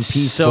 tranquil and It's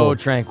peaceful. so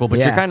tranquil, but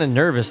Yeah. you're kind of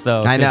nervous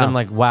though. I 'cause know. I'm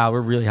like, wow,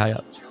 we're really high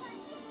up.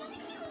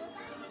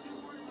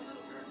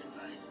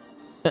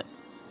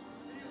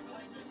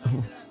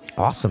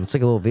 Awesome. It's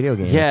like a little video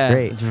game. Yeah, It's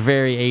great. it's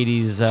very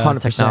 80s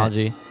 100%.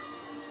 technology.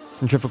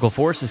 Centrifugal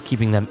force is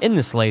keeping them in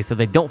the sleigh so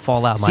they don't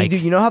fall out, See, Mike.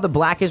 dude, you know how the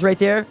black is right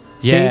there?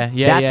 Yeah, See?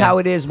 yeah, That's yeah. how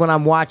it is when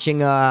I'm watching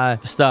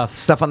Stuff.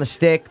 stuff on the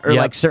stick or Yep.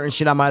 like certain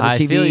shit on my other I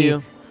TV. feel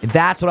you.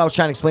 That's what I was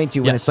trying to explain to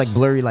you when Yes. it's like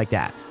blurry like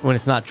that. When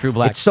it's not true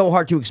black. It's so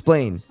hard to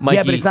explain. Yeah,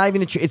 Mikey- but it's not even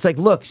the truth. It's like,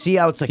 look, see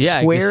how it's like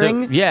Yeah,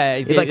 squaring? it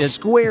It,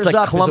 squares it's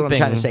like up is what I'm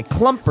trying to say.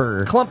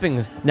 clumping. Clumper.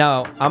 Clumpings.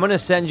 Now, I'm going to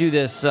send you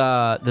this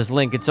this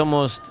link. It's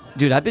almost...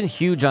 Dude, I've been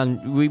huge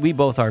on... We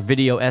both are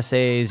video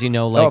essays, you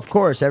know, like... Oh, of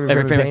course. Every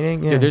favorite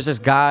painting. Yeah. Dude, there's this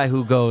guy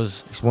who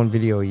goes... It's one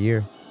video a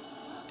year.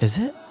 Is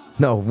it?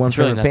 No, one It's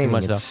really favorite not too painting.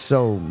 much, It's though.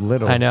 so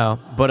little. I know.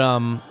 But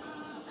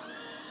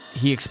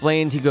he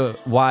explains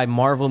why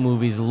Marvel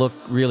movies look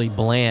really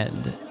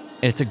bland.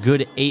 and it's a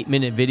good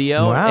 8-minute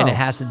video, Wow. and it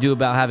has to do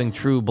about having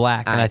true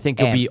black, and I think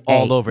you'll am be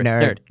all a over it.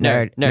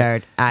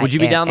 nerd. I Would you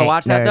be am down to a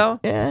watch that nerd. though?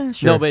 Yeah,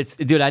 sure. No, but it's,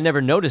 dude, I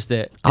never noticed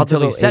it I'll until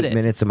he devote said 8 it.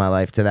 minutes of my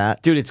life to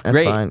that. Dude, it's That's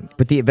great. fine.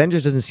 But the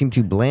Avengers doesn't seem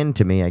too bland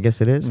to me. I guess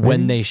it is.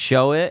 When maybe? they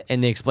show it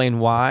and they explain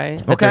why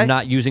that Okay. they're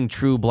not using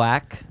true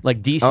black,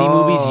 like DC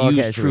Oh, movies okay, I use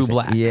see what true you're saying.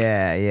 black.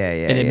 Yeah.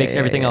 And it makes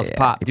everything else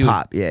pop, dude.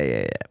 Pop.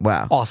 Yeah.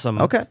 Wow. Awesome.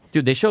 Okay.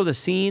 Dude, they show the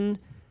scene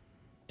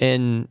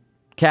in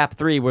Cap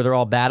 3 where they're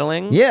all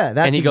battling. Yeah,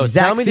 that's and he the goes,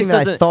 exact "Tell me this scene I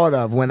doesn't." thought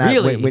of when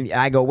Really? when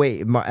I go,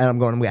 wait, and I'm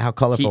going, wait, how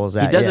colorful is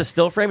that? He does Yeah. a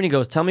still frame and he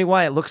goes, "Tell me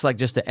why it looks like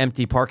just an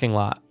empty parking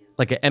lot,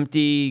 like an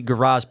empty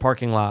garage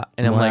parking lot."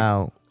 And I'm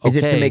Wow. like, Is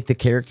it to okay, make the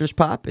characters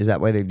pop? Is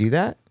that why they do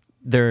that?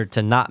 they're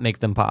to not make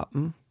them pop.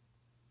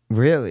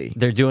 Really?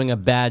 They're doing a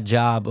bad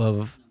job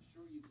of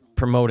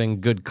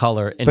promoting good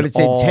color. In But it's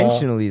all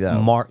intentionally,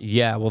 though.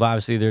 Yeah, well,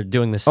 obviously they're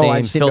doing the Oh, I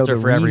same just didn't know filter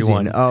the for reason.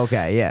 everyone. Oh,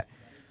 okay, yeah.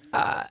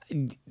 I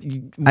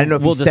don't know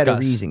if We'll you said a discuss.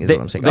 reason, is They,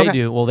 what I'm saying. They Okay.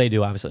 do. Well, they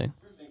do, obviously.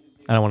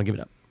 I don't want to give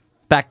it up.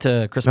 Back to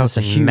No, Christmas it's a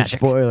and huge magic.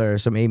 spoiler.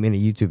 Some 8-minute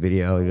YouTube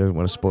video. You don't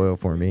want to spoil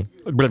for me.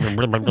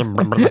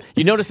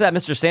 You notice that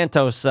Mr.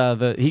 Santos,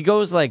 he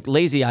goes like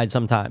lazy-eyed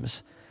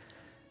sometimes.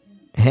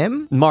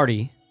 Him?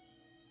 Marty.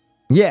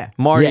 Yeah.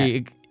 Marty- yeah.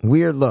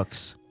 Weird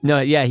looks. No,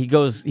 yeah, he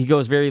goes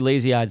very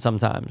lazy-eyed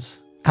sometimes.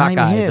 I'm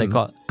Cockeyes, him. they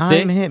call it. I'm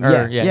See? him.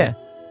 Or- Yeah.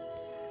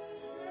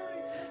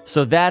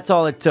 So that's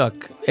all it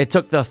took. It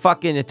took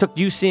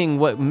you seeing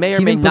what may or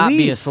He may didn't not be a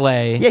believe.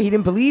 sleigh. Yeah, he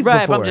didn't believe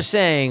Right, before. but I'm just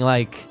saying,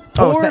 like,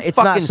 Oh, poor it's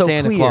not fucking so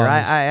Santa clear.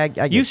 Claus. I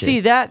get you you. see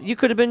that? You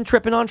could have been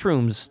tripping on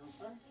shrooms.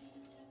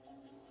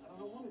 I don't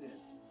know what it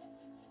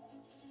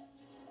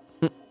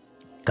is.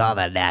 Call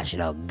the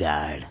National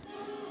Guard.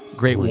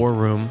 Great war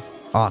room.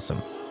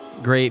 Awesome.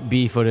 Great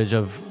B footage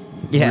of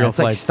Yeah, real it's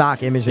like flights.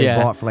 stock image they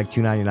Yeah. bought for like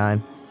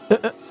 $2.99.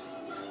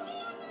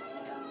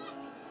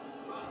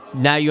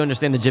 Now you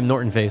understand the Jim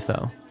Norton face,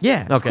 though.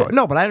 Yeah. of Okay. course.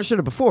 No, but I understood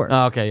it before.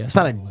 Oh, okay, yeah. It's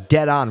not a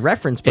dead-on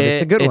reference, but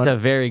it's a good It's one. a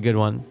very good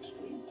one.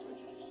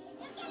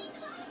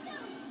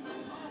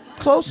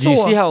 Close. Do you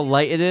see how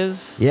light it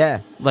is? Yeah.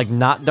 Like,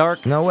 not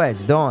dark? No way.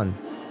 It's dawn.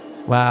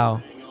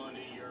 Wow.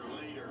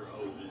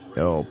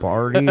 Oh,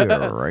 party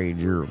or raid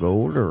your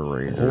gold or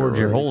raid Or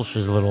your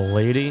Holsh's little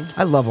lady.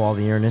 I love all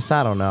the earnests.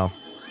 I don't know.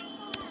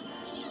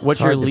 What's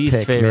It's your hard to least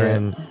pick, favorite?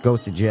 Man. Goes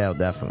to jail,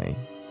 definitely.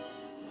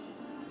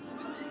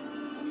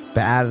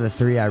 But out of the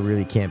three, I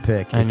really can't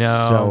pick. I It's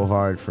know. so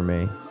hard for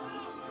me.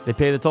 They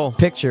pay the toll.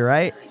 Picture,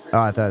 right? Oh,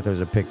 I thought there was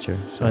a picture.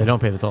 No, they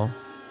don't pay the toll.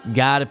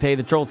 Gotta pay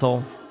the troll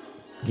toll.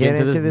 Get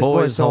into this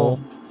boy's hole.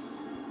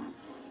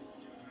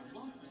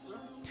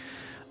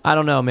 I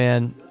don't know,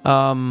 man.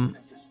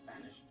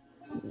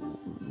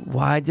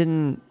 Why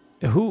didn't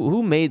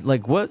who made,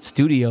 like, what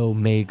studio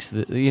makes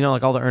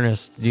like all the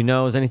earnests? Do you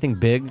know, is anything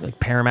big, like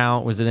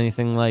Paramount? Was it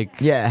anything like?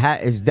 Yeah,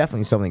 it's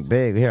definitely something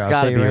big. Here, It's I'll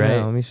gotta tell you be, right right?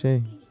 now. Let me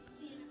see.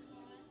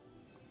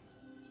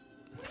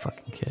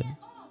 Fucking kid.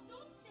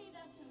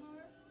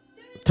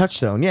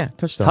 Touchstone, yeah,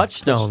 Touchstone.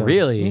 Touchstone,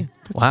 really? Yeah,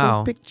 Touchstone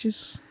Wow.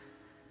 Pictures.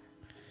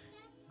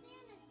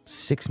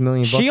 $6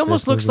 million. She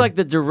almost looks like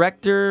the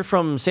director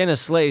from Santa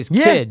Sleigh's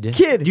Yeah, kid.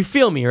 kid. You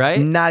feel me, right?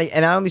 not.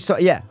 And I only saw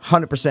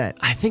 100%.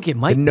 I think it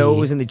might The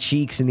nose be. and the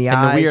cheeks and the And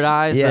eyes. the weird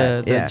eyes,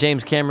 Yeah, the yeah.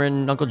 James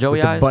Cameron Uncle Joey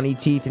With the eyes. bunny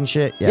teeth and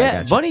shit. Yeah, I Yeah,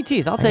 gotcha. bunny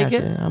teeth. I'll I take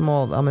gotcha. it.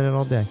 I'm in it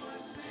all day.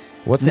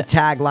 What's the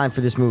tagline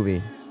for this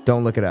movie?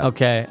 Don't look it up.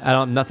 Okay,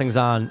 nothing's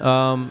on.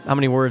 How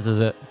many words is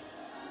it?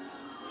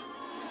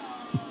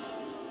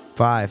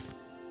 5.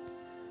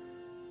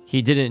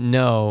 He didn't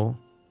know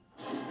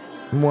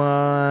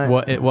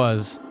what it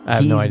was. I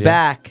have He's no idea.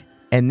 back,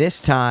 and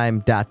this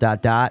time ...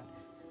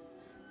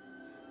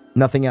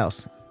 Nothing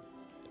else.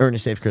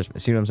 Ernest Saves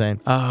Christmas. See what I'm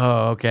saying?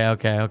 Oh, okay.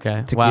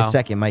 Took Wow. you a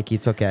second, Mikey.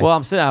 It's okay. Well,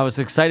 I was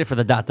excited for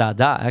the ...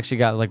 I actually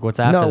got like what's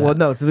after no, that. well,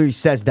 no. It literally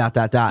says ...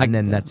 and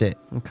then that's it.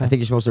 Okay. I think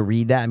you're supposed to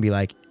read that and be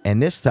like,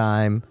 and this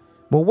time,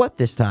 well, what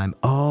this time?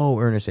 Oh,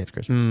 Ernest Saves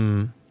Christmas.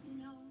 Hmm.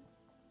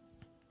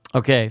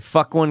 Okay,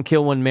 fuck one,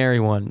 kill one, marry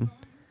one.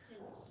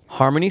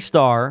 Harmony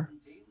Star,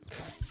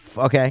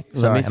 Okay,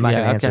 sorry, me- I'm not yeah,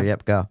 gonna answer. okay.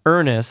 Yep, go.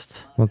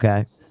 Ernest,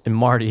 Okay, and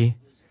Marty.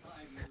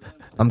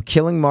 I'm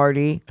killing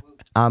Marty.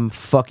 I'm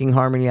fucking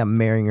Harmony. I'm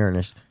marrying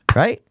Ernest.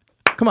 Right?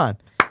 Come on.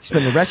 You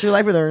spend the rest of your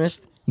life with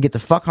Ernest. You get to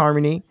fuck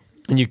Harmony.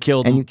 And you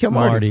killed And you kill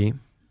Marty.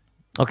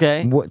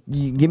 Okay. What?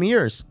 Give me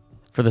yours.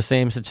 For the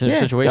same Yeah,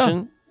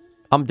 situation.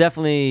 I'm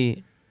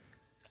definitely.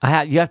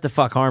 You have to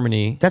fuck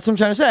Harmony, That's what I'm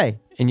trying to say.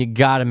 and you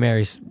gotta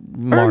marry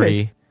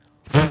Marty.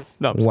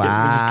 No, I'm just kidding.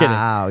 I'm just kidding.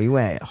 Wow, you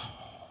went.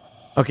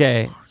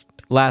 Okay,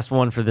 last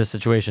one for this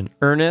situation.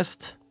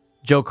 Ernest,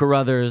 Joe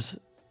Carruthers,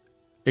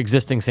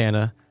 existing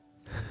Santa.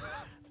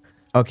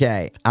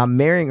 Okay, I'm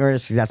marrying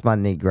Ernest because that's my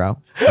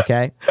Negro.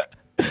 Okay,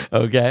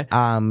 Okay.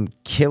 I'm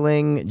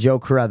killing Joe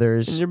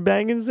Carruthers. You're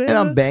banging Santa. And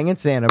I'm banging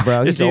Santa,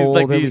 bro. He's Is he old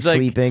like- and he's like-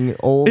 sleeping.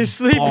 Old he's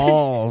sleeping.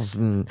 balls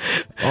and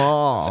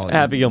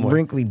Happy Gilmore.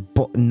 wrinkly.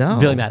 No,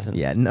 Billy Madison.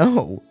 Yeah,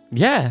 no.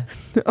 Yeah.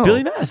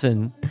 Billy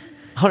Madison.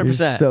 100%.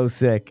 You're so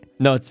sick.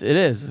 No, it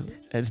is.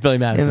 It's Billy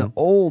And Madison. an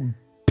old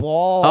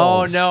balls.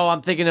 Oh no,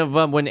 I'm thinking of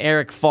when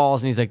Eric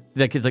falls and he's like,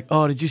 that kid's like,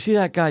 oh, did you see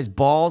that guy's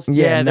balls?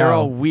 Yeah, they're no.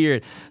 all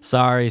weird.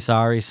 Sorry.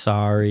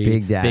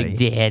 Big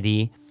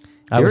Daddy.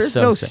 I There was is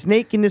so no sad.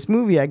 snake in this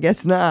movie. I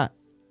guess not.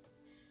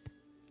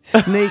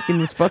 Snake in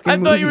this fucking I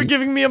movie. thought you were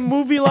giving me a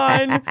movie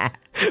line.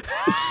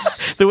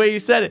 The way you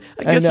said it.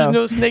 I guess there's know.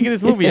 no snake in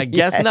this movie. I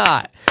guess Yes.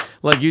 not.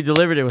 Like you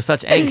delivered it with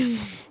such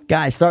angst.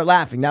 Guys, start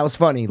laughing. That was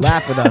funny.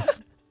 Laugh with us.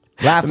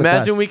 Laugh with us.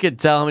 Imagine we could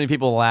tell how many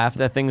people laughed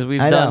at things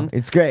we've I done. know.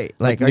 It's great.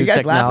 Like, are new you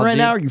guys laughing right technology.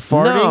 now? Are you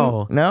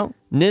farting? No.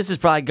 Niz is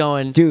probably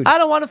going, Dude. I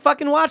don't want to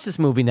fucking watch this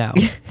movie now.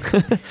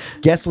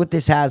 Guess what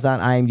this has on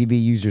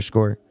IMDb user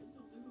score?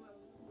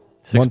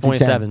 1 through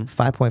 10. 6.7.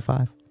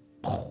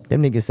 5.5.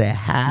 Them niggas say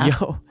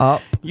half Yo.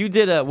 up You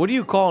did a, what do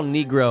you call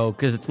Negro?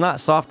 Because it's not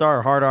soft R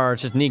or hard R,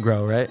 it's just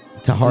Negro, right?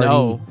 to hard It's an E.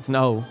 O. It's an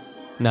O.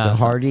 No, To it's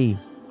hard E.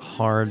 not.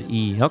 Hard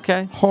E.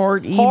 Okay.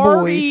 Hard E Hard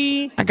boys.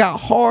 E. I got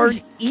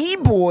hard E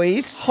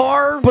boys.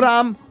 Harv. But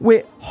I'm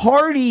with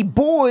Hardy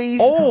boys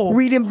Oh.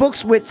 reading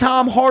books with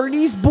Tom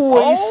Hardy's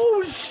boys.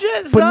 Oh,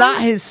 shit, But son.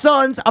 not his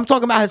sons. I'm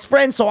talking about his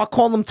friends, so I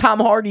call them Tom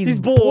Hardy's These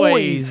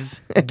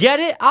boys. Get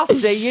it? I'll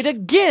say it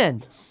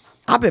again.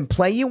 I've been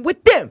playing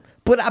with them,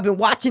 but I've been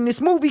watching this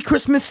movie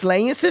Christmas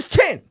Slaying since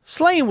 10.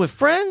 Slaying with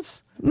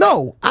friends?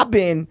 No, I've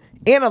been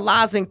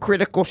analyzing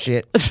critical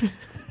shit.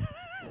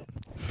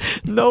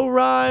 No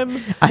rhyme.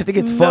 I think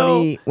it's No.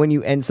 funny when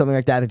you end something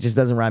like that. It just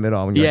doesn't rhyme at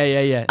all. When you're Yeah,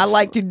 like, yeah. I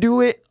like to do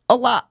it a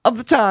lot of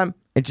the time.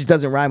 It just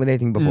doesn't rhyme with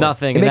anything before.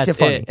 Nothing. It and makes that's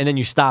it funny. And then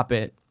you stop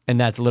it, and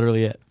that's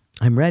literally it.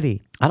 I'm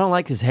ready. I don't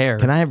like his hair.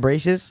 Can I have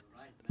braces?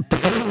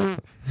 Can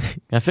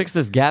I fix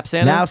this gap,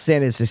 Santa? Now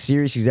Santa's as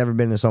serious he's ever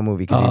been in this whole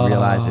movie because Oh, he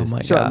realizes.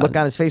 my So God. look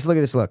on his face. Look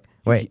at this look.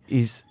 Wait.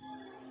 He's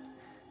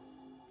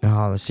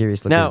Oh, the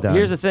serious look now. is done.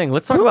 Here's the thing.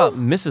 Let's talk about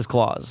Mrs.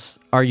 Claus.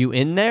 Are you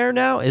in there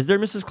now? Is there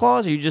Mrs.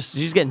 Claus? Are you just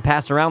she's getting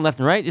passed around left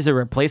and right? Is there a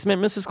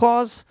replacement Mrs.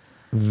 Claus?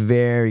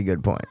 Very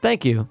good point.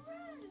 Thank you.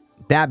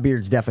 That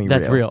beard's definitely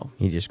That's real.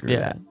 He just grew Yeah,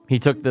 that. he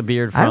took the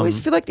beard from. I always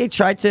feel like they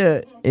tried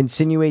to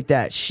insinuate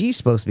that she's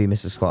supposed to be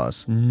Mrs.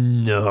 Claus.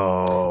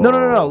 no.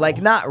 No. Like,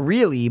 not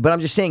really, but I'm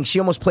just saying she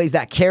almost plays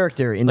that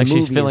character in Like the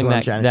she's movie. filling is what I'm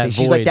that- trying to that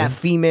say. She's like void. that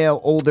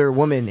female older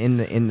woman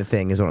in the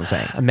thing. Is what I'm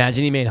saying.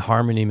 Imagine he made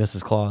Harmony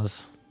Mrs.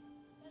 Claus.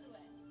 No,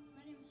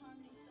 it's not.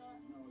 It's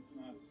Pamela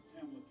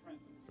Trenton,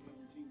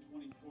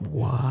 1724.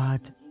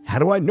 What? How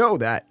do I know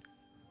that?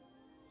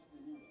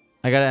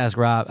 I gotta ask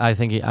Rob. I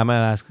might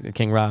ask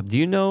King Rob. Do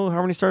you know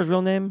Harmony Star's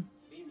real name?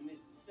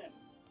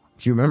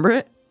 Do you remember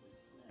it?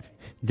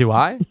 Do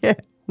I? Yeah.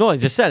 No, I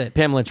just said it.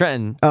 Pamela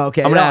Trenton. Oh,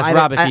 okay. I'm gonna No, ask I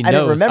Rob didn't- if he I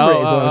didn't knows. remember it,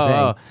 is what I'm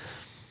saying.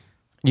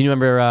 You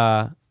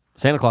remember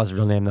Santa Claus's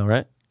real name though,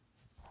 right?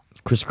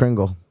 Kris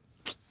Kringle.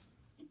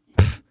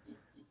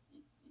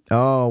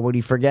 Oh, what do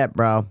you forget,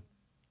 bro?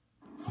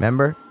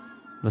 Remember?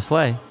 The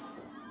sleigh.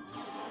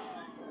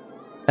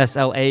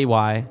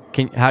 S-L-A-Y.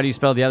 How do you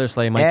spell the other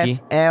sleigh, Mikey?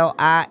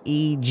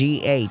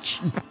 SLIEGH.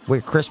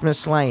 With Christmas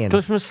slaying.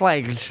 Christmas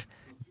sleigh.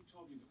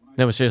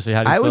 No, but seriously,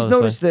 how do you I spell always the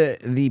noticed sleigh?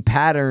 the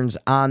patterns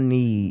on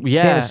the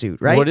Yeah. Santa suit,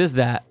 right? What is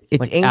that? It's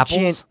Like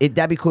ancient. apples?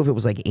 That'd be cool if it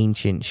was like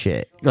ancient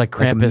shit. Like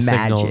Krampus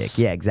magic. signals.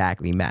 Yeah,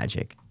 exactly.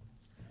 Magic.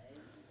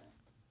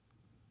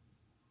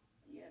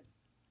 Yet,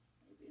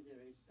 maybe there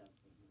is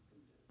something you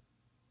can do.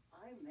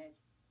 I met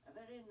a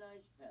very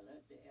nice fella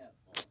at the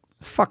airport.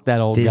 Fuck that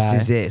old This guy.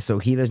 is it. So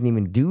he doesn't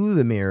even do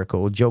the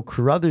miracle. Joe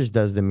Carruthers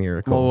does the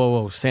miracle.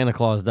 Whoa. Santa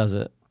Claus does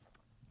it.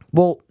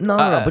 Well, no.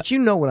 But you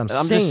know what I'm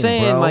saying. I'm just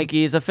saying, bro.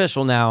 Mikey, it's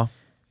official now.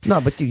 No,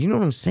 but dude, you know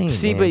what I'm saying.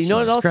 See, man. but you know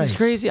what Jesus else is Christ.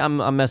 crazy?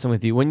 I'm messing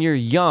with you. When you're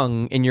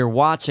young and you're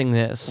watching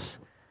this,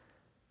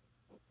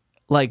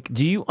 like,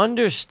 do you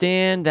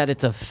understand that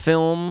it's a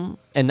film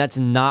and that's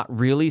not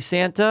really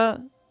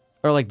Santa?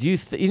 Or like, do you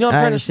you know what I'm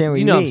I trying understand to what you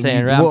you know mean. what I'm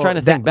saying, right? Well, I'm trying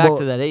to think back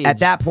to that age. At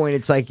that point,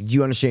 it's like, do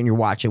you understand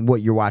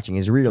what you're watching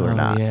is real or Oh,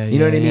 not? yeah, you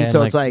know what I yeah, mean? yeah, So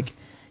and it's like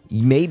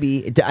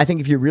maybe I think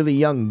if you're really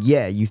young,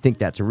 yeah, you think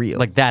that's real.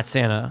 like that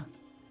Santa.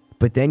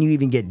 But then you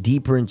even get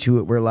deeper into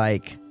it where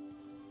like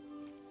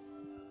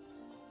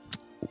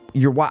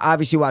you're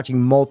obviously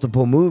watching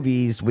multiple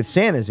movies with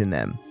Santas in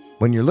them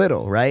when you're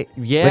little, right?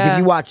 Like Yeah. if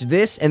you watch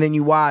this and then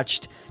you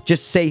watched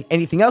just say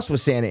anything else with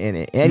Santa in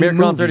it. Any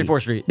Miracle on movie,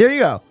 34th Street. There you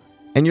go.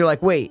 And you're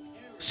like, wait.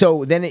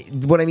 So then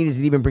what I mean is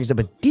it even brings up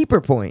a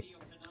deeper point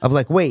of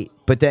like, wait,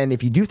 but then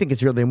if you do think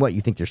it's real, then what?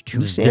 You think there's two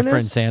There's Santas?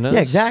 different Santas?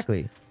 Yeah,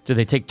 exactly. Do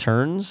they take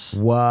turns?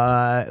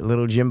 What?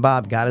 Little Jim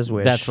Bob got his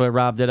wish. That's what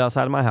Rob did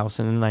outside of my house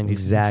in the 90s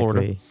in Florida.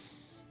 Exactly.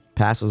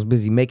 Pascal's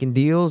busy making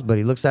deals, but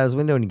he looks out his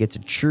window and he gets a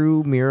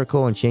true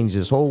miracle and changes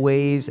his whole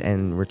ways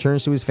and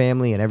returns to his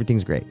family and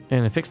everything's great.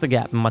 And it fixed the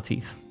gap in my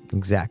teeth.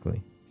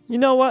 Exactly. You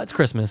know what? It's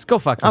Christmas. Go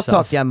fuck I'll yourself.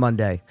 talk to you on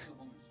Monday.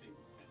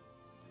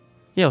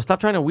 Yo, stop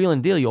trying to wheel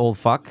and deal, you old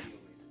fuck.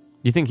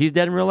 You think he's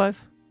dead in real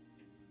life?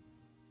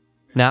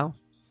 Now?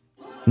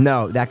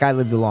 No, that guy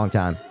lived a long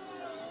time.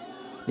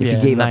 If Yeah,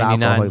 he gave up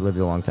 99. alcohol, he lived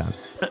a long time.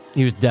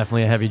 He was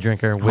definitely a heavy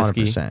drinker,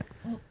 whiskey. 100%.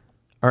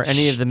 Or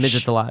any of the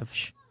midgets alive.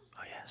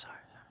 Oh, yeah, sorry.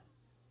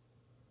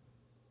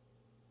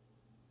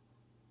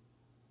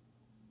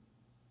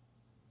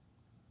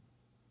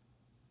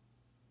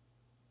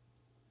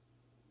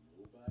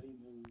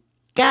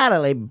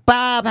 Connolly,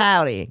 Bob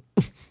Howdy.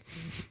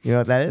 You know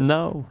what that is?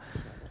 No.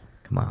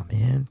 Come on,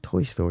 man.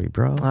 Toy Story,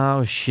 bro.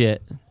 Oh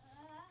shit.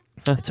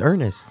 It's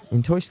Ernest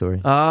in Toy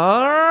Story.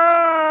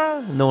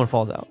 No one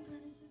falls out.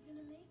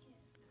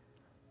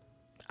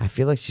 I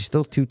feel like she's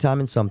still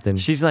two-timing something.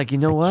 She's like, you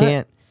know what?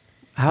 Can't.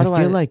 How do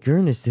I feel like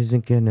Ernest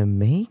isn't gonna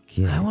make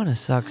it. I want to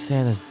suck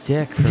Santa's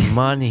dick for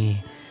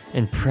money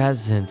and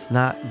presents,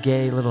 not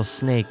gay little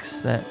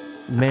snakes that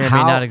may or may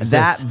not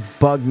exist. That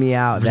bugged me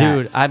out.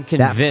 Dude, I'm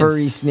convinced. That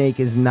furry snake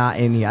is not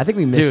in here. I think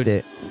we missed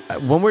it.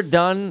 When we're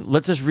done,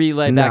 let's just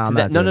relay back to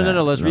that. No.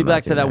 Let's relay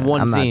back to that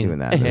one I'm scene. not doing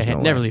that. There's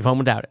no Never way. leave home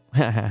without it.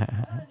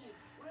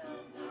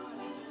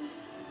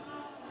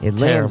 It lands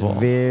Terrible.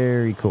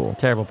 very cool.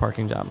 Terrible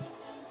parking job.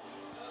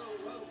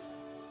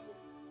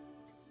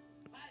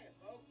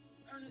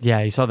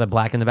 Yeah, you saw that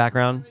black in the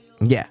background?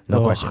 Yeah, no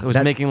Ugh, question. It was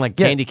making like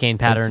candy cane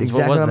patterns. That's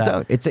exactly what was I'm that?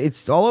 telling you.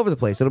 It's all over the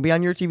place. It'll be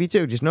on your TV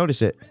too. Just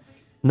notice it.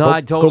 No, Go-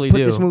 I totally go put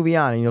do. this movie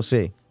on and you'll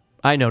see.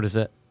 I notice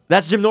it.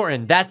 That's Jim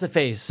Norton. That's the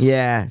face.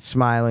 Yeah,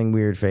 smiling,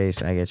 weird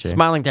face. I get you.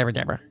 Smiling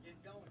Deborah.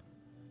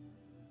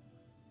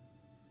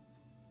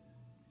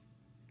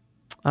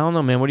 I don't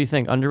know, man. What do you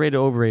think? Underrated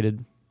or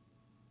overrated?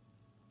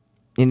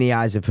 In the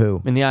eyes of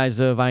who? In the eyes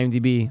of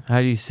IMDb, how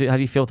do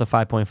you feel with a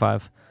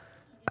 5.5?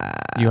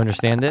 You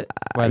understand it?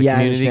 Why the Yeah, I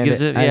community understand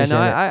gives it. it? Yeah,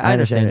 no, I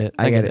understand it.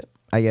 I get it.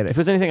 I get If it. it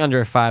was anything under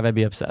a 5, I'd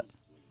be upset.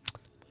 If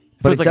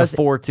But it was it like does- a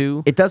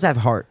 4.2, It does have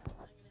heart.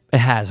 it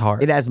has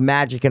heart. It has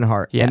magic and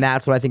heart. Yeah. And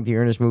that's what I think the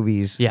Ernest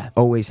movies Yeah.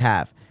 always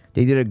have.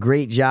 They did a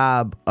great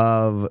job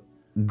of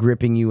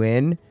gripping you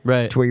in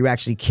Right. to where you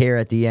actually care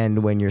at the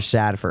end when you're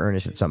sad for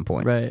Ernest at some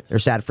point. Right. Or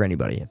sad for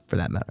anybody, for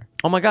that matter.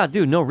 Oh my God,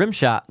 dude, no rim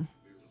shot.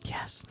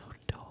 Yes, no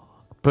dog.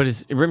 But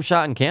is rim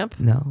shot in camp?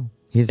 No.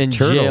 He's In a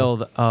turtle.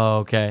 jail. Oh,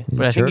 okay. He's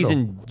but a I think he's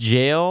turtle. in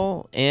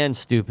jail and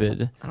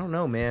stupid. I don't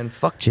know, man.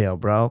 Fuck jail,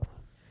 bro.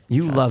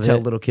 You love Tell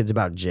it. little kids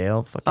about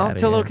jail. Fuck I'll outta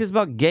tell here. little kids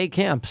about gay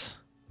camps.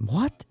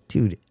 What?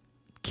 Dude,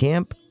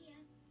 camp,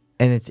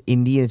 and it's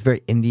Indian. It's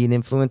very Indian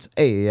influence.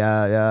 Hey,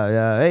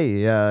 yeah.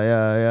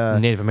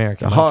 Native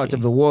American. The heart Mikey.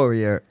 of the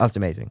warrior. Oh, it's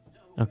amazing.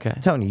 Okay.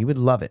 I'm telling you, you would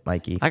love it,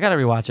 Mikey. I gotta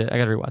rewatch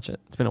it.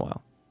 It's been a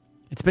while.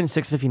 It's been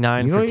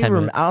 6:59 You for don't 10 even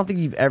minutes. I don't think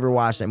you've ever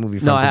watched that movie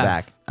No, front I to have.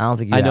 back. I don't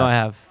think you I know I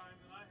have.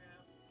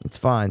 It's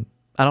fine.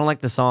 I don't like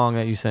the song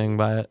that you sing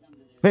by it.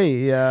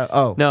 Hey,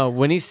 oh. No,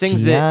 when he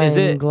sings it, I'm is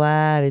it?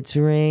 glad it's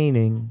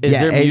raining. Is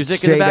there it's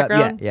music in the straight up-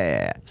 background?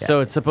 Yeah. So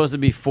it's supposed to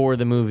be for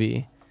the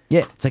movie.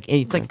 Yeah, it's like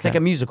it's Okay. like a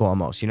musical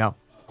almost, you know.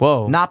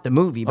 Whoa. Not the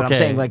movie, but Okay, I'm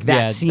saying like that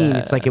yeah, scene.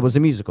 It's like it was a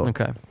musical.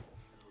 Okay.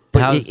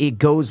 But How's- it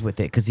goes with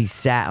it because he's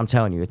sat. I'm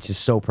telling you, it's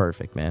just so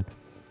perfect, man.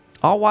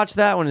 I'll watch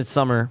that when it's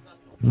summer.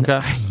 Okay.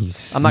 You-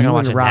 I'm not you gonna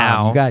watch and it Rob,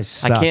 now. You guys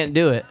suck. I can't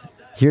do it.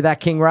 Hear that,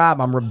 King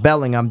Rob? I'm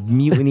rebelling. I'm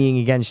mutinying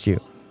against you.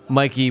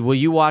 Mikey, will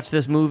you watch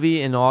this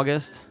movie in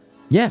August?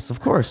 Yes, of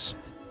course.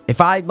 If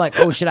I like,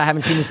 oh shit, I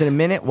haven't seen this in a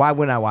minute. Why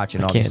wouldn't I watch it?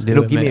 in I can't August? do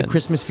It'll it, give me a man.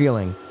 Christmas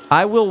feeling.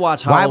 I will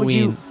watch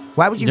Halloween.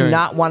 Why would you during-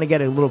 not want to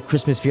get a little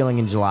Christmas feeling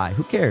in July?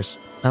 Who cares?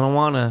 I don't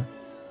wanna.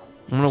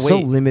 I'm gonna So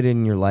wait. limited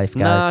in your life,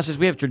 guys. Nah, it's just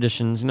we have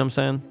traditions. You know what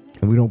I'm saying?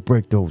 and we don't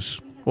break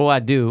those. Well, I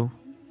do,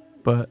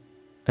 but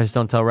I just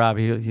don't tell Rob.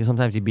 He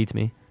sometimes he beats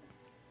me.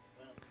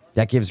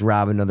 That gives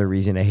Rob another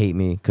reason to hate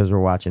me because we're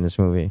watching this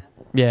movie.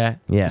 Yeah.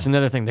 Yeah. It's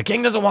another thing. The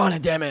king doesn't want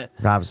it. Damn it.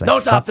 Rob's like, No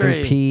top fucking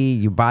three. P.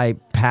 You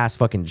bypass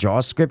fucking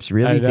Jaws scripts?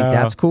 Really? I You think know.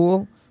 that's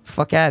cool?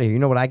 Fuck out of here. You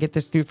know what I get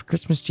this dude for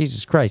Christmas?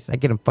 Jesus Christ. I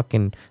get him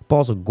fucking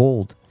balls of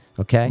gold.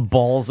 Okay?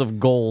 Balls of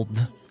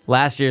gold.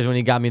 Last year's when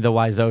he got me the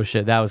Wiseau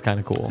shit. That was kind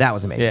of cool. That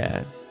was amazing.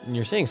 Yeah. And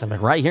you're seeing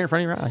something right here in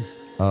front of your eyes.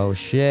 Oh,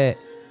 shit.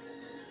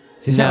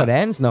 Is this how No. it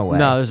ends? No way.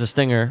 No, there's a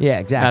stinger. Yeah,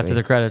 exactly. After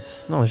the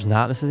credits. No, there's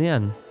not. This is the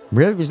end.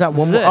 Really? There's not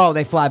one This more? is it. Oh,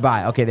 they fly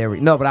by. Okay, there we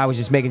No, but I was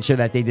just making sure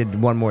that they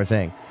did one more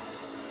thing.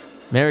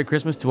 Merry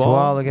Christmas to To all.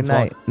 all, good To all.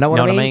 night. Know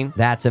what I mean?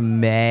 That's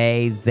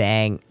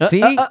amazing.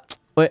 See? Wait. Look.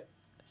 I don't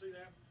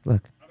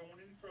want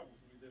any trouble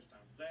from you this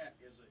time. That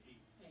is a E.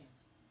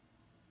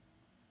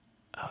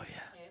 Oh,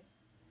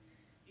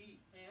 yeah. E,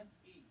 ant,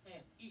 E,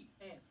 ant, E,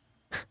 ant.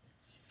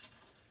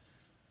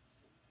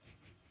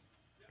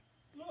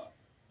 Look,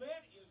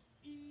 that is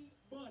E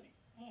bunny.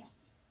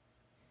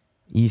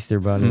 Easter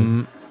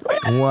Bunny.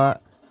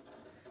 What?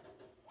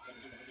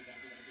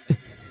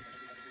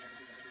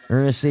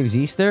 Ernest Saves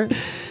Easter?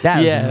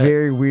 That Yeah. was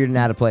very weird and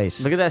out of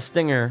place. Look at that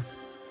stinger.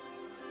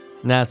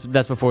 Nah,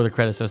 that's before the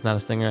credits, so it's not a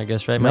stinger, I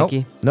guess, right, Nope.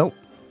 Mikey? Nope.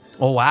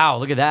 Oh, wow.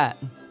 Look at that.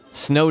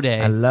 Snow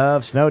Day. I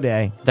love Snow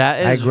Day.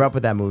 That I is. grew up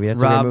with that movie. That's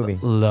Rob a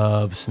great movie.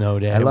 loves Snow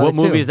Day. I love What it,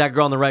 movie too. is that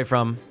girl on the right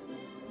from?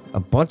 A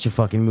bunch of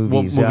fucking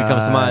movies. What movie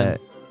comes to mind?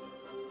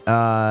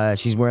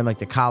 She's wearing like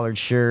the collared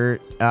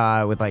shirt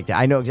with like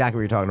I know exactly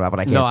what you're talking about, but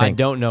I can't No, I think.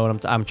 don't know.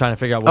 I'm trying to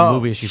figure out what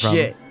movie is she from.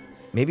 Shit.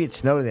 Maybe it's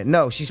Snow Day.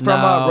 No, she's from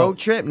No. Road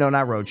Trip. No,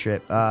 not Road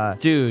Trip.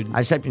 Dude, I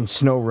just typed in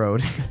Snow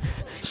Road.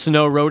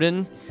 Snow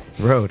Rodin?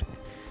 Road.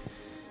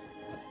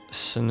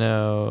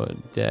 Snow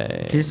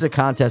Day. This is a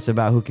contest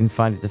about who can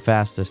find it the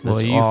fastest. That's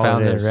Well, you all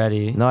found it is.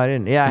 already. No, I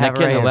didn't. Yeah, And I that have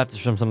kid it on right the here. left is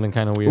from something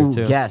kind of weird, Ooh,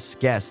 too. guess.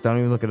 Don't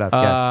even look it up.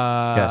 Guess.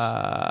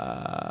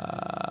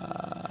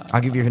 I'll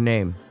give you her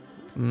name.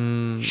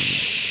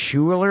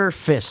 Schuler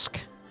Fisk.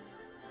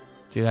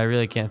 Dude, I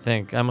really can't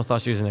think. I almost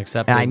thought she was an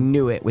accepted. And I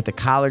knew it with the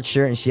collared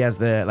shirt, and she has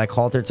the like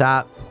halter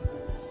top.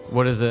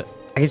 What is it?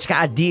 I just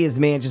got ideas,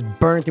 man, just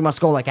burning through my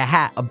skull like a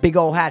hat, a big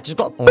old hat. Just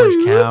go.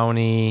 Orange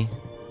County.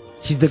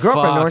 She's the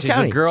girlfriend in Fuck, Orange she's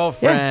County. the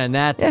girlfriend.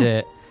 Yeah. That's Yeah.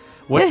 it.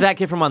 What's Yeah. that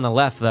kid from on the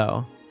left,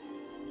 though?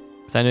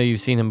 Because I know you've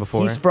seen him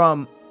before. He's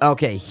from A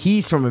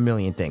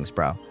Million Things,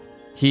 bro.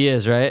 He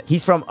is, right?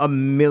 He's from A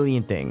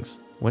Million Things.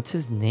 What's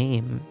his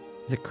name?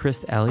 Is it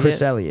Chris Elliott?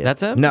 Chris Elliott.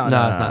 That's him? No, it's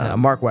not him.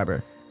 Mark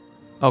Webber.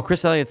 Oh,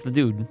 Chris Elliott's the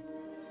dude.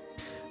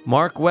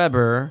 Mark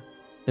Webber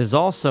is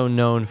also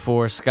known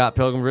for Scott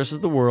Pilgrim vs.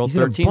 the World, He's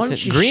in a 13th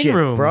bunch of Green shit,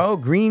 Room, bro.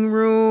 Green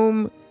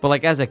Room. But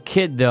like as a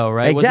kid, though,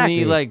 right? Wasn't he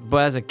Exactly. like? But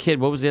as a kid,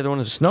 what was the other one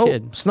as a Snow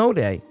kid? Snow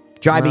Day.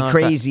 Drive No, Me it's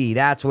not- Crazy.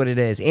 That's what it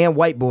is. And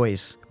White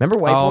Boys. Remember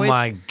White Oh Boys?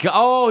 my god!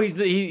 Oh, he's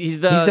the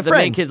main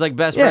friend. kid's like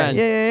best Yeah, friend.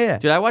 yeah.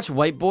 Dude, I watched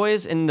White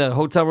Boys in the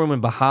hotel room in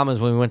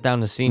Bahamas when we went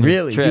down to senior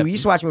Really? trip. Dude, we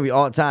used to watch the movie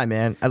all the time,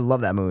 man. I love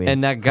that movie.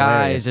 And that guy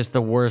Hilarious. is just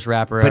the worst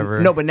rapper But, ever.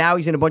 no, but now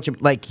he's in a bunch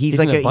of like he's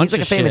in like a a bunch he's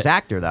like a of famous shit.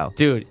 actor though.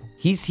 dude.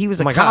 He was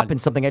a Oh my cop God. in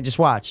something I just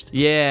watched.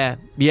 Yeah.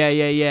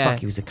 Fuck,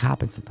 he was a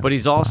cop in something. But I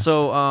he's just watched.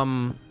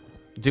 also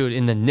dude,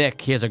 in The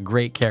Nick, he has a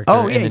great character.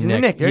 Oh, yeah, he's in The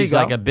Nick. There you he's go.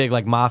 like a big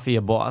like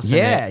mafia boss. in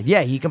Yeah, it.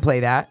 yeah, he can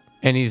play that.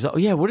 And he's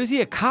what is he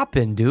a cop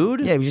in,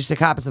 dude? Yeah, he was just a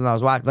cop in something I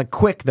was watching. Like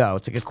quick though,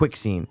 it's like a quick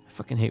scene. I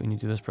fucking hate when you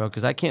do this, bro,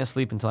 because I can't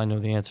sleep until I know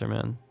the answer,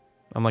 man.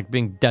 I'm like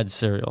being dead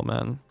serial,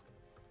 man.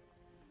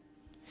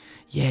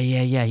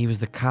 Yeah. He was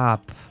the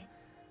cop.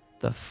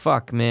 The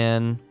fuck,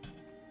 man.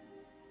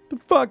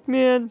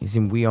 He's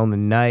in We Own the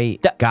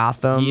Night,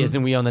 Gotham. He is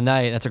in We Own the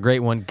Night. That's a great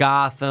one.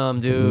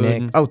 Gotham,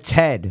 dude. Nick. Oh,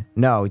 Ted.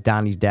 No,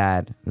 Donnie's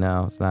dad.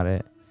 No, it's not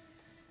it.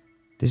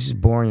 This is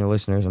boring your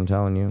listeners, I'm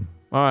telling you.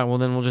 All right, well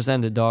then we'll just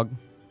end it, dog.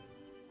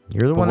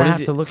 You're the But one what that is has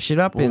he- to look shit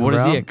up Well, in, what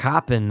is bro. he a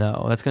cop in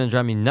though? That's gonna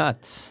drive me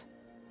nuts.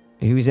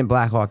 He was in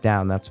Black Hawk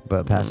Down. That's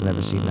but Pat's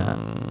never seen that.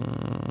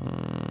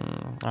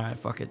 All right,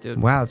 fuck it,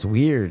 dude. Wow, it's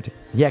weird.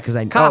 Yeah, because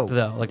I Cop,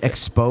 though, like-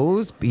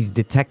 exposed. He's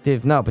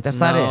detective. No, but that's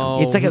not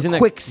it. It's like he's a in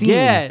quick scene.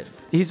 Yeah,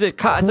 he's a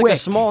cop. It's like a Quick.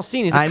 small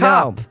scene. He's a I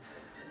cop. know.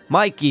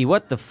 Mikey,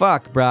 what the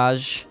fuck,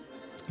 Braj?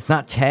 It's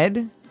not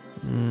Ted.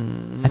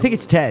 I think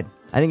it's Ted.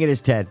 I think it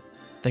is Ted.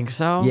 Think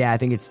so? Yeah, I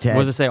think it's Ted.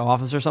 What does it say?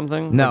 Office or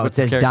something? No, Like, it what's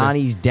his says character?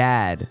 Donnie's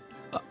dad.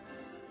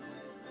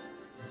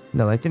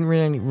 No, that didn't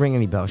ring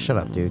any bells. Shut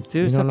up, dude. Dude,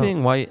 You don't stop know.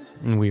 being white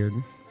and weird.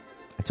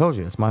 I told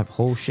you, that's my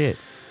whole shit.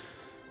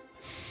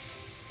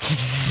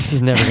 This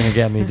is never gonna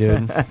get me,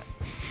 dude.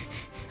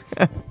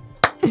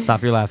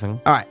 Stop your laughing.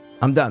 All right,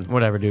 I'm done.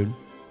 Whatever, dude.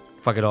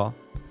 Fuck it all.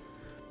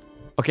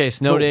 Okay,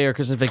 snow Cool. day or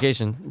Christmas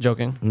vacation?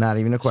 Joking. Not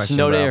even a question.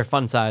 Snow day bro. or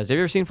Fun Size? Have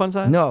you ever seen Fun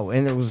Size? No,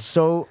 and it was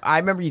so. I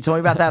remember you told me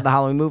about that, the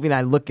Halloween movie, and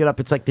I looked it up.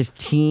 It's like this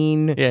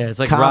teen Yeah, it's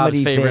like comedy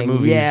Rob's favorite thing.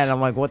 movies. Yeah, and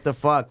I'm like, what the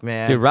fuck,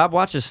 man? Dude, Rob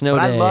watches Snow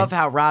but Day. I love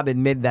how Rob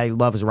admitted that he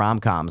loves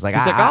rom-coms. Like,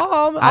 He's like,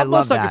 oh, I I'm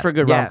love sucker that. for a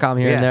good Yeah, rom-com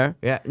here yeah, and there.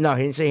 Yeah, no,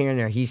 he didn't say here and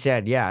there. He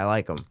said, yeah, I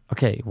like them.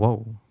 Okay,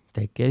 whoa.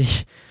 Take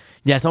it.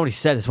 Yeah, it's not what he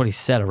said. It's what he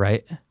said, all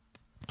right?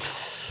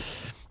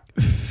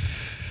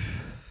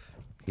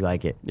 You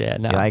like it? Yeah,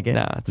 no. You like it?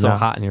 No, it's so No.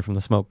 hot in here from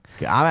the smoke.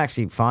 I'm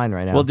actually fine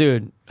right now. Well,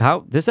 dude,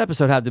 how this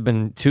episode had to have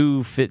been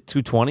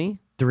 220?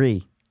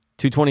 3.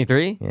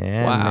 223?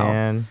 Yeah, wow.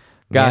 man.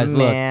 Guys, Yeah,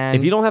 look, man.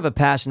 if you don't have a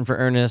passion for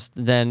Ernest,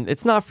 then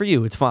it's not for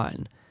you. It's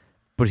fine.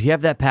 But if you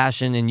have that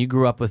passion and you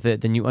grew up with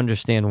it, then you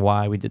understand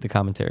why we did the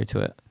commentary to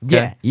it.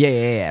 Okay?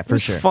 Yeah, It for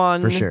was sure.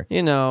 fun. For sure.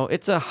 You know,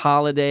 it's a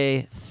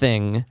holiday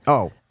thing.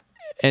 Oh,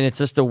 And it's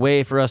just a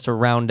way for us to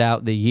round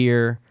out the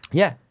year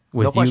yeah.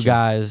 with no you question.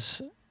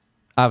 guys.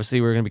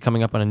 Obviously, we're going to be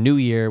coming up on a new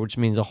year, which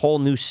means a whole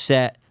new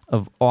set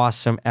of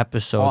awesome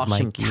episodes,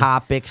 Awesome Mikey.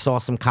 topics,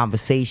 awesome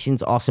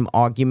conversations, awesome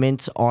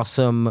arguments,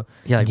 awesome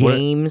like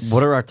games.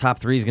 What are our top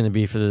threes going to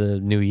be for the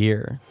new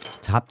year?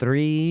 top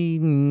 3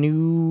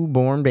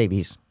 newborn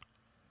babies?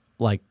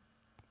 Like,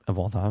 of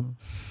all time?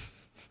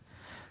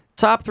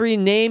 Top 3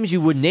 names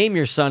you would name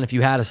your son if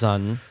you had a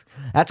son.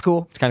 That's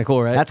cool. It's kind of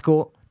cool, right? That's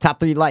cool. Top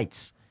 3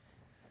 lights.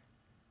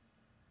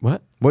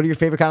 what? What are your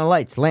favorite kind of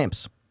lights?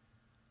 Lamps.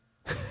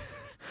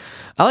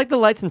 I like the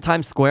lights in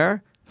Times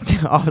Square.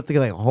 I was thinking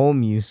like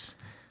home use.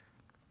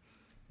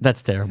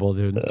 That's terrible,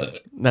 dude.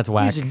 That's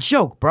whack. It's a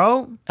joke,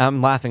 bro.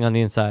 I'm laughing on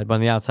the inside, but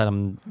on the outside,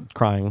 I'm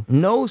crying.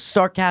 No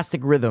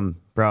sarcastic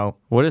rhythm, bro.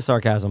 What is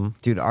sarcasm?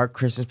 Dude, our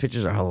Christmas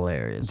pictures are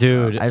hilarious,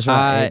 Dude,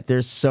 bro.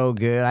 They're so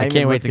good. I, can't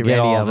didn't wait look to through get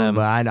any all of of them, them.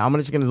 but I'm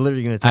just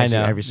literally gonna I text you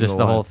know, every single just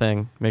the one. whole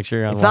thing. Make sure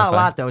you're on It's the not a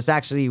Wi-Fi. lot though. It's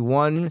actually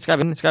one. It's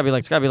gotta be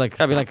like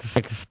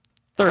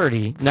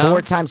 30. No.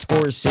 4 times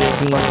 4 is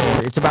 16.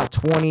 It's about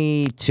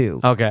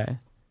 22. Okay.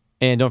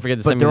 And don't forget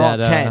to But send me they're all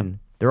that. 10.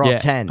 They're all yeah.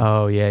 10.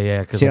 Oh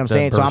yeah. See what I'm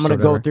saying? So I'm gonna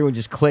go through and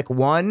just click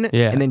one,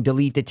 Yeah. and then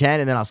delete the 10,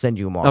 and then I'll send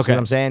you them all. See Okay. what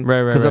I'm saying?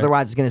 Right. Because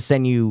otherwise, it's gonna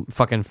send you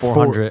fucking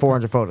 400.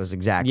 400 photos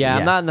exactly. Yeah,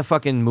 I'm not in the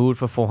fucking mood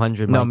for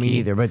 400. No, Mikey. me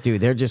neither. But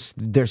dude,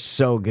 they're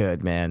so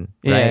good, man.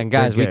 Yeah, Right? and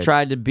guys, They're we good.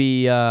 tried to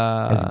be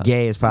as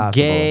gay as possible.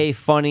 Gay,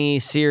 funny,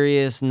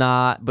 serious,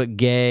 not, but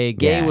gay.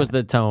 Gay Yeah. was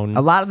the tone.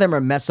 A lot of them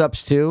are mess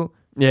ups too.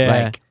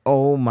 Yeah. Like,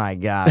 oh my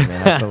god,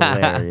 man, that's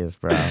hilarious,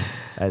 bro.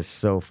 That's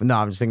so. No,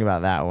 I'm just thinking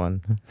about that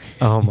one.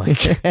 Oh my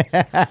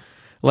god.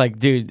 Like,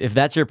 dude, if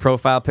that's your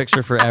profile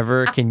picture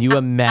forever, can you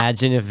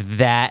imagine if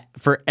that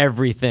for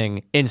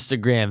everything,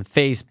 Instagram,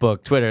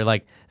 Facebook, Twitter,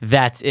 like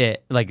that's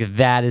it. Like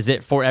that is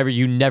it forever.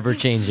 You never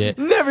change it.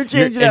 Never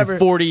change it and ever.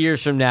 40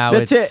 years from now,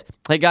 That's it's it.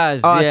 Hey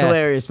guys, Oh, yeah, it's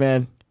hilarious,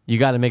 man. you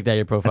got to make that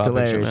your profile That's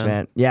hilarious, picture,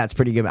 man. Yeah, it's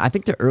pretty good. I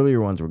think the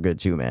earlier ones were good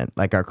too, man.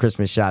 Like our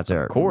Christmas shots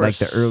are, course. like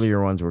the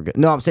earlier ones were good.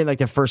 No, I'm saying like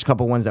the first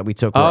couple ones that we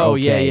took were Oh,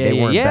 okay. yeah,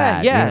 They weren't yeah,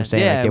 bad. yeah, You know what I'm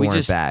saying? yeah. Like, they We weren't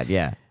just- bad.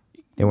 Yeah,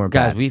 they weren't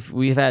Guys, bad.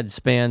 we've had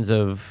spans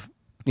of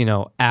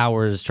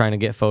hours trying to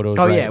get photos.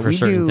 Oh right yeah, for we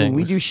certain do. things.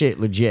 We do shit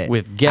legit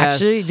With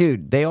guests. Actually,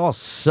 dude, they all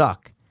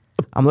suck.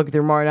 I'm looking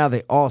through them right now.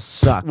 They all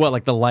suck. What,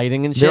 like the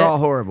lighting and shit? They're all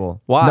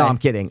horrible. Why? No, I'm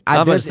kidding.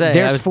 I'm about to say,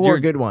 There's 4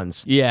 good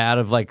ones. Yeah, out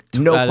of like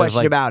No out of question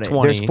like about it.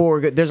 20. There's 4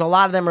 good. There's a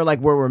lot of them are like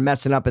where we're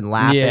messing up and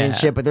laughing and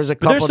shit. But there's a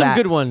couple But there's some that,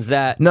 good ones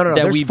that No. that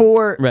There's we,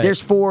 4. Right.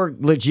 There's 4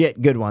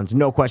 legit good ones.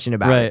 No question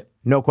about Right. it.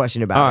 No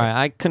question about All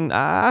it. right,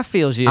 I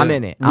feel you. I'm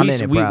in it. I'm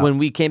in it, bro. When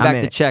we came I'm back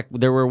in to it. check,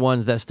 there were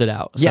ones that stood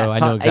out. So Yes, I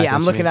know exactly. yeah, I'm what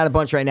you looking mean. at a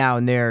bunch right now,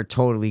 and they're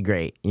totally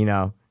great.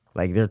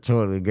 Like they're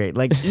totally great.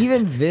 Like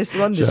even this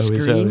one, the Show me.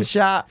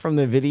 screenshot from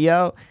the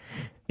video.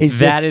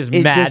 That is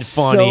it's mad just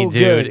funny, so dude.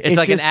 good. It's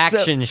like an just so-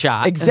 action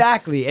shot.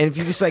 Exactly. And if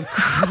you just like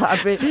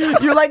crop it,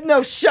 you're like,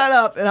 no, shut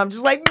up. And I'm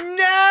just like,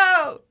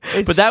 no.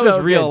 It's But that so was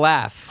real good.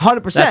 laugh.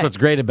 100%. That's what's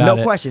great about it.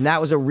 No question. That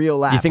was a real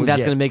laugh. You think that's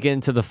legit. going to make it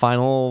into the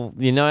final?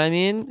 You know what I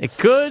mean? It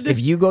could. If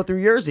you go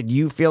through yours and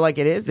you feel like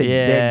it is, then,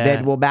 Yeah.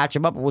 then we'll match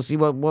them up and we'll see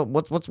what. What?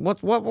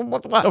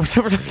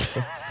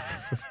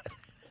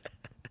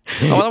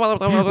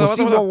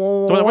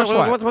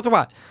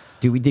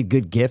 Dude, we did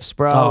good gifts,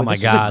 bro. Oh my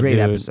this god, was a great dude.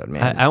 episode,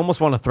 man. I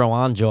almost want to throw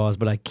on Jaws,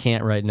 but I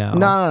can't right now.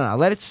 No.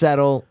 Let it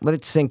settle. Let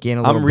it sink in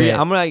a little bit.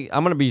 I'm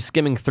gonna be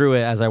skimming through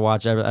it as I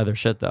watch other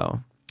shit though.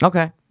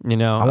 Okay. You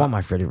know, I want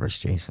my Freddy vs.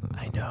 Jason.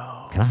 I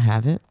know. Can I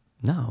have it?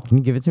 No. Can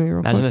you give it to me real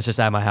Imagine quick? it's just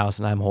at my house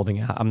and I'm holding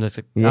it. I'm just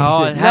like, Yeah,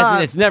 oh, shit. it hasn't.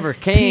 Nah. It's never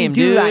came,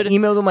 dude. I dude.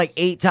 emailed them like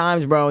 8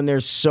 times, bro, and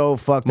they're so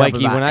fucked Mikey,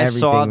 up about when I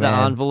saw everything, the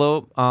man.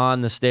 envelope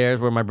on the stairs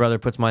where my brother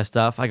puts my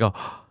stuff, I go,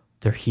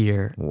 they're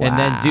here. And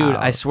then, dude,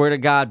 Wow. I swear to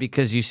God,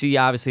 because you see,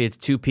 obviously, it's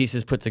 2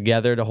 pieces put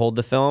together to hold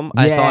the film.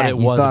 I thought it you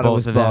was thought both it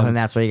was of both, them. and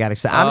that's why you got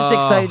excited. I'm just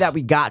excited that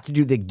we got to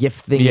do the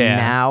gift thing Yeah.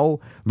 now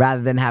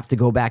rather than have to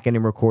go back in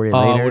and record it Oh,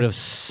 it later. would've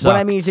What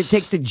I mean is, it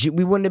sucked. takes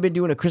we wouldn't have been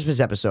doing a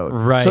Christmas episode,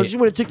 Right. So it just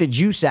would have took the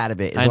juice out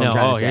of it. Is I what know. I'm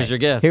trying Oh, to say. here's your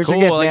gift. Here's Cool.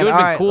 your gift, Like, it man. would've All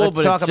been right, cool, let's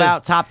but talk it's about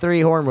just top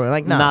 3 horror movies.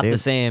 Like, nah, not dude. the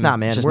same. Nah,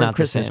 man, It's just we're in not the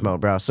Christmas same.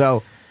 mode, bro.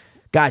 So,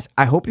 guys,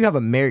 I hope you have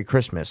a Merry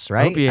Christmas.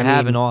 Right? I hope you I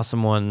have mean, an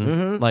awesome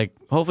one. Like,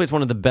 hopefully, it's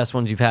one of the best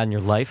ones you've had in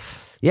your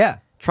life. Yeah.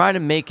 Try to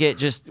make it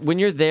just when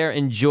you're there,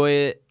 enjoy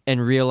it and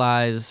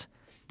realize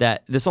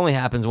that this only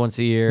happens once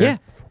a year. Yeah.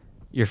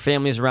 Your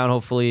family's around,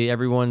 hopefully.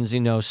 Everyone's,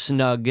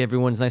 snug.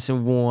 Everyone's nice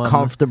and warm.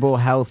 Comfortable,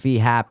 healthy,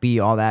 happy,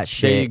 all that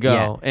shit. There you go.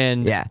 Yeah.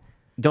 And yeah.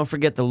 don't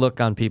forget the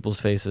look on people's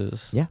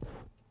faces. Yeah.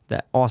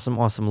 That awesome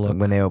look.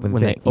 When they open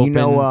When the they thing. open You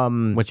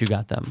know, what you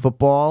got them.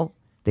 football,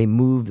 they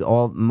moved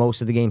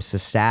most of the games to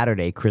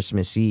Saturday,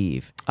 Christmas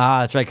Eve. Ah,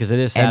 that's right, because it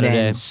is And Saturday.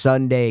 then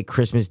Sunday,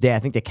 Christmas Day. I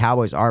think the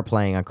Cowboys are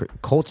playing on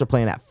Colts are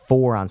playing at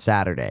 4 on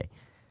Saturday.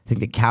 I think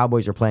the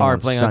Cowboys are playing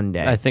on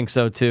Sunday. I think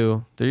so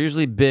too. They're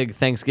usually big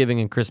Thanksgiving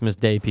and Christmas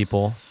Day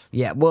people.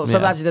 Yeah, well,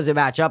 sometimes it doesn't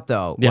match up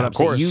though. Yeah, What I'm of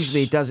saying, course.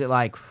 usually it does it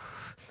like I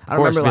Of don't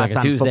course, remember it'd last be like a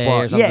time Tuesday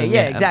football. or something.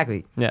 Yeah,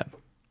 exactly. Yeah.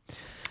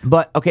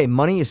 But okay,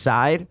 money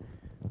aside,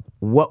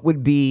 what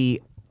would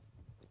be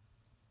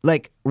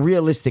like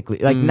realistically,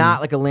 like not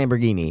like a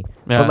Lamborghini,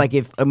 Yeah. but like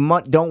if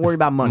don't worry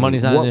about money.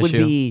 Money's not what an would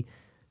issue. be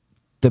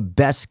the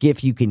best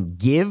gift you can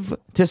give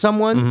to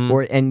someone,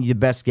 and the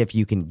best gift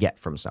you can get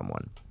from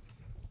someone?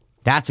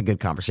 That's a good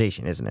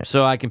conversation, isn't it?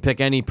 So I can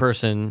pick any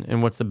person,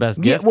 and what's the best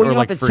Yeah, gift? well, or you don't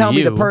like have to for tell me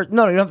you? the person.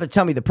 No, you don't have to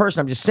tell me the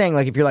person. I'm just saying,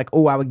 like, if you're like,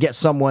 oh, I would get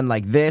someone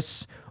like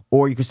this,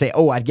 or you could say,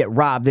 oh, I'd get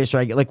Rob this, or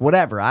I get like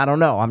whatever. I don't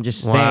know. I'm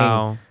just Wow.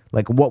 saying,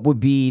 like, what would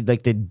be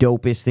like the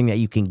dopest thing that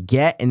you can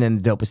get, and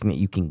then the dopest thing that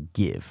you can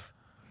give.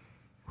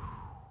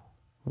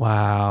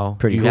 Wow,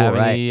 Pretty you cool, have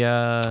right? any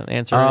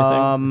answer or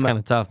anything? It's kind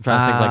of tough. I'm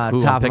trying to think like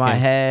who top I'm of picking. my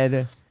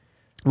head.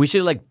 We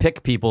should like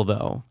pick people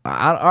though.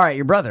 All right,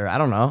 your brother. I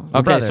don't know. Your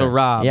Okay, brother. so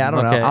Rob. Yeah, I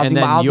don't Okay, know. and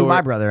then I'll do your- my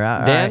brother.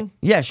 All Dan? right.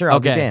 Yeah, sure. I'll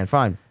do Okay. Dan.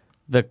 Fine.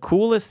 The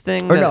coolest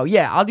thing. Or that, no,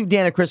 yeah, I'll do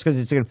Dan and Chris because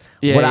it's what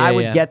Yeah, I yeah,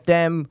 would yeah. get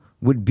them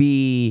would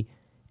be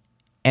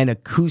an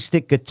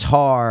acoustic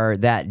guitar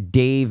that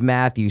Dave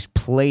Matthews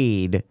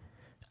played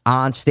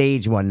on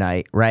stage one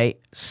night, right?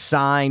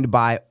 Signed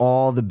by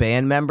all the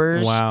band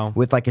members. Wow.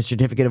 With like a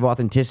certificate of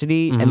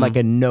authenticity and like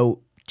a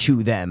note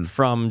to them.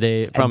 from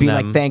Dave, And from being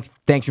them. like,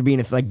 thanks for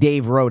being like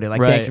Dave wrote it, like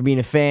Right. thanks for being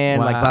a fan,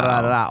 like blah, blah,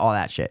 Wow. blah, blah, all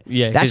that shit.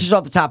 Yeah, that's 'cause- just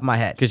off the top of my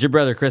head. Because your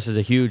brother Chris is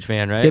a huge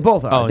fan, right? They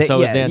both are. Oh, and so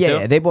yeah, is Dan yeah, too.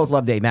 yeah, they both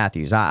love Dave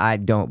Matthews. I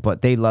don't,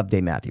 but they love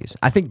Dave Matthews.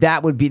 I think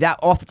that would be that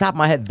off the top of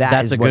my head.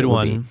 That's is a what good it would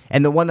one. be.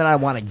 And the one that I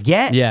want to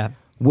get, Yeah.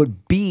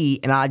 would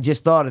be. And I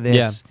just thought of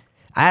this. Yeah.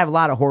 I have a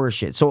lot of horror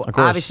shit, so course.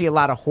 obviously a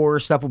lot of horror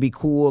stuff would be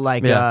cool.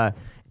 Like Yeah.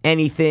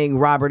 anything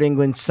Robert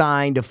Englund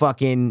signed, a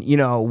fucking,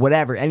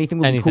 whatever, anything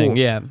would be cool.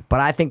 Yeah.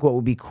 But I think what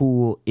would be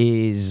cool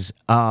is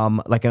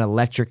like an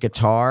electric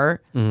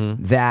guitar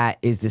that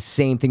is the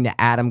same thing that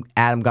Adam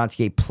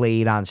Gontier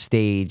played on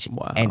stage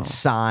and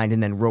signed,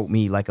 and then wrote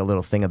me like a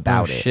little thing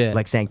about it, shit.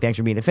 like saying thanks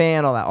for being a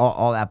fan, all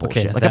that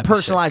bullshit, like a that'd be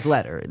personalized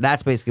letter.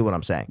 That's basically what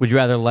I'm saying. Would you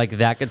rather like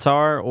that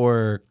guitar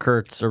or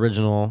Kurt's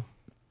original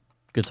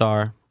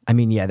guitar? I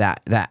mean, yeah,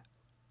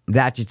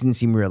 that just didn't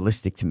seem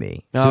realistic to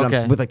me. Oh, See what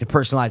okay. with like the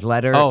personalized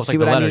letter. Oh, it's see like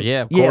what the I letter, mean?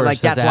 yeah, of yeah, course, like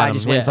that's that's why I Adam,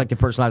 just went yeah. for like the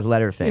personalized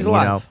letter thing. He's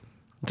alive.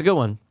 It's a good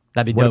one.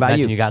 That'd be What dope. about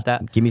Imagine you? you got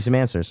that. Give me some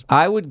answers.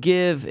 I would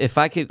give, if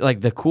I could,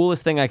 like the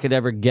coolest thing I could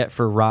ever get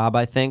for Rob,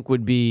 I think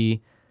would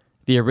be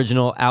the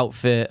original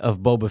outfit of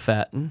Boba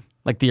Fett,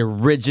 like the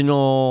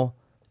original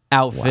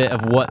outfit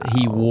of what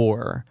he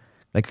wore.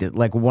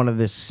 Like one of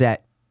the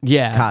set.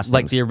 Yeah, costumes.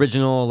 like the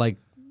original, like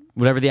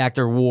whatever the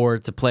actor wore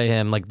to play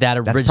him, like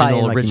that That's probably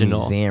in, like, a original.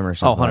 museum or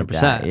something. 100%, like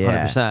that.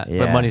 Yeah, 100%. Yeah.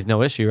 But money's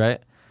no issue, right?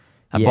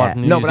 I bought Yeah. it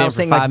from the No, but museum I was for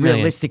saying like $5 million.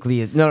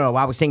 realistically. No,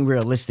 I was saying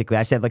realistically.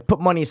 I said like put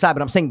money aside,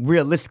 but I'm saying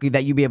realistically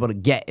that you'd be able to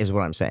get is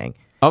what I'm saying.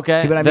 Okay,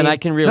 See what I then mean? I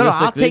can No,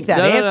 realistically. I'll take that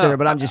answer,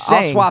 but I'm just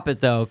saying. I'll swap it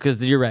though,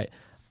 because you're right.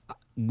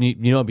 You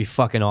know, it'd be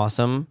fucking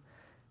awesome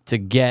to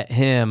get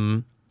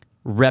him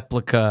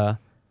replica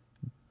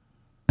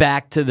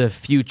Back to the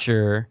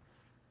Future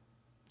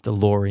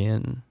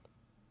DeLorean.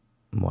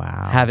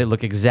 Wow. Have it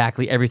look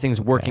exactly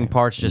everything's working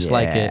parts just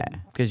like it,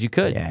 because you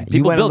could. Yeah, People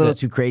you went a build little it.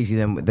 too crazy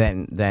than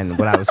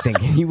what I was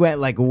thinking. You went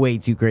like way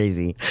too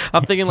crazy.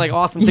 I'm thinking like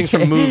awesome things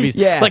from movies.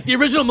 Yeah. Like the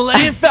original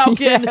Millennium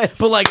Falcon, Yes.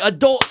 but like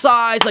adult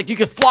size, like you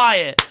could fly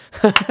it.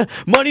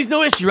 Money's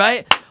no issue,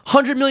 right?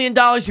 $100 million,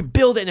 you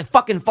build it and it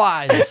fucking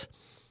flies.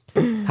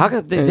 How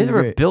could they never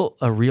great. built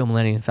a real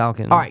Millennium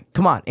Falcon? All right,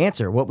 come on,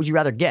 answer. What would you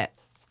rather get?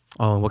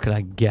 Oh, and what could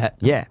I get?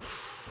 Yeah.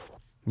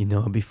 You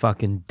know, it'd be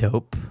fucking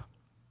dope.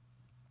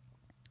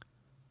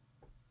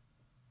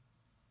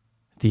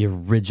 The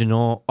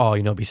original. Oh,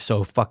 you know, it'd be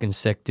so fucking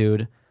sick,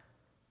 dude.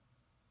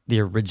 The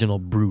original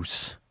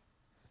Bruce.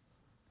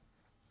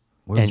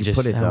 Where would you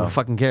put it though? Who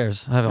fucking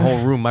cares? I have a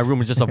whole room. My room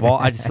would just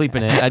evolve. I'd sleep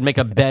in it. I'd make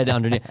a bed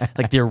underneath,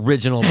 like the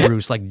original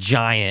Bruce, like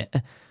giant.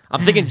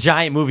 I'm thinking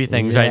giant movie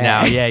things right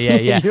now. Yeah.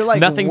 You're like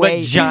nothing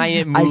way, but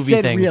giant movie I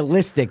said things.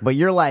 realistic, but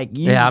you're like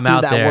you Yeah, I'm threw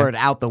out that there. word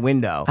out the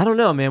window. I don't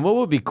know, man. What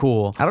would be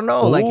cool? I don't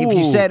know. Like if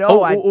you said,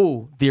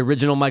 the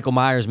original Michael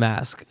Myers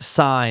mask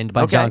signed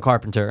by Okay. John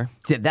Carpenter.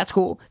 That's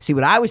cool. See,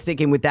 what I was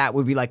thinking with that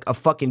would be like a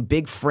fucking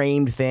big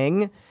framed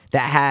thing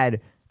that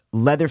had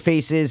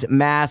Leatherface's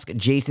mask,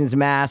 Jason's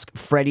mask,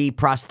 Freddy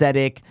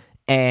prosthetic,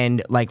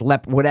 and like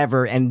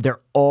whatever, and they're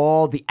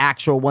all the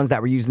actual ones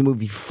that were used in the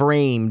movie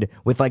framed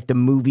with like the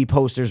movie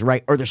posters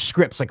right or the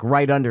scripts like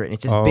right under it. And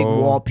it's this big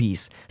wall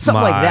piece,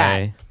 something like that.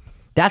 My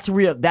That's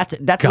real. That's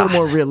a little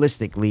more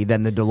realistically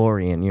than the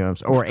DeLorean, you know, what I'm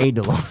saying? Or a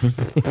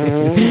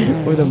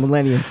DeLorean, or the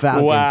Millennium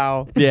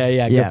Falcon. Yeah.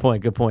 Yeah.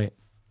 Good point.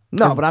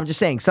 No, but I'm just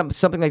saying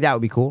something like that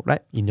would be cool,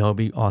 right? You know, it'd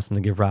be awesome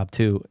to give Rob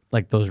too,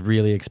 like those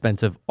really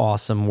expensive,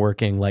 awesome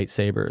working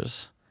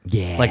lightsabers.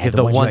 Yeah, Like if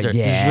the ones you're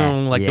are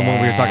zoom, like the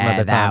one we were talking about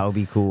at the time. That would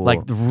be cool.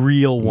 Like the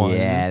real one.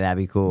 Yeah, that'd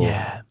be cool.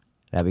 Yeah.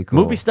 That'd be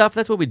cool. Movie stuff,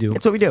 that's what we do.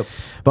 That's what we do.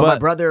 But my But-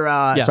 brother,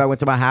 yeah. so I went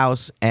to my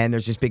house and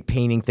there's this big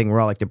painting thing where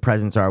all like the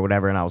presents are or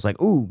whatever, and I was like,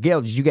 "Ooh,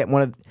 Gail, did you get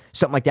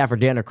something like that for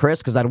Dan or Chris?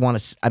 Because I'd want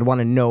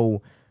to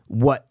know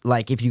what,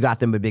 like, if you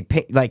got them a big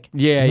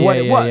what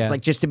it was,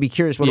 like, just to be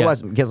curious what it Yeah.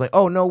 was." Because like,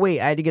 oh no,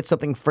 wait, I had to get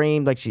something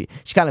framed. Like she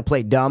kind of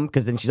played dumb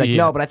because then she's like, Yeah.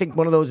 no, but I think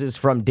one of those is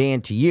from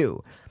Dan to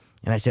you.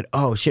 And I said,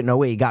 "Oh shit, no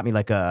way! He got me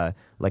like a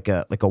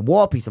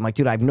wall piece." I'm like,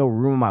 "Dude, I have no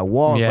room in my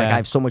walls. Yeah. Like I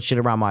have so much shit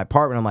around my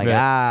apartment." I'm like,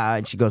 Right.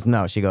 And she goes,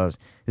 "No." She goes,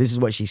 "This is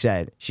what she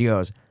said." She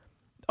goes,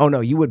 "Oh no,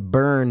 you would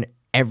burn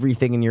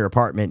everything in your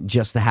apartment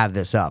just to have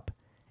this up."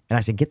 And I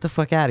said, "Get the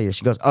fuck out of here."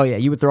 She goes, "Oh yeah,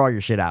 you would throw all your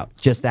shit out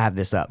just to have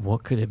this up."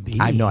 What could it be?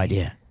 I have no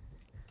idea.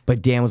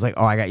 But Dan was like,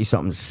 "Oh, I got you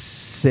something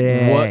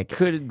sick." What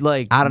could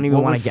like? I don't even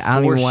what wanna would get- I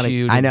don't even force wanna-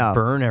 you I to know.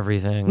 burn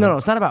everything. No,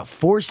 it's not about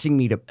forcing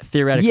me to.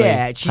 Theoretically,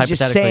 Yeah, she's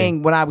just hypothetically.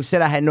 saying when I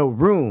said I had no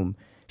room.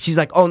 She's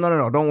like, "Oh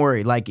no, don't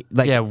worry." Like,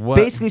 Yeah, what-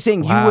 basically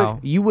saying wow.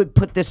 you would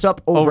put this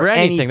up over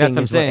anything. That's what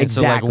I'm is what- saying.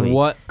 Exactly. So like,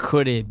 what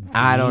could it be?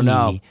 I don't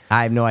know.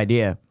 I have no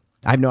idea.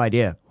 I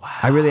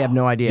really have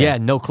no idea. Yeah,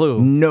 no clue.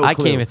 No, I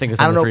clue. can't even think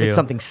of I something don't know for if it's you.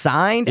 something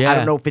signed. I Yeah.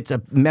 don't know if it's a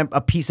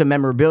piece of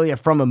memorabilia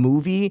from a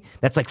movie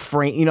that's like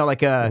frame. You know,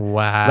 like a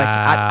Wow. Like,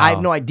 I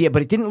have no idea,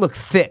 but it didn't look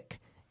thick.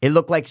 It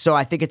looked like so.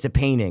 I think it's a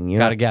painting. You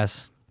know? Gotta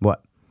guess.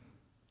 What?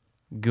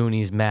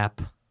 Goonies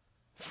map,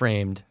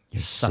 framed,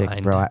 signed.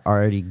 Sick, bro. I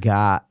already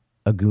got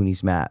a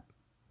Goonies map.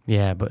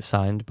 Yeah, but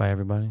signed by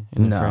everybody.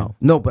 In the frame?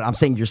 No, but I'm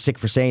saying you're sick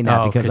for saying that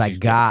Oh, because 'cause I you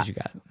got it.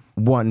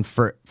 one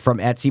from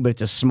Etsy, but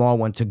it's a small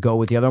one to go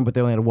with the other one. But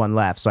they only had one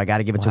left, so I got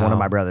to give it to one of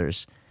Wow. my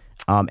brothers.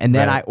 And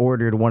then Right. I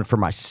ordered one for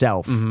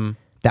myself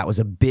that was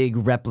a big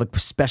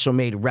special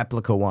made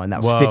replica one. That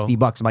was Whoa.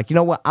 $50. I'm like, you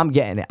know what? I'm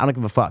getting it. I don't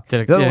give a fuck.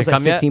 Did it- the other did one was it like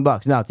come yet?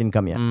 $15. No, it didn't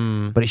come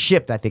yet. But it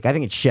shipped, I think. I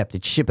think it's shipped.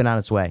 It's shipping on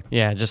its way.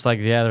 Yeah, just like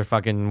the other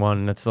fucking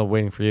one that's still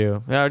waiting for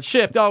you. Yeah, it's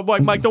shipped. Oh,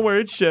 Mike, don't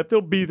worry, it's shipped.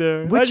 It'll be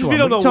there. Which If one? you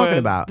don't What are you know talking when.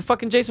 about? The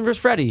fucking Jason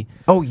vs. Freddy.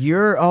 Oh,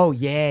 yeah.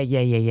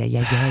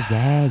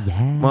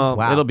 Well,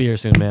 Wow. it'll be here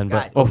soon, man.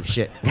 But God, oh,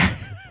 shit.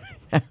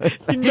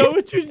 you know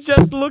what you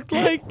just looked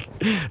like?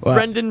 What?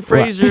 Brendan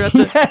Fraser at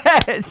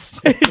the Yes.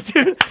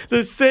 dude.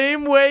 The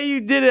same way you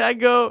did it, I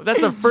go.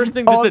 That's the first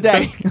thing. Just All to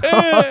day. think. All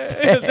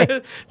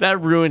day. That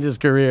ruined his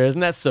career.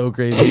 Isn't that so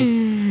crazy?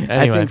 I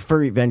Anyway, think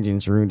Furry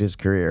Vengeance ruined his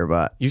career,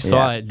 but you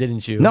saw yeah. it,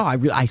 didn't you? No,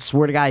 I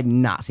swear to God, I had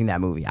not seen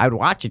that movie. I would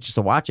watch it just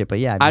to watch it, but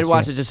yeah, I'd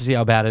watch it just to see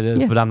how bad it is,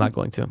 Yeah. but I'm not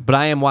going to. But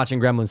I am watching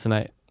Gremlins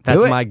tonight.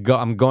 That's it. my go.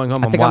 I'm going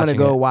home. I think I'm watching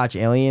gonna go it. watch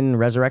Alien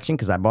Resurrection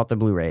because I bought the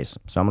Blu-rays,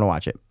 so I'm gonna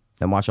watch it.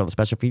 Then watch all the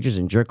special features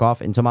and jerk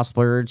off into my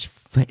splurge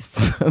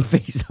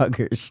face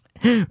huggers.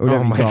 Or whatever Oh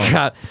you my call 'em.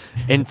 god!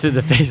 Into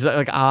the face,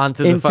 like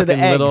onto the Into fucking the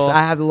eggs. little. I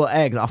have the little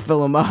eggs. I'll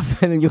fill them up,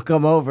 and then you'll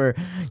come over.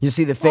 You'll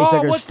see the face Oh,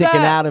 huggers what's sticking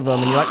that? out of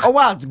them, and you're like, "Oh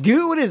wow, it's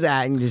goo. What is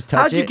that?" And you just touch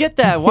How'd it. you get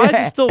that? Why is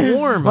it still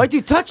warm? Why'd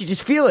you touch it?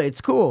 Just feel it.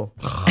 It's cool.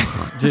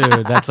 Dude,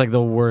 that's like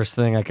the worst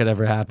thing that could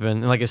ever happen.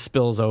 And like it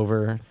spills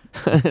over.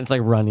 It's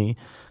like runny.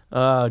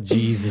 Oh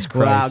Jesus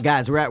Christ! Wow,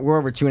 guys, we're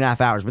over 2.5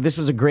 hours, but this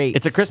was a great.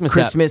 It's a Christmas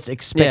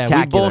spectacular. Yeah,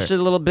 we bullshit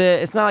a little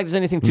bit. It's not like there's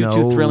anything too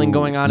thrilling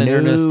going on in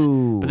earnest.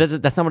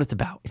 But that's not what it's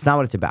about. It's not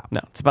what it's about. No,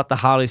 it's about the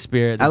holiday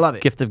spirit. The I love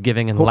it. Gift of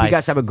giving and Hope life. you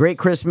guys have a great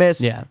Christmas.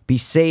 Yeah. Be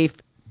safe,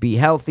 be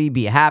healthy,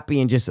 be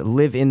happy, and just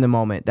live in the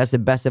moment. That's the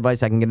best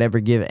advice I can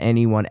ever give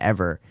anyone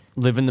ever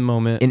Live in the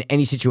moment. in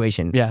any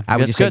situation. Yeah, I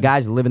would that's just say, good.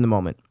 guys, live in the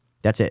moment.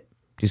 That's it.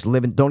 Just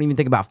live in, don't even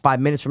think about 5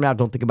 minutes from now.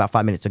 Don't think about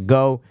 5 minutes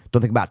ago.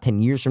 Don't think about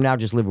 10 years from now.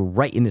 Just live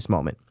right in this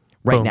moment,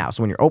 right Boom. now.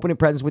 So when you're opening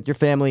presents with your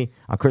family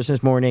on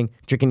Christmas morning,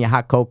 drinking your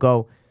hot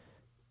cocoa,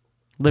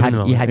 Live in the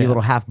moment. you have your yeah.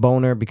 little half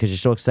boner because you're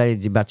so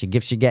excited about your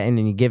gifts you're getting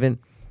and you're giving.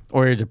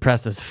 Or you're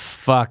depressed as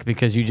fuck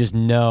because you just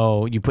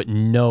know you put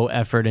no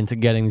effort into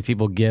getting these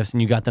people gifts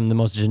and you got them the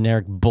most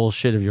generic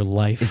bullshit of your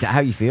life. Is that how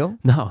you feel?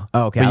 No.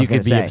 Oh, okay. But I was you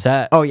could be gonna say.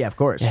 upset. Oh yeah, of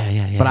course.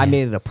 Yeah, But I yeah.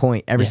 made it a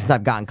point ever Yeah. since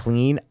I've gotten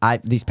clean.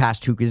 These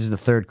past two, this is the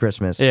third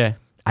Christmas. Yeah.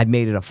 I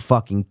made it a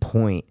fucking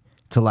point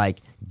to like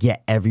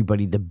get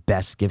everybody the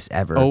best gifts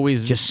ever.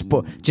 Always- just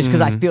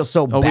because I feel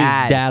so Always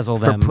bad dazzle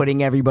for them.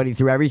 putting everybody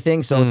through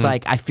everything. So it's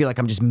like I feel like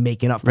I'm just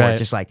making up for it. Right.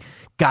 Just like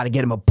got to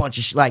get them a bunch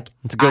of like.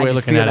 It's a good I way of just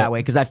looking feel at that it. way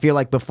because I feel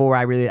like before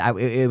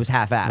it was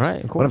half-assed. Right,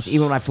 of When course.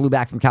 even when I flew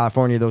back from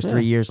California those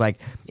 3 years, like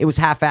it was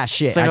half-assed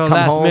shit. It's like, I'd oh, come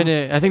last home,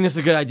 minute. I think this is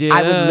a good idea.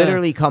 I would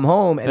literally come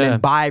home and Yeah. then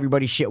buy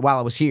everybody shit while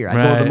I was here. I'd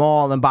go to Right. the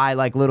mall and buy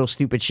like little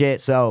stupid shit.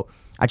 So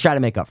I try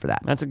to make up for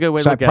that. That's a good way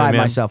to so look I at it, pride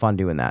man. myself on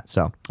doing that.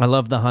 So I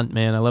love the hunt,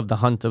 man. I love the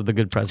hunt of the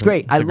good present. it's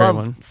great. It's I a great love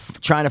one.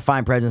 trying to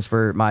find presents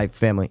for my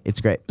family.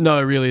 It's great. No,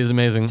 it really is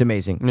amazing. It's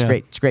amazing. It's Yeah.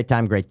 great. It's a great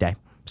time, great day.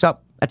 So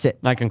that's it.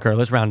 I concur.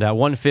 Let's round out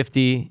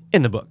 150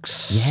 in the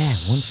books. Yeah,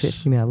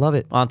 150, man. I love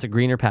it. On to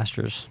greener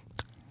pastures.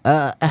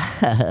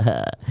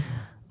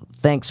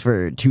 Thanks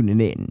for tuning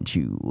in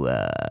to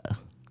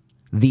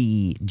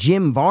the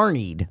Jim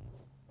Varney.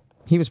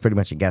 He was pretty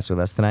much a guest with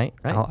us tonight,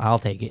 right? I'll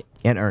take it.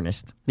 And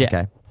Ernest. Yeah.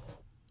 Okay.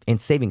 And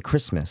Saving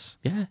Christmas.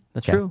 Yeah,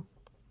 that's Okay. true.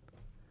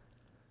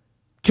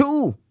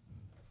 2.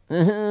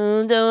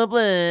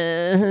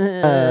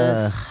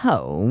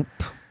 Hope.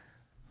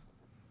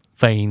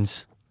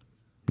 Fanes.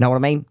 Know what I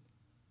mean?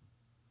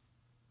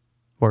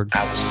 Word.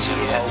 I was too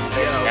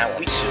hopeless, now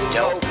I'm too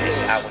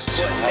dopeless. I was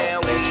too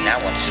hopeless, now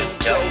I'm too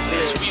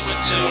dopeless. We were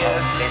too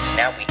hopeless,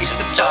 now we too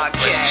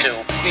dopeless.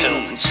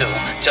 Too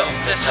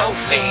dopeless, whole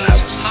fiends. I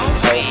was too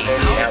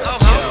hopeless, now I'm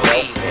too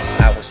hopeless.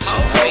 I was too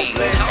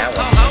hopeless, now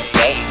I'm too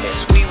dopeless.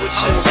 We were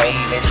too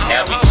hopeless,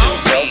 now we too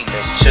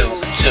dopeless.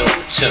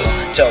 Too